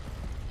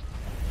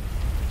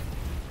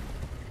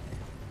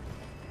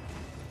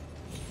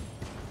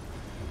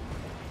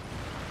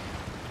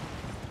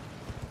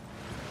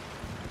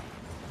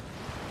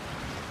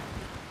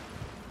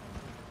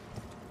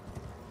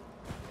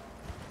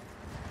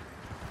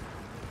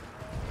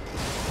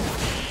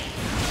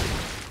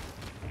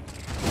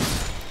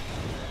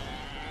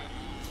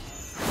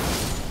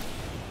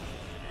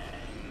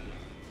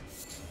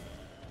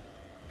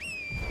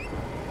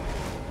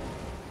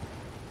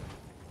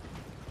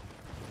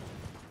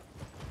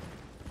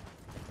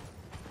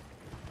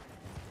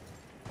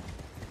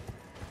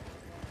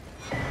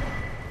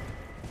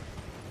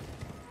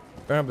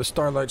 Grab the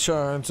starlight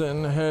shards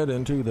and head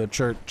into the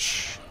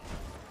church.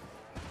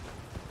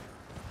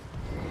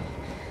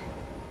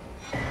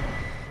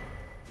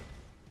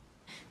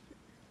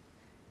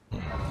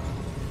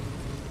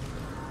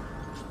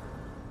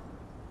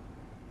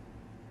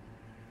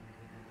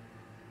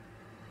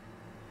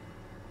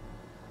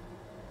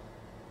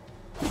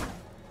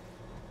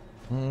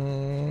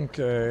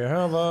 Okay,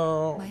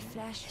 hello. My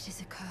flesh, it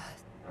is a curse.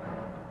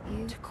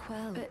 You to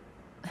quell, but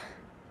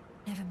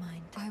never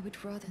mind. I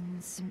would rather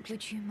than some.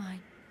 Would you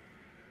mind?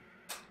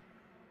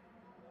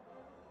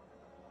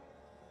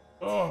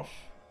 Oh.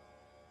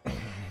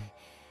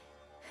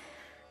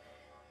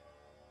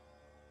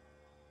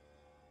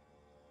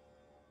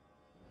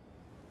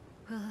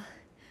 Well,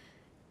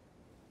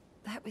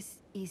 that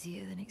was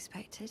easier than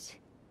expected.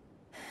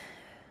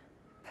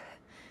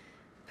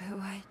 But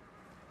why?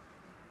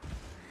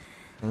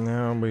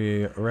 Now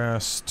we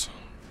rest.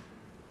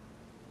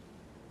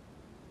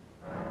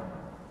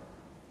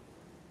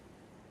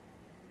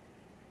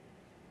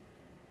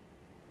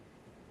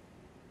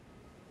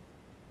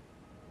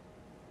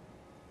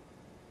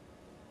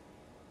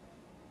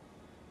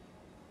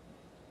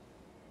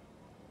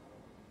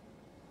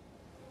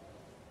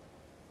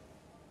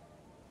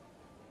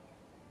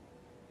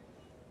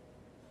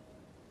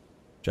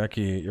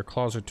 Jackie, your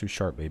claws are too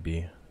sharp,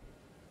 baby.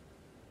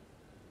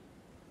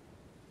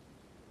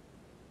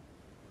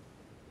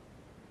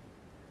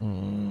 Does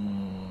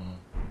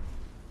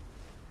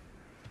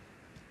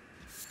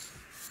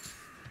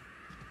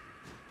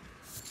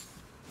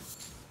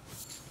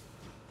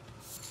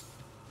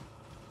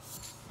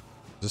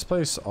this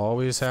place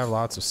always have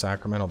lots of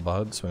sacramental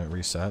buds when it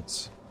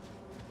resets?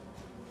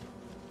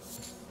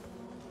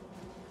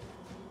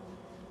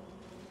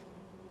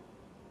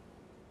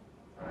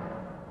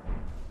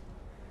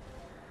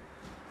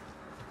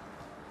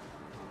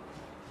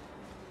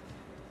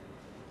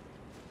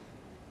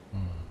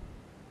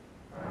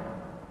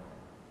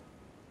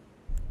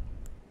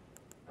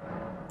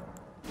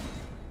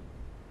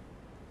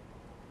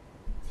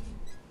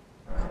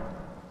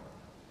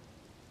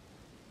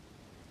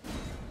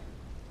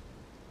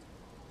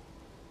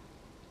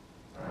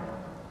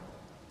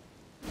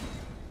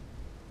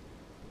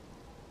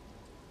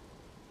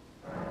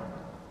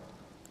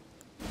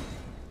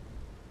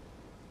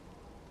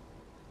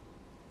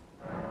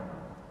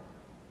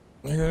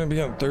 You're gonna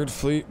be on Third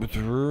Fleet with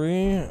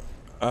Rui?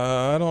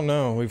 I don't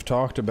know. We've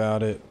talked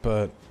about it,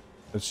 but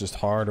it's just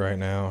hard right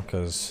now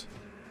because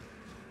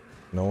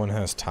no one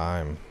has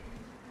time.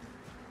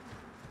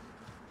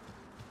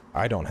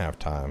 I don't have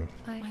time.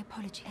 My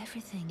apology.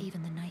 Everything,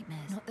 even the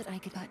nightmares. Not that I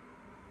could, but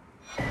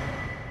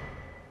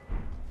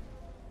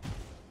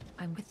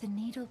I'm with the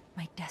needle,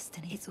 my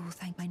destiny. It's all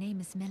thank. My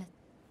name is Millet.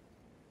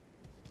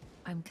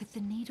 I'm with the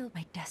needle,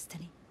 my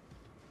destiny.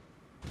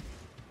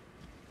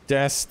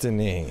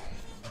 Destiny.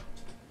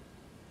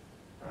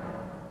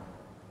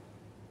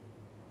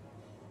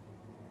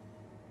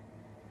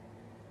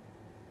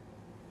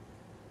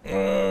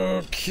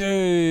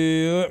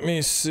 Okay, let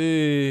me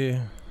see.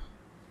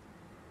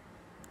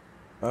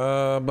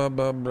 Blah, blah,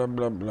 blah,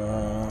 blah, blah.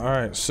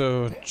 Alright,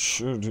 so,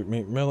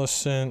 meet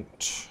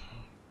Millicent.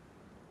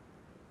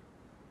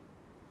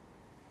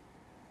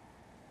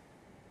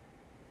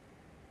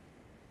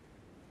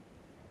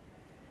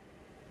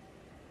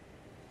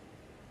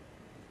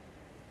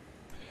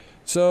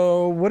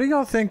 So, what do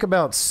y'all think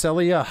about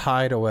Celia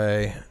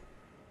Hideaway?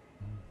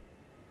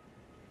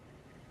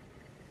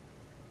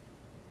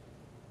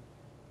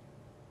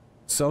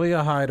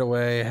 Celia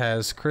Hideaway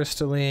has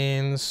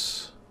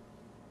Crystallines,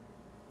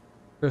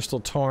 Crystal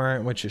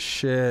Torrent, which is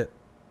shit,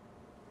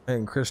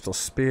 and Crystal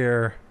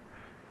Spear.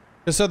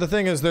 So the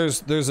thing is,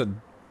 there's a...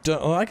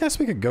 Well, I guess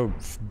we could go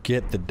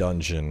get the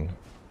dungeon.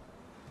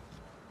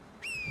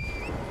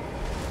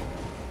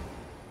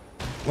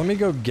 Let me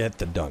go get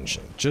the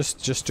dungeon,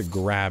 just to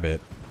grab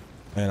it,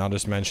 and I'll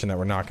just mention that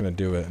we're not going to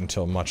do it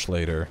until much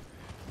later,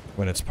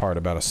 when it's part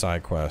about a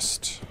side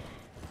quest.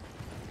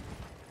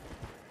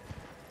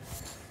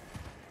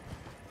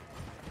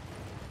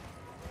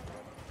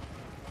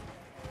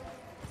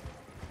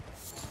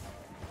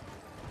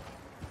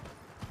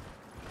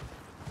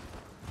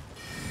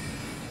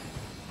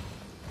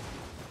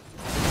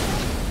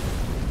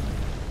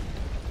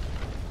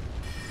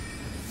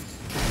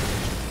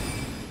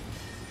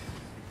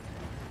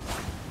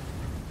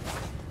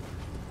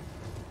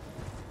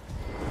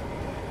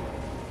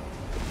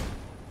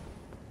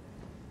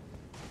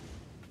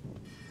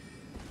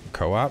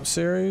 Co-op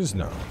series?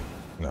 No.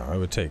 No, it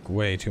would take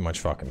way too much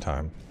fucking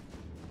time.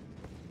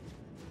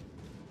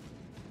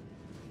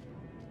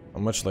 How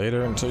much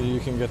later until you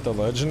can get the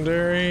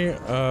legendary?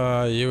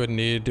 You would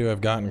need to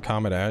have gotten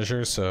Comet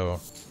Azure, so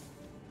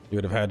you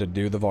would have had to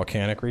do the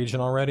volcanic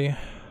region already.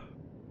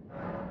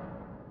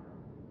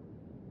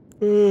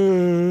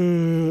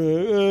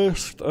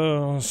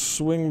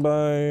 Swing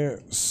by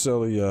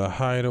Celia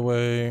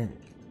Hideaway.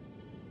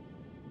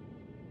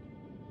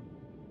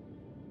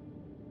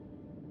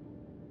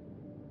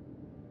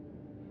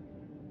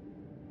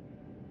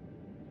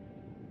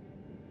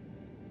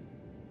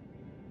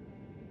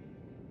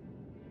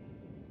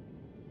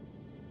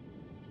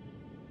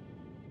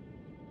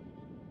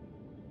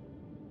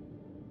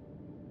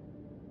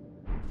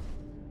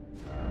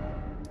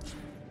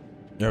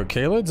 Yo,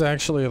 Caelid's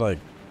actually like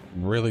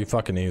really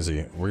fucking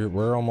easy.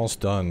 We're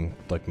almost done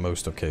like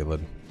most of Caelid.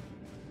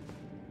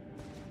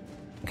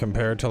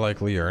 Compared to like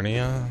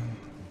Liurnia.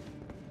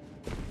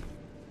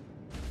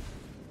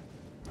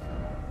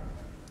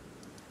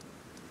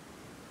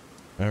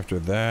 After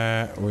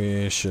that,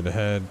 we should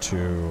head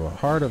to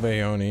Heart of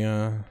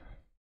Aeonia.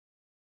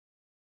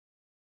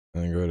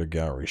 And go to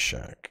Gallery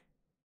Shack.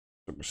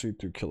 So proceed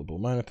through killable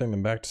minor thing,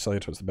 then back to Celia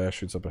towards the back,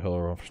 shoots up a hill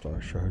or off a star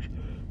charge.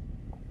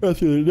 Go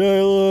through the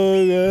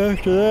dialogue.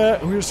 After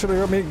that, we're just gonna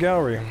go meet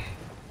Gallery.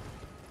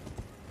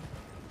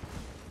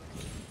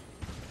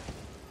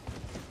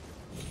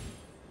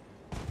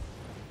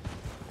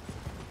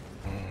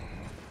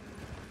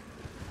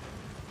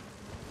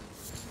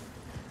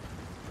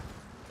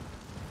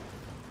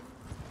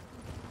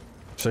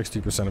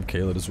 %60% of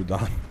Caelid is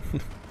Radahn.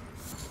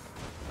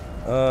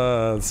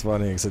 It's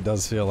funny because it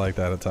does feel like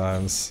that at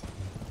times.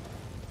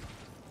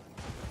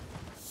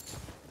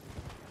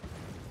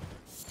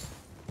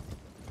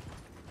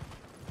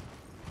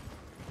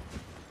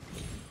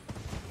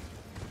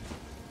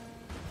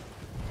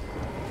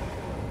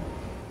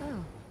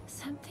 Oh,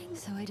 something.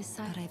 So I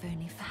decided I've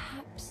only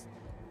perhaps.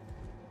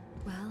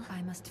 Well,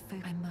 I must.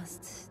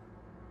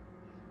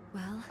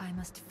 Well, I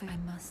must.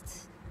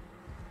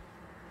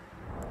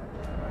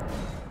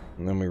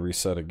 And then we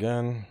reset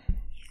again.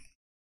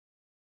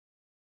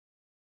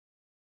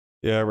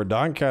 Yeah,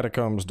 Radahn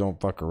Catacombs don't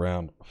fuck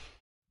around.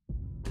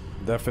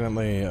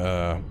 Definitely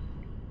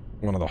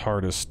one of the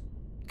hardest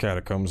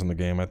catacombs in the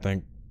game, I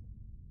think.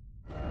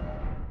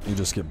 You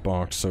just get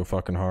bonked so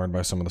fucking hard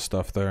by some of the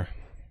stuff there.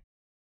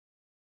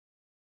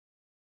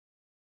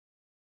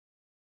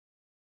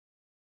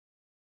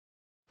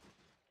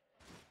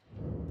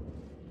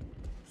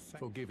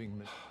 For giving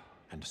me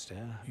and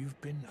stare, you've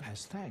been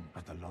as thanked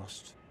at the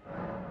lost.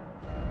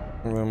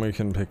 And then we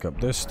can pick up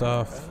this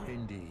stuff.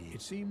 Indeed.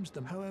 It seems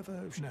them, however,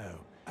 no,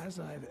 as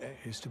I've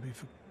is to be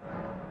for.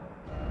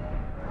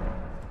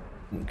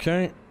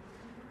 Okay.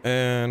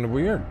 And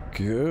we are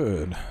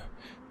good.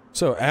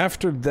 So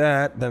after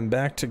that, then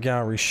back to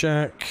Gallery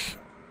Shack.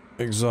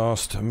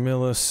 Exhaust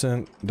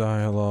Millicent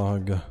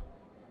dialogue.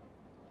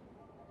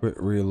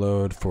 Quit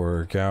reload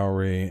for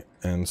Gallery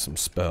and some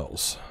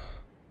spells.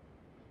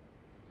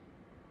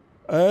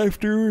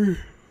 After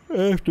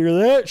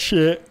that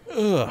shit,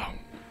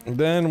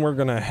 then we're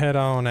gonna head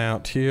on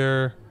out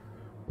here.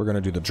 We're gonna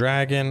do the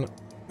dragon,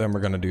 then we're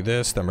gonna do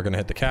this, then we're gonna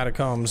hit the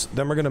catacombs,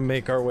 then we're gonna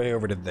make our way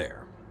over to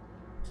there.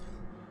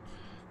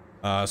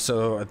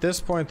 So at this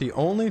point, the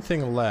only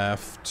thing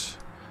left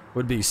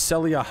would be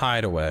Celia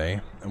Hideaway,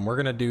 and we're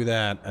gonna do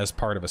that as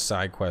part of a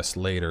side quest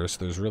later,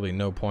 so there's really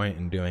no point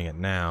in doing it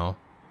now.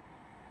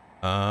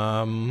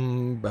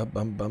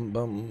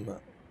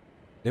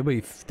 Did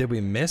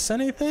we miss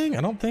anything?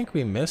 I don't think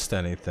we missed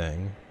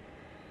anything.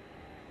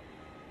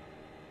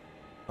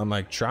 I'm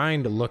like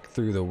trying to look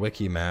through the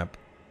wiki map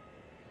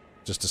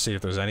just to see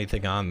if there's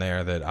anything on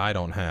there that I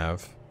don't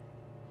have.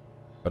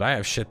 But I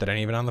have shit that ain't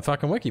even on the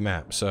fucking wiki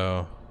map,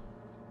 so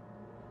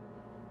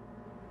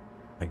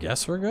I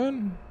guess we're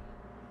good.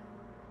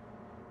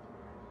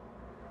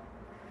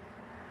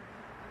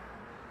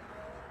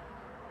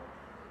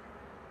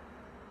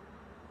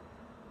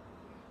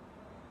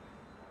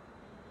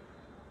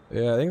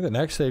 Yeah, I think the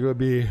next thing would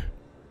be...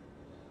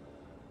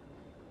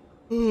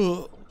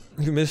 You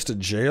missed a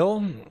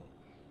jail?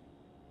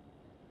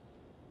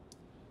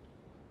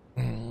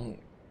 The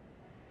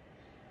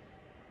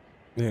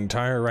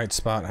entire right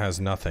spot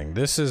has nothing.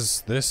 This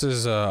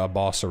is a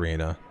boss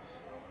arena.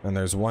 And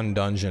there's one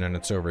dungeon and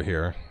it's over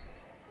here.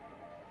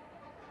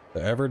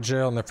 The Ever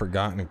Jail and the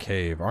Forgotten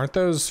Cave. Aren't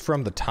those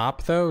from the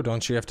top though?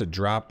 Don't you have to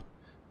drop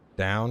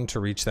down to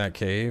reach that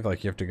cave?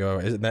 Like you have to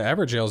go... The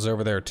Ever Jail's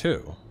over there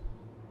too.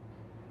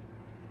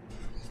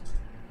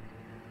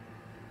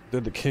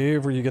 Did the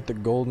cave where you get the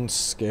golden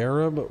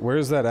scarab?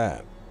 Where's that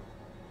at?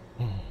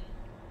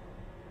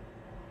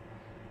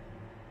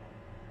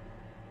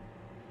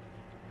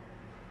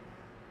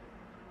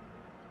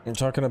 You're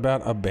talking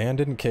about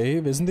abandoned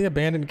cave? Isn't the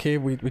abandoned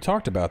cave, we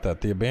talked about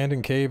that. The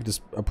abandoned cave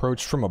just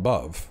approached from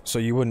above, so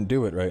you wouldn't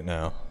do it right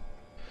now.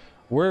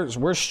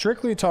 We're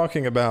strictly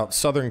talking about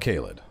Southern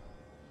Caelid.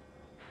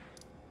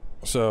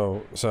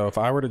 So if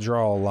I were to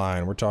draw a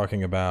line, we're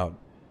talking about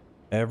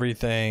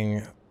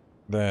everything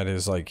that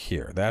is like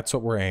here. That's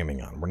what we're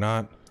aiming on. We're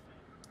not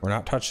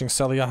touching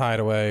Celia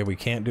Hideaway. We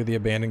can't do the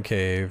abandoned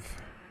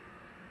cave.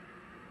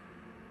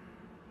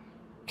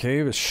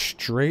 Cave is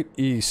straight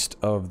east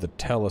of the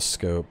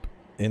telescope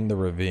in the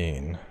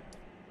ravine.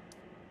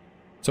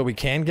 So we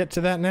can get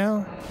to that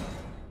now?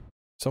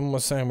 Someone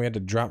was saying we had to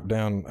drop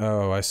down.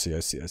 Oh, I see.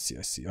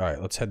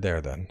 Alright, let's head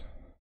there then.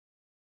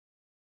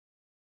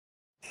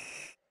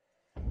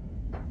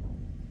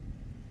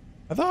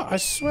 I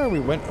swear we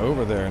went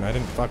over there and I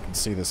didn't fucking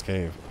see this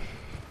cave.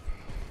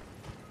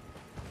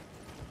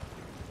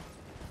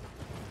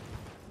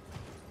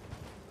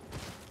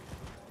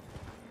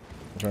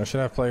 I should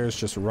have players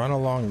just run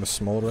along the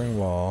smoldering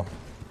wall.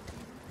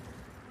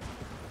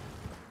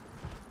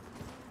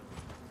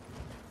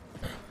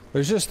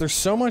 There's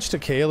so much to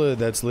Kayla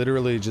that's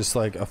literally just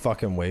like a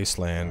fucking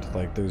wasteland.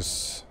 Like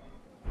there's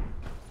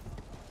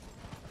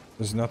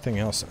nothing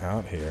else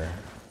out here.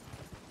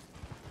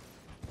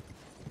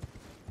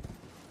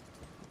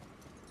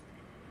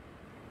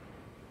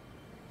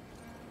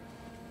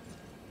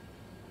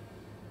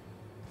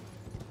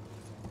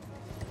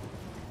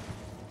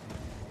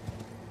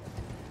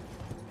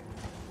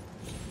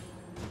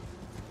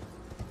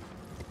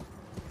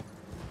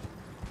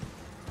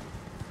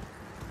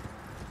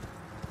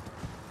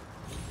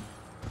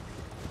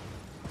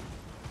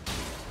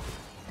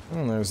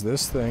 And there's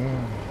this thing.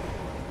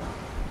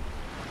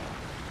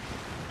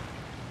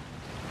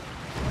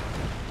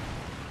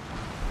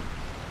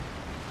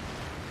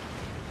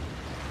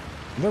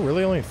 Are there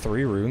really only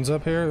 3 runes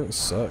up here? This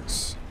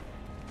sucks.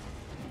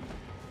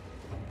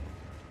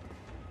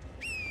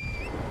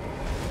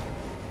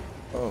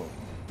 Oh.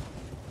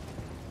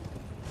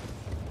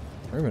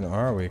 Where even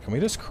are we? Can we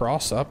just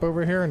cross up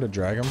over here into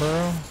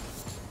Dragonborough?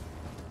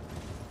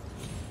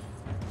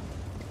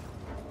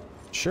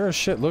 Sure as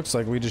shit looks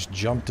like we just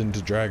jumped into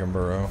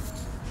Dragonborough.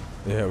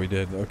 Yeah, we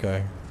did.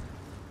 Okay.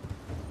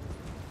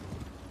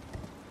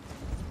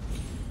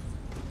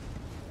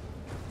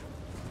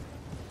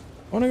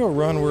 I want to go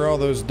run where all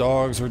those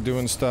dogs were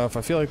doing stuff.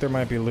 I feel like there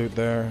might be loot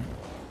there.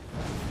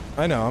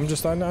 I know,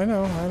 I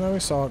know we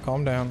saw it.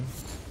 Calm down.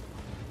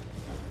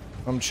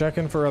 I'm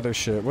checking for other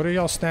shit. What are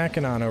y'all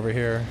snacking on over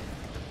here?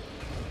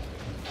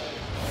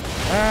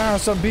 Ah,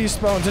 some beast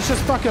bones. It's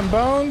just fucking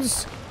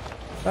bones?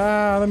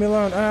 Ah, let me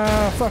alone.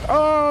 Ah, fuck.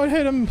 Oh,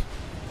 hit him.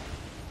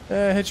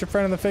 Hit your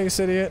friend in the face,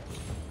 idiot.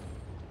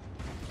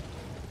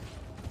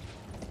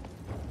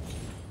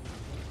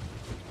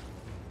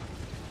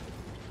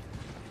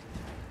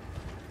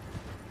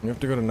 You have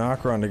to go to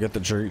Nokron to get the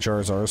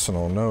Jar's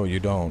Arsenal. No,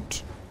 you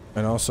don't.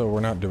 And also, we're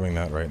not doing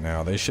that right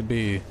now. They should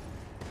be...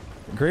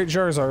 Great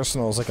Jar's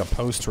Arsenal is like a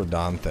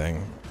post-Radon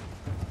thing.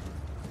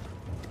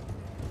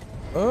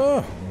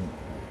 Oh!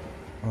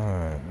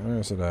 Alright,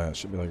 where's it at? It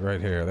should be like right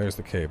here. There's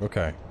the cave.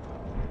 Okay.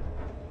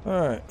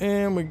 Alright,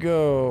 and we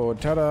go.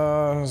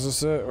 Ta-da! Is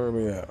this it? Where are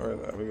we at? Where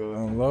are we go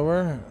down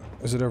lower?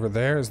 Is it over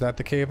there? Is that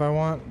the cave I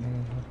want?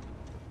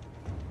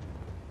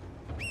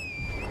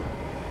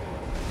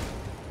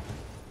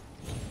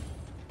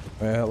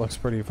 Yeah, that looks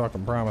pretty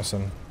fucking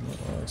promising.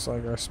 That looks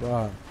like our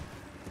spot.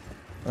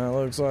 That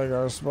looks like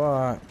our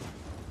spot.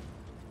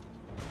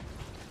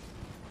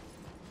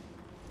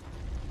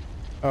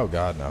 Oh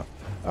god, no.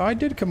 Oh, I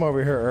did come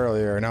over here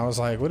earlier, and I was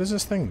like, what is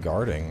this thing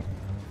guarding?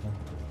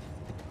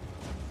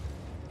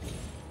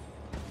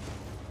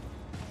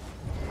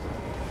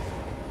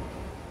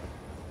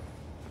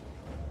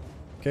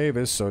 Cave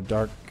is so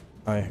dark,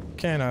 I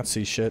cannot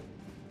see shit.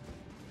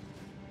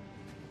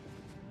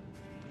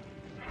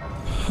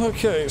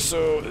 Okay,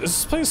 so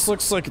this place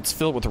looks like it's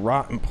filled with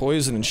rot and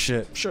poison and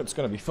shit. I'm sure it's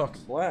gonna be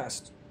fucking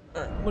blast.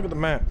 Alright, look at the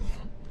map.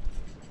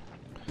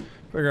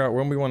 Figure out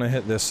when we want to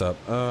hit this up.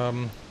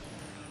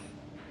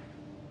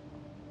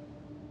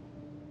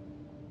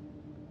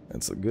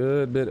 It's a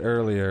good bit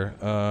earlier.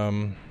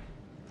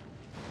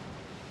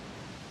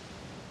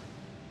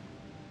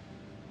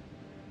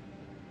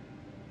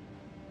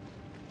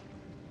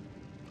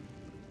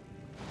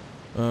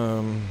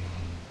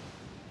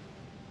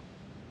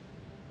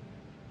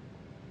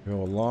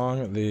 Go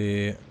along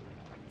the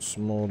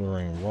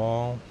smoldering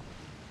wall.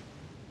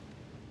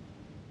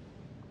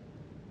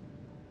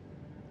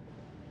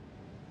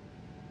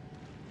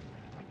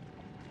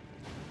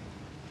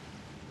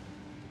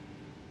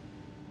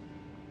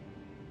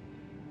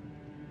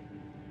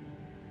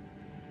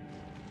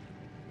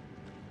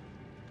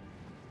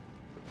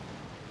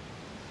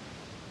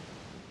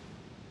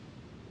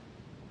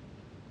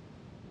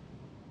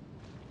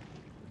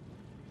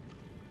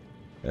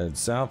 Head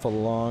south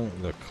along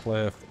the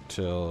cliff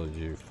till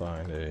you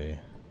find a...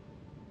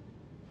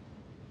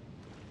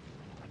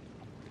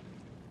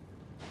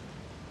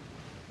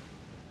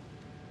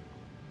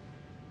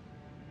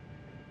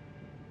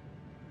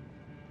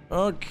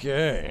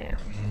 Okay.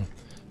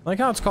 Like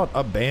how it's called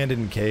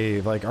abandoned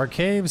cave. Like, are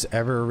caves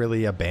ever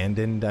really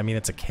abandoned? I mean,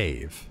 it's a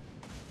cave.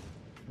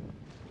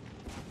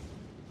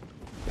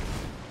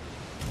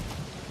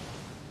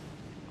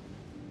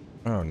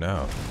 Oh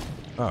no.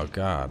 Oh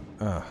god.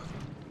 Ugh.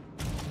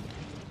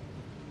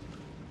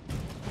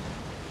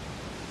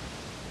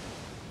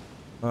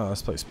 Oh,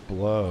 this place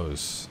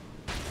blows.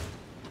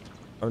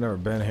 I've never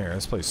been here.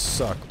 This place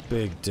sucks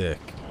big dick.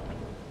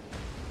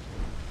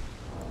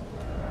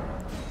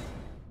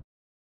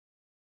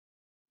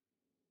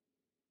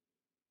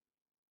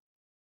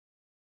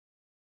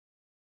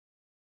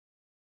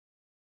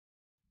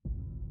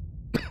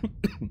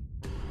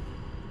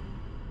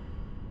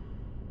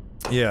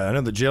 Yeah, I know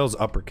the jail's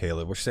upper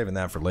Caleb. We're saving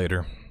that for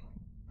later.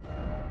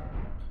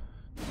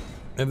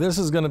 If this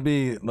is gonna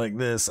be like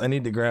this, I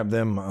need to grab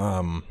them,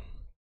 oh,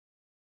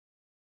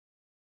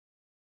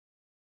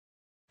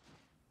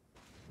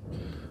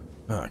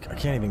 I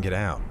can't even get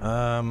out.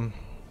 I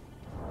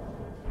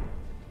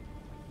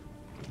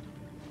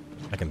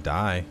can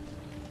die.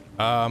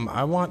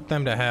 I want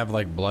them to have,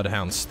 like,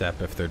 Bloodhound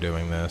Step if they're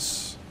doing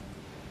this.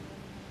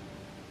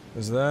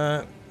 Is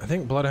that... I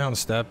think Bloodhound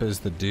Steppe is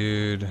the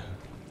dude...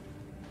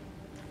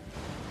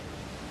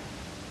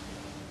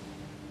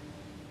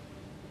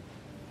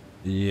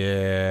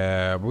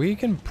 Yeah, we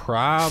can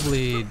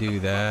probably do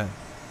that.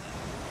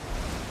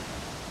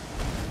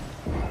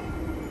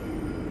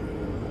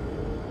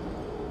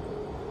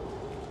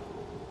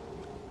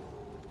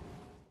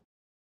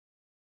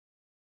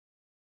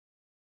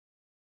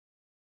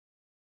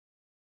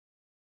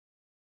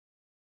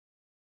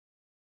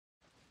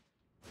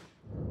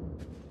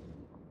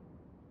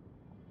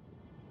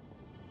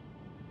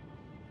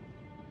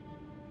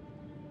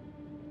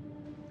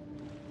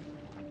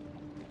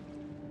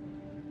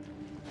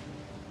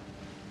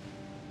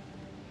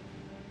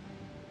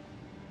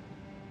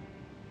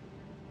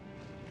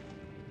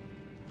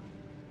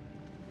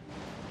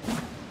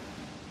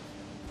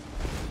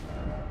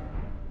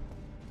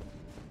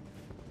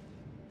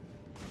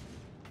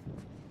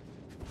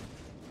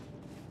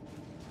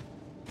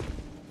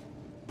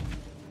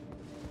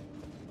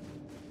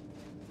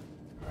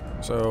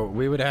 So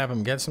we would have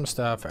them get some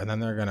stuff, and then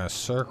they're gonna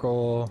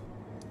circle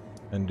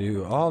and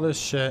do all this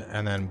shit,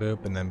 and then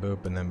boop, and then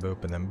boop, and then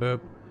boop, and then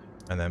boop,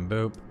 and then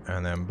boop,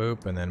 and then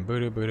boop, and then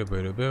boota boota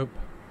boota boop,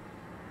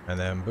 and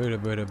then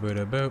boota boota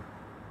boota boop,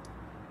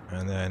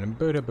 and then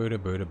boota boota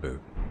boota boop.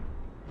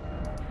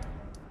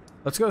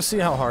 Let's go see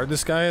how hard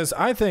this guy is.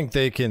 I think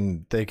they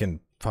can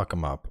fuck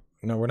him up.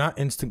 No, we're not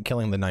instant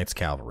killing the Knight's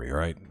Cavalry,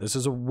 right? This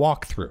is a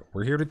walkthrough.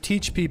 We're here to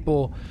teach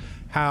people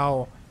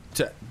how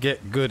to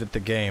get good at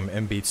the game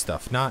and beat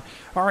stuff. Not,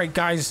 all right,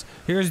 guys,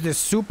 here's this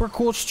super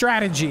cool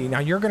strategy. Now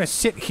you're going to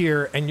sit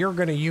here and you're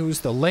going to use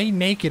the lay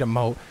naked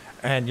emote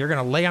and you're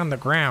going to lay on the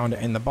ground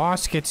and the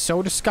boss gets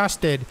so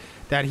disgusted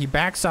that he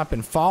backs up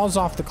and falls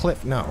off the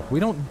cliff. No,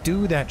 we don't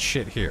do that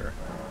shit here.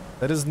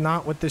 That is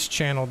not what this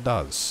channel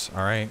does,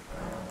 all right?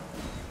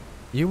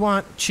 You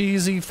want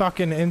cheesy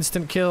fucking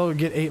instant kill,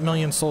 get 8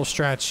 million soul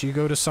strats, you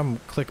go to some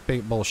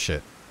clickbait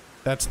bullshit.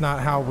 That's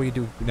not how we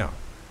do, no.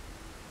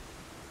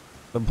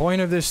 The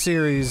point of this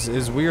series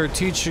is we are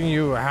teaching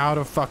you how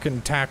to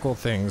fucking tackle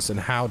things and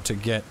how to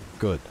get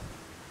good.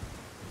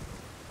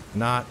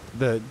 Not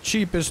the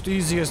cheapest,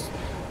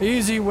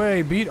 easy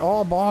way, beat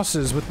all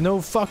bosses with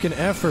no fucking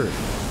effort.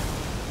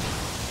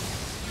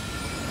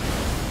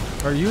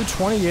 Are you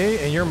 28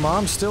 and your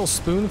mom still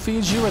spoon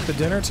feeds you at the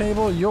dinner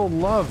table? You'll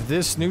love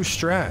this new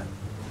strat.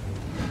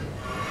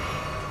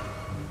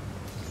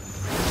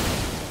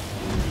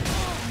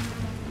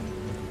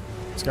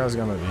 This guy's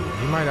gonna be...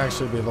 He might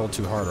actually be a little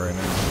too hard right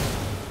now.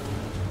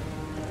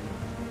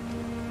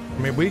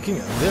 I mean, we can...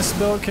 This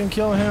build can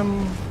kill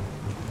him.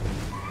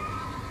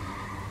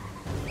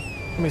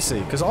 Let me see.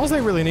 Because all they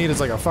really need is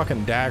like a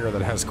fucking dagger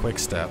that has quick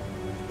step.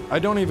 I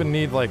don't even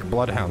need like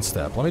Bloodhound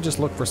Step. Let me just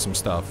look for some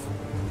stuff.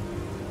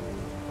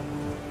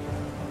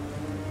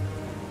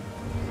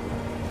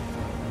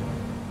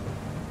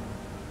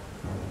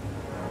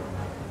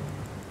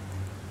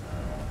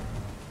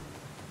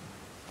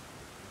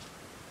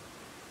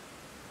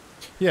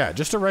 Yeah,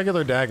 just a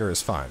regular dagger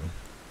is fine.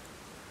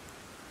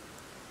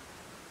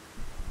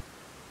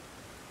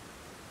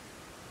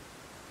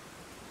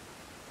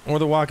 Or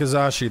the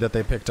Wakizashi that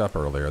they picked up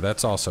earlier.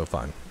 That's also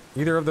fine.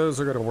 Either of those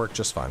are going to work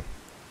just fine.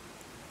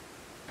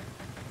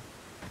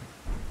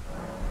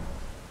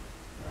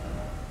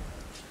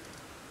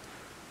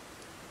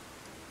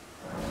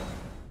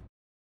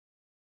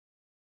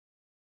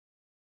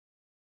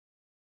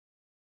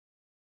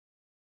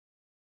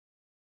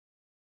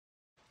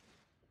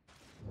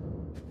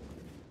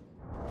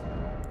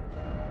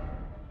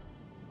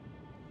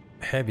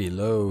 Heavy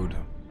load.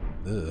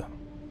 Ugh.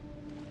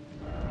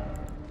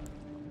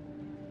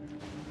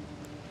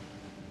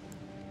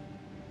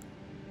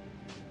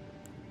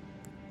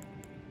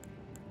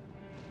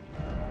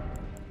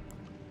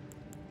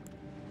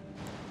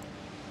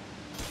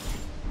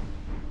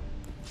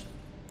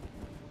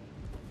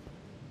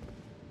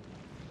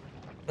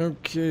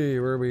 Okay,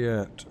 where are we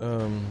at?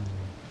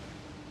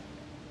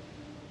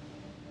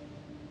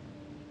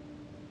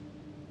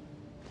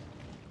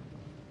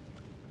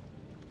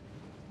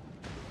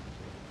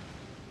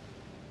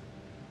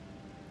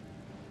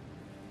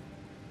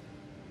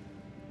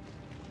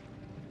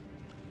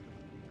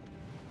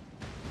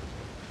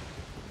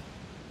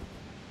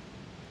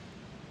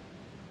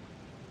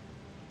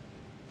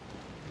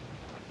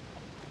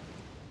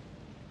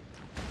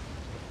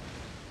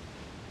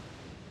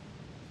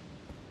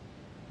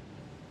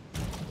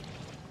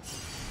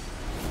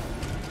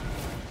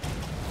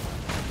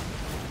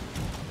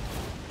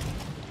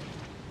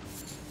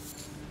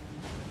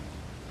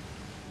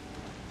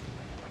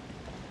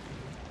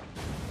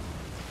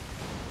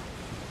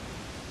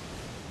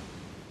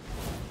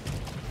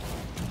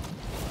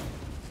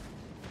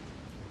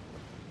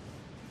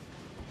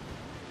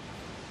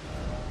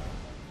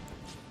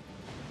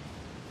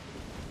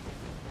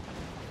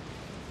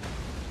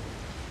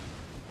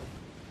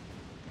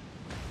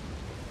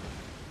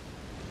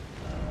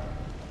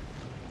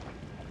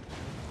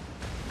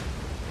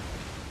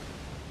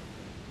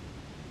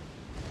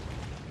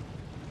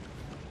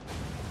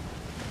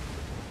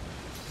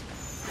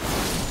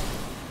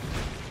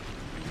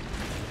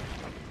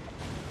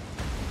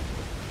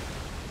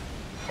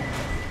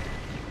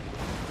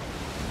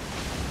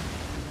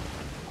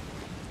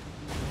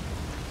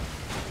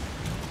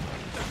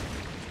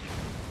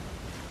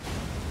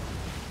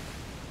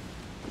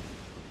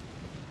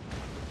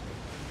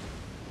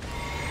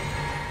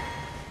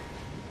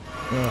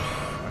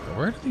 Ugh,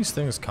 where do these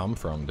things come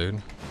from,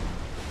 dude?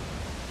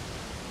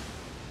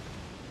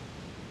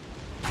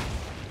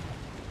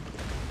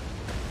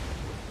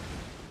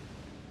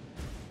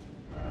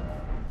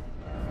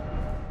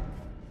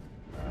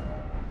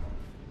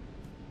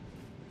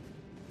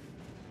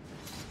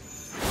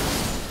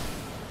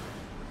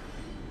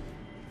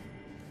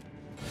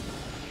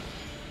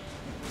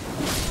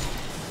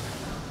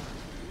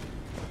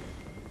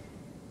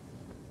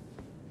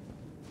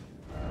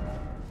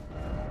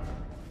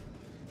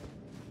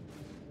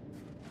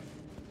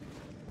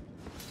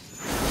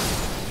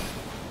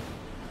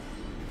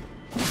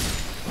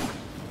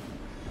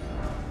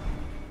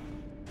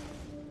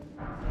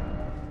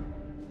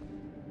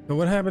 But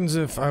what happens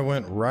if I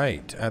went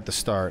right at the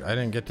start? I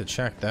didn't get to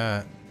check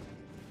that.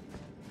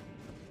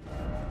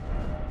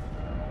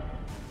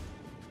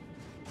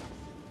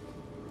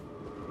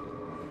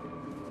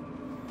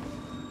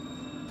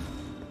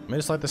 Let me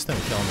just let this thing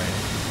kill me.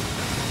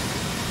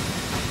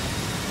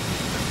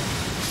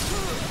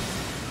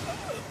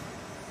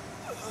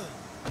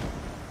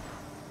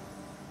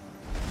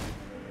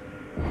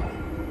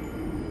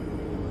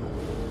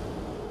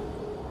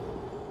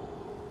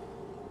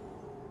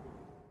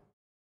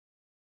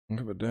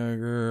 Give a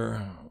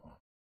dagger.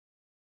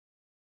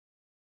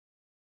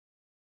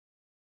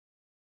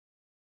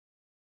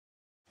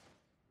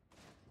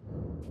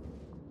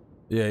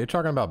 Yeah, you're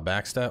talking about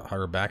backstep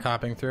or back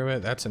hopping through it.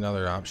 That's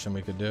another option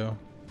we could do.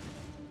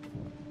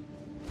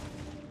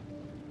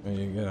 When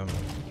you get them.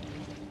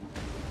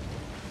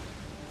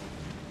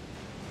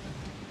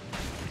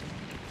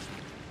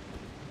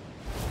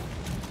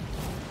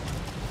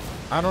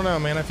 I don't know,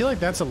 man. I feel like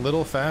that's a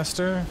little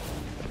faster.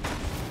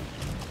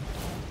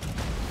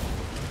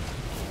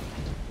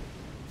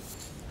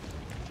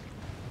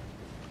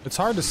 It's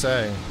hard to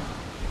say.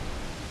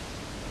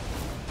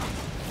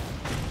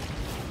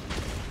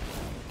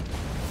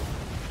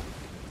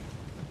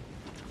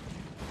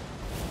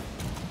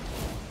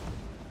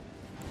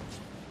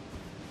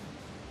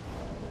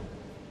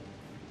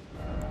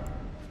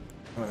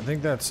 I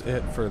think that's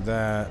it for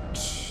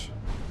that.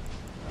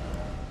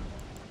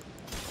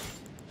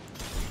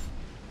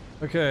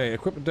 Okay,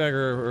 equip a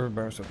dagger or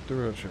bounce up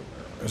through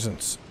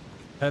it.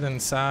 Head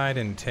inside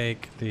and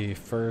take the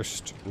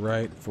first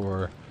right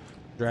for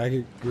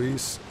dragon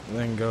grease,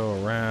 then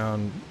go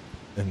around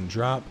and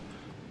drop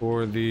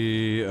for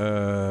the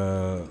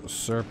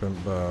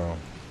serpent bow.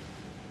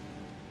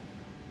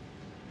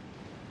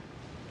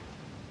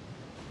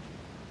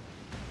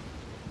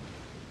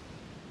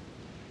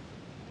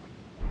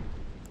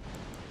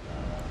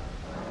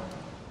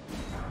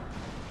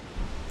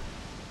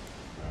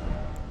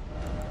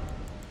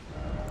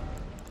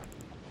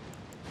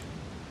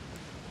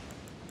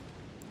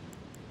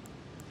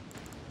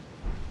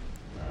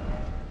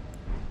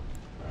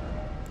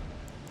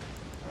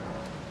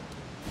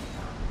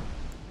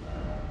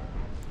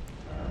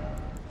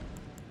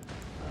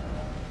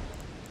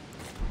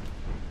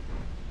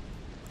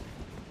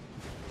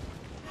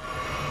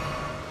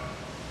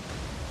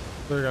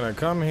 They're gonna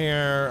come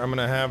here, I'm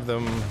gonna have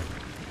them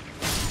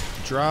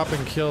drop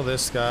and kill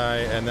this guy,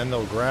 and then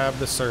they'll grab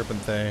the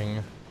serpent thing.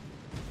 And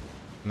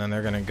then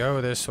they're gonna go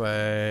this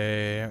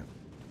way,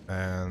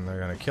 and they're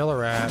gonna kill a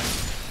rat.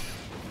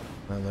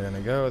 And they're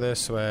gonna go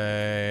this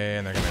way,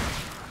 and they're gonna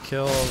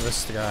kill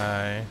this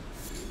guy.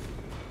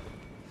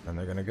 And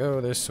they're gonna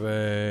go this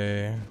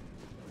way.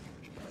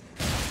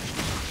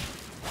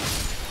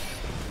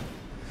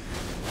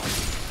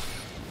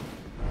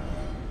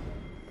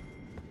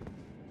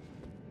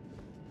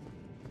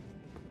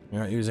 You're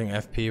not using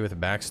FP with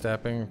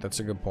backstepping? That's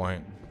a good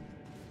point.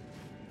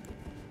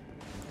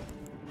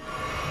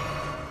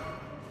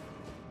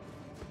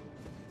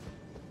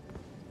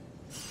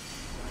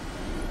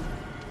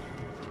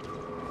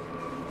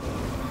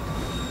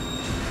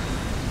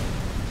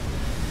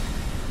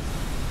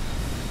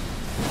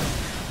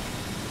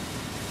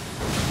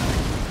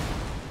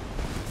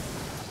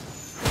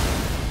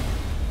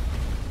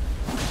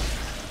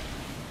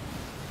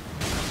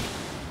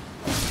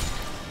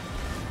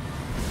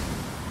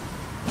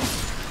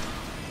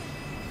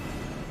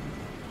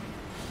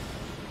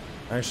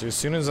 Actually, as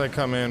soon as I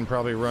come in,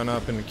 probably run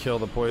up and kill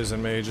the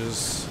poison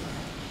mages.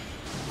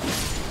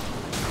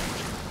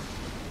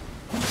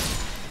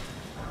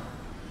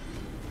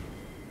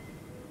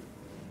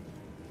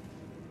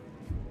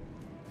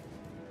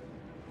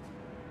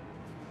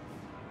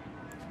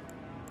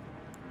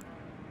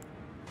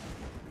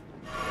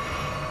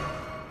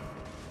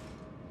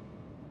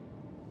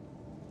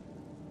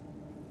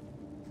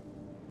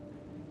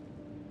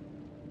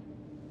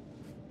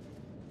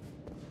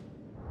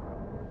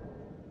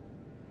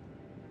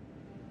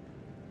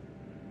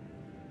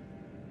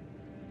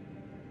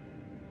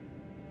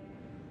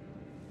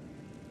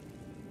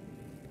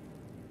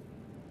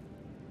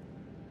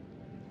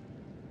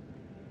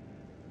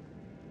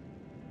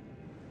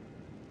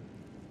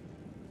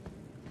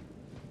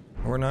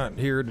 We're not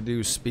here to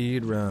do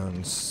speed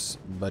runs,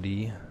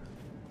 buddy.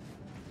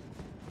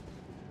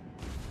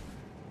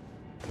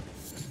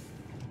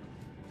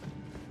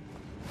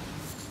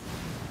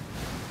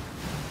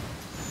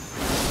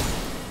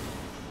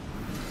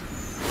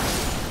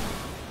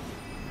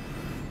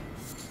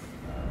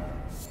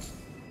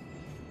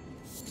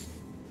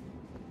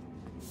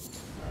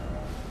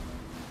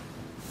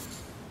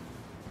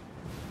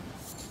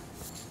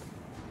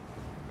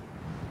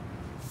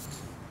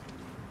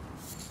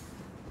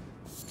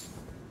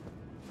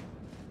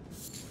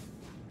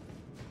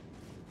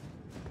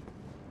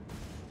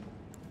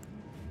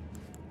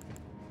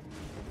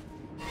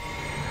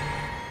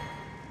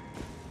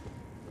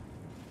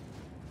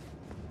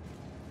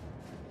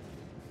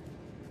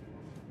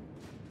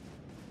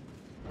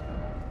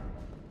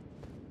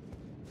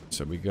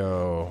 So we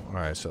go...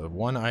 Alright, so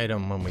one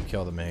item when we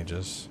kill the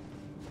mages.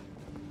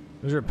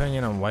 What's your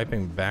opinion on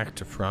wiping back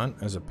to front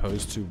as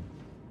opposed to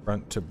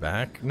front to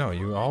back? No,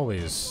 you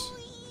always...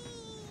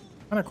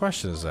 What kind of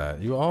question is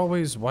that? You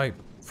always wipe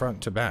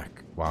front to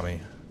back, Wami.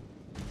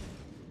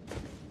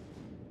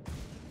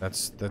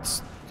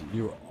 That's...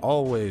 You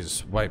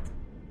always wipe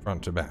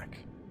front to back.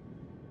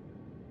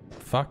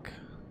 Fuck.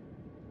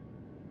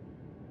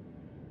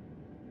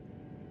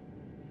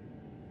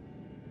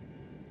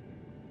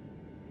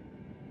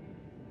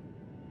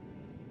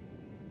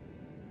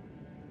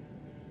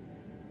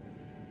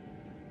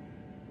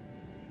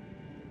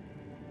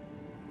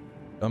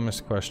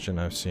 Dumbest question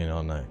I've seen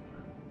all night.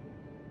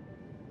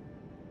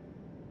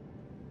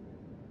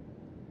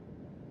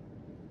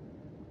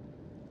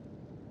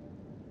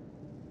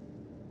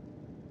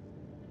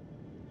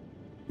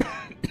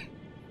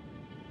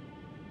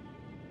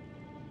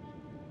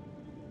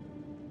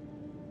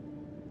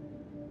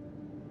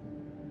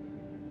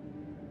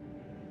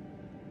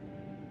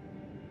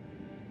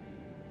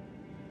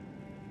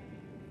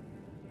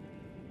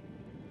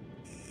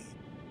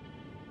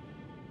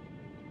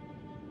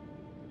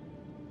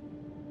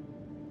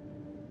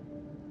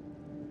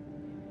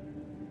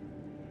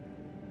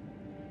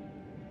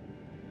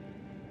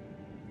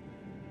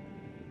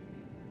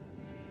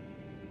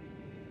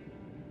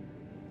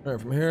 Alright,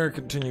 from here,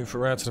 continue for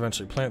rats and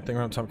eventually plant thing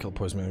around top, kill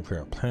poison, and clear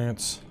out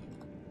plants.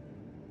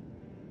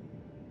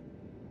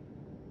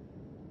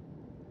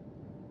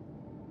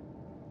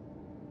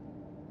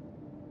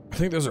 I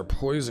think those are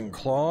poison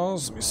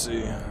claws. Let me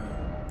see.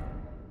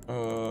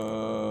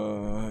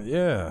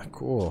 Yeah,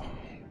 cool.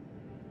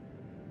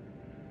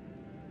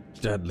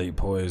 Deadly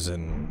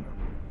poison.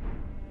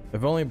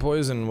 If only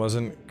poison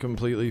wasn't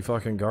completely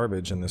fucking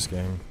garbage in this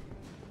game.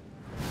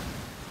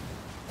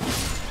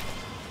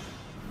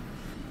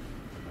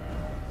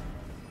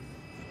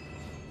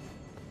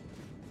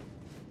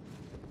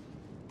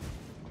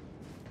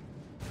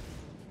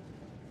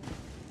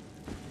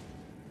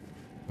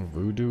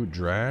 Voodoo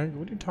drag?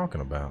 What are you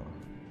talking about?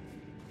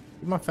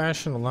 Leave my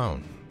fashion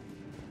alone.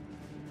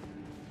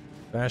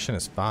 Fashion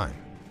is fine.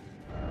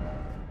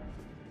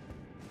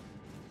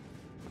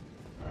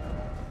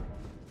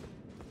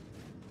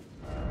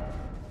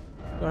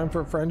 Time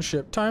for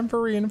friendship. Time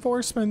for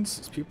reinforcements.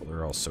 These people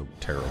are all so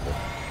terrible.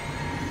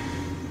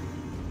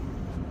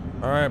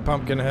 Alright,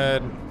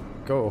 Pumpkinhead.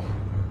 Go.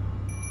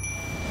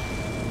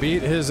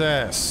 Beat his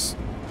ass.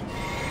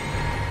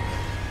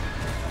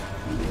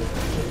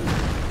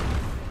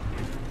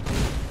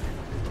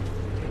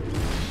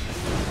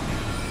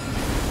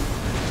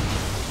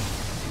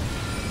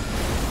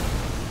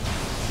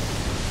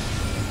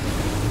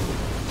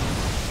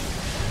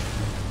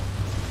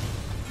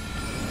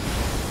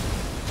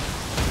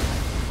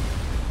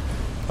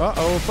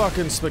 Uh-oh,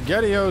 fucking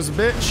SpaghettiOs,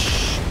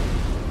 bitch.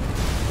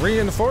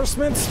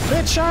 Reinforcements?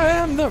 Bitch, I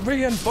am the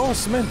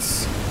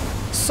reinforcements.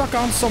 Suck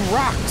on some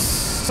rocks.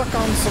 Suck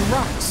on some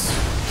rocks.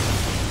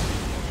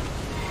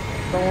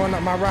 Throwing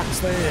up my rocks,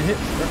 they hit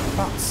the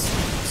pots.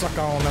 Suck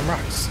on them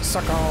rocks.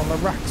 Suck on the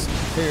rocks.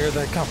 Here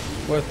they come.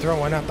 We're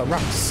throwing out the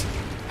rocks.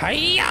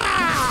 Hiya!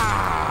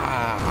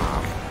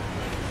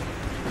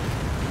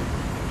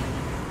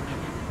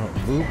 Oh,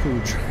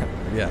 Voodoo drag.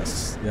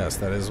 Yes, yes,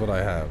 that is what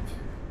I have.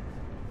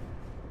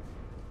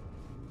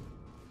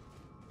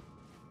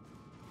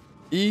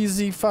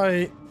 Easy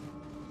fight.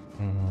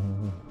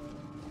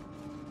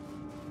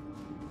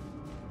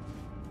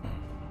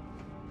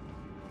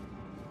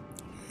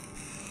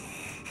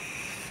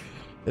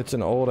 It's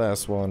an old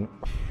ass one.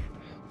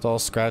 It's all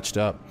scratched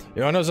up.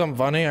 You wanna know something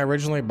funny? I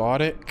originally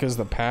bought it because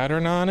the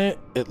pattern on it,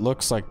 it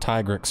looks like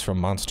Tigrix from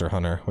Monster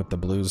Hunter with the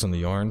blues and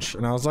the orange.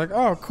 And I was like,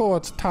 oh cool,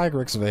 it's a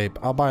Tigrix vape.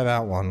 I'll buy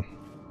that one.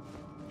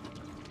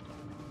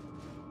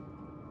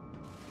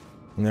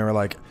 And they were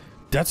like,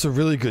 that's a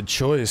really good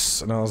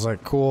choice. And I was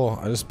like, cool,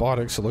 I just bought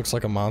it because it looks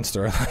like a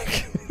monster.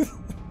 Like,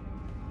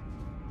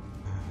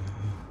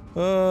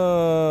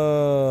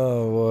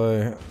 oh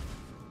boy.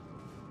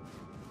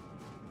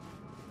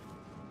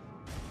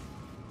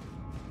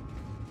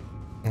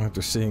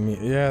 After seeing me,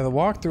 yeah, the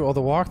walkthrough, all the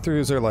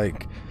walkthroughs are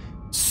like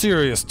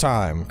serious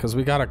time because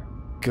we gotta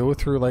go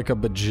through like a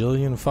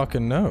bajillion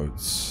fucking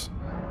notes.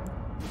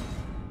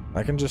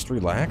 I can just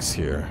relax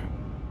here.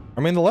 I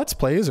mean, the Let's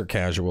Plays are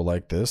casual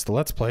like this. The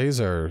Let's Plays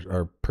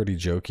are pretty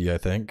jokey, I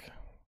think.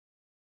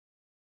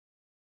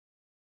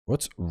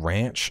 What's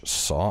ranch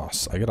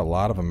sauce? I get a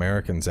lot of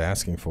Americans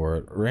asking for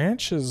it.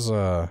 Ranch is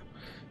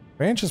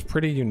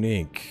pretty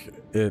unique.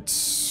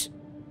 It's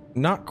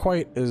not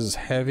quite as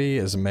heavy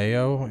as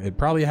mayo. It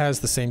probably has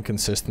the same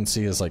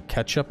consistency as like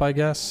ketchup, I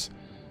guess.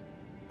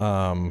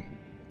 God,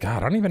 I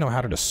don't even know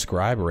how to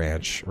describe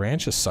ranch.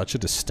 Ranch is such a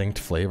distinct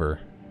flavor.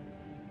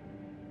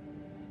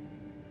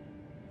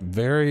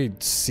 Very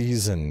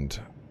seasoned.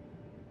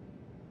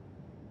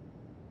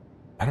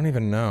 I don't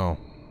even know.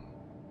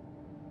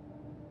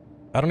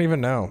 I don't even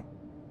know.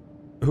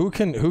 Who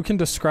can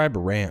describe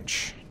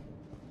ranch?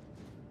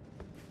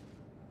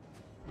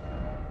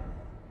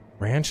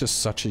 Ranch is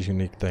such a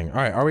unique thing. All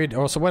right, are we?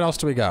 Oh, so what else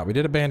do we got? We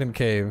did Abandoned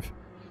Cave.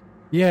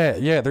 Yeah,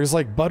 yeah, there's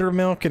like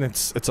buttermilk and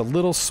it's a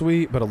little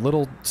sweet but a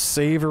little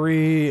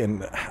savory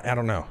and I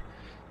don't know.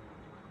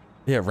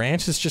 Yeah,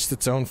 ranch is just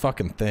its own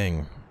fucking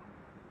thing.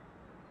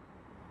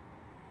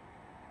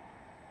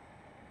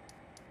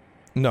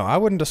 No, I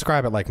wouldn't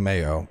describe it like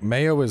mayo.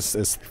 Mayo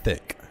is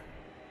thick.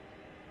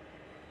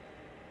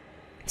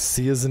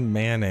 Seasoned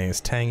mayonnaise,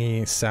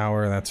 tangy,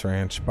 sour, that's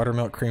ranch.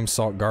 Buttermilk, cream,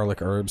 salt,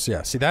 garlic, herbs.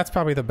 Yeah, see, that's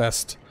probably the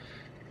best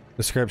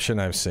description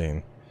I've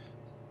seen.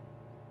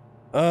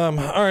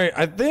 Alright,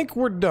 I think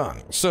we're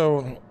done.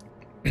 So,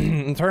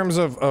 in terms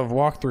of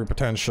walkthrough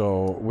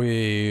potential,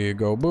 we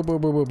go boo boo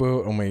boo boo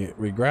boo, and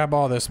we grab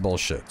all this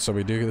bullshit. So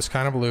we do this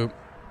kind of loop.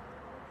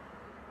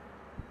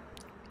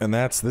 And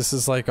this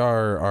is like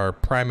our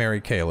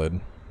primary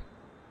Caelid.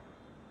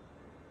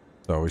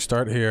 So we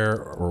start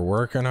here, we're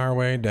working our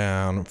way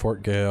down,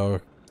 Fort Gale,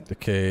 the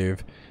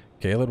cave,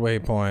 Caelid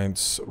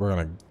waypoints, we're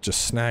gonna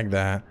just snag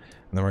that,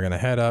 and then we're gonna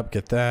head up,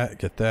 get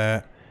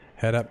that,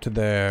 head up to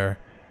there,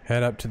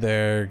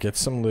 get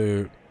some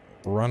loot,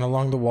 run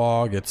along the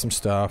wall, get some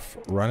stuff,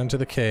 run into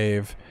the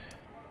cave.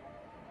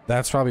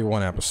 That's probably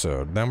one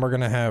episode. Then we're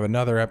gonna have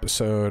another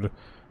episode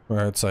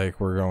where it's like,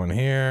 we're going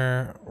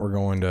here, we're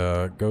going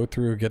to go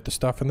through, get the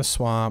stuff in the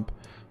swamp,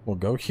 we'll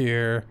go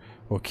here,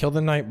 we'll kill the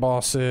night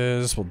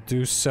bosses, we'll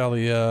do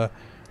Celia,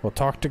 we'll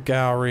talk to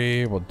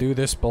Gowry, we'll do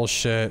this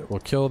bullshit, we'll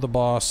kill the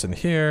boss in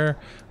here,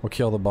 we'll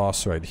kill the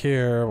boss right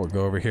here, we'll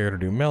go over here to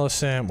do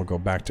Millicent, we'll go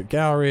back to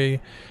Gowry.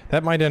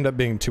 That might end up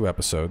being 2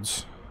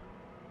 episodes.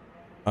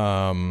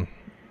 And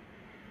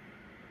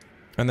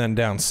then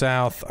down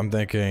south, I'm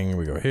thinking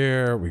we go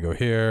here, we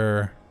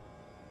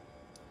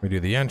do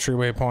the entry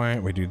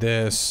waypoint, we do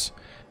this,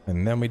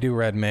 and then we do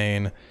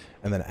Redmane.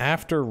 And then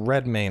after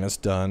Redmane is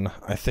done,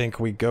 I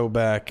think we go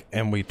back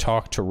and we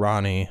talk to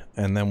Ronnie,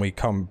 and then we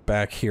come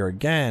back here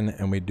again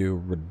and we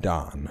do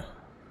Radahn.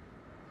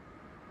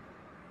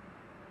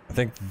 I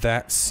think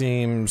that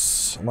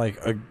seems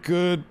like a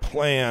good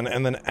plan.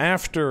 And then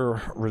after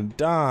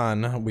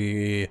Radahn,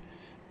 we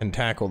can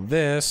tackle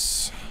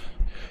this.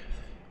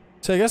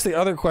 So I guess the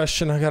other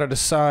question I gotta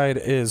decide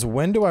is,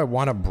 when do I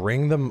want to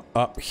bring them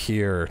up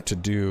here to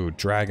do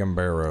Dragon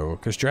Barrow?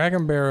 Because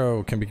Dragon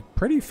Barrow can be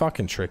pretty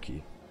fucking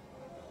tricky.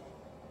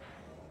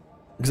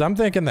 Because I'm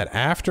thinking that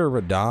after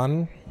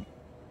Radahn,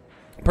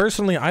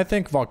 personally, I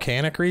think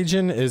Volcanic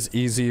region is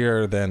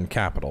easier than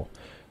Capital.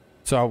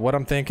 So what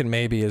I'm thinking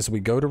maybe is we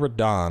go to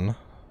Radahn.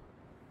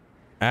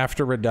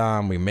 After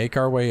Radahn, we make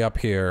our way up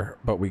here,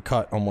 but we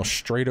cut almost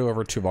straight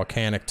over to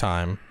Volcanic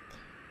time.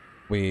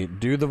 We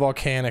do the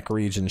Volcanic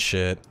region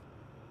shit,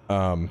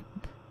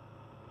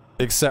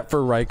 except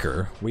for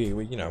Riker. We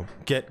you know,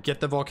 get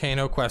the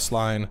Volcano quest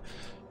line,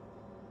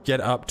 get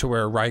up to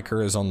where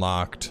Riker is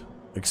unlocked,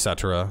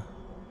 etc.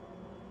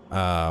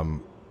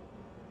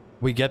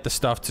 We get the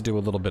stuff to do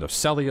a little bit of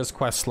Celia's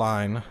quest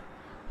line.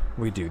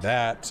 We do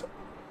that.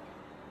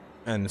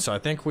 And so I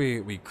think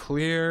we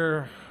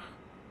clear...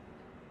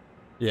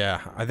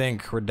 Yeah, I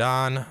think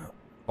Radahn,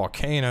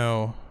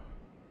 Volcano,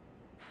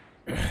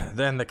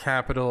 then the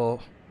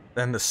capital,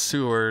 then the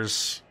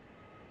sewers.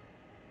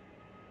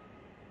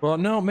 Well,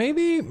 no,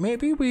 maybe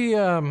we,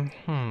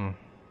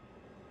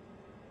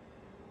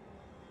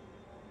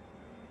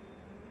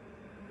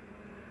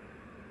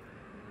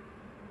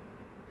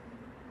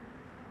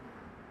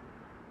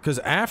 Because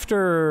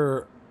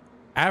after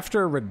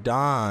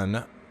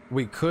Radahn,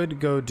 we could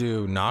go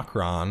do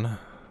Nokron.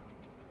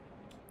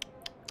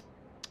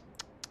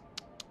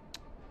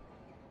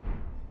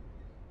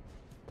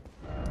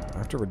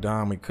 After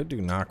Radahn, we could do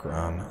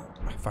Nokron.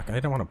 Oh, fuck, I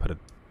don't want to put a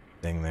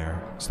thing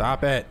there.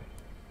 Stop it!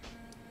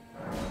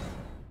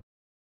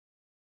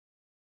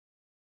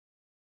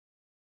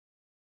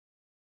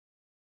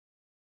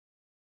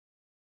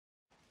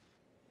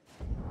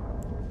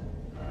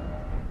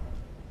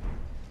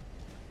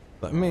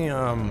 Let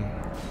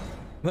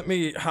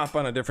me hop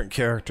on a different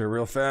character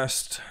real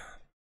fast.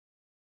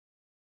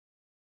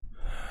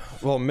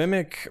 Well,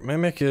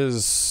 Mimic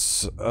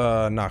is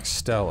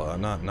Noxtella,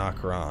 not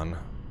Nokron.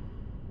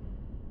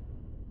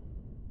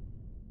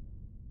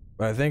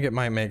 But I think it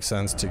might make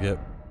sense to get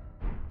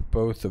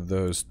both of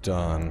those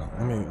done.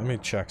 Let me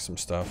check some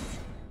stuff.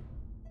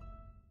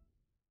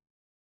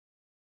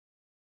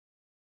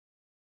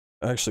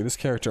 Actually, this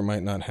character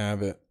might not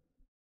have it.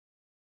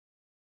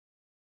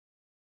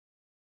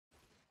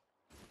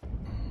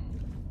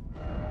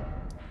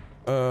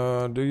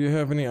 Do you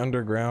have any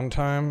underground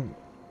time?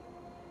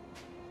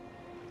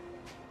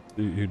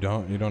 You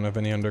don't have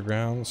any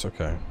undergrounds?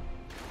 Okay.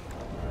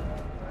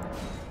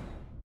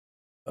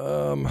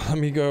 Let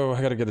me go.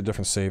 I gotta get a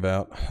different save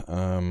out.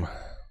 Let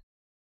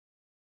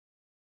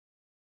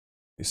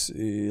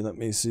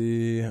me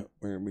see.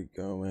 Where are we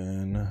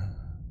going?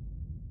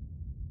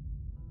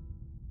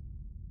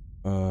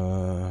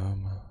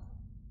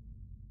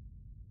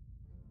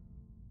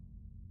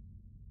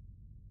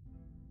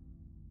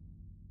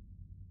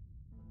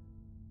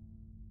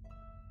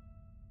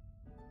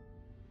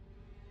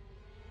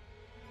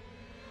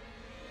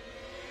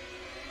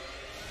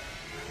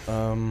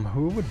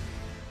 Who would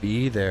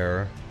be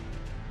there?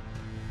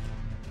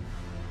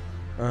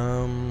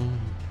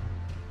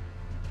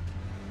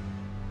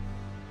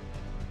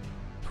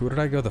 Who did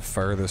I go the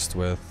furthest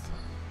with?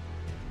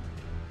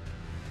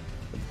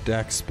 The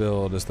Dex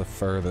build is the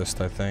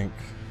furthest, I think.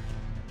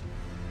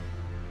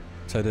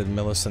 So I did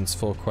Millicent's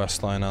full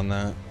quest line on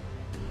that.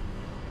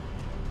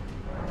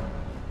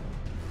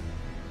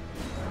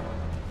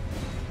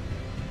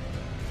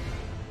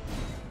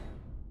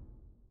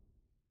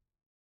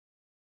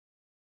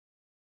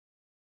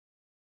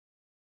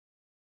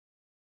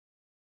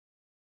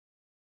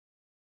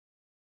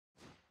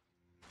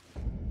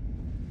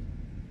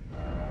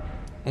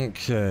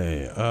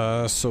 Okay,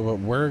 so what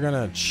we're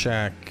gonna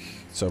check,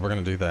 so we're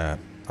gonna do that,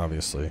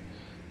 obviously.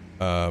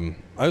 I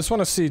just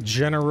want to see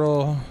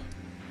general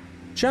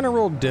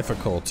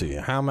difficulty,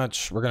 how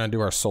much we're gonna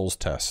do our souls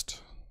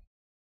test.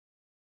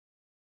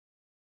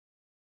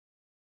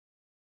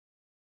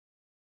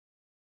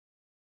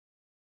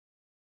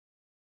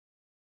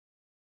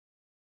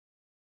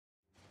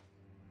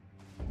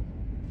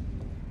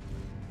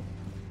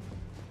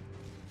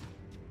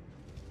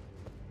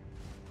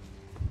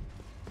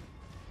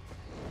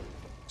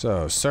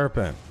 So,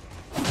 Serpent.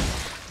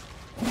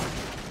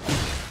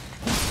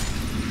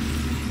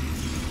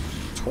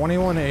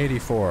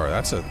 2184.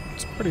 That's a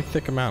pretty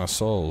thick amount of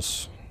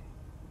souls.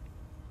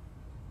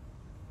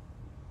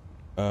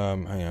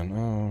 Hang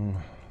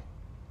on.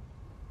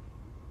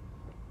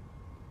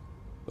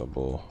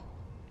 Double.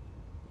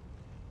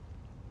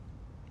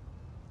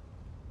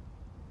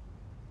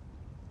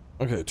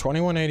 Okay,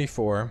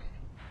 2184.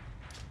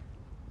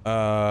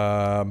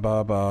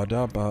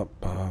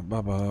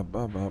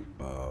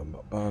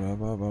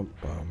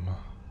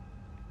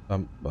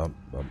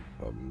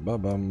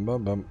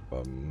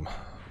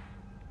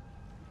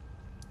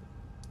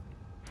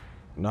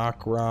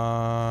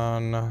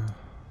 Nokron.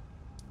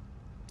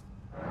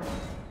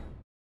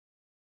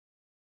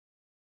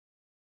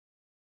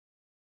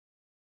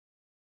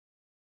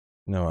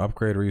 No,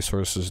 upgrade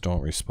resources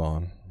don't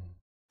respawn.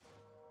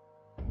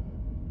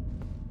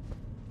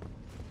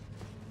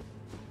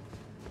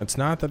 It's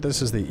not that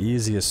this is the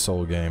easiest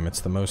soul game,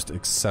 it's the most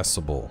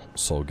accessible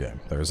soul game.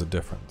 There's a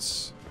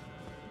difference.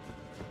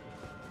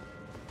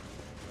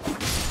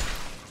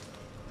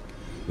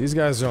 These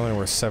guys are only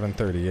worth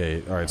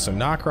 738. Alright, so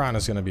Nokron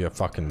is gonna be a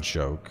fucking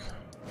joke.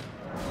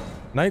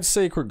 Night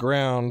Sacred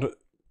Ground.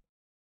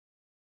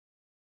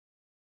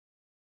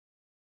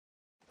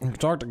 You can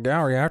talk to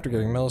Gowrie after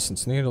getting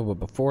Millicent's Needle,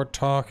 but before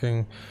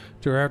talking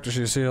to her after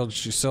she's healed,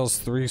 she sells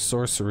 3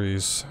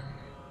 sorceries.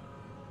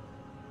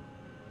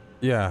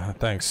 Yeah,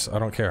 thanks. I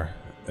don't care.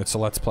 It's a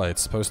let's play.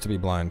 It's supposed to be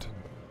blind.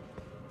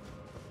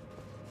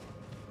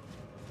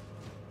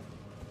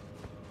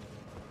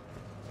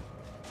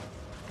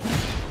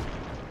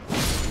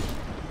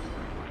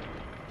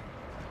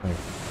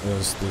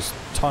 There's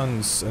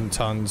tons and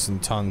tons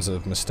and tons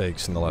of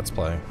mistakes in the let's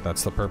play.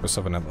 That's the purpose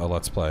of a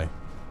let's play.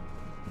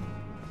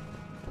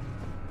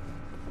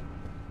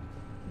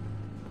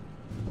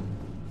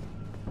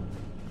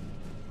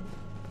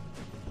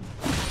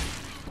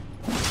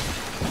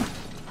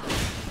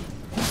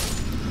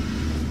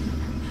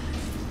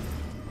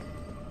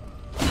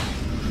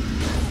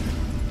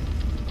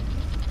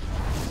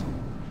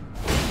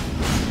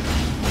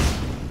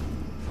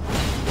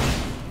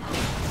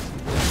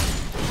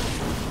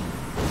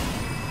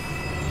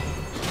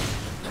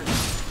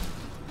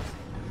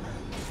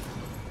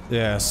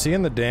 Yeah,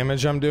 seeing the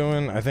damage I'm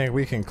doing, I think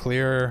we can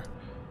clear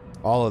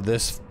all of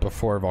this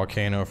before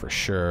Volcano for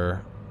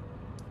sure.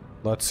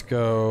 Let's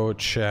go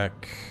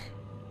check.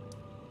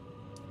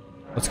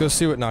 Let's go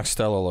see what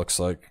Noxtella looks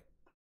like.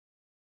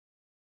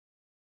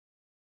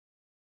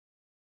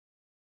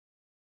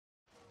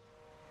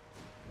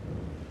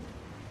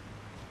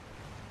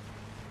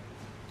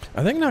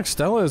 I think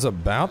Noxtella is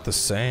about the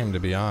same, to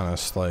be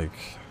honest. Like,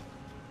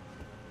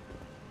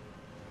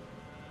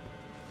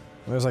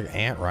 there's like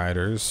ant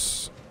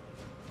riders.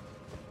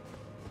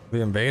 The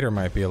invader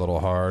might be a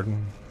little hard.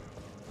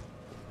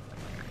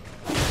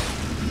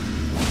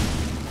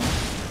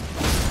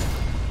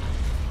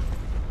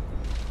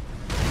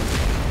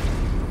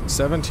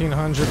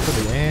 $1,700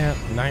 for the ant,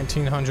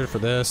 $1,900 for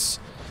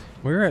this.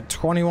 We were at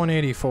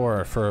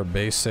 $2,184 for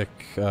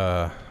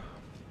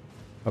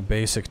a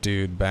basic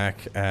dude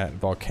back at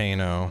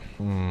Volcano.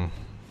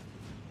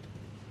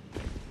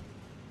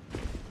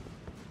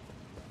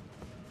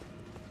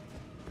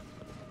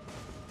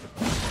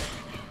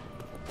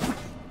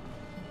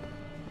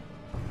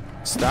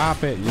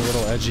 Stop it, you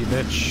little edgy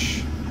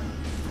bitch.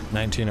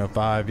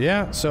 1905.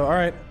 Yeah, so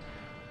alright.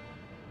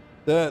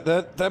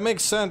 That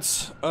makes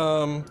sense.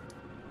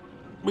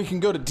 We can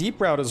go to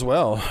Deep Route as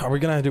well. Are we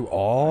gonna do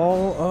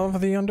all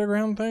of the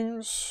underground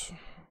things?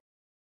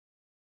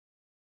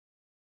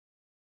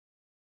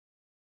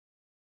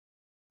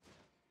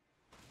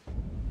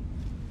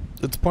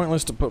 It's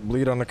pointless to put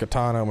bleed on the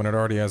katana when it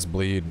already has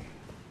bleed.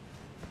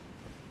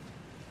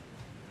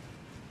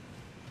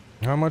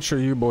 How much are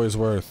you boys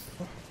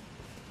worth?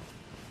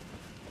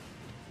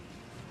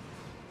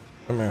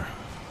 Come here.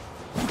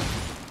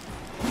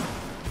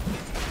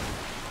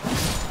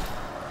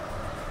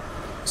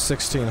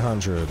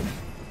 $1,600.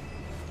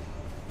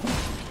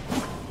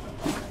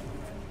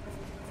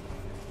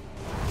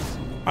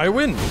 I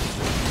win!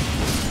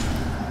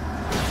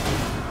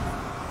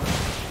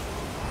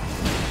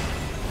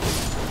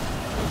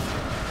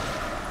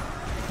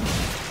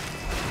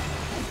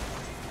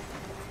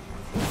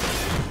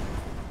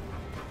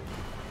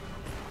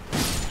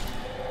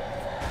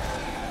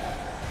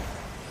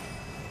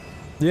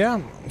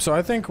 Yeah, so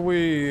I think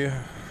we...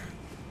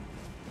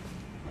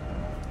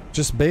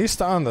 Just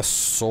based on the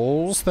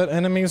souls that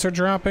enemies are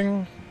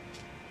dropping,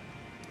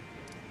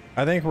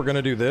 I think we're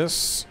gonna do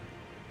this.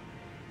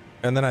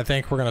 And then I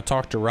think we're gonna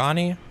talk to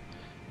Ronnie.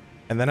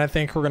 And then I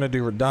think we're gonna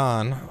do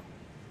Radon.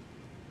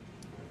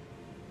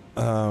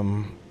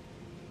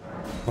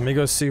 Let me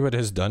go see what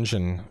his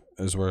dungeon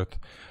is worth.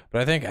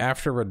 But I think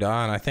after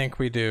Radon, I think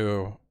we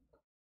do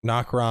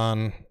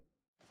Nokron.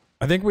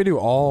 I think we do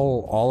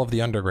all of the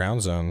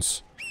underground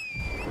zones.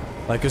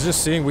 Like, cause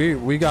just seeing,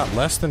 we got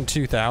less than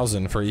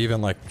 2,000 for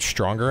even like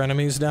stronger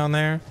enemies down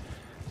there.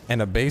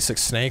 And a basic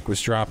snake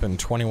was dropping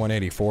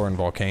 2184 in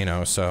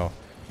Volcano, so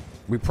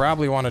we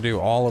probably want to do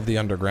all of the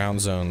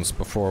underground zones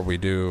before we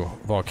do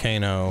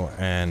Volcano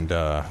and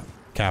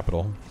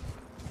Capital.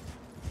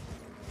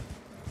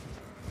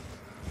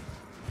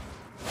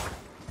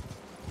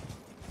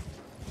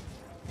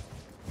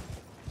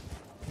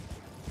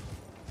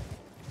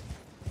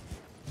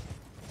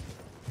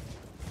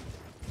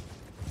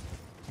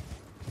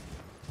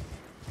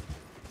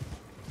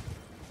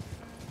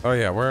 Oh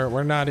yeah,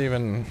 we're not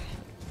even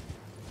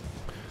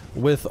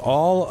with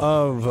all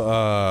of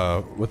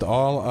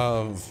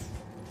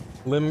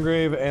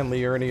Limgrave and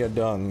Liurnia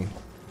done.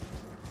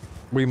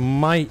 We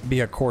might be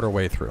a quarter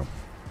way through.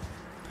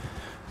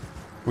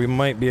 We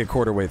might be a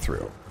quarter way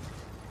through.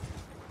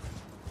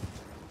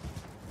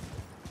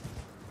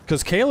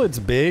 Cause Caelid's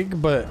big,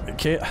 but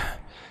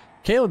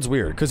Caelid's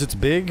weird because it's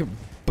big,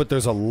 but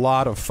there's a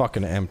lot of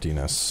fucking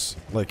emptiness.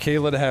 Like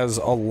Caelid has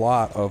a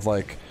lot of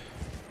like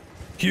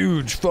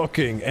huge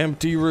fucking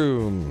empty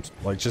rooms,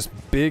 like just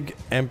big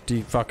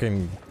empty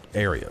fucking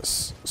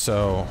areas.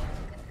 So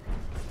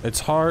it's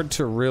hard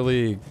to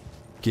really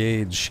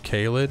gauge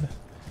Caelid.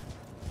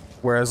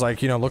 Whereas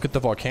like, you know, look at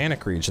the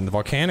volcanic region. The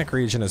volcanic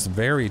region is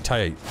very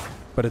tight,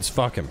 but it's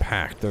fucking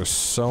packed. There's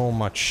so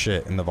much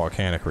shit in the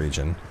volcanic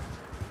region.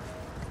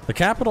 The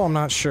capital, I'm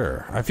not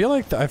sure. I feel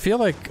like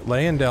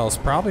Leyendel's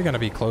probably gonna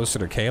be closer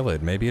to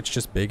Caelid. Maybe it's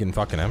just big and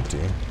fucking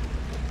empty.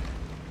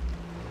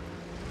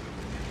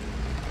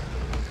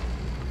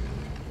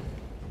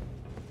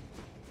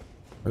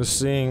 Just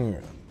seeing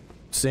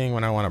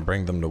when I want to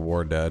bring them to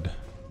War Dead.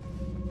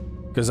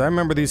 Because I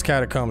remember these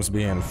catacombs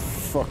being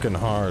fucking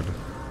hard.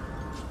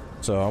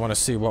 So I want to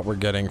see what we're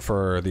getting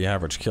for the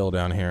average kill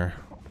down here.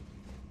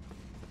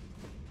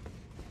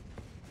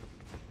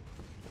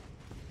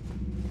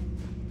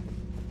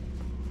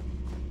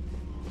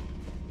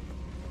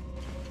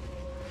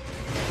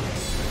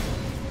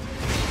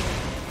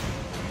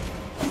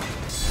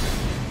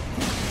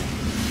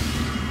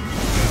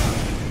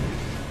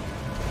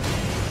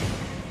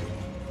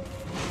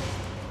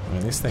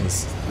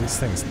 These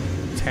things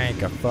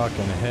tank a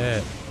fucking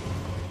hit.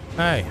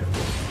 Hey.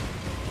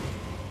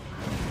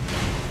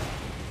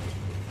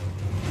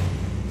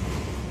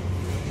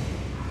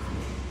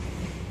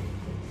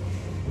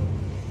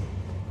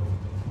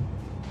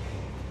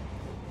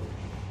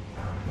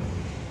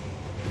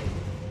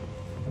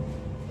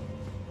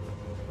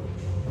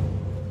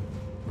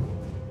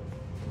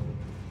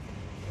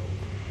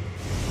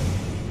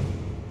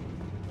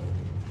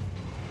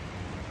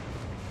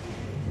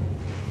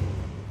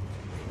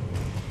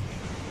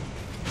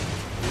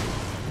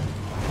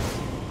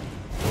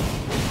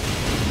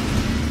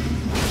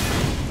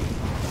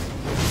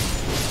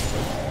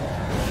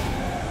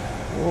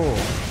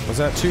 Was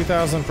that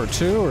 2,000 for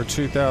 2 or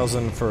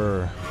 2,000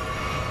 for...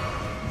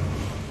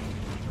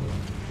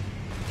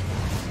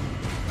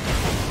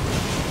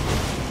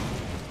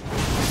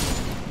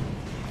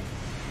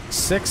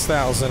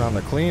 $6,000 on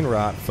the clean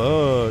rot?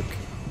 Fuck.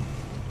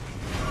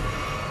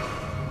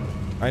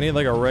 I need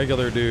like a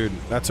regular dude.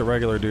 That's a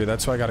regular dude.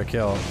 That's who I gotta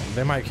kill.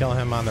 They might kill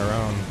him on their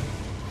own.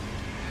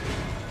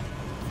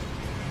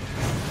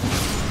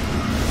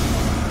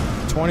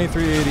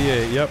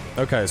 2388. Yep.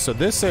 Okay, so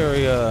this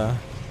area...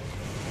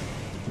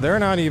 we're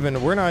not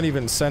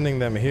even sending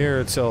them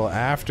here till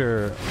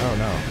after. Oh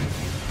no.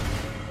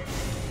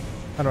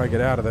 How do I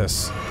get out of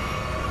this?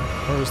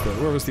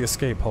 Where was the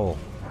escape hole?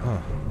 Huh.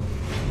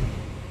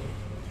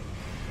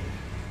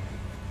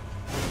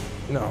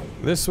 No,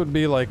 this would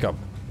be like a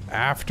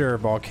after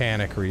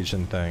volcanic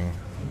region thing.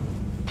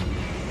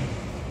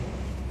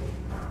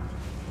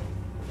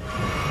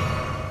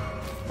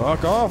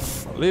 Fuck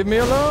off! Leave me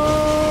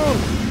alone!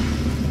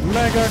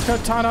 Mega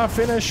Katana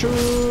finish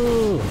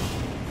you!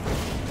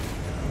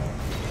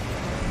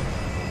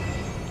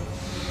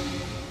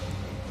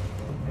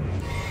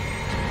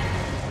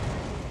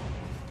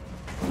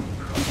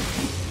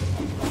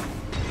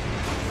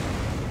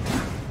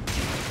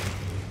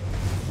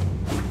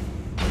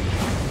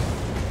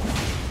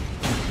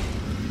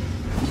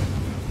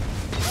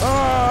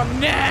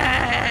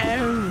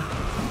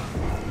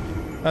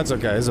 That's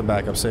okay, it's a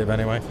backup save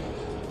anyway.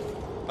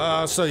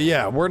 So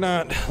yeah, we're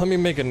not, let me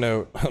make a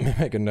note. Let me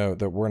make a note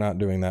that we're not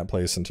doing that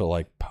place until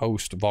like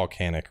post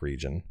volcanic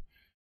region.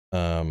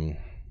 No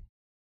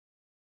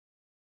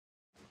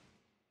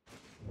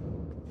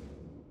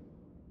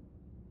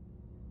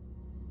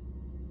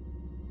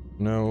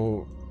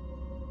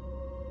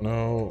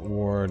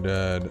War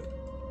Dead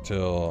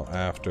till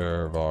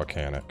after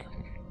volcanic.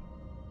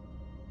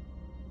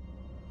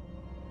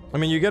 I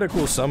mean, you get a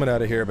cool summon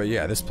out of here, but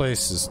yeah, this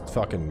place is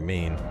fucking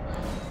mean.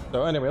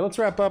 So anyway, let's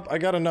wrap up. I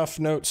got enough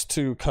notes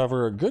to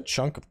cover a good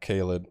chunk of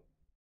Caelid.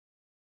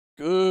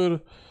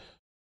 Good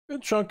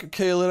chunk of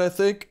Caelid, I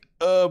think.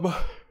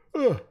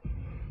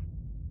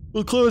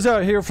 We'll close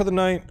out here for the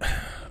night.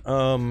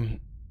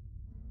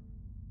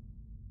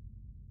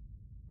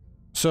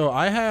 So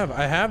I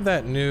have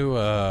that new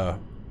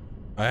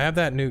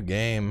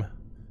game,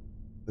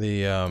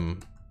 the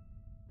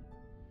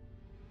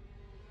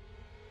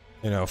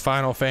you know,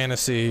 Final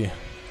Fantasy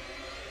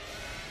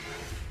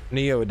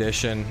Neo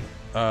Edition.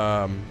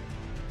 I'm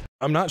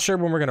not sure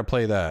when we're gonna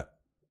play that.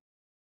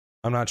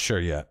 I'm not sure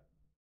yet.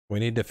 We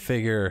need to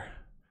figure,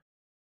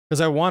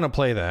 because I want to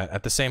play that.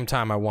 At the same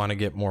time, I want to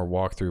get more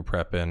walkthrough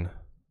prep in.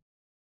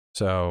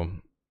 So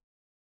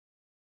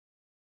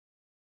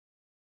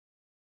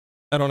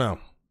I don't know.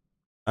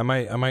 I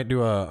might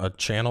do a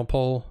channel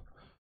poll,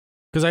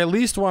 because I at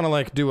least want to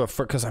like do a,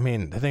 because I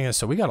mean the thing is,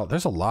 so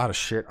there's a lot of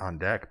shit on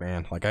deck,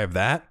 man. Like I have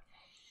that.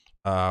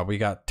 We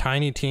got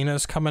Tiny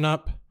Tina's coming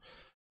up.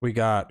 We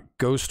got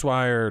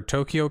Ghostwire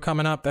Tokyo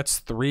coming up. That's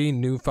 3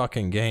 new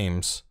fucking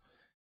games.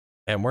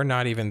 And we're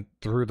not even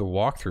through the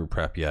walkthrough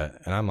prep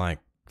yet. And I'm like,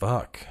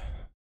 fuck.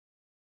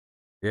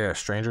 Yeah,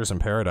 Strangers in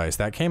Paradise.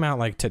 That came out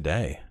like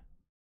today.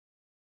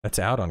 That's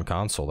out on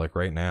console like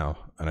right now.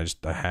 And I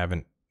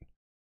haven't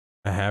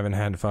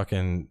had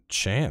fucking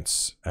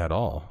chance at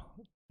all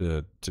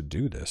to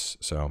do this.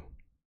 So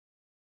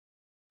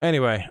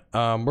anyway,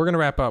 we're gonna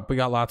wrap up. We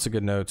got lots of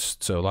good notes,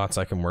 so lots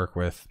I can work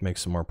with, make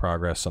some more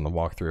progress on the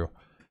walkthrough.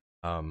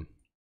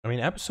 I mean,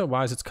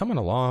 episode-wise, it's coming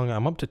along.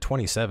 I'm up to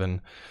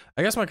 27.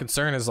 I guess my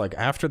concern is, like,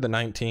 after the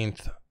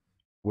 19th,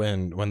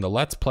 when the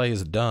Let's Play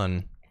is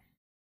done,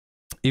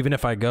 even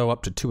if I go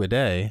up to 2 a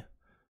day,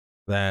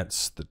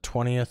 that's the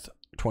 20th,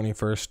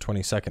 21st,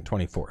 22nd,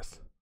 24th.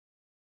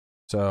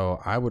 So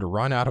I would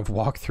run out of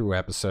walkthrough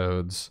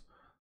episodes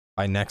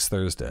by next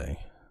Thursday.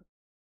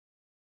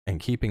 And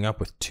keeping up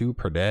with 2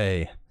 per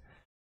day,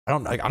 I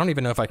don't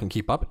even know if I can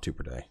keep up at 2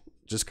 per day.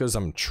 Just because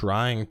I'm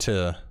trying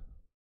to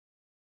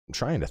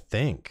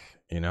think,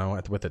 you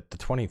know, with it, the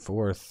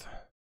 24th.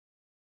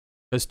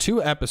 Because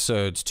 2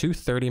 episodes, 2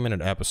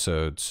 30-minute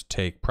episodes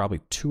take probably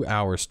 2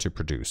 hours to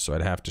produce. So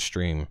I'd have to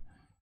stream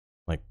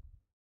like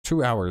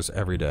 2 hours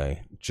every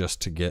day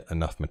just to get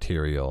enough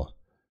material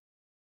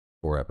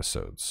for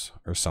episodes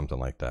or something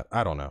like that.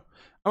 I don't know.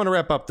 I'm going to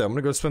wrap up though. I'm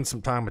going to go spend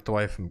some time with the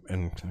wife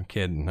and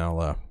kid, and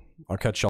I'll catch y'all.